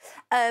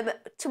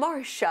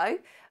 Tomorrow's show,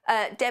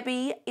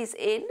 Debbie is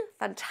in.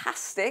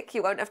 Fantastic.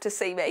 You won't have to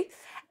see me.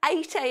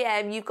 8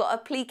 AM, you've got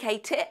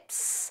applique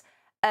tips.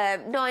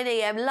 9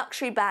 AM,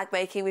 luxury bag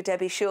making with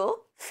Debbie Shaw.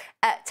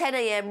 At 10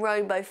 AM,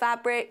 rainbow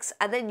fabrics.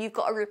 And then you've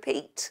got a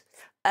repeat,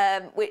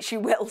 which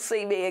you will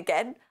see me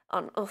again,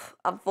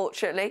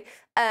 unfortunately,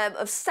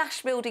 of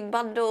stash building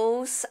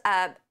bundles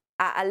at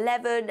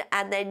 11.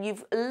 And then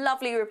you've a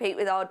lovely repeat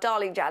with our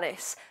darling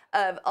Janis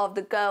of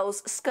the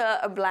girls' skirt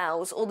and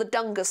blouse, or the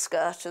Dunga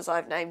skirt, as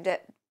I've named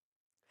it.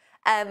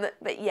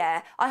 But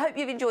yeah, I hope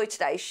you've enjoyed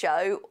today's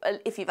show.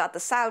 If you've had the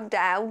sound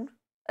down,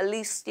 at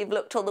least you've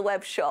looked on the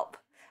web shop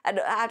and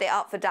had it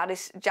up for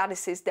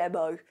Janis's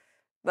demo.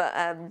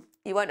 But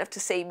you won't have to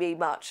see me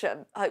much.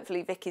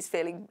 Hopefully Vicky's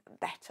feeling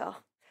better,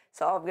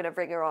 so I'm going to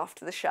bring her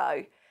after the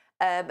show.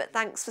 But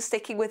thanks for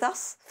sticking with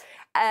us.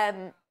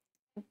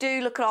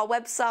 Do look at our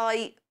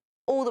website,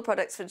 all the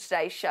products for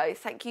today's show.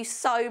 Thank you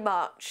so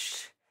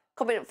much.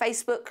 Comment on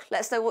Facebook,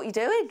 let us know what you're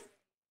doing.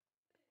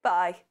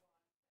 Bye.